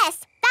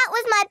 Yes, that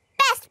was my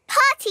best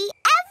party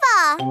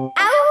ever.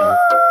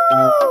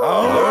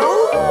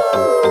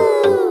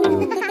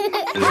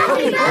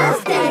 Happy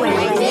birthday,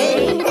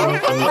 Wendy.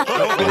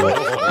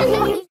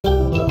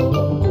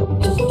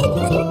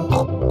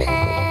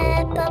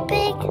 Peppa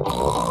Pig.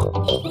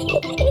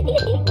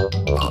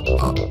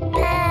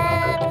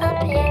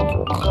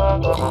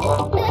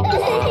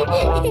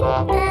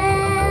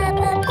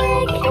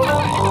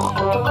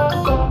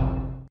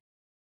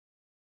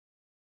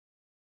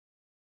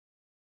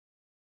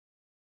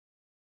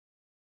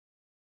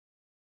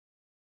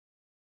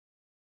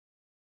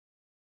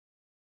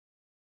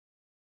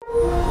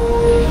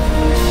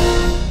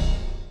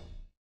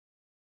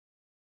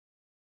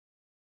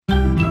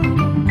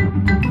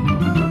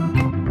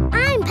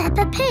 I'm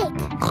Peppa Pig.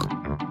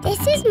 This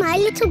is my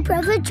little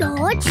brother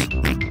George.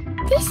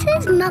 This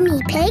is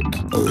Mummy Pig.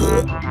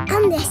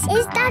 And this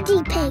is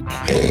Daddy Pig.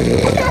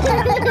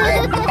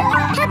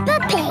 Peppa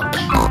Pig.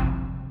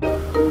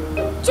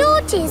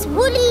 George's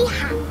woolly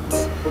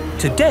hat.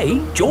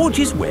 Today, George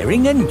is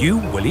wearing a new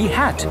woolly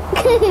hat.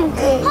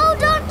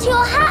 Hold on to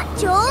your hat,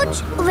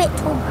 George, or it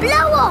will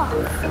blow off.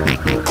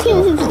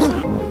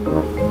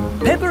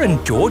 Peppa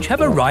and George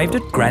have arrived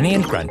at Granny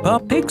and Grandpa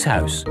Pig's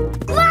house.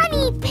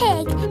 Granny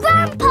Pig!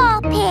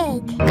 Grandpa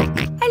Pig!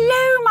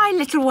 Hello, my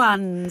little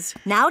ones.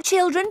 Now,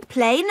 children,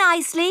 play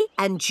nicely.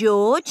 And,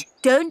 George,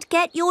 don't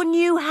get your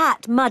new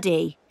hat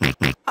muddy.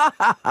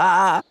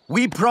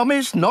 We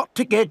promise not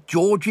to get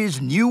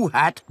George's new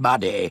hat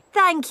muddy.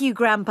 Thank you,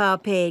 Grandpa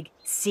Pig.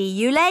 See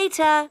you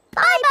later.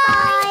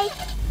 Bye-bye.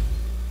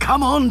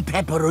 Come on,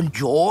 Peppa and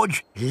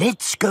George.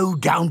 Let's go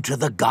down to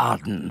the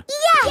garden.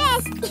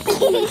 Yes!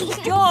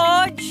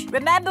 George,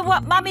 remember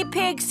what Mummy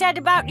Pig said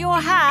about your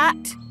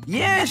hat?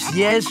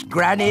 Yes,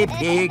 Granny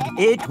Pig.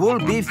 It will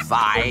be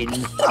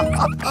fine.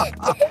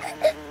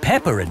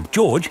 Peppa and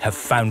George have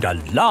found a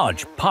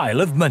large pile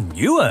of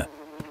manure.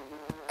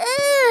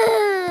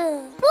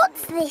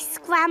 What's this,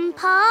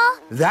 Grandpa?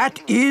 That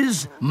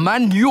is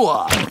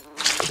manure.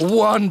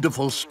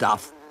 Wonderful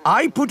stuff.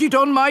 I put it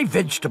on my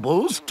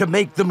vegetables to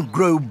make them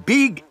grow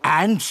big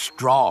and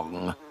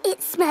strong.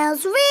 It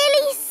smells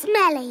really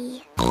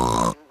smelly.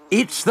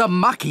 It's the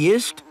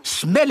muckiest,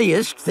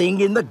 smelliest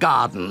thing in the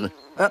garden.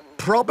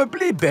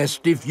 Probably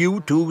best if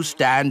you two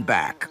stand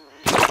back.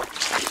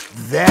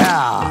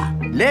 There.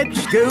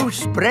 Let's go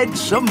spread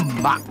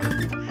some muck.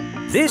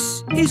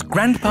 This is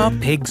Grandpa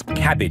Pig's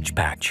cabbage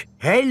patch.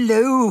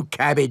 Hello,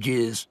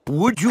 cabbages.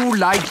 Would you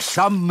like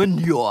some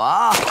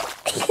manure?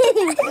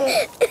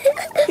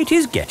 It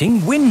is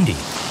getting windy.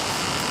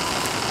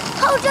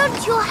 Hold on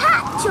to your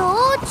hat,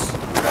 George.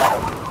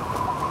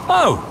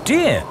 Oh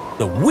dear,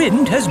 the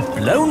wind has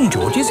blown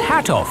George's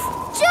hat off.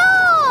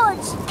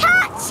 George,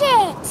 catch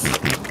it!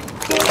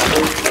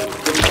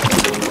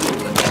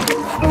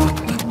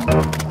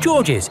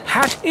 George's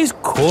hat is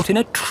caught in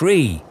a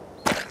tree.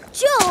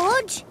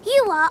 George,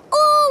 you are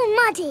all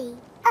muddy.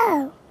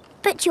 Oh,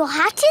 but your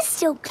hat is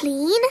still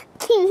clean.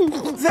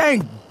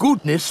 Thank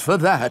goodness for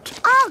that.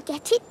 I'll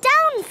get it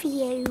down for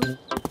you.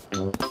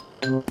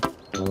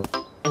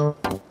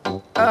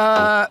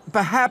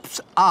 Perhaps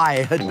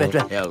I had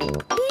better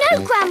help.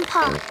 No,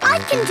 Grandpa, I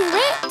can do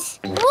it.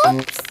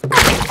 Whoops.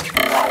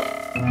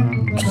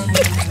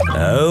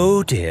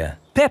 Oh dear,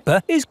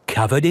 Peppa is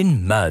covered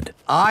in mud.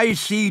 I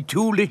see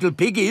two little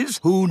piggies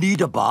who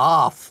need a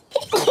bath.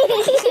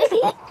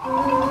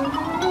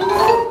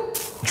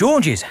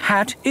 George's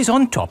hat is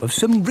on top of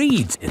some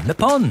reeds in the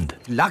pond.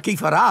 Lucky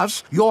for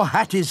us, your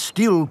hat is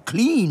still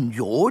clean,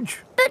 George.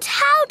 But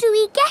how do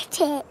we get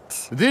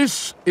it?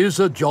 This is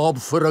a job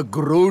for a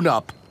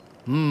grown-up.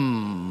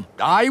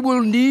 I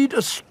will need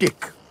a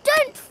stick.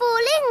 Don't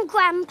fall in,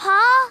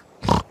 Grandpa.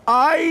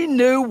 I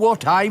know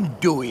what I'm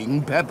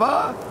doing,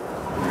 Peppa.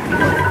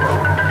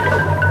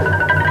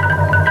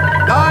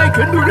 I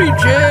can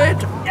reach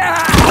it.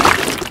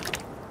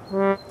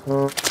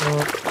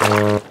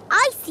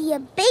 I see a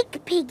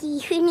big piggy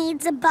who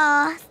needs a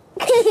bath.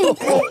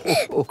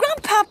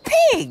 Grandpa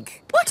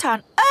Pig, what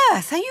on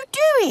earth are you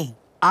doing?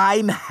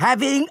 I'm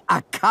having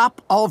a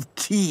cup of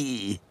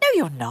tea. No,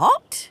 you're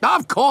not.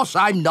 Of course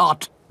I'm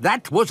not.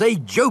 That was a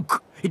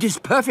joke. It is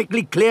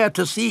perfectly clear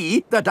to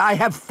see that I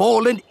have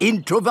fallen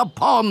into the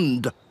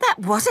pond. That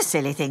was a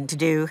silly thing to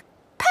do.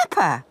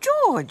 Peppa,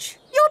 George,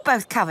 you're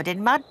both covered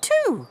in mud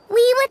too.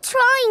 We were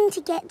trying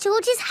to get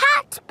George's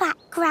hat back,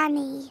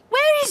 Granny.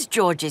 Where is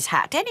George's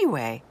hat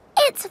anyway?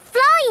 It's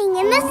flying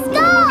in the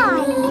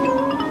sky.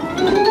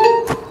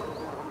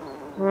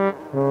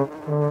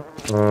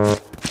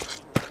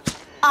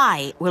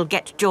 I will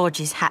get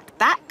George's hat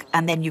back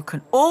and then you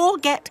can all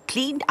get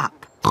cleaned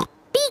up.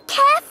 Be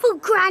careful,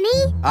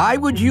 Granny. I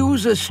would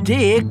use a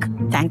stick.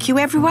 Thank you,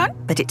 everyone,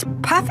 but it's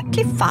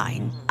perfectly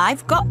fine.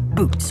 I've got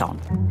boots on.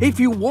 If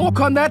you walk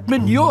on that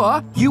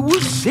manure, you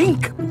will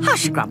sink.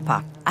 Hush,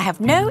 Grandpa. I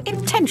have no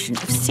intention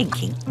of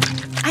sinking.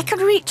 I can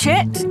reach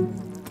it.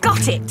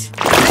 Got it.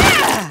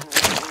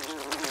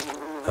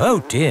 Oh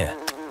dear,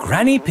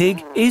 Granny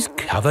Pig is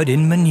covered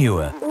in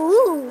manure.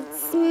 Ooh,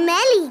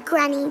 smelly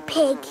Granny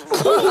Pig.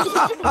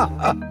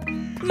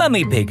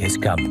 Mummy Pig has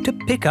come to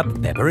pick up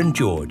Peppa and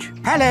George.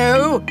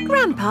 Hello.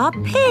 Grandpa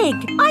Pig,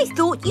 I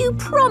thought you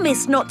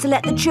promised not to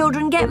let the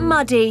children get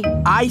muddy.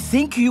 I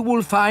think you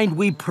will find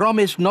we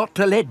promised not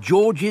to let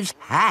George's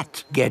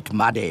hat get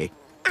muddy.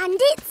 And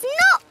it's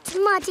not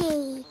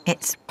muddy.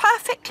 It's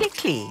perfectly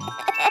clean.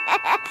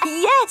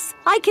 Yes,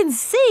 I can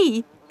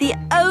see. The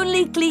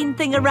only clean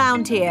thing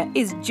around here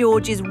is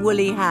George's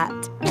woolly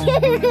hat.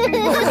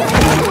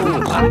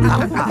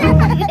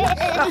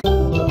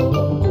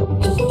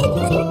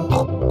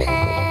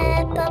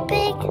 Peppa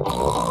Pig.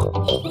 Peppa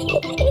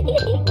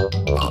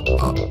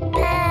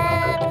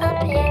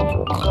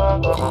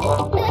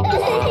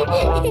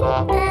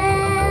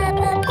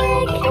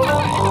Pig.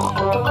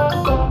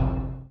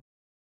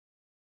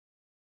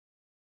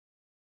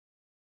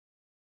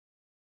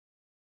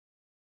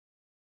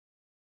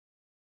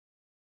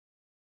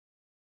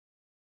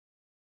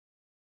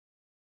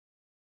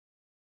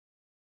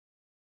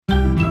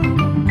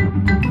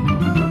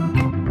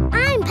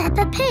 I'm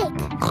Peppa Pig.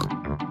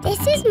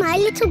 This is my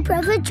little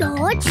brother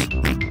George.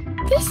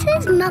 This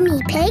is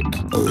Mummy Pig.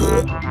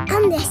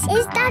 And this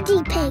is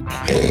Daddy Pig.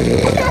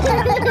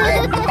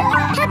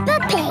 Peppa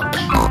Pig.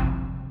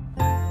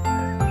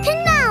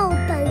 Canal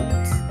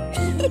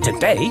boat.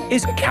 Today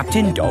is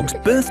Captain Dog's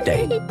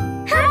birthday.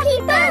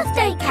 Happy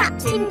birthday,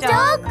 Captain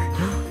Dog.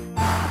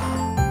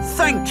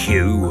 Thank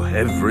you,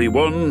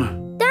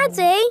 everyone.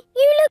 Daddy,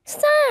 you look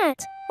sad.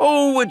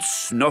 Oh,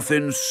 it's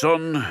nothing,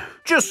 son.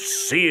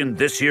 Just seeing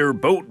this here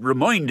boat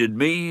reminded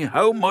me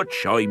how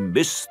much I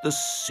miss the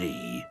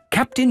sea.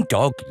 Captain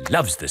Dog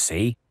loves the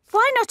sea.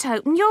 Why not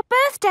open your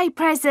birthday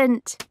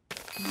present?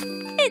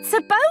 It's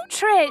a boat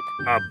trip.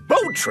 A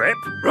boat trip?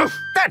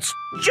 That's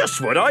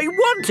just what I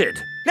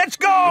wanted. Let's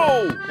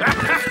go!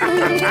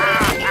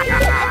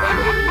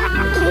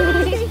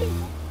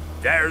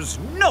 There's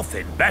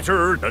nothing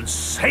better than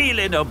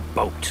sailing a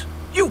boat.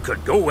 You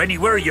could go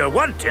anywhere you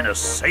want in a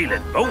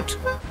sailing boat.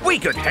 We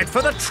could head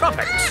for the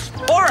tropics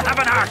or have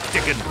an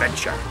Arctic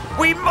adventure.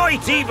 We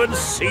might even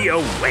see a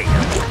whale.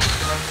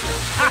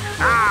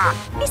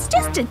 It's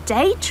just a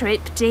day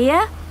trip,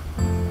 dear.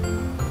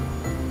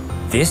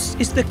 This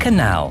is the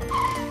canal.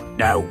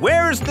 Now,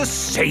 where's the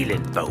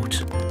sailing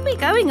boat? We're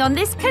going on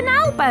this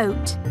canal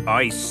boat.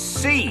 I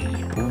see.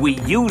 We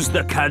use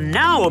the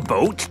canal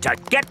boat to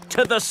get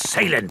to the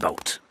sailing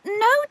boat.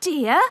 No,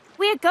 dear.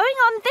 We're going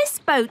on this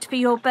boat for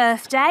your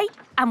birthday,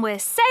 and we're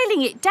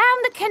sailing it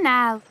down the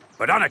canal.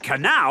 But on a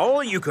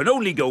canal, you can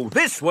only go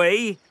this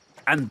way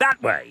and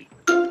that way.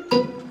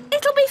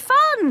 It'll be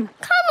fun.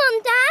 Come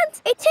on,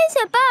 Dad. It is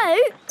a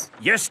boat.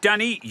 Yes,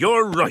 Danny,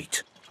 you're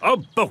right. A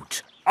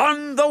boat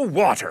on the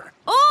water.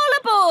 All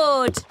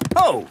aboard.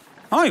 Oh,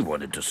 I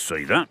wanted to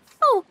say that.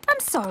 Oh, I'm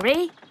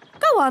sorry.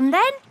 Go on,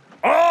 then.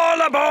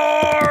 All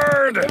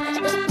aboard!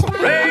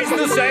 Raise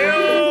the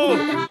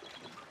sail!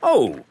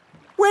 Oh,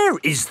 where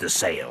is the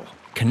sail?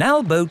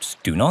 Canal boats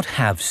do not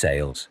have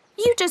sails.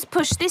 You just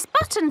push this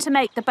button to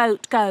make the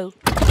boat go.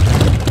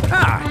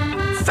 Ah,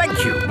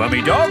 thank you,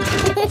 Mummy Dog.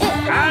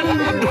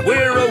 And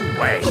we're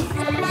away.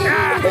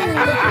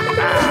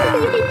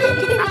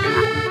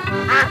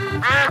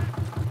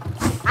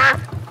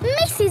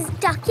 Mrs.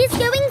 Duck is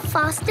going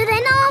faster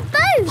than our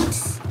boat.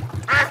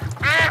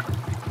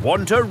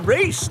 Want a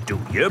race, do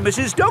you,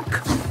 Mrs.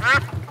 Duck?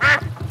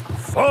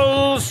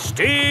 Full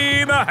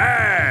steam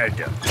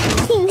ahead.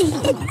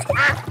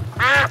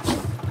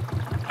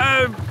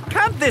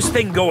 Can't this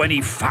thing go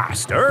any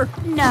faster?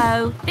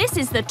 No, this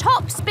is the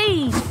top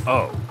speed.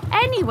 Oh.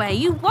 Anyway,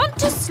 you want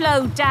to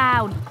slow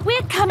down.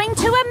 We're coming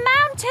to a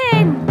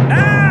mountain.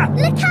 Ah!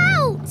 Look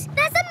out!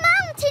 There's a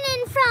mountain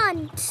in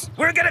front.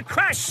 We're going to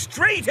crash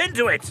straight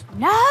into it.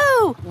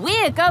 No,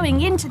 we're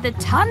going into the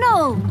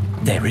tunnel.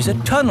 There is a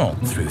tunnel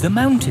through the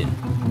mountain.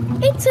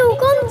 It's all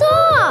gone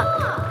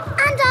dark.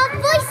 And our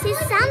voices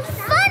sound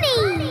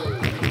funny.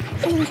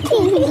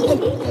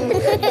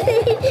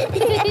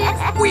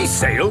 We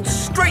sailed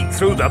straight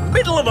through the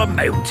middle of a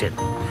mountain.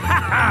 Ha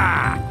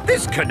ha!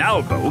 This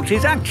canal boat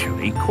is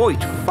actually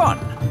quite fun.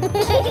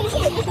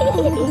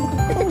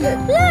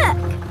 Look,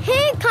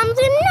 here comes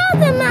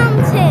another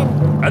mountain.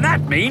 And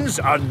that means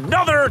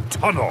another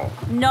tunnel.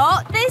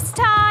 Not this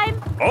time.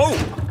 Oh,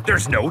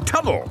 there's no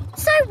tunnel.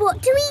 So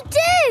what do we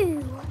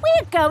do?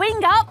 We're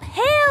going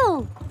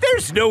uphill.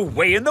 There's no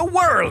way in the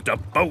world a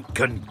boat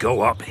can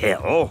go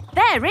uphill.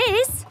 There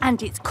is,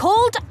 and it's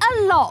called a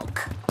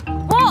lock.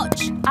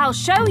 Watch, I'll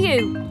show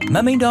you.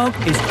 Mummy Dog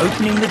is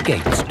opening the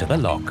gates to the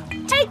lock.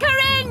 Take her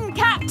in,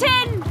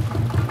 Captain.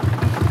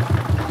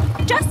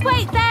 Just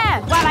wait there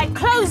while I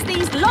close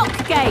these lock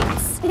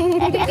gates.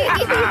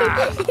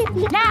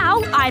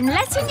 Now I'm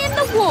letting in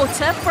the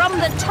water from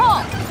the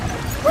top.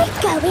 We're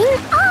going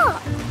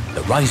up.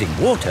 The rising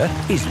water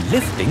is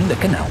lifting the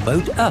canal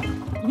boat up.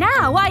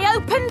 Now I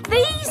opened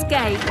these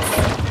gates.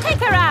 Take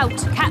her out,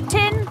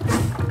 Captain.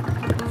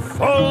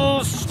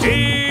 Full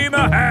steam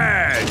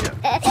ahead!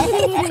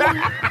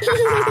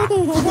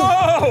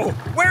 Whoa!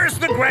 Where's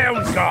the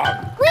ground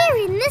gone? We're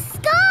in the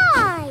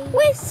sky.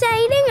 We're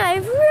sailing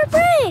over a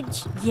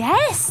bridge.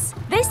 Yes,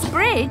 this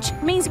bridge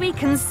means we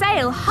can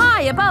sail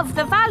high above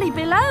the valley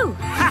below.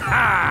 Ha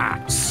ha!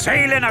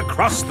 Sailing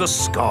across the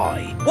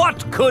sky.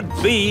 What could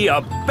be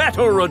a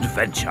better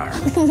adventure?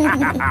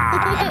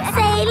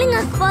 Sailing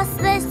across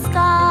the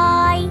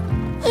sky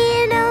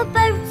in a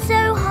boat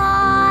so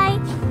high,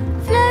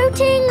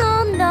 floating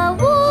on the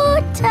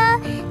water,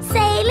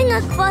 sailing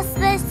across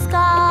the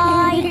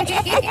sky.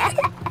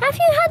 Have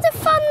you had a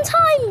fun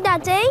time,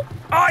 Daddy?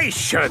 I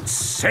should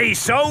say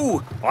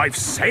so. I've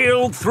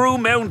sailed through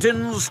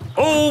mountains,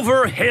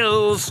 over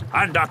hills,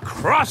 and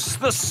across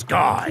the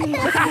sky.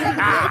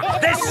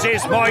 This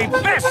is my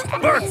best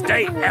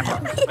birthday ever.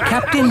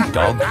 Captain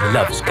Dog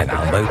loves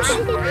canal boats.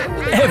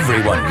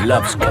 Everyone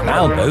loves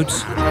canal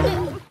boats.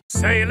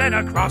 Sailing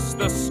across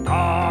the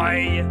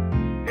sky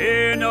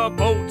in a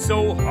boat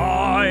so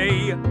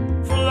high,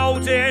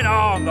 floating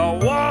on the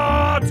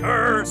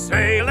water,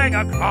 sailing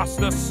across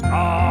the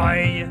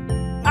sky.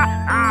 Ha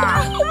ha!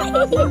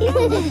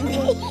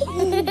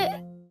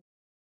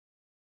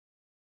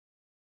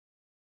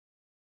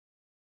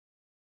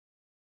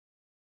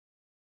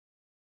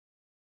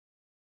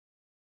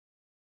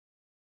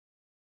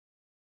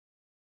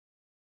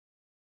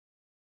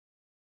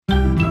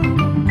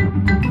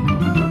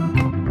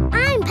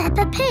 I'm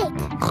Peppa Pig.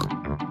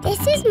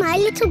 This is my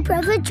little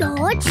brother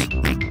George.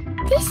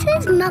 This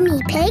is Mummy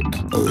Pig.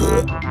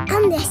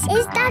 And this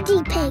is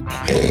Daddy Pig.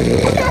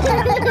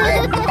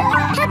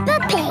 Peppa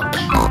Pig.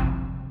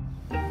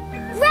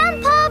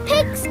 Grandpa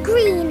Pig's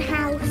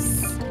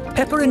greenhouse.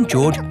 Peppa and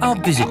George are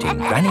visiting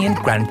Granny and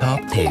Grandpa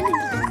Pig.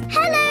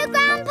 Hello,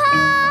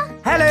 Grandpa.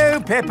 Hello,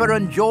 Peppa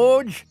and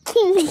George.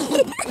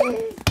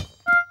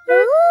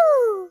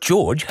 Ooh.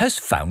 George has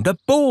found a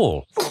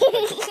ball.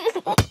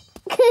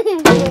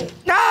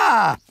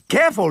 Ah!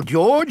 Careful,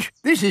 George.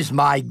 This is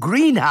my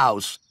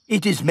greenhouse.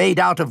 It is made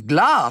out of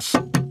glass,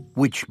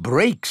 which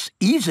breaks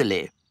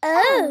easily.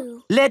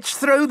 Oh. Let's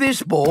throw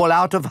this ball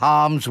out of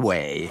harm's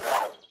way.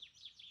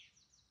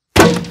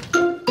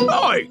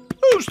 Oi!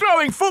 Who's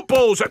throwing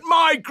footballs at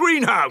my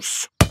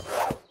greenhouse?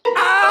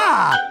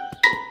 Ah!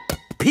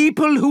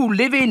 People who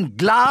live in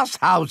glass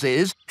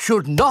houses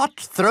should not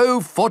throw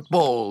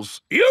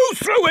footballs. You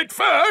threw it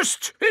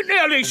first. It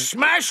nearly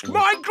smashed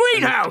my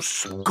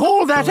greenhouse.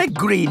 Call that a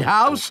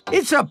greenhouse?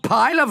 It's a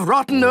pile of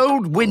rotten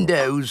old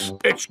windows.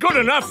 It's good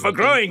enough for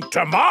growing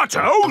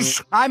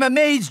tomatoes. I'm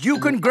amazed you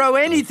can grow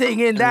anything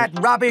in that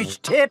rubbish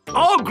tip.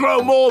 I'll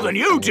grow more than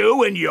you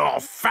do in your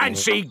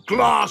fancy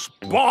glass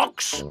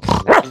box.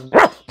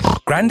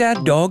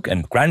 Grandad Dog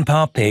and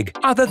Grandpa Pig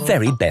are the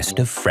very best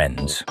of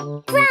friends.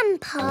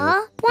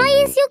 Grandpa, why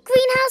is your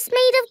greenhouse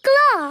made of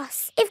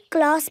glass if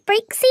glass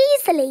breaks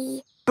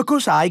easily?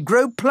 Because I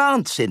grow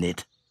plants in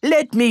it.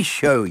 Let me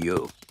show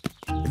you.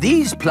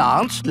 These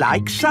plants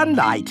like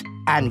sunlight,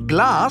 and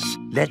glass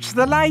lets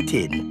the light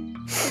in.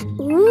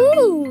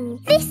 Ooh,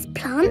 this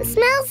plant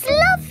smells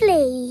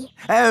lovely.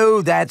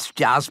 Oh, that's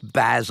just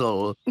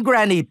basil.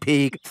 Granny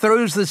Pig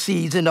throws the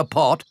seeds in a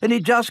pot and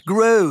it just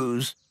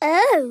grows.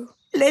 Oh.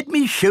 Let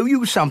me show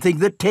you something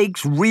that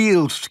takes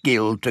real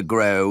skill to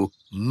grow.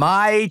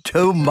 My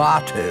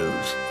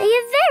tomatoes. They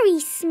are very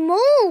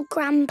small,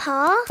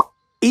 Grandpa.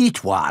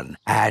 Eat one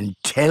and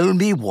tell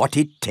me what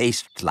it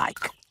tastes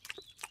like.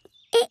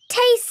 It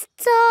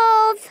tastes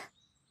of...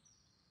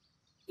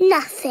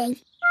 nothing.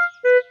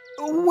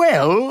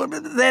 Well,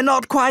 they're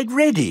not quite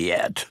ready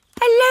yet.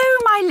 Hello,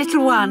 my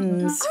little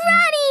ones.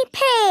 Granny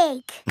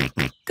Pig!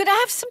 Could I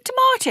have some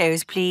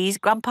tomatoes, please,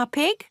 Grandpa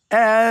Pig?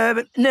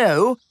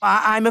 No.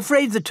 I'm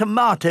afraid the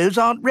tomatoes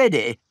aren't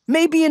ready.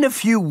 Maybe in a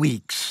few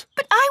weeks.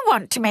 But I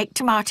want to make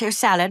tomato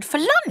salad for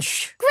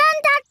lunch.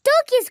 Grandad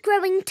Dog is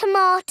growing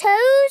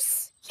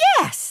tomatoes.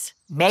 Yes.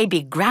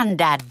 Maybe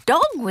Grandad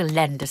Dog will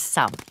lend us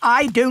some.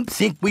 I don't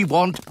think we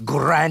want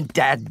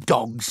Grandad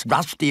Dog's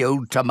rusty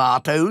old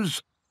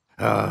tomatoes.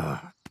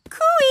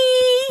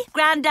 Cooey!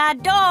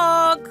 Grandad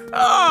Dog!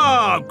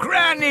 Ah,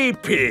 Granny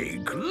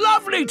Pig.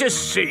 Lovely to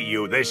see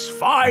you this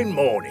fine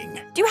morning.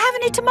 Do you have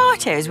any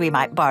tomatoes we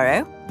might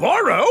borrow?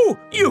 Borrow?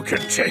 You can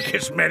take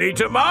as many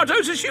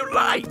tomatoes as you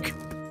like.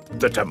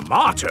 The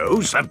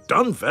tomatoes have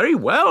done very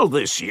well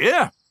this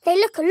year. They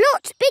look a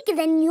lot bigger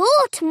than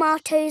your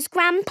tomatoes,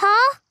 Grandpa.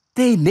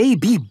 They may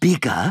be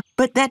bigger,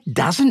 but that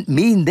doesn't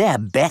mean they're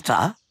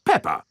better.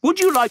 Peppa, would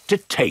you like to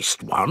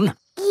taste one?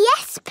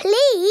 Yes,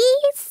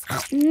 please.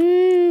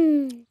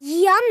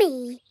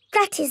 Yummy.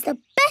 That is the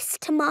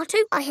best tomato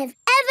I have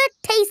ever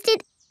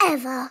tasted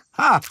ever.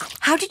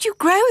 How did you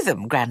grow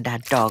them,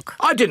 Grandad Dog?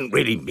 I didn't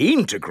really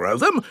mean to grow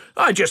them.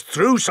 I just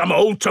threw some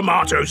old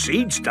tomato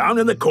seeds down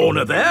in the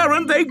corner there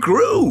and they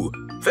grew.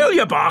 Fill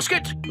your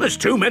basket. There's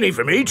too many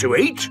for me to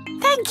eat.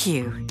 Thank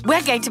you.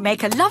 We're going to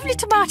make a lovely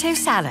tomato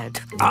salad.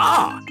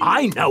 Ah,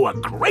 I know a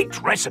great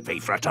recipe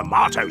for a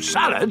tomato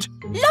salad.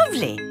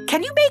 Lovely.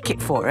 Can you make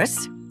it for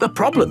us? The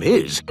problem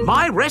is,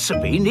 my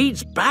recipe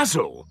needs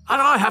basil,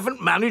 and I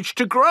haven't managed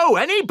to grow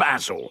any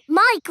basil.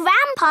 My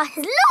grandpa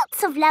has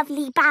lots of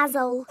lovely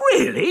basil.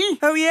 Really?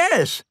 Oh,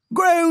 yes.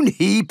 Grown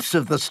heaps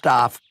of the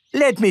stuff.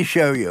 Let me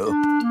show you.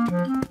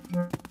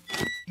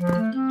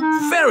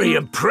 Very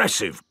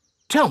impressive.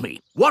 Tell me,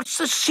 what's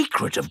the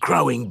secret of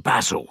growing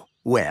basil?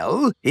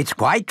 Well, it's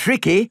quite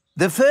tricky.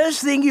 The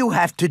first thing you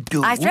have to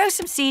do... I throw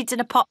some seeds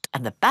in a pot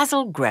and the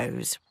basil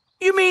grows.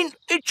 You mean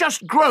it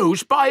just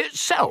grows by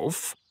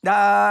itself?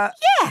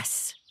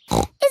 Yes.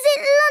 Is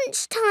it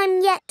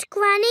lunchtime yet,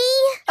 Granny?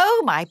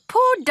 Oh, my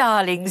poor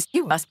darlings,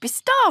 you must be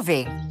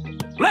starving.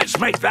 Let's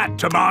make that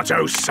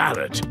tomato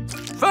salad.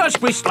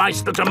 First, we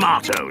slice the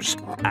tomatoes.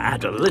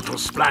 Add a little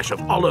splash of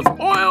olive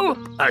oil,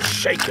 a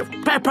shake of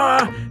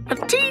pepper, a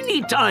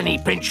teeny tiny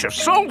pinch of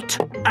salt,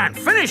 and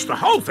finish the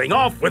whole thing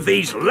off with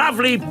these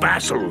lovely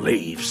basil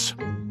leaves.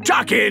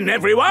 Tuck in,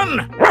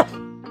 everyone.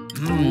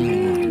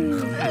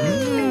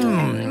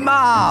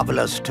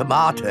 Marvellous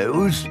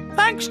tomatoes.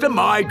 Thanks to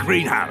my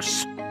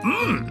greenhouse.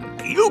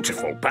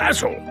 Beautiful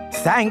basil.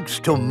 Thanks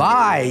to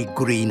my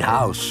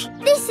greenhouse.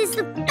 This is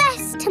the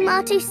best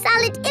tomato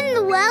salad in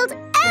the world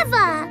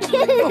ever.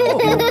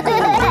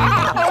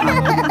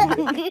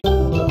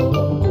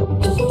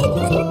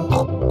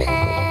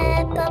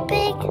 Peppa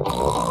Pig.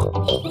 Peppa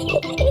Pig.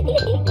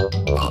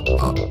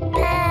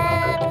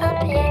 Peppa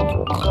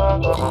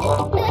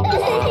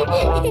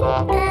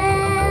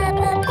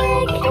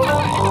Pig.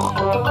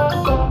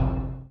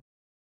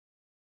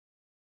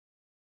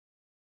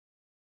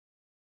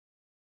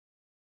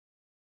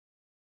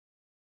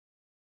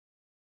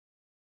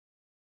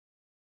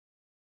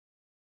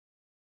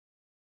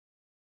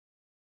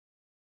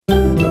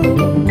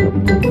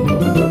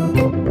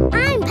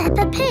 I'm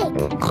Peppa Pig.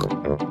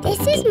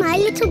 This is my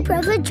little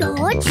brother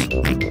George.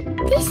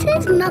 This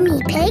is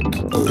Mummy Pig.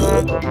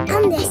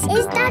 And this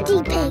is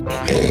Daddy Pig.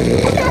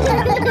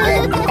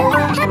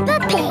 Peppa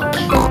Pig.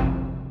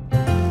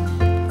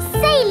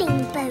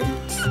 Sailing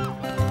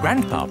boat.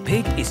 Grandpa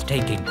Pig is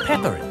taking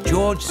Peppa and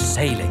George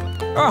sailing.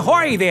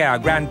 Ahoy there,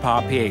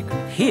 Grandpa Pig.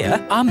 Here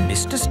are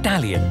Mr.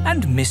 Stallion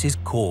and Mrs.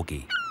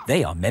 Corgi.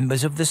 They are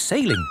members of the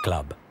sailing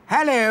club.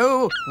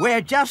 Hello,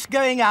 we're just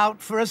going out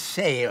for a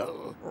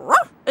sail.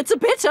 It's a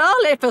bit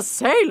early for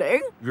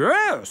sailing.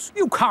 Yes,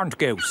 you can't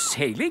go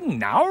sailing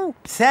now.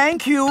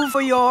 Thank you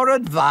for your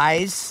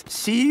advice.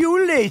 See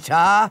you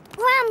later.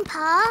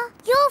 Grandpa,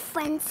 your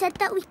friend said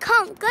that we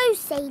can't go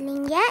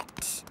sailing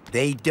yet.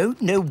 They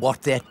don't know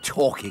what they're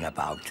talking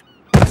about.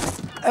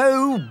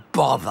 Oh,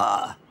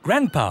 bother.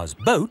 Grandpa's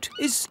boat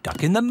is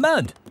stuck in the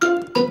mud.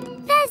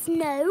 There's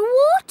no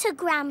water,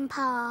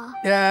 Grandpa.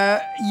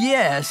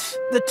 Yes.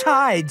 The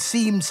tide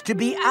seems to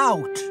be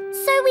out.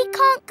 So we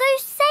can't go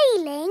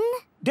sailing?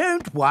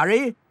 Don't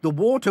worry. The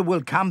water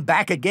will come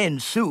back again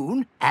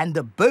soon and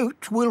the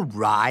boat will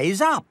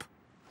rise up.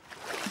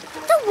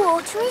 The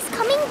water is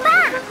coming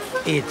back.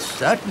 It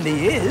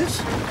certainly is.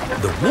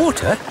 The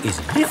water is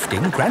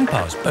lifting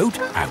Grandpa's boat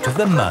out of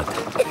the mud.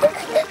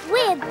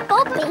 We're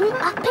bobbing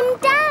up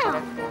and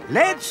down.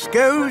 Let's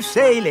go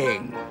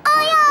sailing.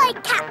 Aye, aye,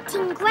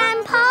 Captain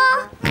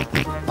Grandpa.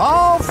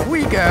 Off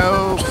we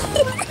go.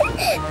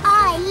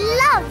 I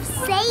love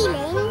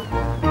sailing.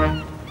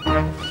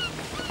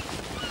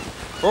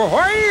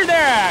 Ahoy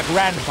there,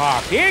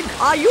 Grandpa Pig.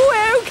 Are you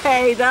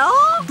okay there?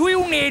 Do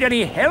you need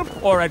any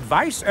help or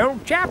advice,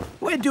 old chap?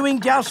 We're doing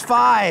just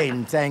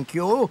fine, thank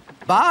you.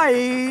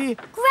 Bye.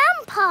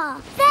 Grandpa,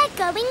 they're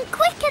going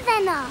quicker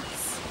than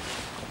us.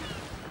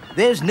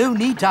 There's no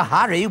need to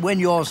hurry when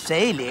you're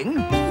sailing.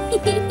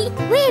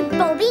 We're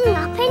bobbing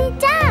up and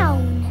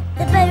down.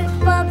 The boat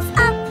bobs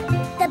up,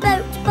 the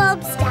boat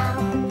bobs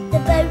down. The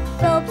boat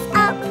bobs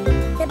up,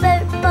 the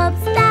boat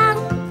bobs down.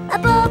 A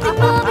bobbing,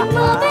 bobbing,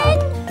 bobbing,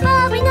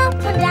 bobbing up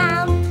and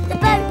down. The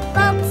boat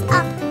bobs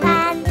up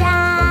and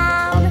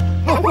down.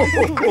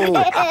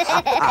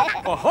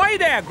 Ahoy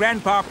there,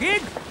 Grandpa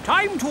Pig.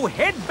 Time to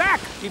head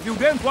back if you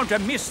don't want to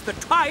miss the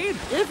tide.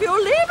 If you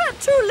leave it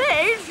too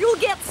late, you'll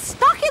get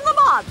stuck in the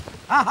mud.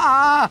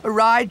 Ha-ha,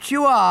 right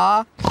you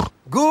are.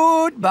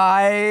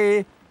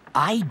 Goodbye.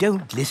 I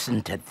don't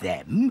listen to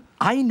them.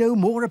 I know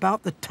more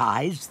about the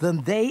tides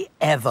than they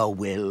ever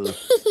will.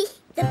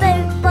 The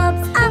boat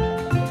bobs up,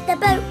 the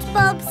boat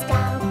bobs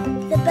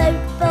down. The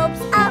boat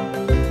bobs up,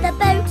 the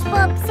boat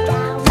bobs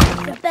down.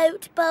 The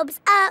boat bobs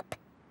up.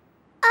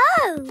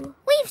 Oh,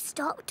 we've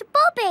stopped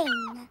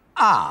bobbing.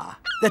 Ah,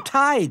 the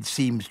tide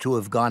seems to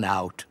have gone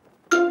out.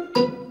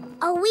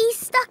 Are we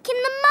stuck in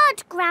the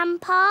mud,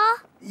 Grandpa?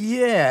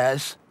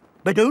 Yes,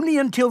 but only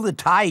until the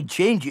tide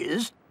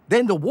changes.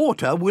 Then the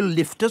water will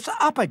lift us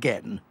up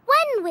again.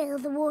 When will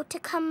the water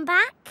come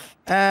back?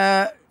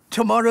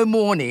 Tomorrow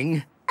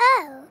morning.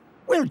 Oh.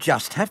 We'll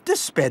just have to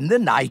spend the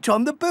night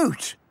on the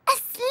boat. A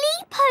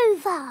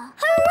sleepover!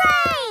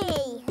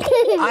 Hooray!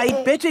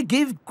 I'd better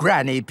give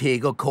Granny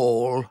Pig a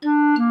call.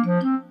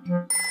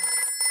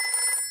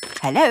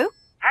 Hello?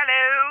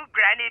 Hello,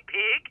 Granny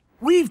Pig.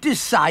 We've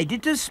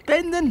decided to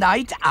spend the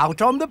night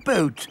out on the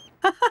boat.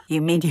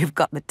 You mean you've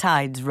got the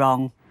tides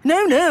wrong?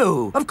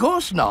 No, of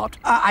course not.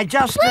 I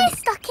just... We're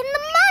stuck in the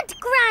mud,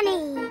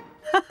 Granny.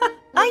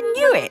 I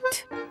knew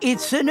it.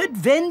 It's an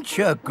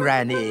adventure,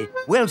 Granny.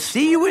 We'll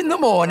see you in the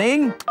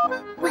morning.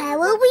 Where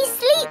will we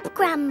sleep,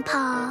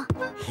 Grandpa?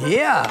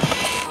 Here.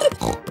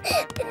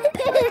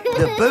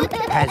 The boat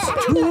has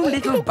 2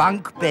 little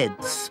bunk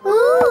beds.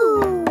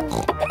 Ooh.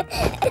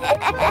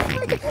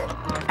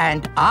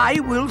 And I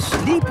will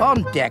sleep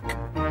on deck,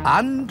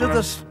 under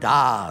the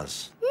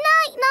stars.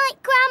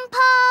 Night-night,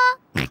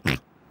 Grandpa.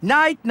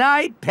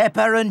 Night-night,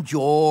 Peppa and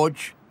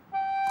George.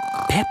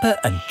 Peppa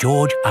and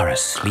George are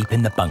asleep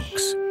in the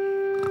bunks.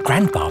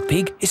 Grandpa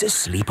Pig is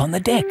asleep on the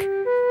deck.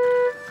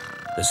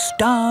 The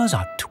stars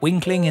are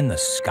twinkling in the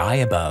sky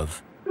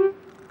above.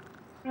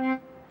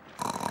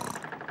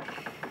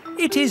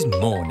 It is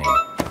morning.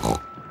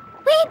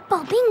 We're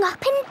bobbing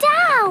up and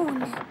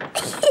down.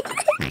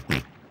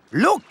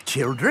 Look,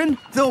 children,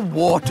 the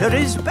water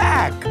is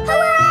back.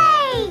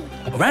 Hooray!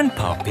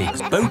 Grandpa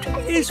Pig's boat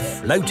is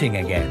floating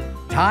again.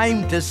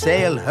 Time to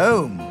sail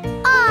home.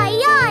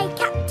 Aye, aye,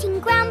 Captain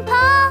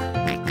Grandpa.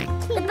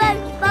 The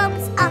boat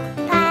bobs up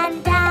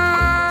and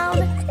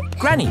down.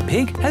 Granny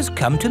Pig has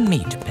come to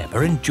meet Peppa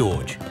and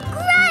George.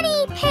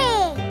 Granny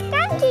Pig!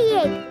 Thank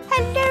you.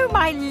 Hello,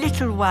 my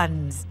little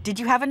ones. Did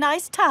you have a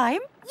nice time?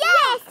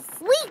 Yes!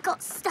 We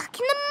got stuck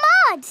in the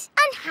mud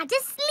and had a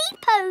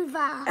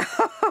sleepover.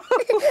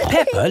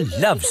 Peppa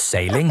loves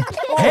sailing.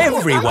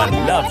 Everyone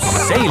loves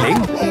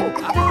sailing. The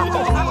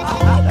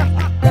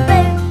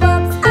boat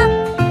bobs up,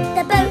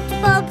 the boat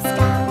bobs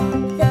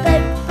down. The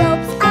boat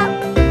bobs up,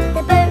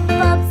 the boat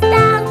bobs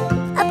down.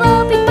 A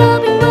bobbing,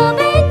 bobbing,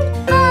 bobbing,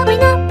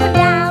 bobbing up and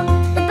down.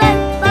 The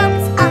boat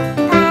bobs up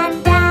and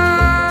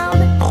down.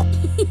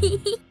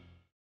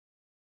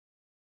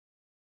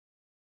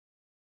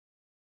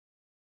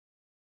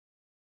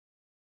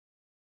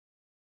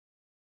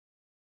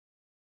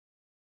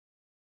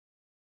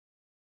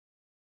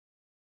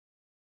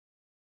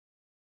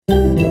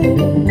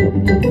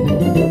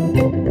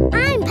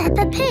 I'm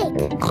Peppa Pig.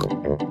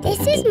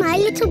 This is my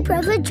little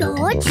brother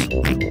George.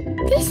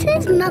 This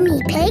is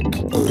Mummy Pig.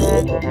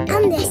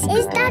 And this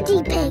is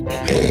Daddy Pig.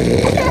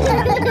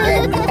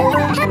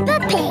 Peppa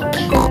Pig.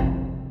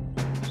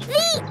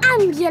 The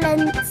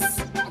ambulance.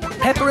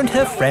 Peppa and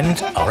her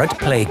friends are at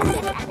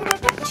playgroup.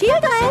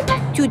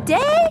 Children,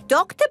 today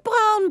Dr.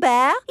 Brown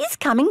Bear is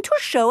coming to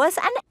show us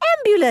an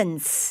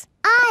ambulance.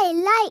 I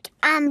like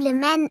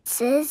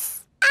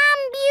ambulances.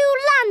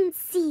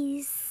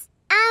 Ambulances.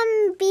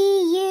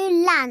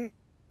 Ambulances.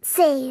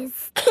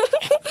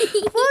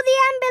 Will the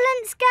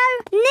ambulance go?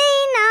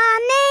 Nina,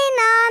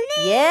 Nina,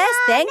 Nina. Yes,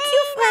 thank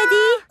you,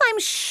 Freddy. I'm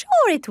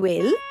sure it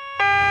will.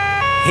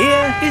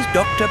 Here is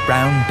Dr.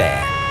 Brown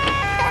Bear.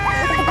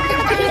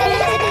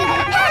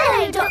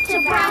 Hello, Dr.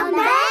 Brown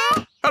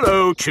Bear.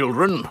 Hello,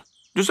 children.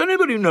 Does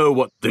anybody know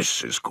what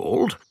this is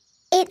called?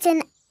 It's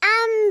an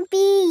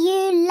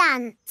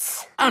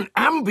ambulance. An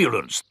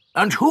ambulance?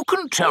 And who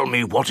can tell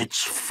me what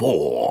it's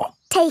for?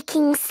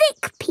 Taking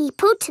sick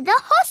people to the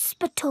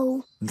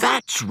hospital.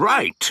 That's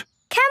right.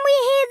 Can we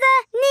hear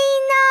the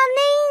Nina,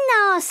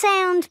 Nina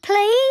sound,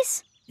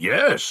 please?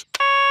 Yes.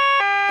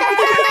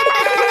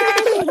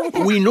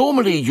 We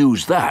normally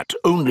use that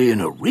only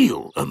in a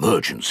real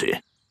emergency.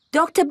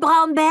 Dr.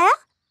 Brown Bear,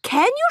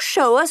 can you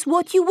show us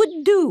what you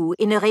would do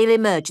in a real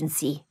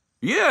emergency?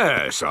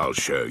 Yes, I'll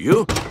show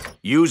you.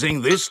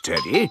 Using this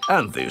teddy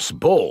and this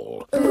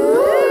ball.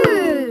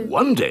 Ooh.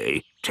 One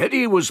day,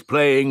 Teddy was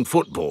playing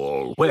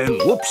football when,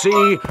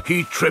 whoopsie,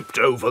 he tripped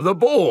over the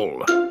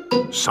ball.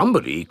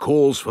 Somebody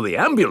calls for the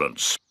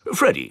ambulance.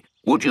 Freddy,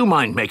 would you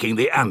mind making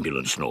the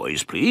ambulance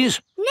noise,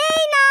 please?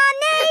 Nina,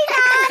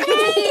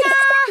 Nina, Nina.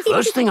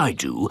 First thing I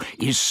do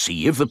is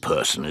see if the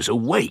person is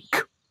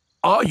awake.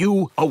 Are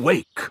you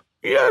awake?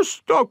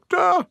 Yes,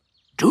 Doctor.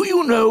 Do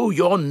you know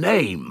your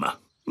name?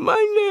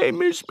 My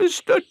name is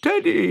Mr.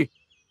 Teddy.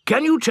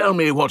 Can you tell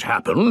me what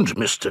happened,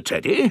 Mr.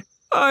 Teddy?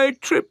 I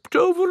tripped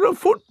over a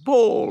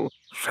football.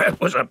 That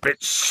was a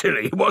bit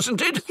silly,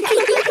 wasn't it?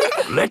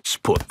 Let's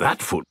put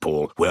that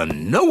football where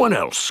no one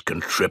else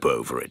can trip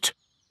over it.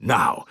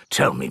 Now,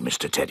 tell me,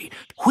 Mr. Teddy,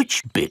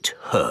 which bit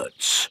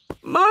hurts?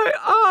 My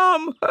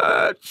arm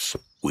hurts.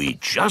 We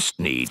just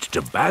need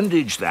to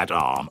bandage that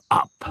arm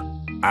up.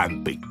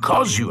 And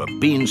because you have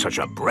been such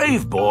a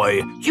brave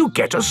boy, you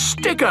get a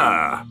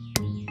sticker.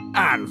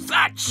 And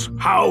that's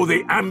how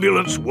the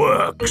ambulance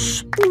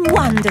works.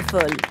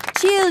 Wonderful.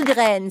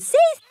 Children, say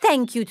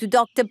thank you to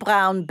Dr.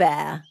 Brown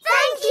Bear.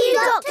 Thank you,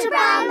 Dr.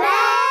 Brown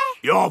Bear.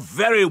 You're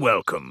very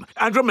welcome.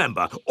 And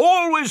remember,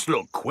 always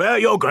look where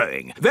you're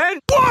going. Then,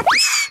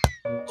 whoops!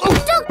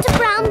 Dr.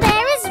 Brown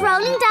Bear is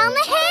rolling down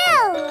the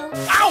hill.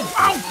 Ow,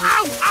 ow,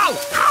 ow, ow,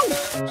 ow!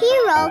 He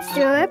rolled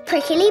through a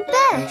prickly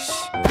bush.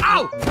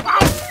 Ow,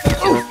 ow!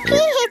 He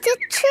hit a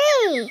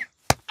tree.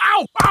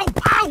 Ow, ow,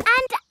 ow!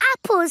 And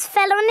apples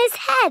fell on his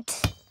head.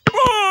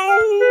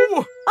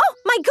 Oh! Oh,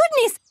 my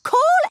goodness!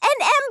 Call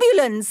an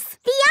ambulance!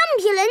 The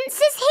ambulance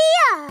is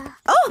here!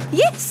 Oh,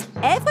 yes!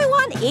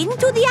 Everyone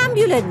into the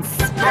ambulance!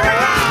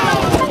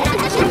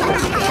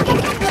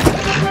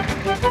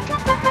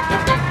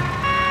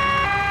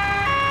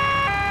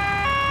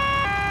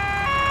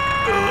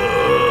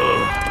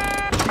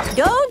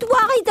 Don't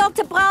worry,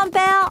 Dr. Brown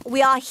Bear.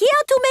 We are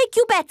here to make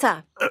you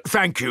better.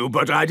 Thank you,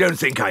 but I don't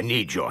think I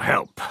need your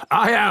help.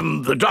 I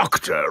am the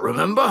doctor,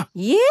 remember?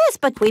 Yes,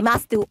 but we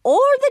must do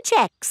all the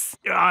checks.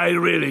 I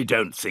really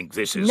don't think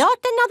this is...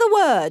 Not another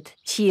word.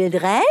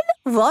 Children,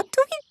 what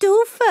do we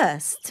do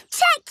first?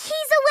 Check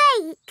he's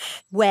awake.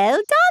 Well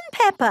done,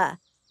 Peppa.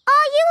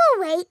 Are you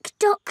awake,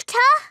 Doctor?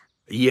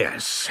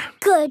 Yes.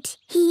 Good.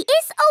 He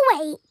is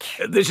awake.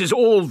 This is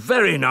all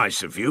very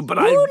nice of you, but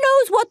Who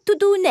knows what to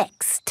do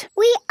next?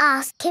 We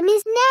ask him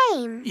his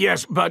name.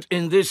 Yes, but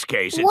in this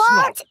case it's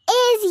What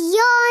is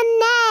your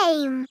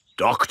name?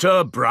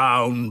 Dr.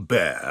 Brown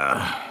Bear.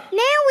 Now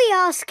we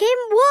ask him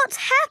what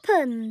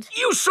happened.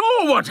 You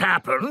saw what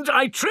happened.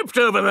 I tripped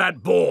over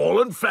that ball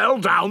and fell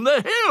down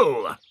the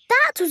hill.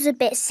 That was a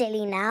bit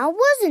silly now,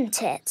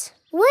 wasn't it?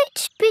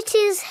 Which bit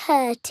is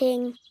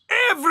hurting?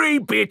 Every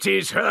bit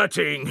is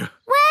hurting.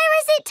 Where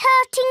is it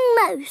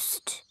hurting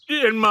most?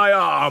 In my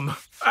arm,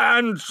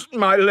 and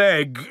my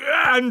leg,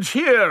 and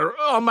here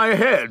on my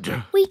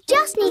head. We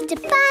just need to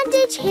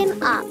bandage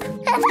him up.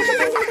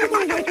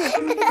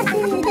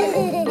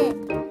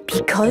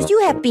 Because you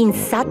have been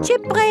such a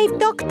brave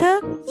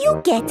doctor, you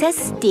get a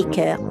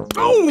sticker.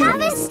 Oh!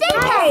 Have a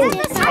sticker!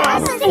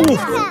 Have a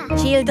sticker!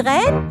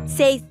 Children,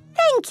 say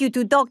thank you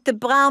to Dr.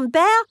 Brown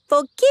Bear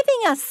for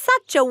giving us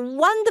such a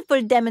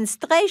wonderful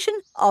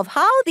demonstration of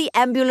how the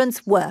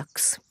ambulance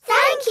works.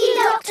 Thank you,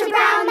 Dr.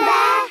 Brown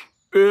Bear.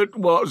 It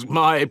was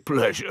my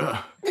pleasure.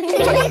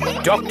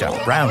 Dr.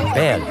 Brown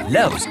Bear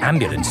loves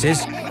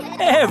ambulances.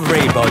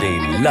 Everybody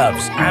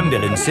loves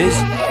ambulances.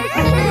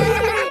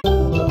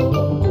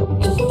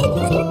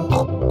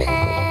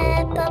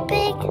 Peppa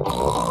Pig.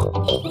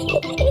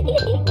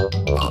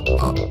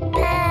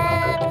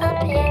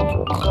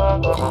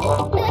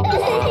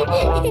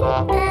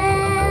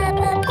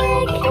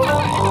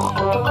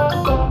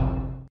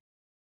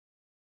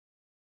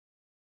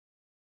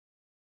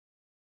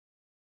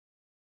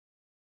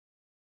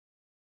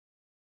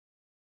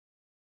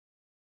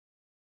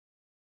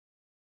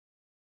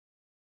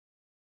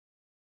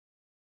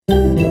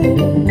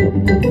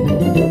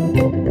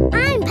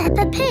 I'm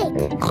Peppa Pig.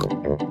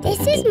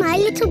 This is my my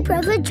little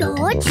brother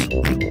George.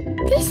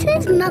 This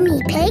is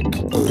Mummy Pig.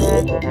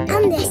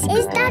 And this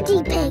is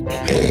Daddy Pig.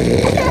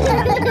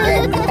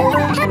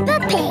 Peppa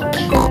Pig.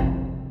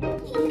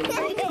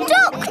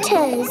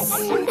 Doctors.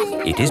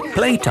 It is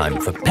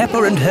playtime for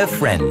Peppa and her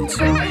friends.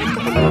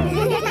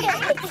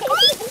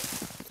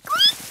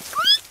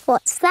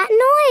 What's that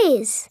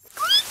noise?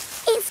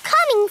 It's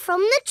coming from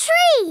the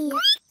tree.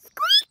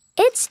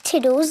 It's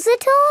Tiddles the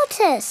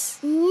tortoise.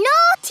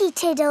 Naughty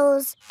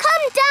Tiddles!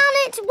 Come down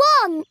at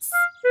once!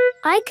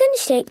 I can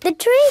shake the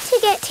tree to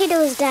get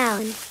Tiddles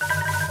down. Is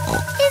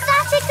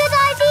that a good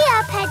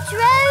idea,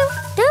 Pedro?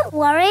 Don't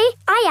worry,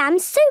 I am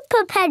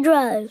Super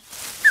Pedro.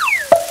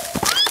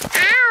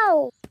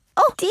 Ow!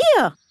 Oh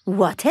dear,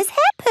 what has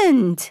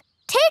happened?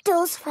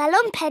 Tiddles fell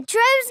on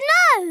Pedro's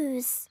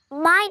nose.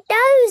 My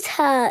nose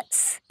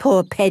hurts.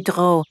 Poor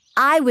Pedro.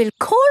 I will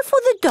call for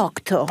the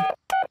doctor.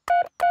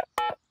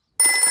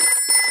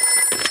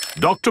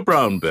 Dr.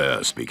 Brown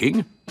Bear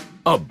speaking.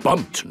 A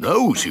bumped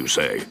nose, you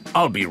say?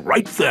 I'll be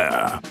right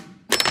there.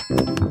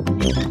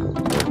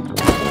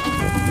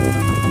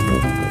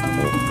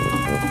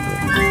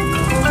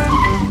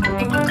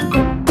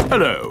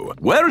 Hello,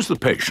 where is the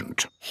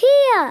patient?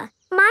 Here,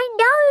 my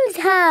nose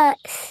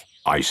hurts.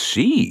 I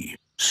see.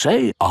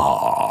 Say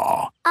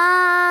ah.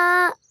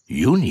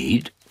 You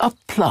need a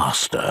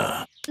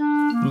plaster.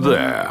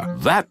 There,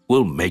 that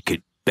will make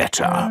it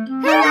better.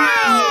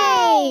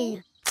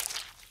 Hooray!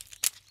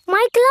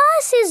 My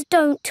glasses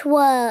don't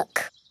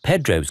work.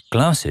 Pedro's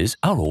glasses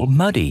are all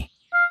muddy.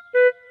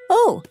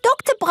 Oh,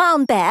 Dr.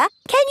 Brown Bear,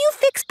 can you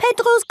fix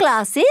Pedro's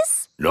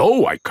glasses?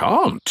 No, I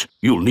can't.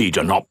 You'll need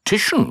an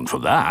optician for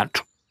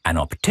that. An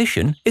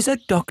optician is a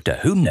doctor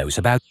who knows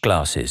about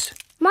glasses.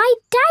 My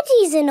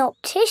daddy's an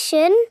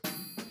optician.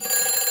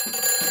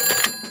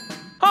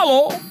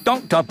 Hello,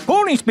 Dr.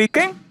 Pony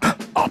speaking.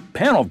 A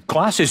pair of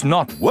glasses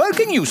not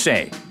working, you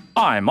say?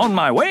 I'm on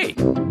my way.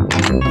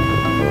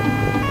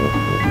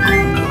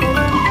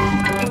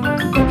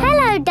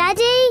 Hello,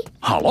 Daddy.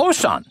 Hello,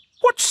 son.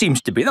 What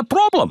seems to be the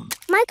problem?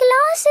 My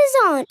glasses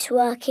aren't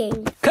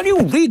working. Can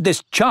you read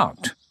this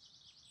chart?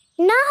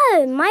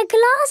 No, my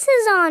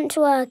glasses aren't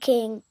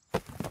working.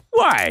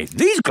 Why,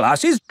 these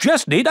glasses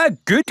just need a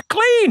good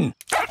clean.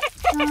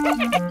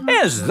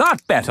 Is that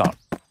better?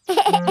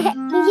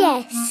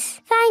 Yes,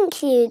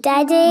 thank you,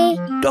 Daddy.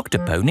 Dr.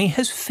 Pony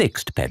has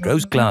fixed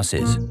Pedro's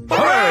glasses.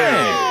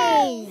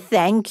 Hooray!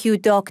 Thank you,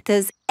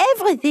 doctors.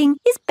 Everything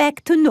is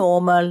back to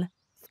normal.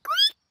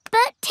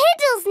 But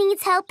Tiddles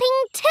needs helping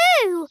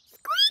too.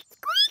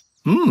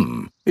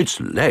 Its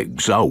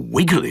legs are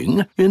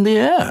wiggling in the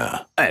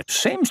air. It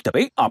seems to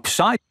be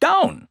upside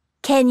down.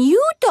 Can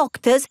you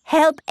doctors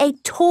help a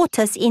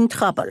tortoise in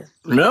trouble?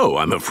 No,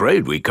 I'm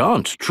afraid we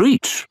can't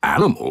treat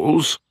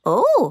animals.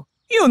 Oh.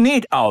 You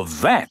need a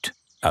vet.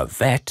 A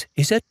vet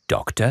is a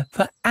doctor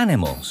for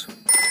animals.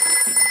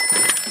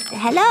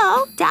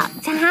 Hello,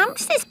 Dr.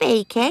 Hamster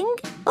speaking.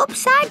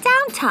 Upside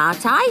down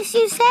tortoise,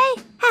 you say?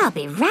 I'll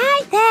be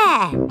right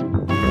there.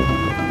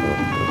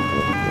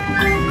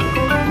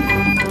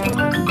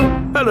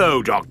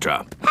 Hello,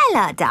 Doctor.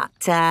 Hello,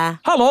 Doctor.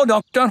 Hello,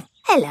 Doctor.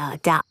 Hello,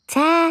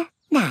 Doctor.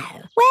 Now,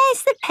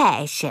 where's the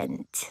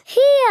patient?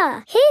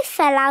 Here, he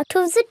fell out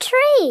of the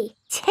tree.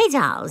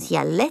 Tiddles,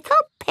 you little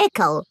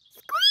pickle.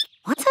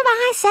 What have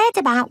I said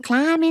about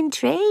climbing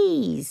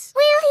trees?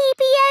 Will he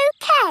be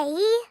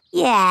okay?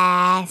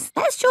 Yes,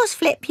 let's just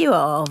flip you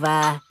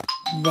over.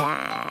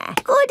 There,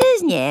 good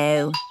as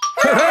new.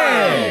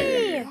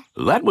 Hooray!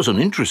 That was an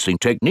interesting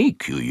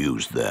technique you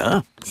used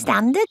there.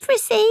 Standard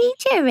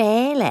procedure,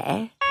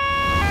 really.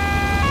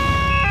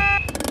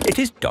 It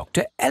is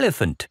Dr.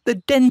 Elephant, the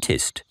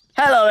dentist.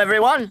 Hello,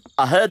 everyone.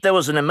 I heard there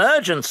was an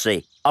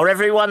emergency. Are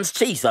everyone's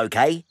teeth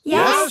okay?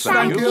 Yes,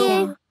 thank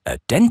you. A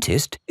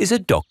dentist is a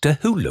doctor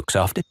who looks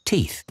after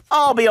teeth.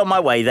 I'll be on my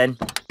way then.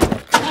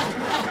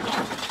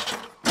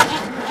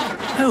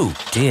 Oh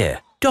dear,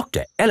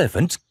 Dr.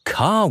 Elephant's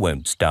car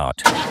won't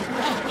start.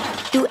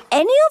 Do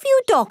any of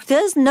you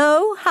doctors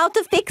know how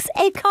to fix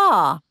a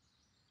car?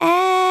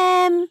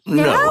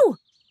 No.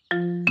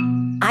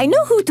 I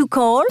know who to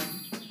call.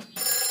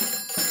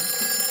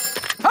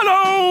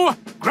 Hello!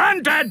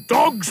 Grandad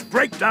Dog's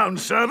breakdown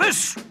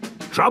service.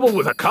 Trouble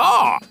with a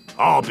car.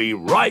 I'll be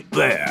right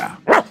there.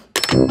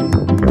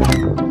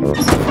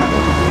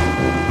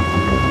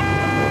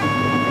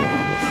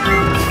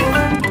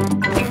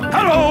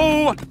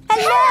 Hello!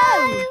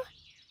 Hello!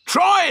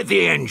 Try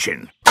the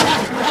engine.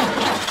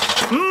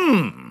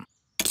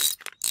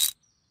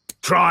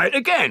 Try it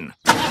again.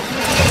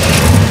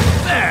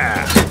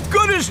 There.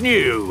 Good as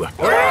new.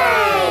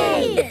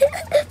 Hooray!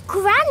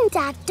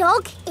 Grandad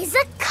Dog is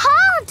a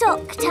car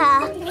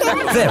doctor.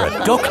 There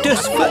are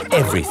doctors for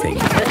everything,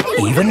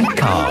 even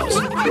cars.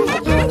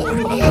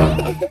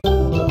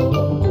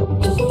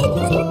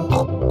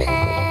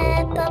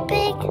 Peppa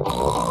Pig.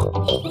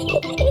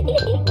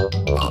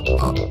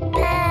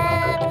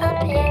 Peppa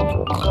Pig.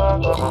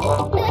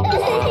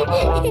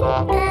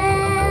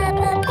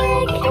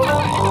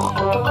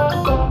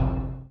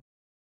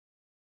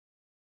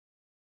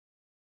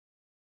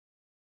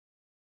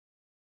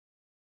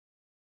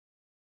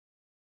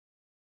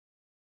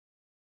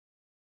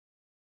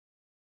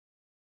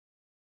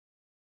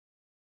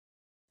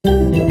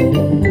 I'm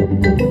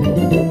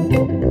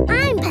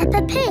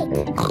Peppa Pig.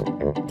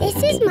 This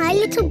is my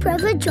little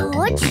brother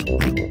George.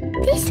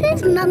 This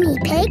is Mummy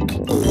Pig.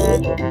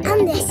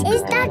 And this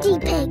is Daddy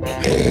Pig.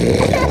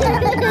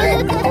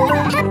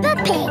 Peppa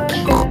Pig.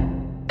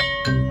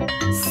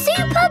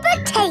 Super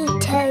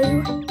Potato.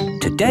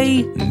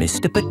 Today,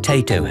 Mr.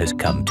 Potato has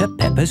come to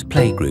Peppa's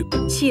playgroup.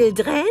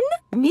 Children,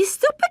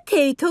 Mr.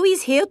 Potato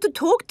is here to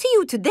talk to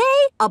you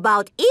today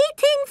about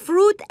eating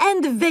fruit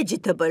and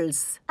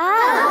vegetables.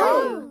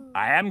 Oh!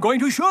 I am going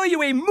to show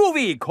you a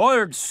movie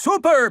called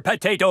Super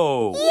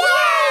Potato.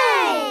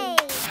 Yay!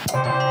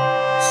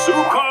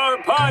 Super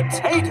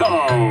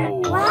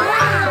Potato!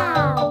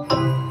 Wow!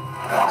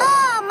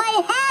 Oh,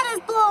 my hat is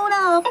blown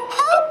off.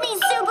 Help me,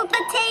 Super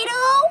Potato.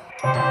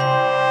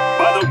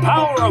 By the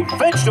power of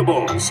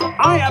vegetables,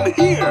 I am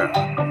here.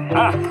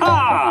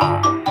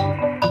 Aha!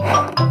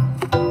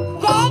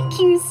 Thank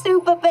you,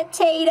 Super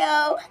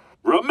Potato.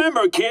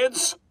 Remember,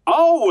 kids,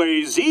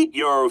 always eat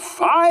your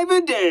 5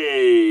 a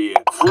day.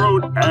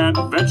 Fruit and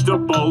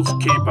vegetables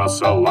keep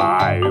us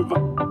alive.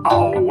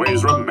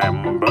 Always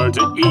remember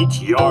to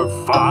eat your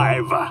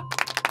 5.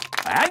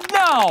 And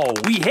now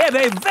we have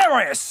a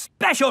very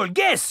special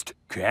guest.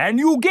 Can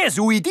you guess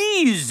who it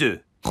is?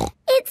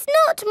 It's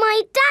not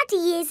my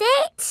daddy, is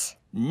it?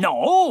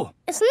 No.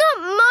 It's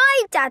not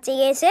my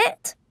daddy, is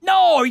it?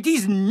 No, it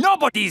is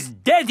nobody's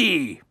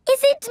daddy.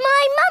 Is it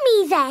my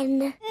mummy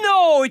then?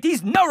 No, it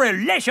is no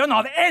relation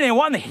of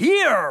anyone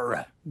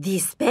here. The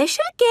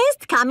special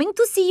guest coming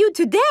to see you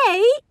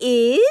today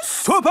is...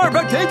 Super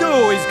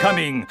Potato is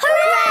coming.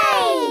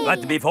 Hooray!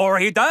 But before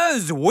he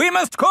does, we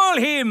must call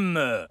him...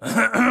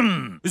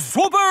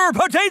 Super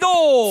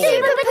Potato!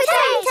 Super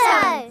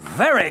Potato!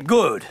 Very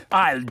good.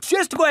 I'll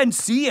just go and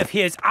see if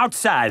he is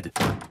outside.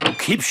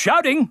 Keep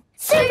shouting.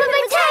 Super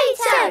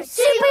Potato!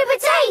 Super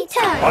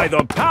Potato! By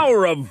the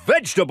power of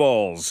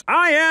vegetables,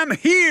 I am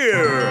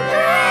here.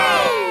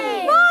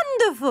 Hooray!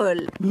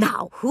 Wonderful.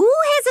 Now, who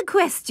has a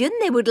question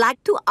they would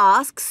like to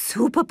ask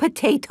Super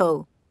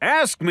Potato?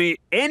 Ask me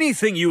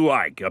anything you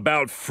like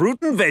about fruit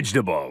and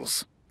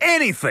vegetables.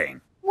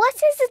 Anything. What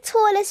is the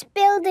tallest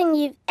building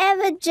you've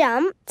ever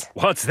jumped?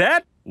 What's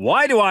that?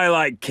 Why do I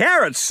like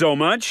carrots so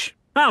much?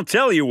 I'll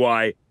tell you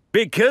why.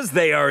 Because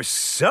they are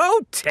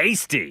so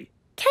tasty.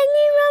 Can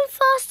you run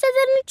faster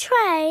than a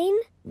train?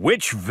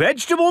 Which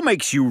vegetable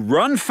makes you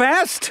run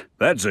fast?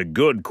 That's a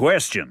good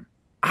question.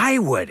 I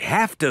would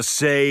have to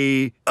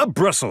say a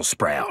Brussels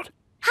sprout.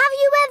 Have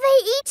you ever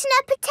eaten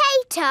a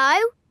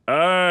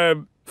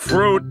potato?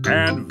 Fruit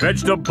and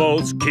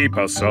vegetables keep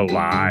us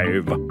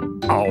alive.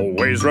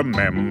 Always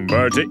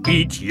remember to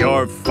eat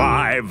your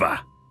 5.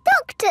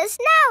 Doctors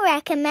now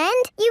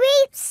recommend you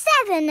eat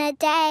 7 a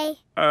day.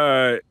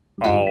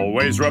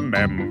 Always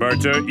remember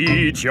to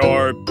eat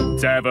your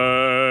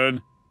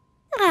 7.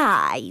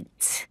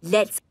 Right.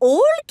 Let's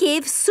all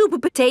give Super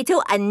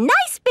Potato a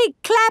nice big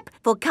clap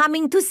for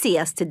coming to see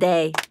us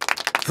today.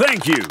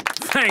 Thank you.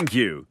 Thank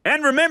you.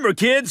 And remember,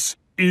 kids,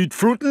 eat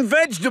fruit and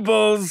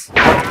vegetables.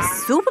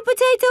 Super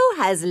Potato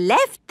has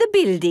left the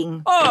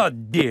building. Oh,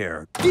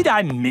 dear. Did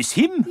I miss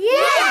him?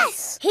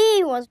 Yes!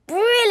 He was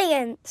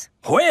brilliant.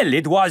 Well,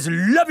 it was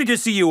lovely to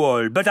see you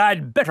all, but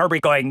I'd better be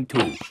going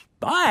too.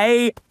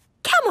 Bye.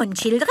 Come on,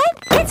 children.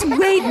 Let's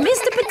wave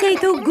Mr.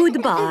 Potato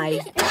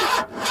goodbye.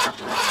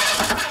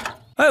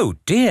 Oh,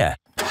 dear.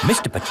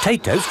 Mr.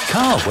 Potato's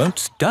car won't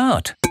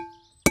start.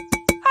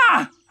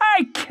 Ah!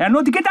 I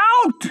cannot get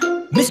out!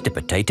 Mr.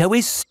 Potato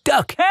is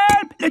stuck.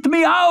 Help! Let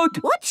me out!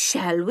 What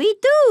shall we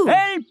do?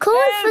 Help! Call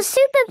help. for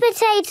Super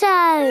Potato!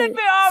 Let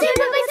me out!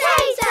 Super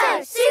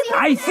Potato! Super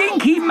I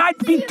think he might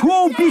be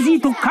too busy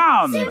to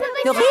come.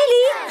 No,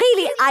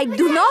 really, I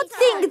do not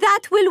think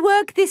that will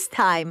work this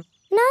time.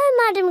 No,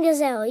 Madam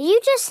Gazelle, you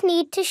just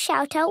need to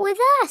shout out with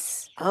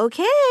us.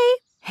 Okay.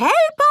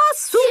 Help us,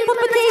 Super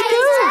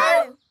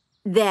Potato!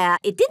 There,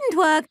 it didn't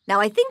work. Now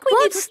I think we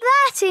What's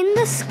that in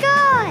the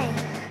sky?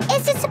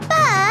 Is it a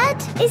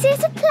bird? Is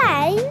it a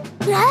plane?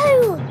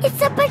 No,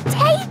 it's a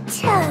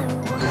potato.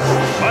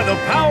 By the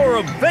power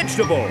of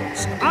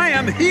vegetables, I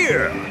am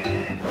here.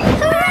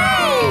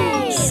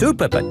 Hooray!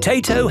 Super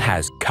Potato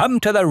has come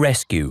to the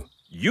rescue.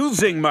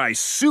 Using my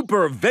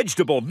super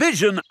vegetable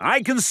vision,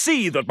 I can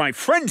see that my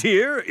friend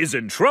here is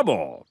in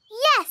trouble.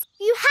 Yes,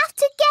 you have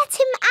to get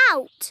him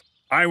out.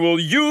 I will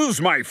use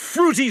my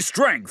fruity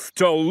strength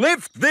to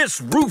lift this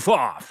roof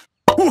off.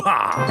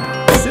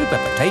 Hoo-ha! Super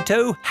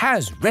Potato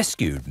has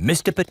rescued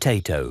Mr.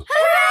 Potato.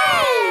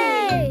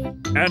 Hooray!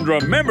 And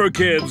remember,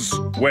 kids,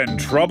 when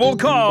trouble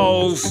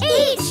calls...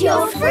 Eat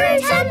your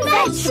fruit and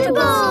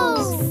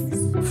vegetables!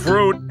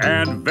 Fruit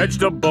and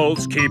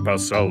vegetables keep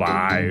us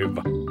alive.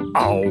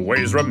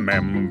 Always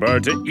remember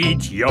to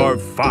eat your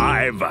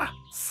 5.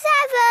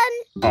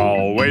 7.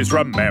 Always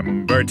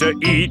remember to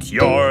eat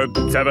your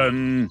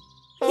 7.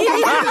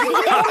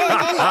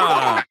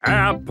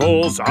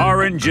 Apples,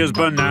 oranges,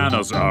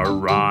 bananas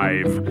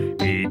arrive.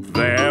 Eat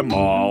them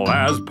all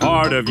as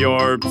part of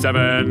your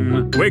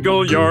 7.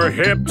 Wiggle your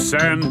hips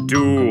and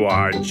do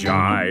a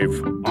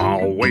jive.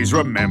 Always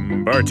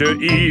remember to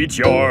eat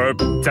your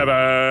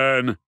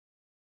 7.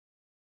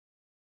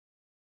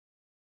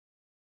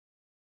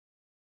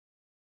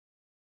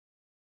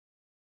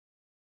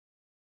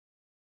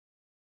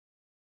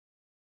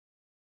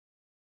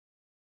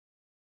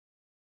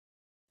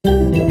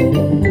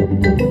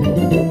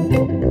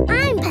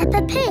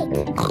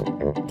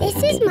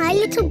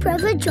 little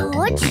brother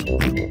George.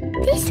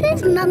 This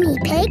is Mummy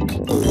Pig.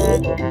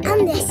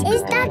 And this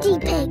is Daddy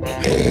Pig.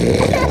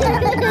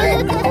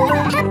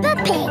 Peppa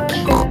Pig.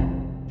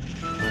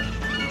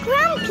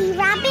 Grampy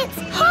Rabbit's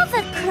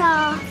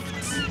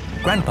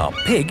hovercraft. Grandpa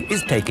Pig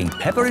is taking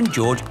Peppa and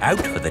George out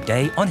for the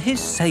day on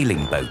his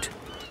sailing boat.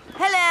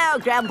 Hello,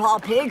 Grandpa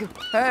Pig.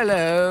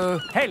 Hello.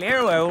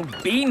 Hello,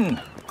 old bean.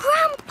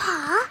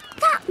 Grandpa,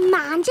 that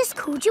man just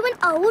called you an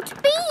old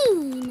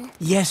bean.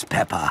 Yes,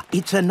 Peppa.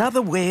 It's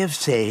another way of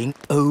saying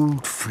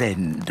old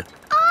friend.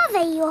 Are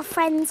they your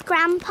friends,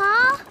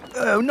 Grandpa?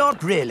 Oh,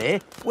 not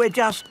really. We're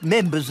just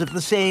members of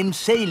the same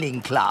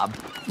sailing club.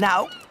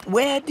 Now,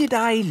 where did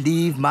I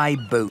leave my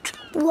boat?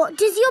 What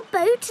does your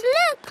boat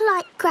look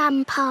like,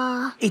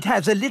 Grandpa? It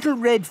has a little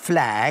red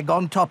flag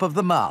on top of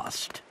the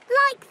mast.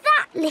 Like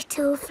that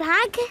little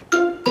flag?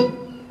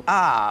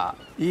 Ah,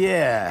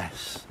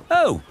 yes.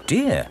 Oh,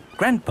 dear.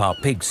 Grandpa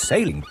Pig's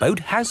sailing boat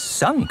has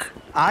sunk.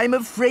 I'm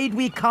afraid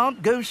we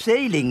can't go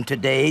sailing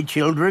today,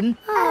 children.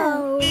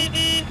 Oh.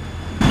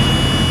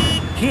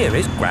 Here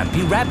is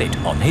Grampy Rabbit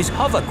on his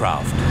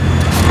hovercraft.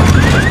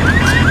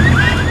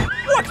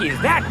 What is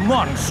that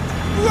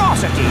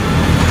monstrosity?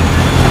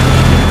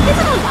 Is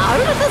it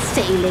allowed at the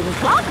sailing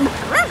club?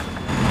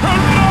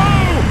 Hello!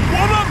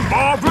 What a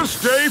marvellous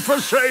day for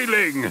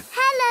sailing!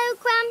 Hello,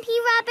 Grampy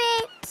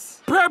Rabbit.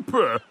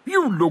 Peppa,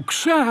 you look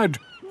sad.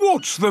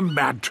 What's the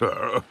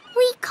matter?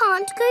 We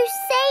can't go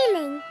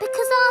sailing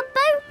because our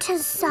boat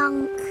has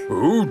sunk.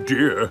 Oh,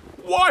 dear.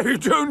 Why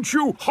don't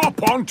you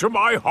hop onto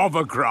my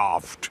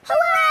hovercraft?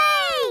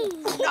 Hooray!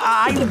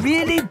 I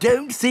really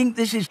don't think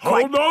this is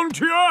quite... Hold on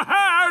to your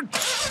hat!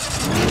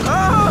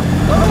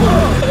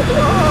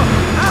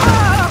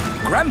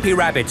 Grampy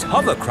Rabbit's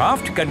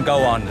hovercraft can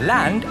go on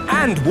land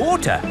and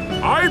water.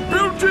 I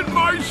built it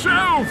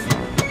myself!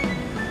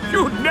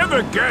 You'd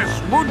never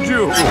guess, would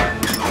you?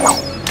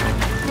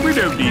 We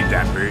don't need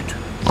that bit.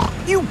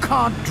 You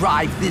can't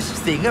drive this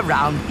thing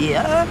around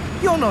here.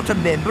 You're not a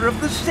member of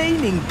the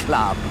sailing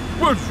club.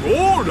 But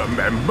you're a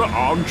member,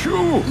 aren't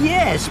you?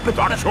 Yes, but...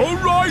 That's all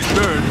right,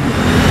 then.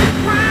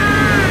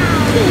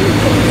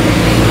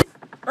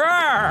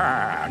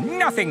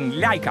 Nothing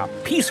like a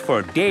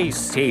peaceful day's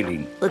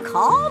sailing. The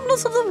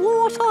calmness of the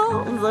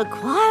water, the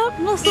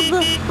quietness of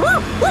the...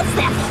 Oh, what's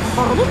that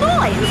horrible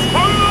noise?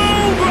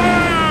 Hello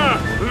there!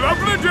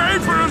 Lovely day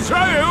for a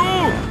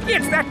sail!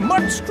 It's that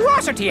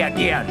monstrosity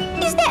again.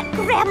 Is that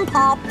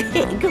Grandpa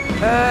Pig?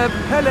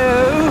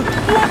 Hello?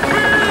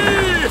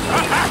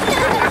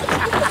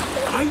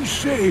 I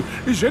say,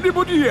 is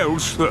anybody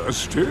else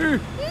thirsty?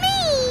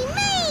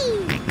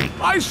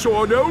 I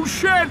saw an old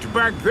shed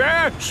back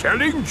there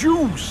selling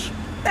juice.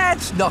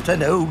 That's not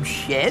an old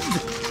shed.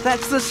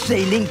 That's the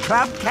Sailing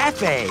Club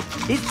Cafe.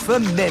 It's for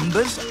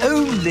members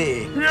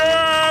only.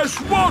 Yes,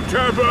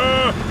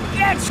 whatever.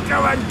 Let's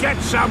go and get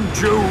some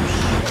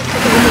juice.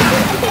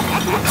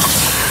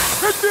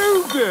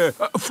 Hello there.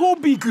 4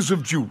 beakers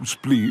of juice,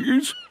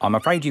 please. I'm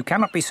afraid you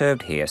cannot be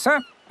served here,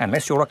 sir,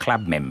 unless you're a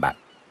club member.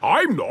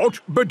 I'm not,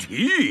 but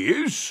he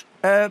is.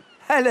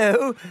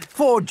 Hello.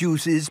 4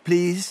 juices,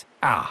 please.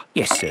 Ah,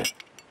 yes, sir.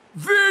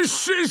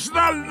 This is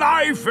the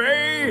life,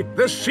 eh?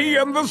 The sea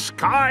and the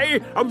sky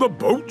and the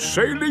boat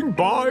sailing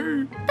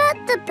by. But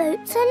the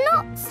boats are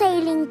not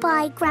sailing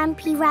by,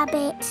 Grampy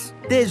Rabbit.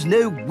 There's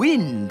no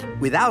wind.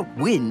 Without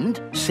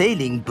wind,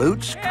 sailing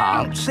boats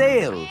can't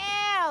sail.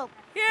 Help!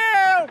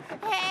 Help!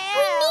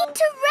 We need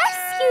to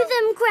rescue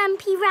them,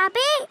 Grampy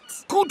Rabbit.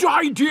 Good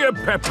idea,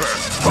 Peppa.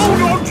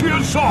 Hold on to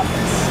your socks.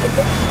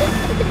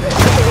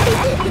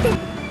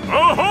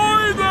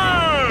 Ahoy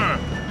there!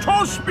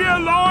 Toss me a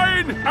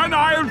line and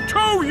I'll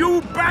tow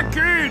you back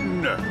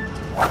in.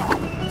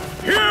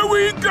 Here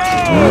we go!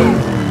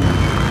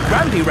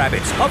 Grampy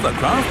Rabbit's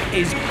hovercraft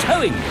is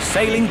towing the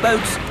sailing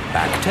boats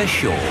back to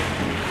shore.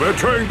 We're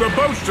towing the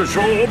boats to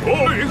shore,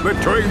 boys.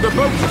 We're towing the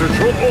boats to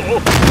shore.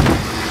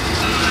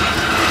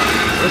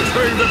 We're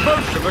towing the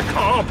boats to the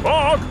car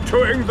park,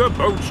 towing the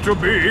boats to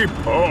be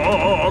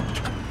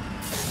parked.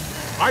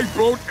 I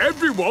brought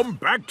everyone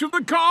back to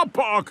the car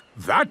park.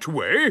 That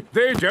way,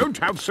 they don't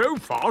have so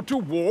far to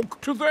walk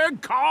to their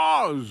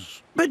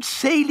cars. But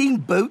sailing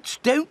boats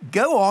don't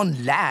go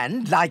on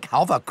land like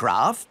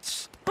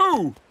hovercrafts.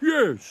 Oh,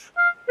 yes.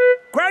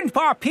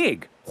 Grandpa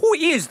Pig, who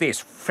is this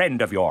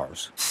friend of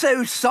yours?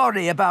 So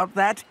sorry about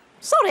that.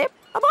 Sorry,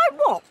 about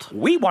what?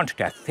 We want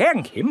to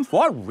thank him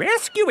for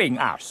rescuing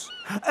us.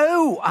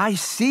 Oh, I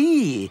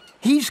see.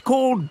 He's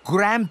called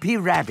Grampy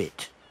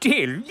Rabbit.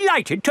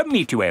 Delighted to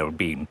meet you, Old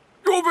Bean.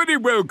 You're very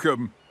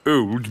welcome,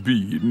 Old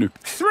Bean.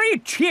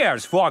 3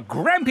 cheers for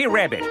Grampy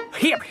Rabbit.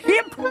 Hip,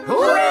 hip,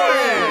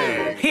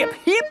 hooray! Hip,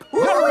 hip,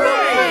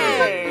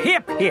 hooray!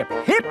 Hip, hip,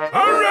 hip,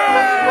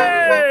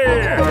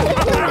 hooray!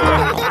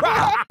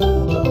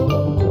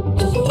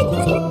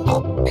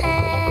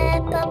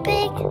 Peppa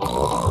Pig.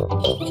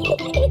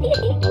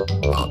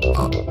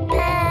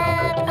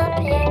 Peppa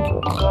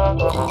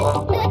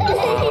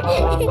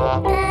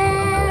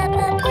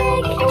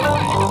Pig.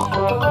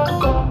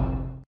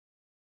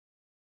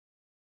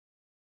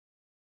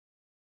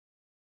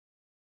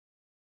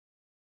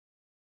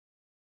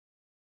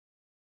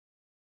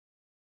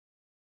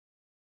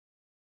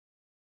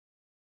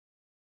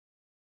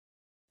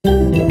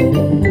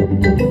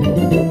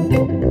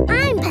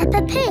 I'm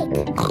Peppa Pig.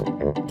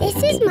 This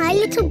is my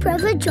little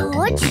brother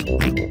George.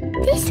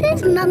 This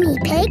is Mummy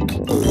Pig.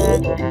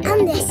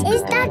 And this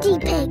is Daddy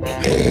Pig.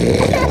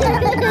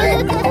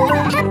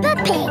 Peppa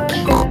Pig.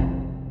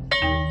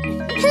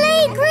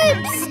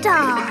 Playgroup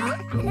star.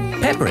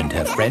 Peppa and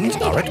her friends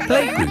are at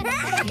playgroup.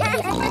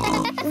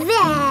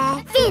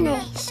 There,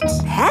 finished.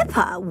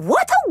 Peppa,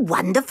 what a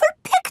wonderful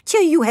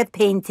picture you have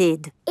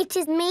painted. It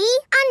is me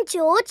and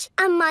George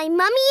and my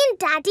mummy and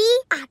daddy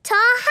at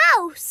our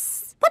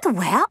house. But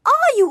where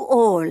are you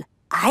all?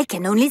 I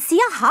can only see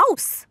a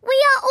house. We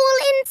are all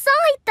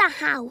inside the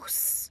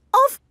house.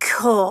 Of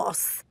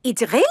course.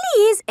 It really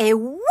is a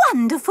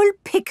wonderful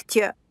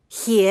picture.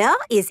 Here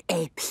is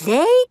a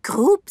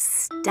playgroup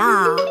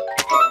star.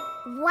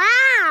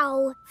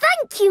 Wow!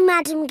 Thank you,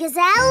 Madam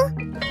Gazelle.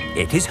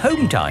 It is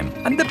home time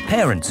and the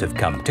parents have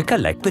come to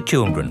collect the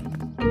children.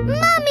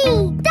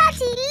 Mummy!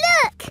 Daddy,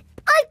 look!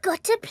 I've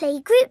got a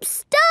playgroup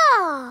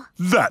star.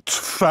 That's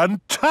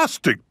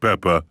fantastic,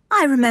 Peppa.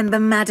 I remember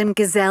Madam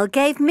Gazelle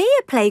gave me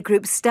a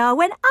playgroup star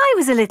when I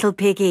was a little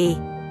piggy.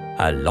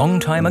 A long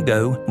time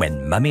ago,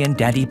 when Mummy and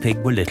Daddy Pig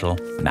were little,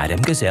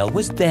 Madam Gazelle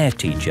was their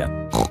teacher.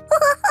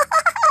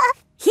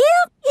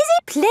 Here is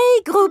a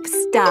playgroup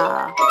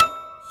star.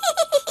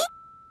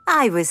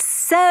 I was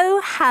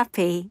so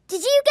happy.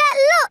 Did you get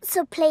lots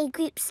of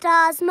playgroup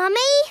stars, Mummy?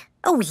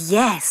 Oh,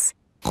 yes.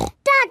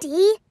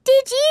 Daddy,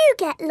 did you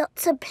get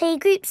lots of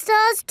playgroup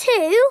stars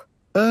too?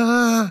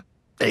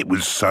 It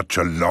was such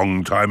a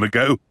long time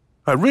ago.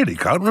 I really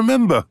can't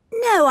remember.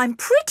 No, I'm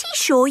pretty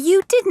sure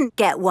you didn't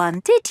get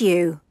one, did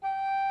you?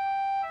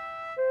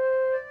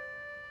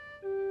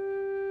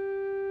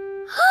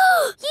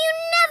 You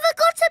never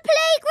got a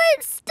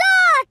playgroup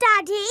star,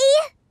 Daddy!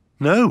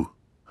 No,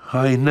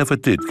 I never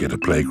did get a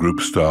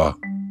playgroup star.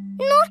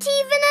 Not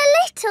even a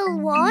little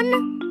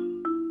one?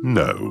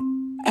 No.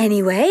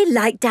 Anyway,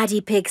 like Daddy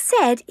Pig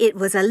said, it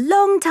was a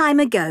long time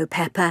ago,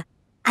 Peppa,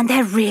 and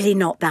they're really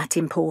not that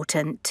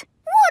important.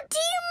 What do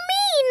you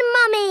mean,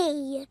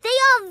 Mummy? They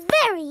are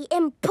very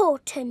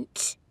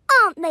important,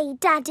 aren't they,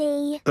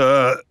 Daddy?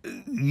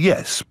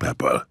 Yes,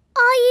 Peppa.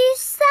 Are you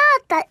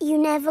sad that you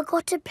never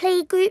got a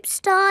playgroup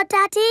star,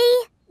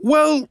 Daddy?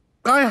 Well,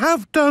 I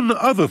have done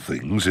other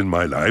things in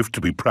my life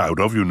to be proud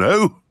of, you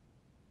know.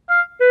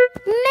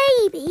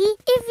 Maybe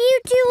if you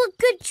do a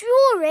good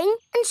drawing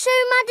and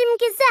show Madame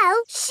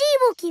Gazelle, she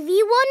will give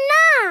you one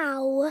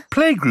now.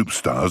 Playgroup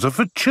stars are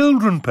for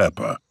children,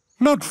 Peppa,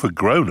 not for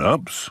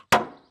grown-ups.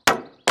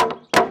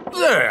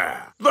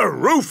 There! The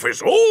roof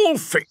is all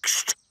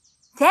fixed.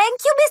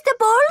 Thank you, Mr.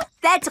 Bull.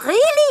 That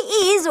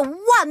really is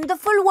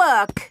wonderful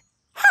work.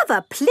 Have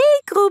a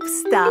playgroup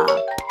star.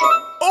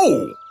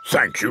 Oh,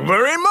 thank you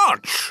very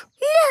much.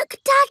 Look,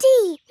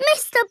 Daddy,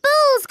 Mr.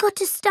 Bull's got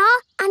a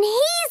star and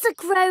he's a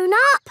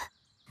grown-up.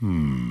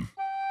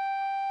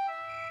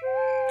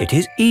 It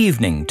is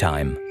evening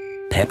time.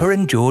 Peppa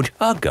and George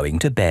are going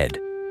to bed.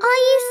 Are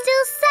you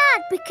still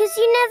sad because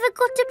you never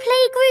got a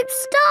playgroup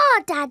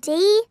star,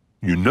 Daddy?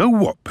 You know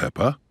what,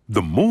 Peppa?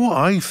 The more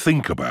I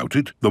think about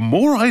it, the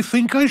more I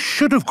think I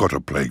should have got a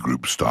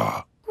playgroup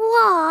star.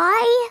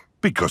 Why?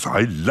 Because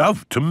I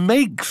love to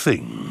make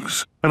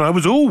things. And I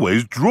was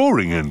always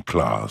drawing in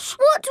class.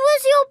 What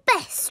was your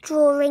best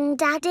drawing,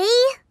 Daddy?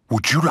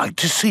 Would you like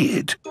to see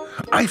it?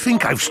 I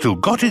think I've still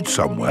got it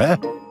somewhere.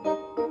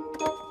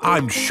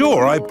 I'm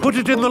sure I put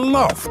it in the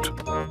loft.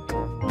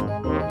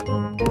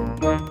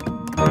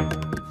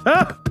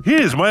 Ah,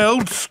 here's my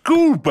old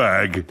school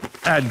bag.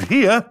 And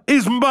here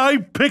is my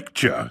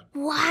picture.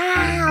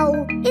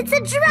 Wow! It's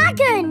a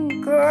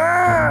dragon!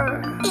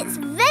 Grrr. It's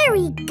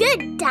very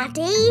good,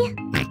 Daddy.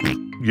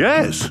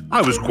 Yes,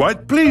 I was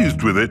quite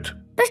pleased with it.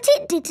 But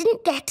it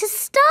didn't get a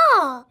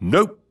star.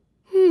 Nope.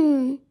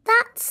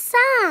 That's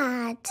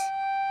sad.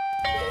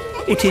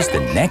 It is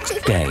the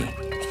next day.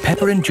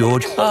 Peppa and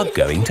George are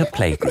going to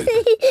playgroup.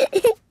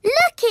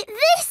 Look at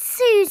this,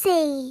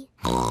 Susie.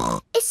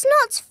 It's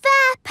not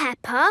fair,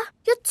 Peppa.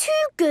 You're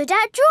too good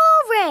at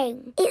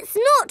drawing. It's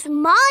not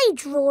my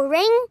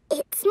drawing.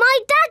 It's my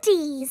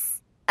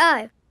daddy's.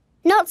 Oh,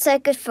 not so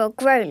good for a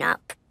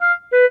grown-up.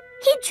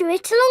 He drew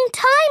it a long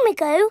time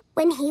ago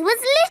when he was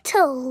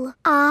little.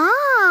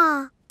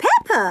 Ah.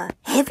 Peppa,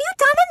 have you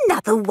done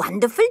another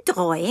wonderful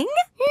drawing?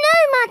 No,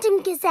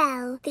 Madame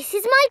Gazelle. This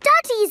is my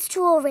daddy's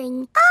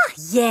drawing. Ah,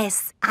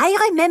 yes. I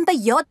remember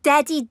your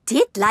daddy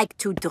did like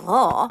to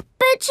draw.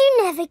 But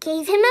you never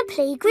gave him a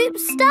playgroup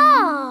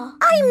star.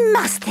 I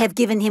must have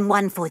given him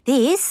one for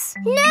this.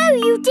 No,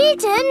 you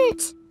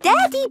didn't.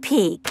 Daddy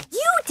Pig,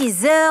 you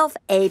deserve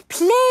a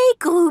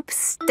playgroup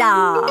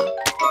star.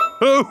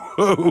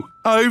 Oh,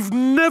 I've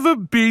never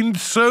been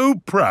so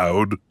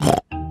proud.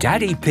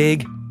 Daddy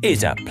Pig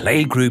is a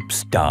playgroup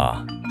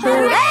star.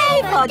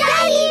 Hooray for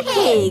Daddy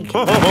Pig!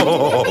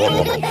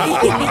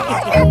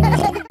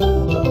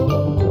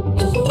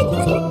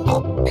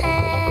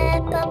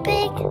 Peppa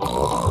Pig.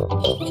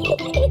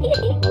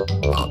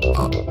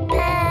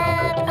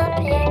 Peppa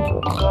Pig. Peppa Pig.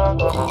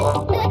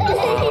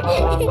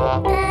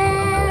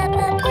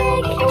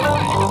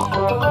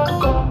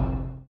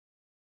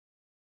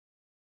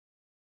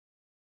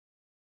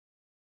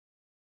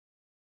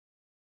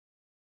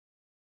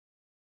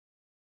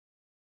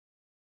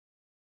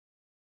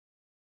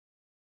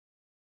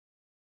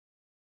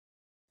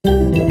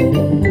 I'm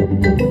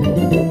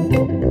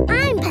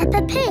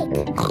Peppa Pig.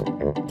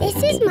 This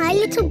is my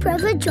little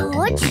brother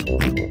George.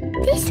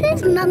 This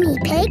is Mummy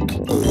Pig.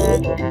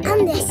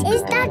 And this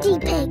is Daddy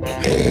Pig.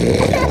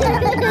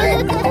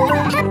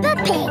 Peppa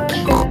Pig.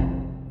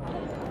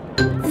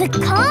 The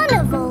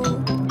carnival.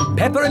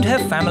 Peppa and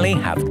her family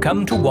have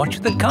come to watch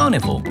the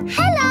carnival.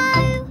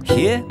 Hello.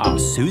 Here are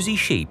Susie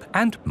Sheep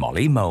and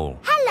Molly Mole.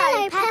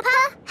 Hello,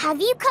 Peppa. Have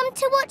you come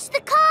to watch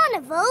the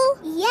carnival?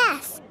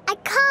 Yes. I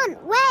can't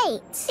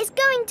wait. It's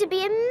going to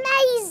be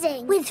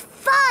amazing. With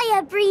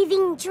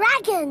fire-breathing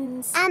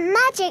dragons. And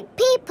magic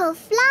people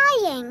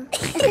flying.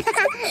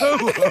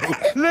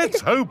 Let's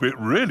hope it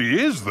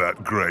really is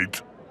that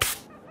great.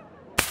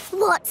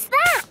 What's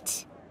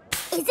that?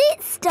 Is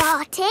it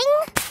starting?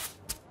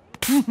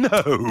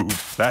 No,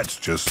 that's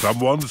just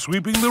someone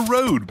sweeping the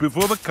road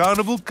before the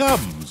carnival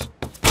comes.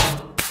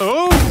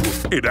 Oh,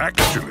 it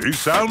actually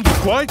sounds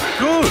quite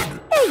good.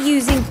 They're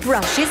using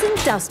brushes and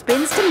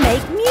dustbins to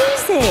make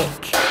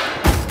music.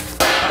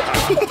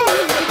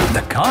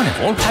 The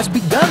carnival has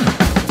begun.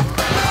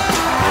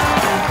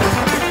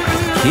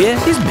 Here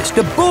is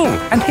Mr. Bull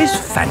and his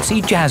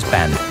fancy jazz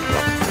band.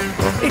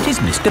 It is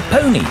Mr.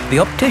 Pony, the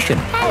optician.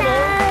 Hello.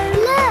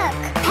 Look,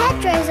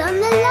 Pedro's on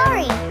the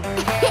lorry.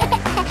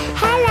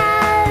 Hello.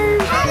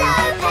 Hello,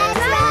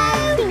 Pedro.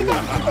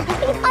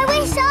 I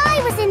wish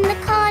I was in the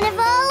carnival.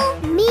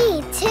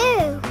 Me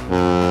too.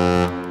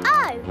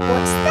 Oh,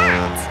 what's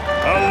that?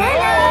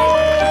 Hello.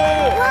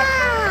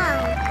 Wow,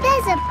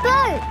 there's a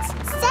boat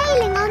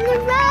sailing on the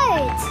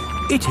road.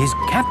 It is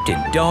Captain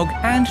Dog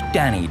and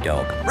Danny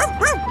Dog.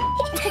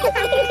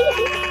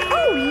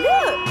 Oh,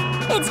 look!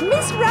 It's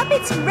Miss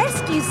Rabbit's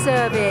rescue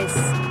service.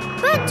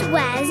 But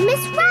where's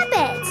Miss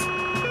Rabbit?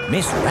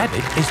 Miss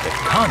Rabbit is the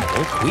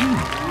carnival queen.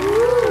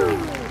 Ooh.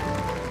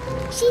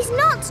 She's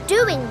not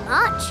doing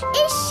much,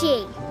 is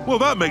she? Well,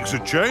 that makes a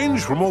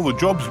change from all the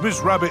jobs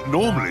Miss Rabbit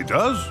normally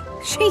does.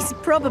 She's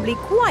probably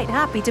quite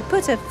happy to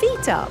put her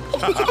feet up.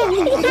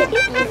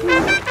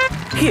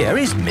 Here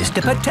is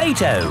Mr.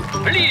 Potato.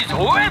 Please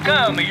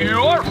welcome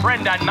your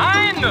friend and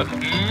mine,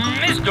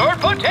 Mr.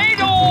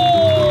 Potato!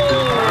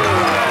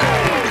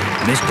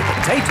 Mr.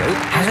 Potato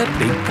has a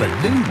big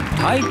balloon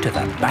tied to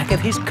the back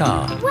of his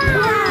car.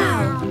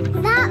 Wow!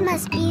 That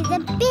must be the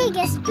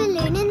biggest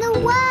balloon in the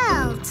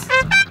world.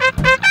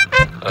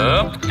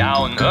 Up,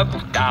 down,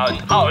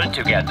 all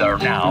together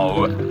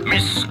now.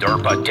 Mr.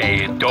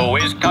 Potato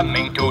is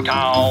coming to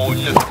town.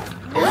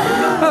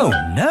 Oh,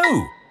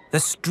 no! The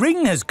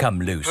string has come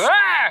loose.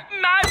 Ah,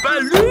 my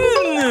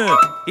balloon!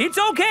 It's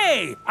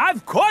okay!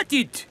 I've caught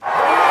it!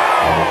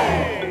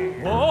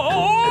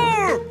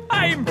 Oh,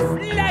 I'm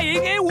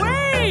flying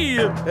away!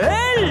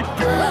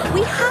 Help!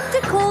 We have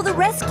to call the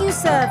rescue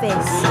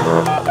service.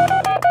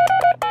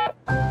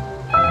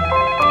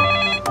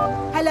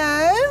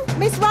 Hello?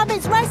 Miss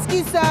Rabbit's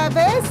rescue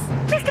service?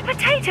 Mr.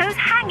 Potato's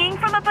hanging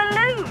from a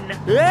balloon.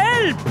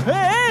 Help!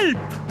 Help!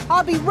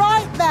 I'll be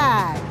right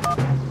there.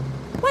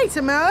 Wait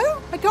a mo.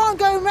 I can't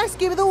go and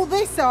rescue with all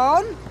this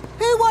on.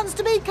 Who wants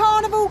to be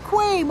Carnival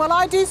Queen while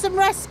I do some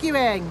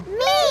rescuing?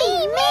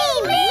 Me!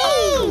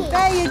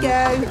 There you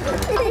go.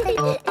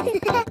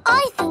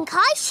 I think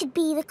I should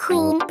be the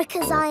queen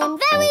because I am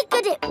very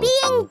good at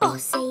being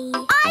bossy.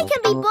 I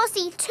can be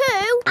bossy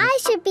too. I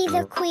should be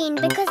the queen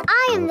because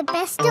I am the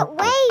best at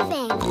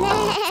waving.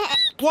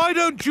 Why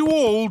don't you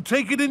all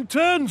take it in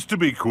turns to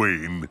be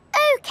queen?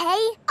 OK,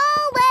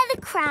 I'll wear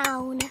the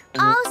crown.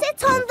 I'll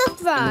sit on the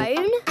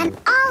throne and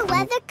I'll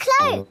wear the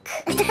cloak.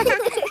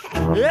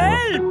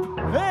 Help!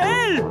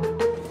 Help!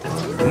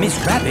 Miss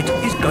Rabbit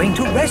is going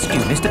to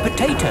rescue Mr.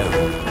 Potato.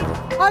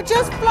 I'll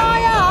just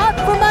fly up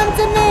from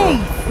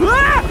underneath.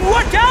 Ah!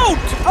 Watch out!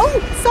 Oh,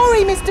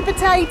 sorry, Mr.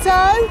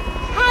 Potato.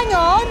 Hang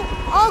on,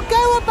 I'll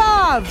go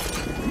above.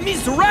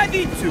 Miss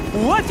Rabbit,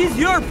 what is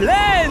your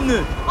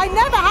plan? I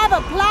never have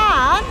a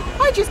plan.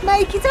 I just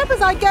make it up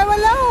as I go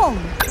along.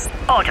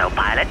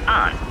 Autopilot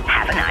on.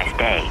 Have a nice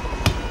day.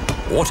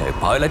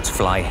 Autopilots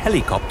fly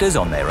helicopters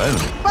on their own.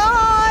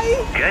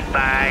 Bye.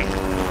 Goodbye.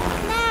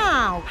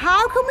 Now,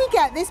 how can we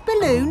get this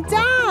balloon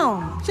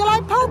down? Shall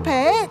I pop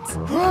it?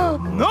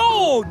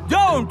 No,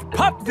 don't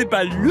pop the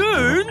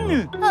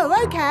balloon. Oh,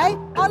 OK.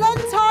 I'll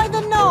untie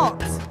the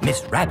knot.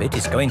 Miss Rabbit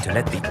is going to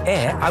let the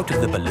air out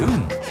of the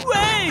balloon.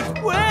 Wait!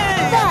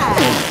 There.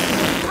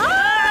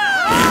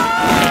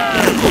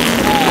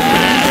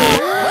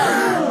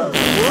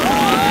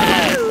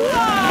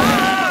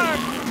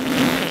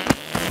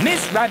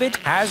 Miss Rabbit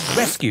has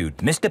rescued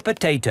Mr.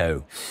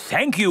 Potato.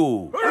 Thank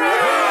you.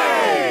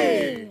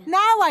 Hooray!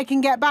 Now I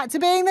can get back to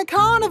being the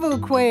Carnival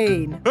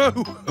Queen.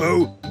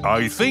 Oh,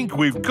 I think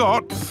we've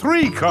got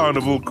 3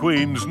 Carnival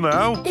Queens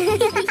now.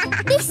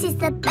 This is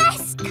the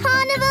best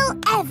carnival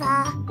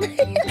ever.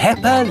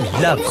 Peppa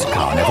loves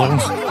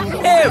carnivals.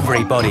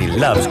 Everybody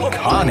loves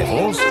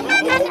carnivals.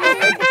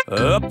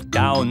 Up,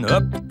 down,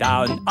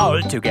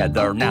 all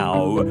together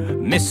now.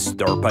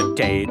 Mr.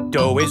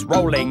 Potato is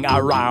rolling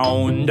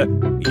around.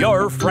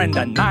 Your friend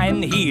and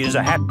mine, he is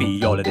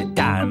happy all the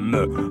time.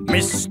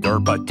 Mr.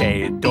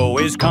 Potato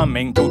is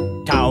coming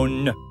to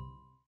town.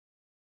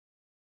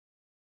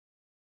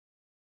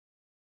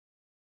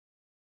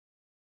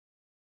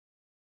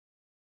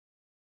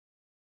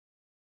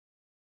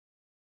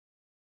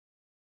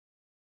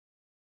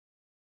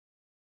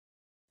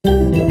 I'm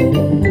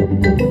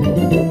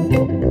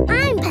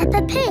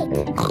Peppa Pig.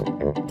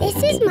 This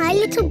is my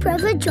little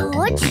brother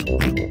George.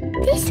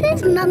 This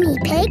is Mummy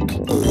Pig.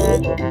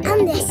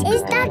 And this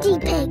is Daddy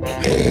Pig.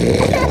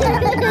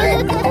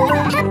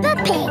 Peppa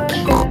Pig.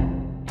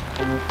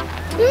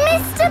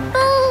 Mr.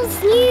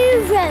 Bull's new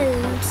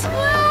road.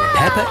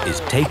 Peppa is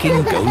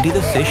taking Goldie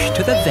the fish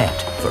to the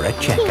vet for a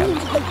checkup.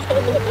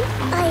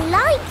 I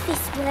like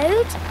this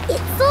road.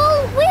 It's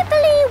all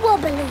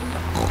wibbly-wobbly.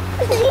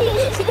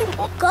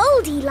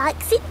 Goldie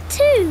likes it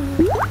too.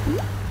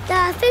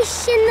 The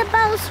fish in the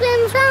bowl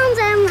swims round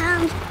and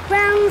round,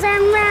 round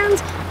and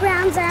round,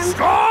 round and...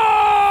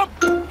 Stop!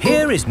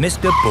 Here is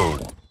Mr. Bull.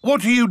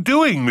 What are you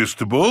doing,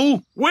 Mr.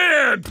 Bull?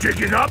 We're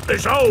digging up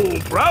this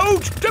old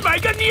road to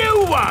make a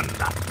new one.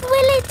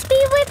 Will it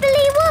be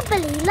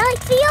wibbly-wobbly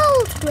like the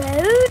old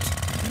road?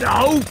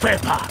 No,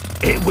 Peppa.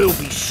 It will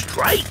be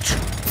straight.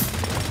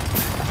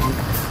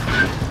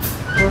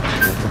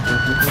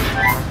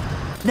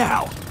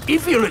 Now,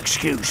 if you'll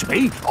excuse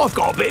me, I've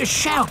got a bit of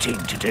shouting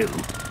to do.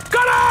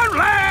 Come on,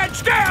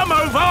 lads! Get a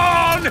move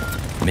on!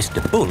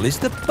 Mr. Bull is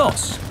the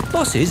boss.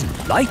 Bosses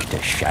like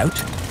to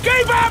shout.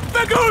 Keep up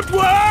the good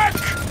work!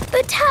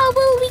 But how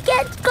will we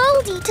get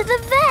Goldie to the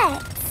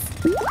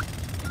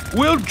vet?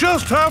 We'll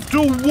just have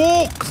to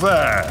walk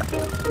there.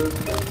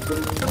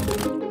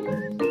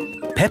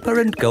 Peppa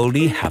and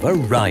Goldie have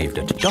arrived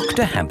at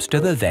Dr. Hamster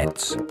the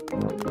vet's.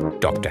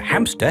 Dr.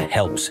 Hamster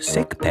helps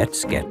sick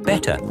pets get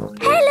better.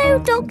 Hello,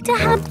 Dr.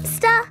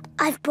 Hamster.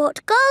 I've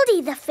brought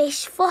Goldie the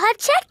fish for her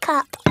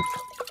checkup.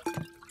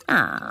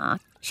 Ah,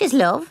 she's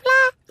lovely.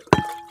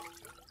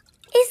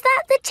 Is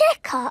that the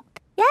checkup?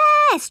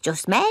 Yes,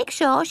 just make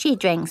sure she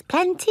drinks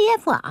plenty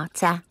of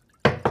water.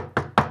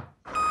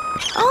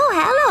 Oh,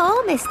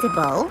 hello, Mr.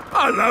 Bull.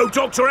 Hello,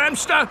 Dr.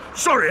 Hamster.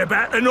 Sorry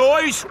about the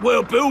noise.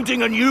 We're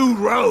building a new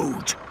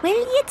road. Will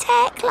you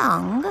take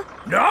long?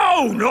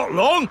 No, not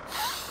long.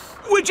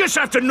 We just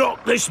have to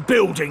knock this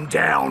building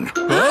down.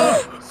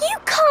 You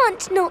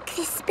can't knock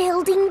this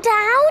building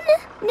down.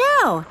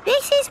 No,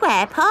 this is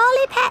where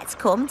poorly pets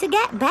come to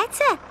get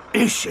better.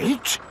 Is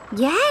it?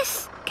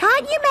 Yes.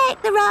 Can't you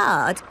make the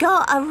road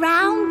go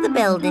around the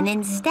building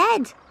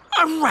instead?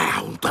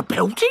 Around the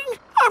building?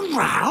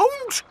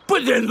 Around?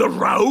 But then the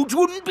road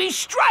wouldn't be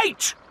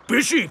straight.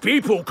 Busy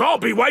people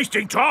can't be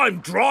wasting time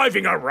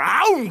driving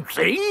around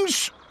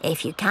things.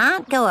 If you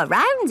can't go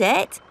around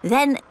it,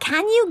 then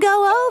can you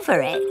go over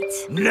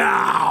it?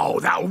 No,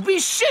 that would be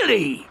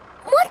silly.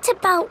 What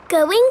about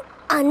going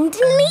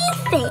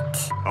underneath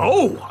it?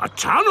 Oh, a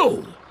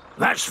tunnel.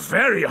 That's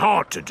very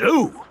hard to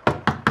do.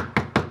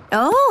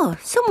 Oh,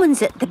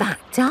 someone's at the back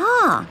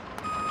door.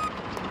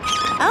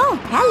 Oh,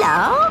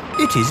 hello.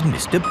 It is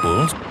Mr.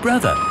 Bull's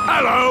brother.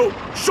 Hello.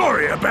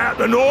 Sorry about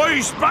the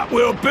noise, but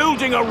we're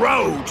building a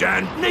road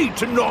and need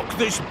to knock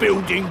this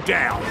building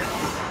down.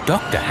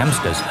 Dr.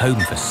 Hamster's home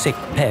for sick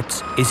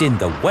pets is in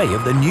the way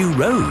of the new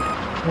road.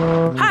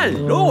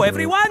 Hello,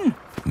 everyone.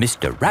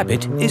 Mr.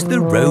 Rabbit is the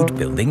road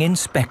building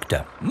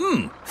inspector.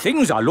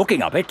 Things are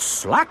looking a bit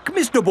slack,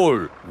 Mr.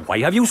 Bull. Why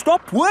have you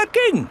stopped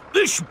working?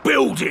 This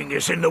building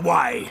is in the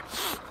way.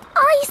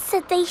 I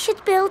said they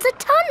should build a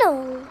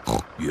tunnel.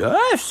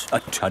 Yes, a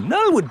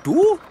tunnel would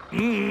do.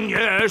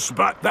 Yes,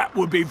 but that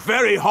would be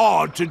very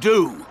hard to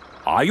do.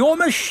 Are your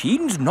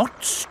machines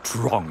not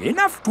strong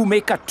enough to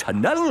make a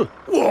tunnel?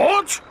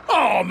 What?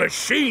 Our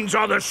machines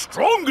are the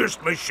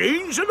strongest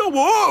machines in the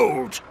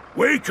world.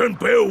 We can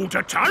build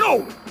a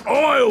tunnel.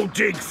 I'll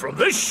dig from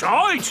this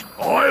side,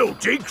 I'll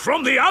dig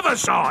from the other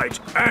side,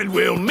 and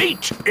we'll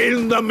meet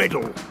in the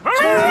middle.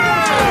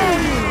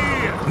 Hooray!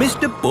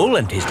 Mr. Bull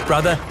and his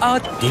brother are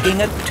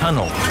digging a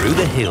tunnel through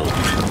the hill.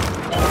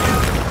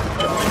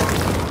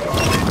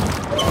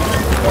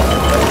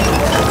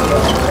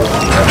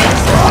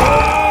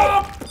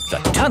 The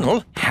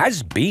tunnel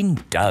has been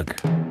dug.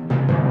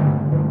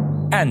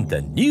 And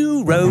the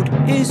new road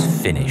is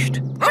finished.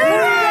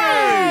 Hooray!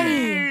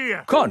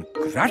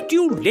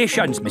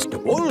 Congratulations, Mr.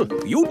 Bull.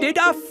 You did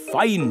a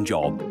fine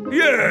job.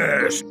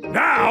 Yes,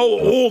 now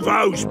all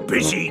those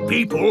busy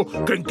people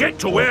can get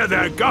to where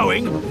they're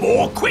going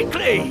more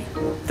quickly.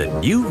 The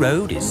new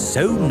road is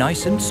so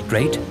nice and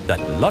straight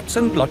that lots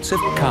and lots of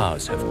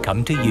cars have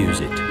come to use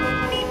it.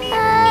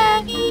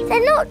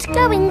 They're not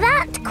going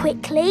that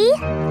quickly.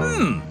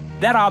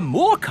 There are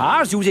more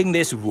cars using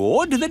this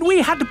road than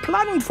we had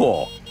planned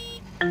for.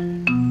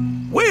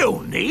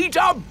 We'll need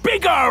a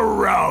bigger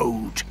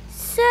road.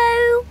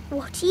 So,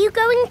 what are you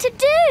going to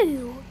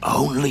do?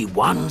 Only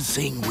one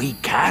thing we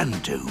can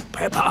do,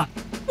 Peppa.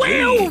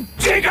 We'll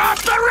dig up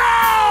the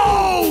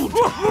road!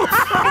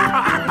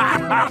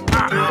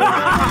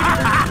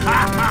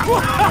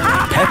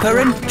 Peppa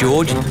and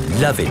George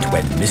love it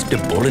when Mr.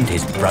 Bull and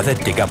his brother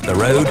dig up the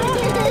road.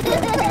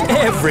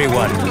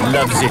 Everyone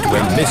loves it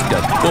when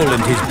Mr. Bull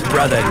and his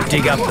brother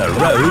dig up the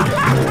road.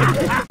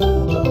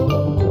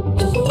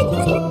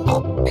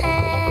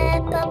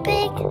 Peppa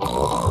Pig.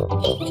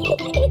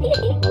 Peppa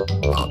Pig.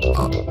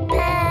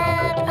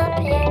 Peppa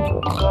Pig.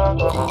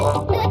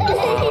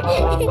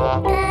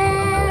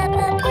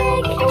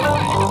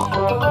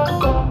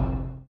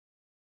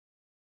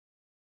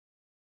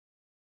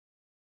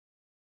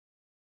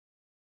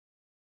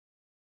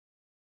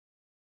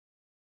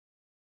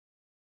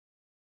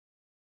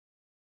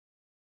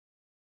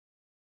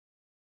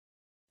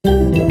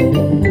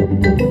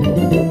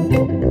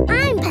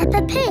 I'm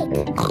Peppa Pig.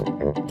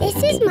 This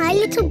is my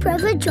little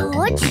brother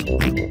George.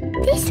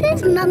 This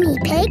is Mummy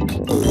Pig.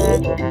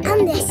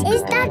 And this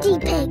is Daddy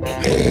Pig.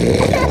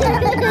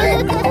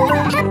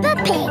 Peppa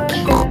Pig.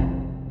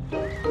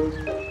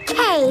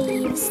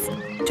 Caves.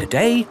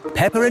 Today,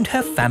 Peppa and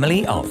her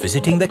family are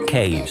visiting the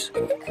caves.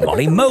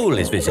 Molly Mole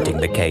is visiting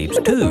the caves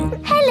too.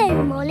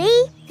 Hello,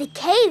 Molly. The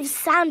caves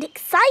sound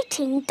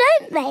exciting,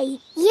 don't they?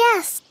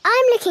 Yes,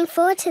 I'm looking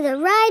forward to the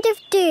Ride of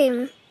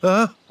Doom.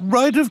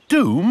 Ride of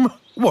Doom?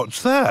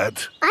 What's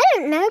that? I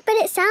don't know, but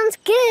it sounds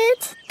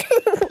good.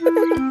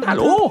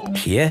 Hello,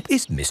 here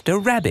is Mr.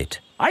 Rabbit.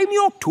 I'm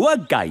your tour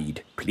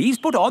guide. Please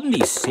put on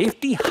these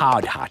safety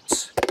hard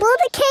hats. Will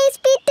the caves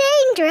be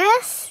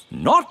dangerous?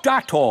 Not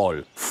at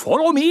all.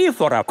 Follow me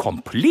for a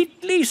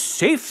completely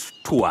safe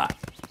tour.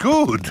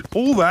 Good.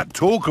 All that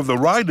talk of the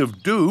Ride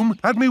of Doom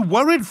had me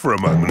worried for a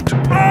moment.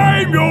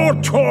 I'm your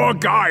tour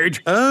guide.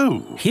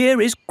 Oh.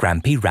 Here is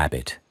Grampy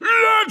Rabbit.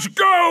 Let's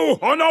go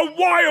on a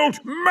wild,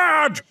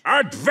 mad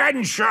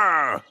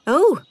adventure.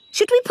 Oh,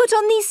 should we put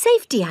on these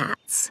safety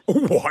hats?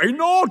 Why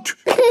not?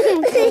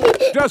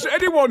 Does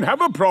anyone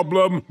have a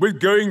problem with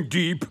going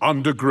deep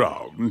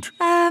underground?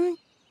 I'm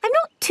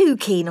not too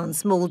keen on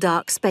small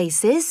dark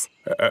spaces.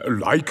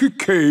 Like a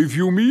cave,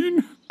 you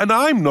mean? And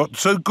I'm not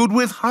so good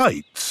with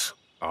heights.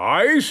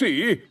 I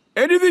see.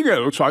 Anything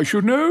else I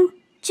should know?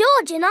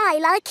 George and I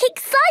like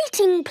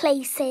exciting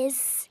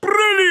places.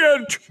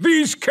 Brilliant!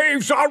 These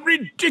caves are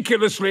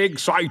ridiculously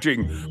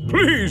exciting.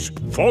 Please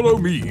follow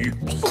me.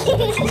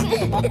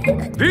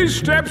 These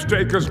steps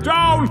take us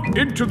down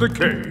into the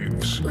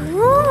caves.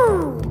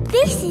 Ooh,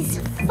 this is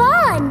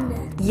fun.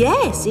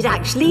 Yes, it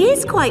actually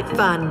is quite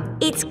fun.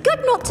 It's good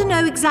not to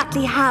know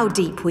exactly how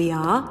deep we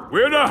are.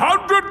 We're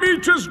 100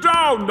 meters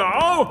down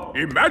now.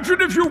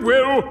 Imagine, if you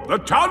will, the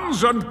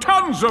tons and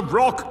tons of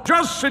rock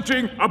just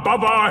sitting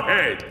above our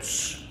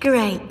heads.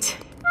 Great.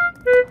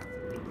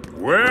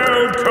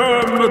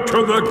 Welcome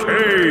to the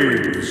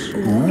caves.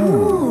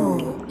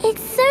 Ooh,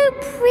 it's so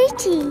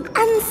pretty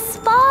and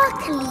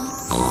sparkly.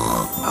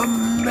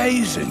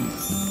 Amazing.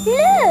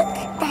 Look,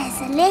 there's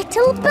a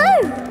little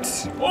boat.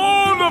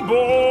 All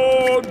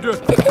aboard!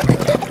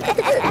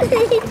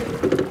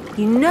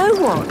 You know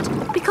what?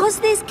 Because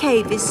this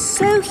cave is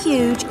so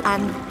huge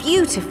and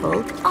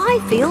beautiful, I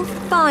feel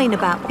fine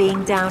about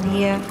being down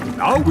here.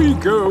 Now we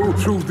go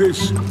through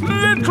this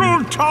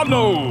little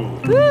tunnel.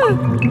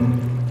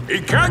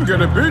 It can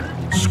get a bit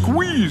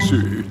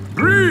squeezy.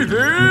 Breathe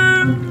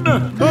in.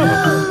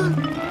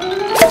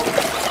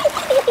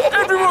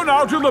 Everyone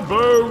out of the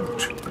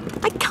boat.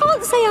 I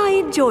can't say I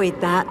enjoyed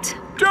that.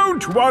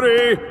 Don't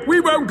worry.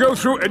 We won't go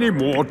through any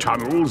more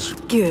tunnels.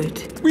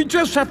 Good. We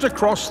just have to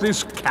cross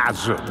this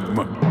chasm.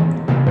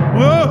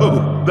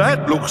 Whoa!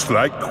 That looks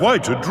like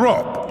quite a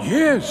drop.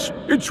 Yes,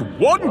 it's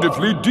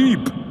wonderfully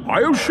deep.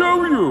 I'll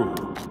show you.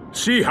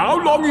 See how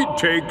long it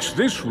takes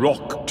this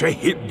rock to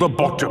hit the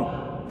bottom.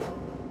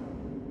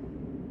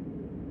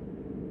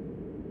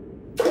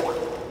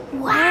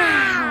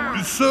 Wow!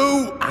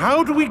 So,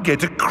 how do we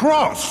get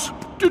across?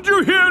 Did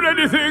you hear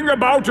anything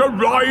about a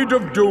Ride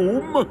of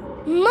Doom?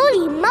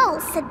 Molly Mole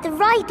said the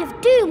Ride of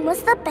Doom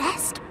was the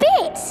best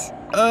bit.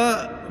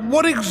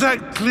 What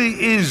exactly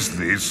is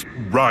this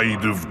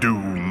Ride of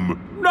Doom?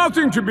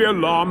 Nothing to be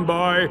alarmed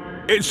by.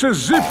 It's a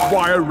zip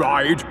wire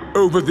ride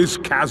over this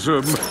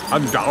chasm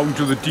and down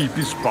to the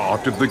deepest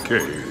part of the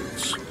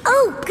caves.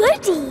 Oh,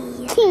 goody!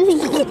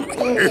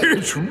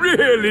 It's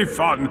really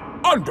fun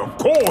and, of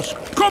course,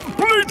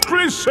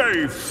 completely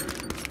safe.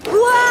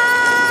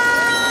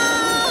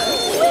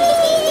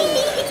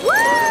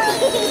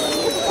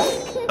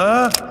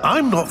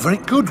 I'm not very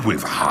good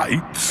with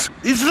heights.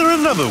 Is there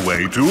another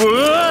way to... See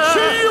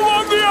you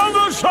on the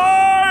other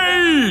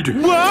side!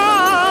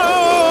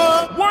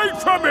 Whoa!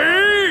 Wait for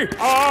me!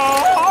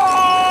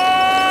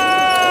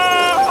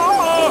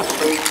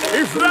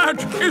 If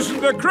that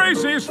isn't the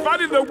craziest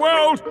fun in the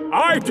world,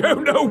 I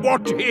don't know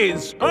what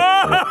is. It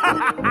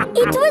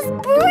was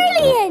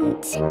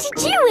brilliant!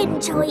 Did you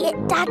enjoy it,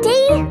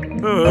 Daddy?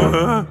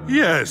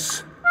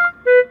 Yes.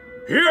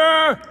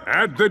 Here,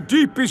 at the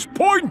deepest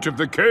point of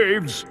the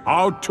caves,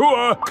 our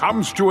tour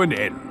comes to an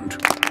end.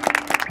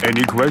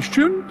 Any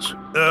questions?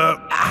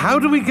 How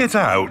do we get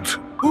out?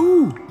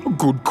 Oh,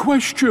 good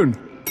question.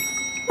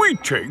 We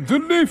take the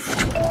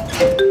lift.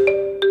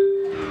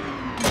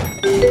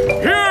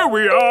 Here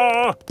we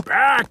are,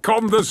 back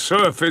on the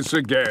surface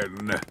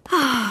again.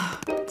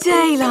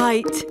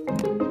 Daylight.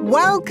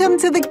 Welcome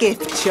to the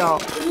gift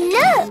shop.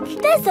 Look,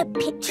 there's a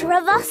picture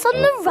of us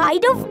on the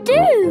Ride of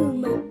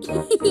Doom.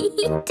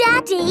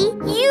 Daddy,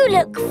 you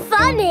look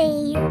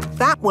funny.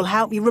 That will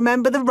help you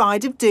remember the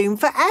Ride of Doom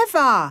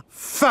forever.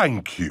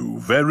 Thank you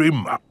very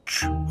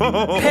much.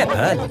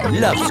 Peppa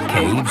loves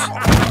caves.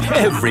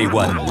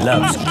 Everyone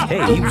loves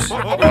caves.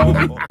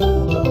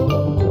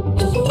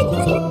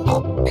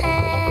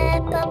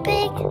 Peppa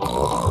Pig.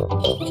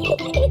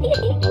 Peppa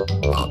Pig.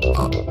 Peppa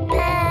Pig.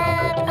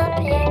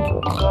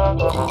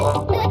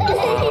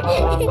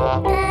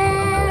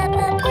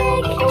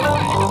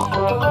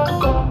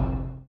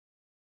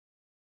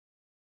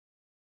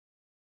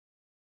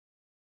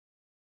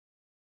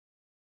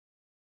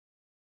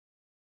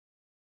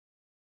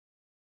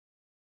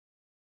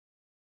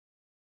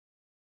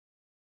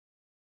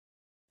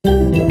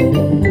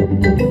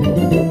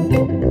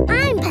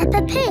 I'm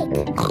Peppa Pig.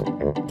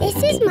 This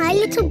is my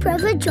little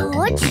brother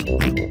George.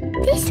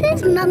 This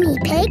is Mummy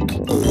Pig.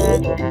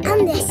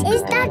 And this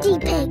is Daddy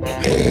Pig.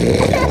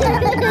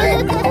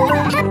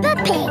 Peppa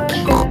Pig.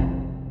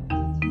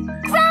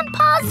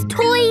 Grandpa's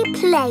toy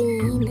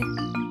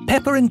plane.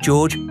 Peppa and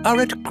George are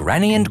at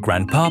Granny and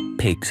Grandpa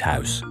Pig's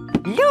house.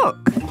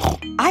 Look,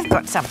 I've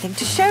got something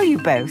to show you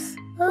both.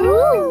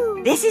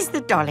 Ooh. This is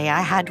the dolly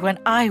I had when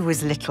I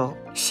was little.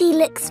 She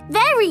looks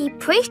very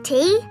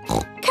pretty.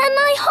 Can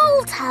I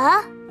hold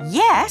her?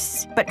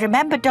 Yes, but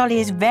remember Dolly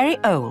is very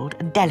old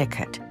and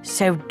delicate,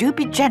 so do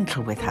be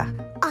gentle with her.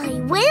 I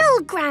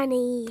will,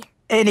 Granny.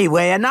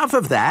 Anyway, enough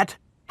of that.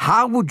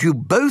 How would you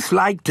both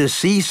like to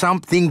see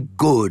something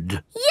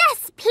good?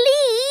 Yes,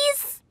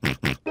 please.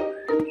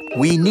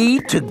 We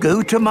need to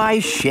go to my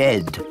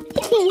shed.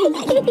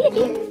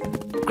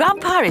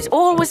 Grandpa is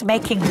always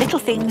making little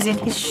things in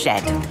his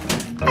shed.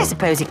 I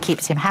suppose it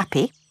keeps him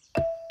happy.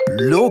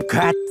 Look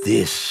at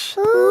this.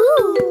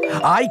 Ooh.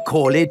 I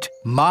call it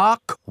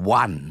Mark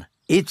 1.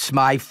 It's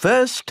my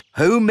first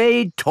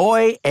homemade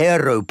toy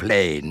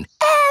aeroplane.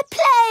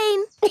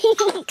 Airplane.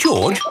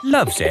 George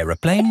loves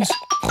aeroplanes.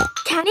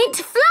 Can it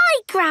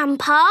fly,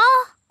 Grandpa?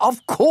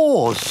 Of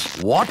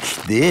course. Watch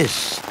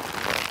this.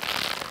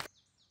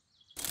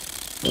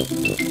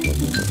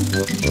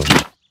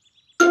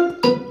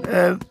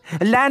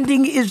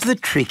 Landing is the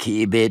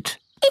tricky bit.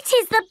 It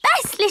is the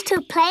best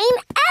little plane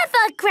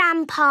ever,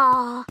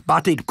 Grandpa.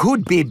 But it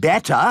could be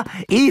better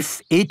if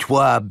it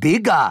were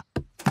bigger.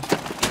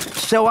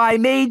 So I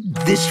made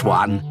this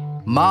one,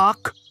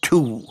 Mark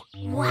 2.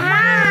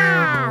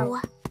 Wow!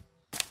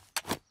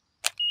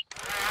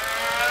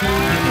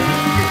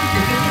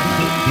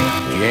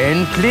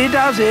 Gently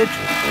does it.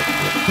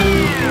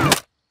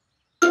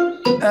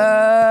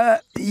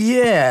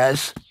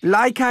 Yes.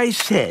 Like I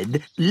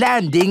said,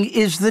 landing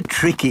is the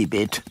tricky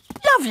bit.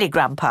 Lovely,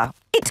 Grandpa.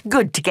 It's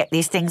good to get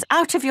these things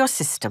out of your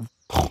system.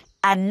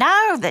 And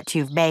now that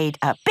you've made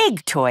a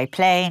big toy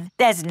plane,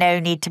 there's no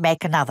need to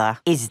make another,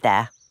 is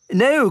there?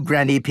 No,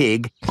 Granny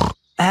Pig.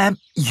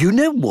 You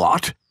know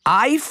what?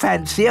 I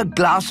fancy a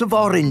glass of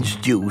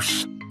orange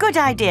juice. Good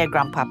idea,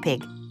 Grandpa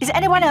Pig. Is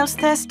anyone else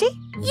thirsty?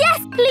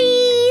 Yes,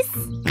 please.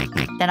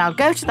 Then I'll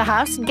go to the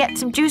house and get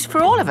some juice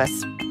for all of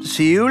us.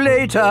 See you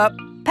later.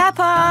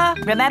 Peppa,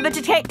 remember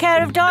to take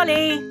care of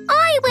Dolly.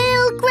 I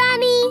will,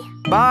 Granny.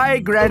 Bye,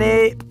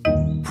 Granny.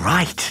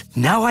 Right,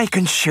 now I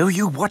can show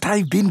you what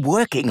I've been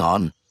working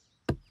on.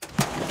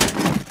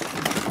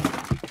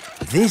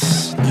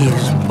 This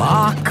is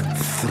Mark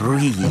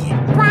 3.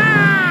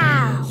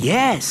 Wow!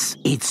 Yes,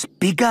 it's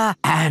bigger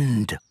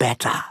and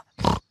better.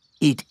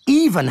 It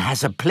even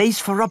has a place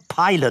for a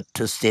pilot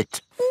to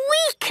sit.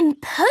 We can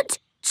put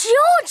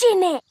George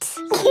in it.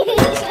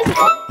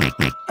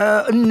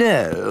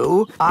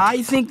 No.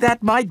 I think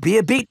that might be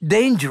a bit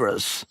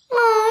dangerous.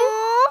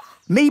 Aww.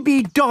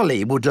 Maybe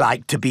Dolly would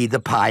like to be the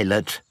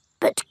pilot.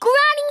 But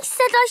Granny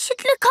said I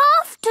should look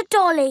after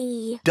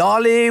Dolly.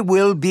 Dolly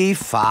will be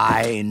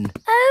fine.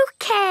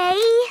 OK.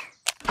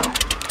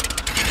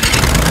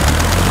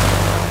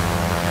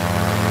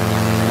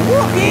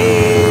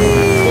 Whoopee!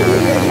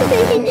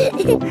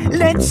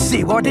 Let's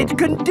see what it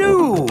can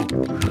do.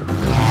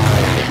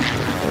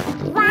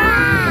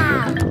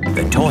 Wow!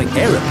 The toy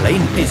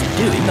aeroplane is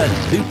doing a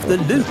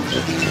loop-the-loop.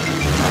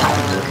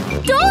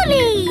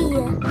 Dolly!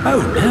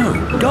 Oh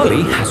no,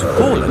 Dolly has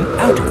fallen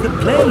out of the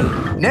plane.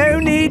 No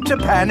need to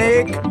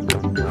panic.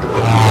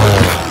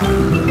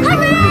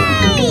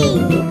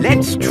 Hooray!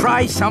 Let's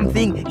try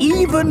something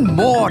even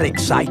more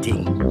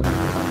exciting.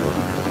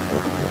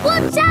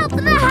 Watch out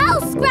for the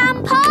house,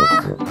 Grandpa!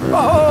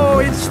 Oh,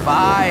 it's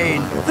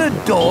fine. The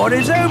door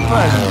is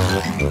open.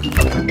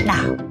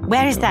 Now,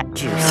 where is that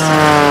juice?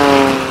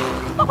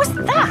 What was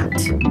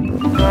that?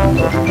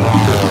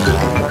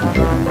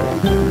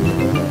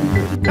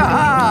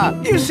 Ah,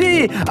 you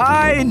see,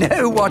 I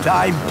know what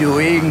I'm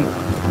doing.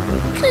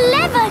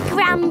 Clever,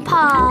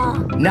 Grandpa.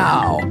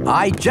 Now,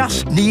 I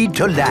just need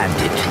to land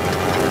it.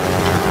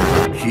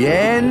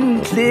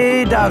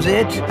 Gently does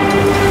it.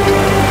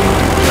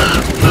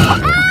 Ah!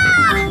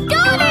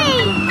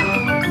 Dolly!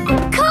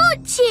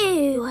 Caught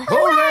you!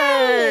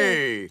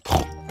 Hooray!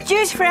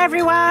 Juice for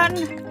everyone.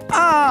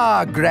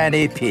 Ah,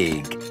 Granny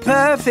Pig.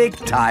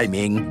 Perfect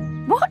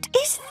timing. What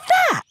is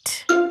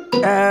that?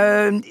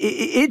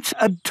 It's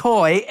a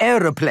toy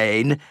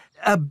aeroplane.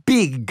 A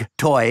big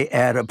toy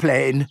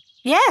aeroplane.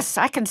 Yes,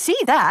 I can see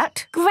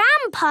that.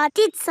 Grandpa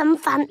did some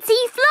fancy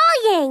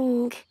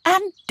flying.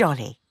 And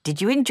Dolly,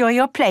 did you enjoy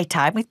your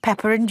playtime with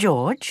Peppa and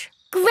George?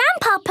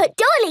 Grandpa put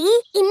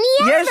Dolly in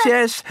the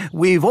Yes.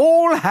 We've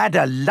all had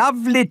a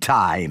lovely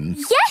time.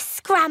 Yes,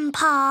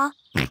 Grandpa.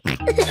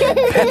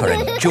 Peppa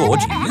and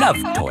George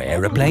love toy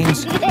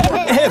aeroplanes.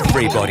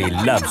 Everybody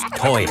loves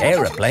toy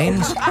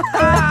aeroplanes.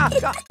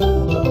 Peppa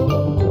Pig.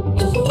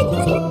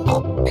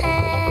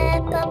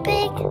 Peppa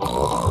Pig.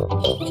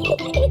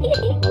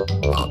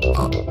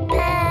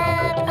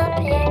 Peppa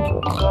Pig.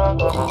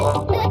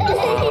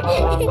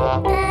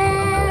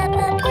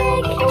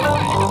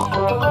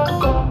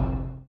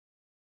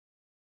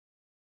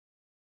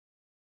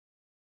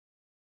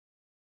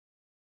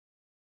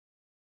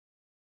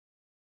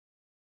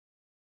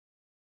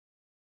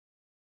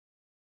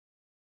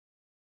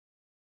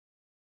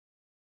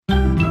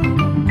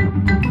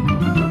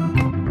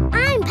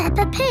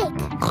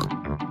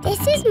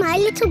 my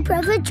little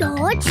brother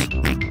George.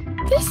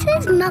 This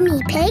is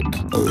Mummy Pig.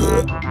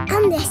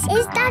 And this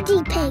is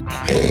Daddy Pig.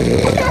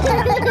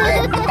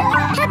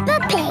 Peppa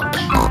Pig.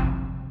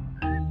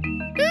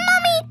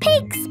 Mummy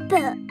Pig's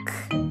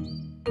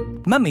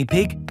book. Mummy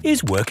Pig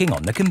is working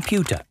on the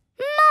computer.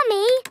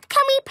 Mummy,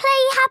 can we play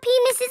Happy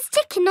Mrs.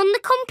 Chicken on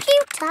the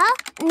computer?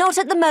 Not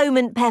at the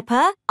moment,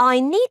 Peppa. I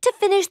need to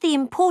finish the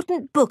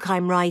important book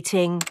I'm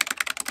writing.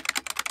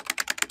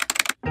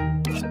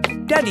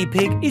 Daddy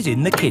Pig is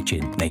in the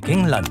kitchen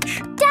making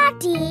lunch.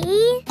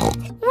 Daddy,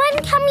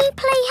 when can we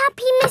play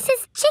Happy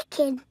Mrs.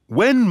 Chicken?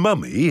 When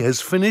Mummy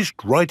has finished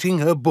writing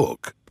her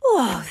book.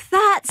 Oh,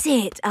 that's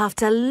it.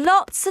 After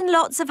lots and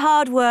lots of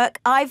hard work,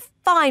 I've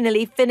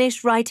finally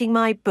finished writing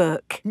my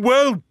book.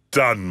 Well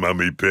done,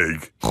 Mummy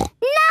Pig.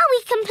 Now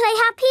we can play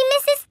Happy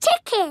Mrs.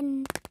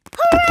 Chicken.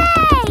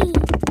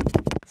 Hooray!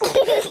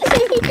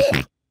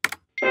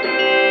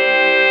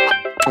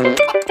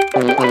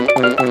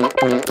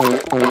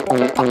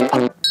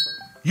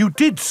 You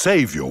did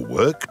save your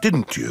work,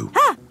 didn't you?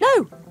 Ah,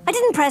 no, I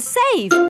didn't press save.